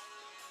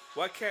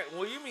 Why can't?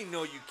 Well, you mean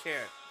no, you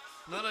can't.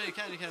 No, you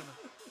can't. You can't.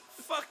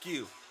 Fuck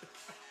you.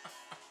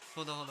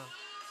 Hold on.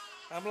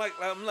 I'm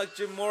like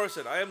Jim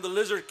Morrison. I am the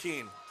Lizard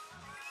King.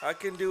 I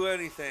can do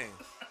anything.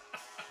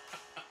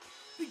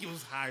 I think he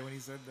was high when he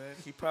said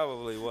that. He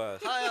probably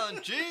was. Hi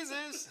on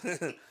Jesus.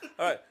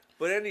 All right,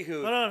 but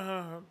anywho. Hold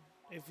on.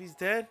 If he's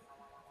dead,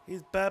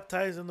 he's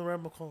baptized in the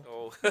Ramble Call.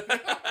 Oh.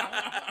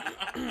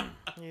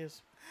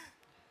 Yes.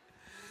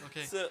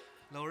 Okay. So,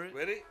 Lower it.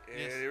 ready?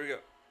 Yes. And here we go.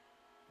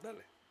 Dale.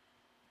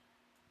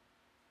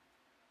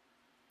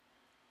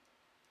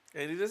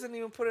 And he doesn't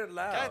even put it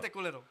loud. Cállate,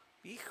 culero.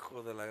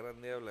 Hijo de la gran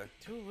diabla.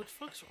 Dude, what the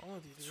fuck's wrong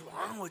with you? What's Dude?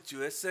 wrong with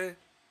you, ese?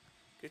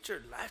 Get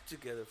your life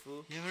together,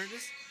 fool. You heard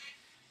this?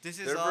 This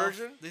is Their off,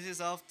 version? This is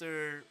off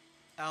their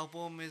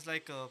album. It's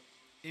like a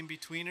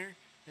in-betweener.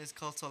 It's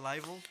called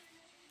Salival.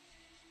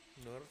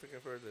 No, I don't think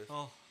I've heard this.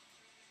 Oh.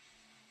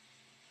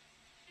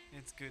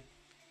 It's good.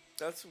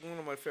 That's one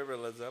of my favorite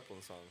Led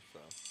Zeppelin songs.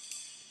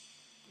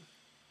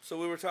 So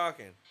we were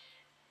talking.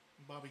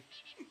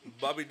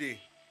 Bobby D.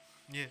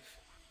 Yeah.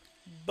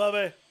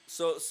 Bubba.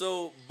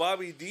 So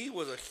Bobby D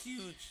was a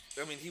huge.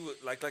 I mean, he was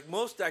like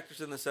most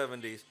actors in the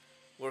 '70s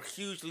were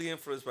hugely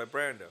influenced by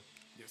Brando.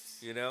 Yes.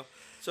 You know.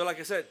 So like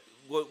I said,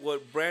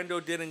 what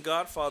Brando did in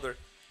Godfather,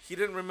 he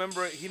didn't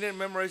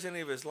memorize any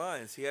of his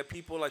lines. He had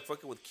people like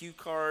fucking with cue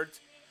cards,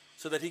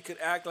 so that he could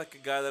act like a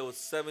guy that was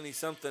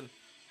 70-something,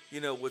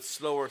 you know, with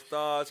slower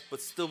thoughts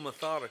but still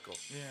methodical.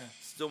 Yeah.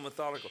 Still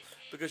methodical.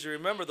 Because you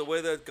remember the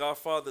way that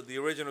Godfather, the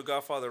original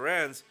Godfather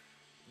ends.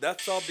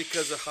 That's all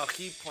because of how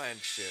he planned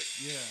shit.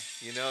 Yeah.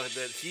 You know,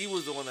 that he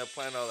was the one that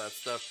planned all that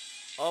stuff.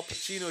 All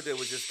Pacino did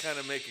was just kind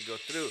of make it go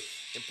through.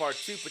 In part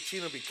 2,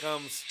 Pacino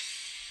becomes...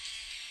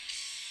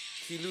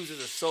 He loses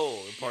his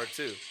soul in part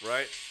 2,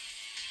 right?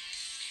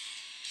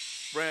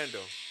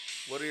 Brando,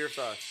 what are your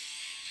thoughts?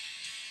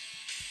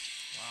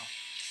 Wow.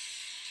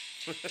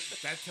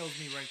 That tells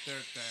me right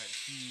there that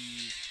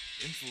he's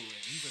a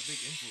big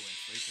influence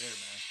right there,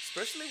 man.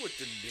 Especially with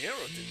De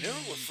Niro. De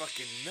Niro was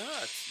fucking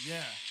nuts.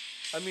 Yeah.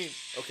 I mean,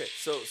 okay,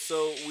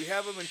 so we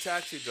have him in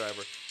Taxi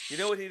Driver. You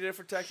know what he did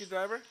for Taxi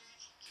Driver?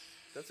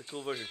 That's a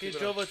cool version. He Keep it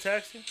drove on. a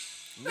taxi?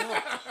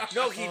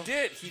 No, he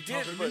did. He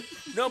did,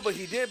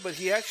 but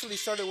he actually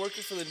started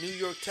working for the New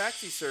York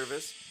Taxi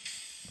Service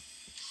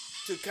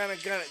to kind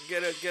of get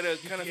a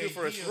kind of feel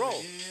for his idea of role.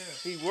 it,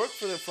 yeah. He worked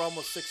for them for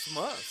almost 6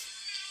 months.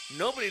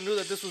 Nobody knew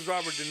that this was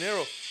Robert De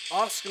Niro,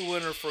 Oscar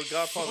winner for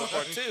Godfather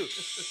Part 2.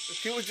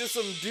 He was just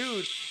some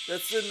dude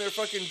that's sitting there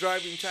fucking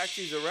driving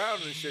taxis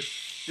around and shit,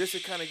 just to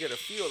kind of get a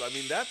feel. I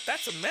mean,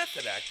 that's a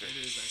method actor. It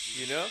is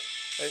actually. You know?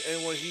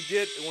 And when he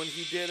did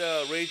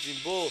Raging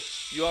Bull,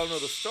 you all know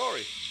the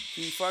story.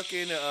 He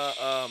fucking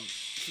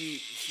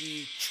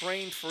he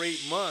trained for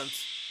 8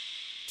 months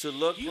to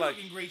look He like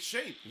looked in great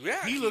shape.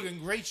 Yeah, He looked in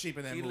great shape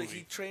in that movie.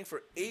 he trained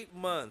for 8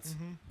 months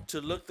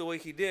to look the way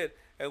he did.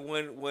 And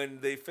when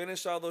they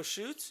finished all those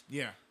shoots,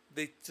 Yeah.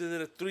 they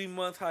did a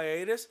 3-month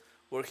hiatus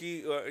where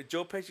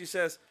Joe Pesci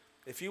says,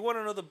 if you want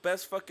to know the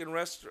best fucking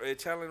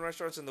Italian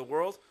restaurants in the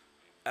world,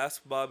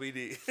 ask Bobby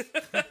D.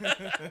 Oh,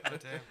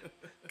 damn.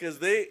 Because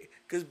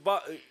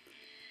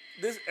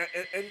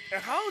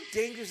how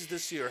dangerous is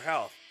this to your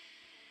health?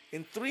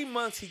 In 3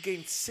 months, he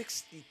gained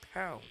 60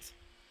 pounds.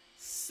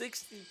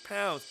 60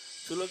 pounds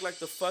to look like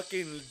the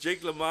fucking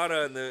Jake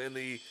LaMotta in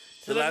the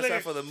last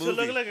half of the movie. To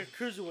look like a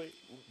cruiserweight.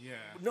 Yeah.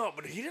 No,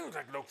 but he didn't look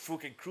like no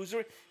fucking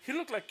cruiser. He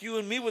looked like you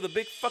and me with a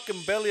big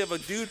fucking belly of a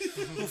dude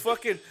who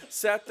fucking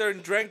sat there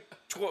and drank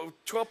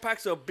 12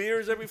 packs of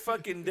beers every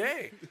fucking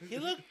day. He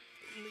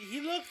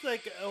looked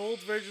like an old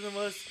version of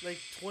us, like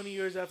 20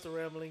 years after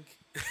Rambling.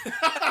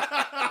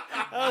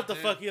 What the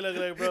fuck you look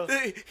like, bro?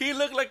 He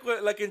looked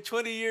like in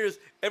 20 years,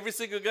 every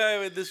single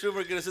guy in this room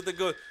are gonna sit there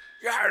going,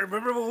 "Yeah,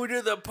 remember when we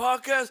did that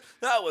podcast?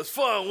 That was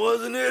fun,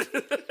 wasn't it?"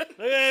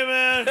 Hey,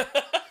 man.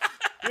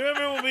 You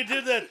remember when we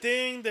did that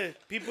thing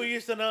that people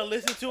used to not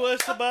listen to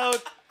us about?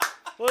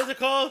 What was it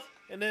called?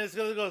 And then it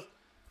goes,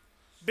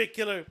 Big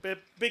Killer's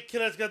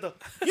got the,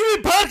 you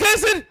mean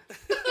podcasting?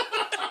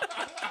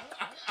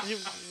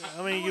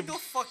 Go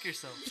fuck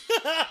yourself.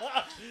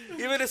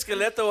 Even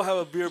Esqueleto will have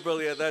a beer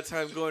belly at that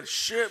time going,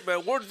 "Shit,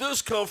 man, where'd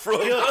this come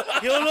from?"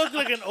 He'll look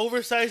like an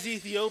oversized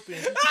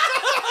Ethiopian.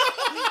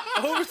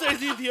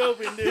 Oversized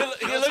Ethiopian, dude.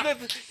 He'll look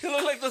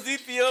like those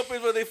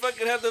Ethiopians where they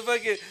fucking have the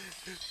fucking,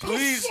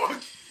 please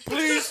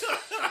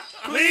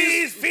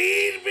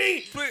feed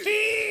me!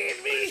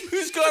 Feed me!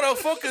 He's got a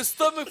fucking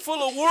stomach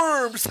full of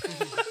worms.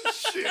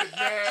 Shit,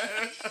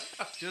 man.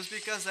 Just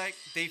because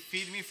they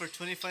feed me for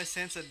 25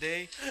 cents a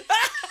day.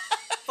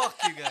 Fuck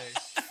you guys.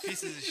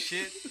 Pieces of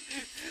shit.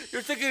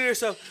 You're thinking to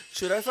yourself,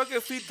 should I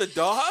fucking feed the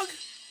dog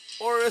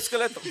or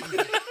Esqueleto?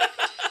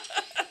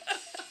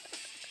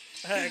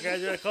 All right, guys,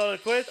 you want to call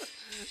it quits?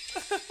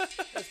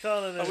 Let's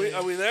call it.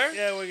 Are we there?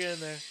 Yeah, we're getting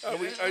there.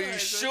 Are you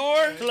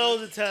sure? Close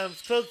the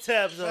tabs. Close the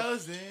tabs up.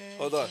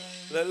 Hold on.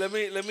 Let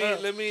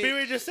me.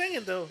 Be just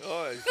singing though.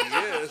 Oh, he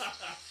is.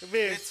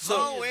 Beer. It's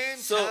Halloween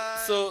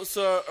time.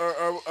 So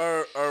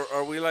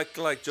are we like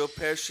Joe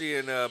Pesci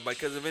and my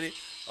cousin Vinny?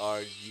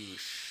 Are you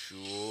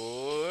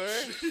sure?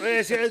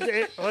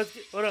 Wait,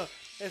 hold on.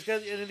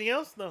 Anything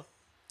else? No.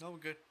 No, we're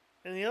good.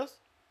 Anything else?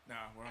 Nah,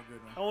 we're all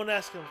good, man. I won't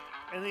ask him.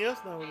 Anything else?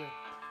 No, we're good.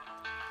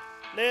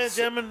 Ladies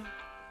and gentlemen.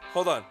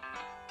 Hold on.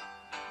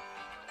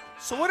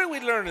 So what did we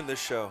learn in this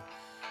show?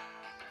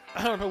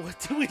 I don't know what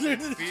did we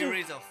learn in the show.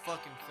 Beery's a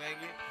fucking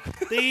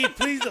faggot. They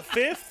please the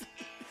fifth.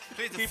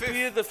 He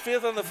pleaded the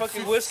fifth on the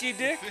fucking whiskey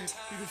dick?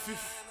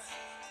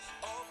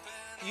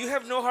 You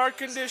have no heart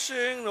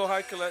condition, no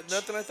high cholesterol,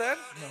 nothing like that?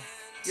 No.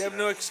 You have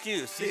no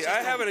excuse. See,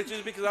 I have an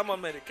excuse because I'm on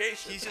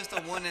medication. He's just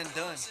a one and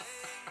done.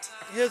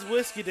 He has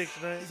whiskey dick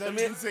tonight. He's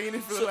been saying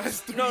it for the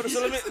last 3 No, years.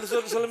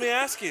 so let me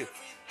ask you.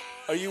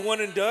 Are you one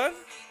and done?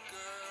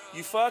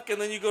 You fuck and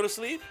then you go to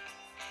sleep?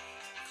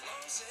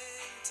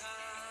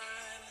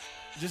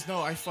 Just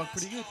know I fuck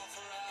pretty good.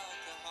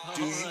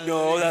 Do you,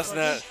 no, that's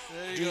not.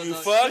 Do you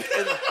fuck?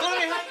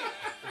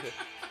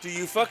 Do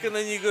you fuck and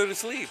then you go to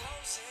sleep?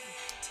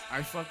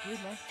 I fuck good,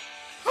 man.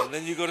 And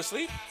then you go to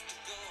sleep?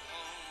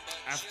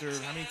 After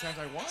how many times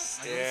I want?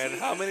 And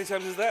how many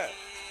times is that?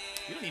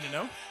 You don't need to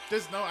know.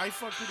 Just know I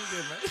fuck pretty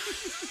good, man.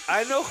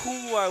 I know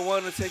who I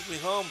want to take me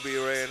home,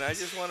 B-Ray, and I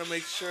just want to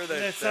make sure that...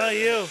 That's not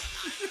you.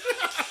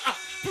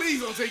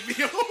 Please don't take me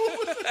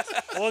home.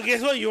 Well,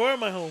 guess what? You are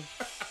my home.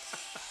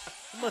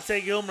 I'm going to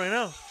take you home right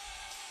now.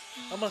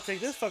 I'm going to take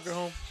this fucker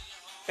home.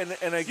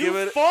 And I You give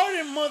it...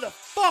 farted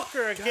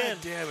motherfucker again.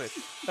 God damn it.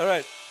 All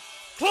right.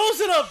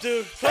 Close it up,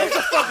 dude. Close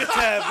the fucking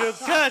tab, dude.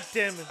 God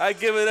damn it. I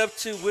give it up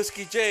to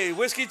Whiskey J.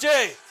 Whiskey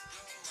J!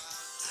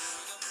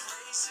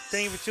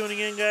 Thank you for tuning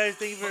in, guys.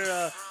 Thank you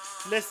for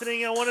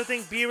listening. I want to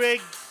thank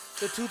B-Rig,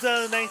 the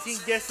 2019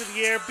 Guest of the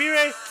Year.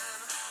 B-Rig,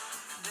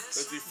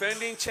 The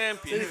defending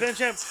champion. the defense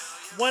champ.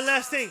 One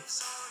last thing.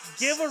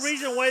 Give a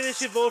reason why they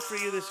should vote for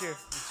you this year.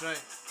 That's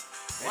right.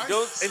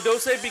 And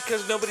don't say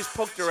because nobody's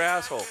poked their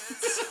asshole.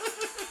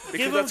 Because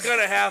Give that's them-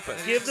 gonna happen.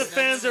 Give the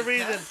fans a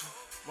reason.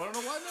 Wanna know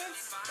why, man?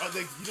 Oh,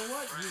 you know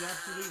what? You're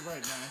absolutely right,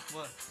 man.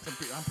 What? I'm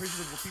pretty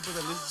sure the people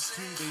that listen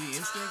to Daily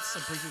Instincts,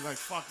 I'm pretty sure like,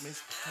 fuck,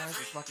 Miss Cass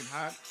is fucking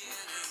hot.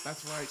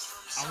 That's right.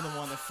 I'm the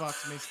one that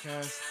fucks Miss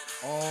Cass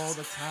all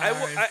the time.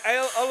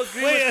 I'll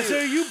agree Wait, with so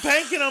you. are you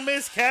banking on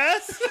Miss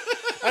Cass?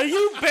 Are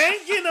you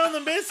banking on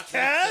the Miss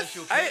Cass?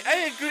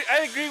 I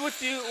agree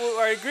with you.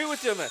 I agree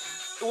with you on that.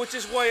 Which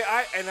is why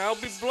I'll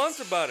be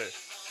blunt about it.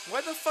 Why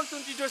the fuck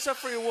don't you dress up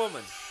for your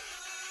woman?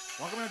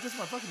 Why am I dressing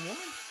my fucking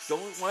woman?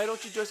 Why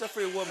don't you dress up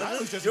for your woman? I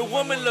always dress Your up for my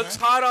woman woman, looks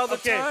man. hot all the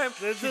Okay, time.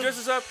 this She is-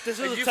 dresses up. This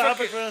and was you a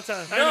topic fucking- for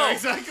another time. I know, No.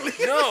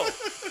 exactly. No.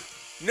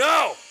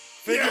 No.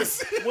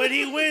 Yes. When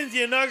he wins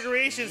the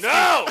inauguration speech.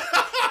 No.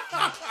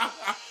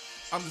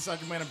 I'm the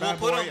second man, a We'll bad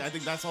put boy. him- I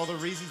think that's all the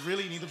reasons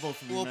really need to vote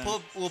for me,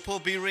 man. We'll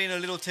put B-Ray in a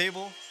little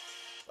table.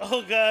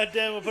 Oh, God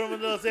damn, we'll put him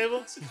on the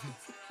table.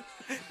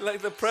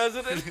 Like the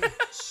president.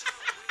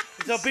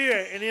 So,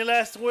 Beer, any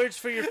last words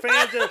for your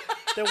fans that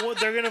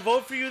they're going to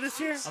vote for you this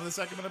year? I'm the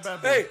second man, a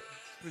bad boy. Hey.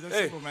 That's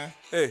Hey. simple, man.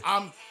 Hey.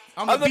 I'm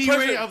I'm the the B-Ray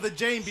president. of the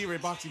Jane B-Ray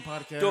Boxing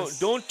Podcast.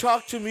 Don't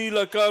talk to me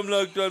like I'm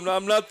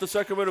not the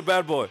Sacramento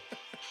bad boy.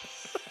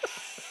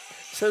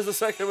 Says the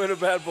Sacramento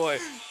bad boy,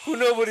 who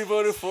nobody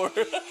voted for.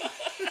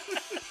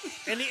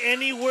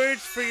 Any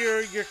words for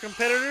your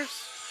competitors?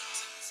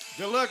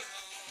 Good luck.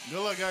 Good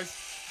luck, guys.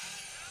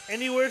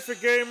 Any words for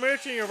Gary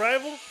Merchant, your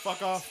rival?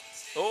 Fuck off.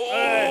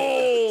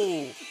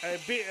 Oh.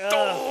 Ladies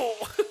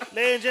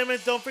and gentlemen,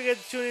 don't forget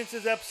to tune into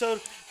this episode.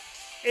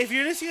 If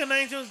you're listening on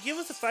iTunes, give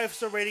us a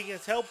 5-star rating.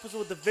 It's help us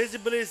with the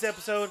visibility of this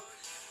episode.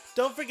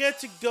 Don't forget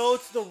to go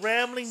to the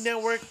Rambling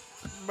Network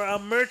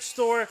merch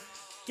store.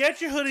 Get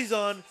your hoodies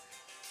on.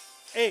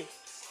 Hey,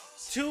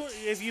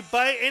 if you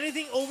buy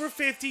anything over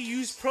 50,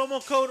 use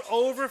promo code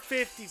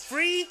over50.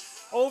 Free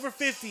over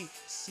 50.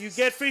 You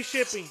get free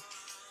shipping.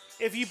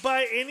 If you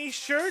buy any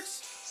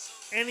shirts,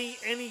 any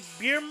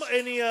beer,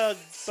 any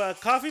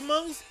coffee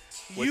mugs,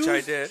 Which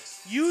I did.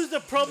 Use the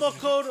promo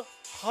code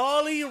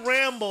Holly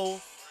Ramble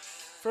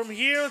from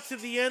here until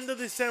the end of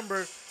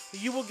December.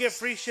 You will get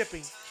free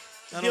shipping.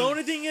 The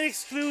only thing it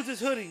excludes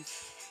is hoodies.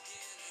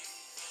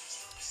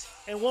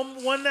 And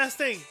one last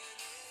thing.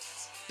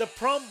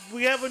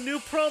 We have a new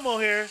promo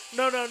here.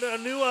 No, a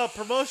new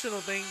promotional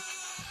thing.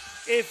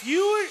 If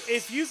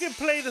you can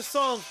play the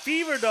song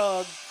Fever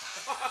Dog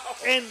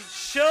and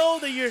show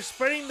that you're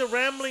spreading the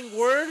rambling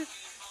word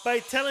by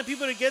telling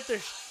people to get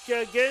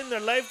in their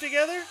life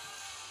together,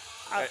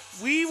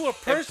 we will And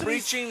personally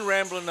preaching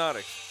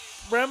Ramblinotics.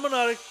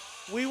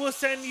 we will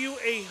send you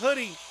a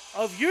hoodie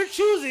of your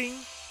choosing.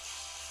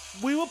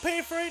 We will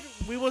pay for it.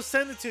 We will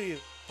send it to you.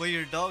 But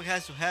your dog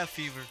has to have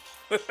fever.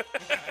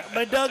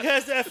 My dog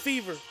has to have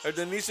fever. Or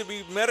there needs to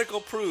be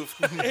medical proof.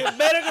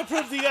 Medical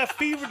proof that you got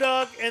fever,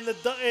 dog, and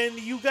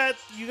you got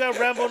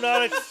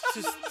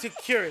Rambonautics to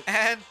cure it.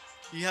 And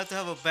you have to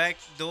have a back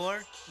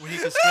door where he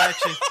can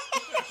scratch it.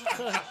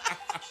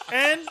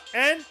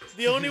 And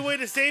the only way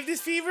to save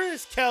this fever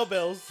is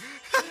cowbells.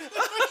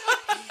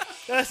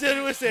 That's the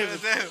only way to save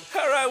it.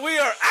 All right, we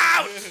are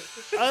out.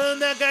 Other than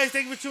that, guys,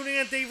 thank you for tuning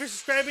in. Thank you for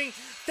subscribing.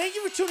 Thank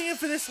you for tuning in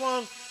for this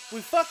long. We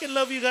fucking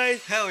love you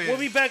guys. Hell yeah. We'll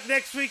be back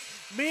next week.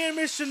 Me and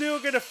Mr. Lou are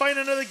going to find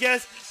another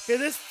guest.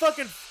 Because this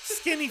fucking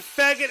skinny,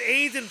 faggot,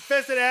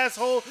 AIDS-infested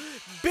asshole,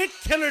 Big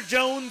Killer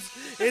Jones,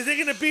 isn't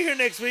going to be here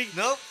next week.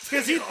 Nope.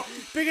 Because he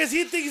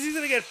thinks he's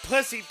going to get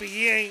pussy, but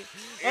he ain't.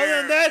 Other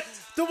than that,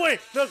 don't worry.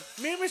 Look,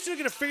 me and Mr. Lou are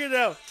going to figure it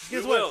out.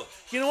 Guess what? will.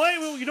 You know why?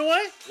 You know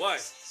why? Why?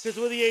 Because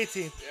we're the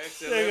 18.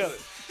 Excellent. There you go.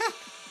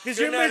 Because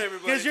Good night,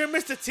 everybody. you're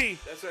Mr. T.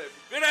 That's right.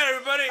 Good night,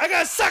 everybody. I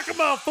got to suck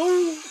him out,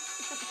 fool.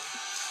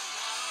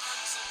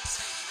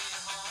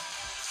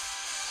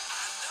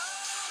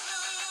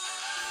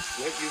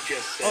 What you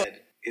just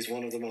said is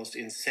one of the most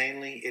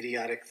insanely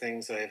idiotic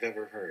things I have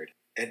ever heard.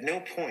 At no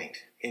point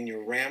in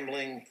your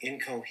rambling,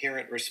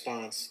 incoherent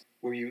response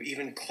were you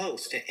even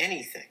close to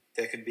anything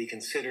that could be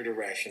considered a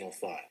rational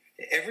thought.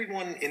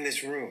 Everyone in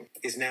this room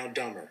is now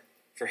dumber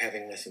for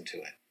having listened to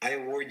it. I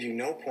award you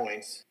no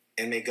points,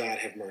 and may God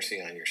have mercy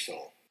on your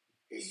soul.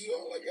 This is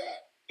all I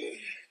got.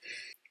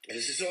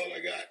 This is all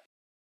I got.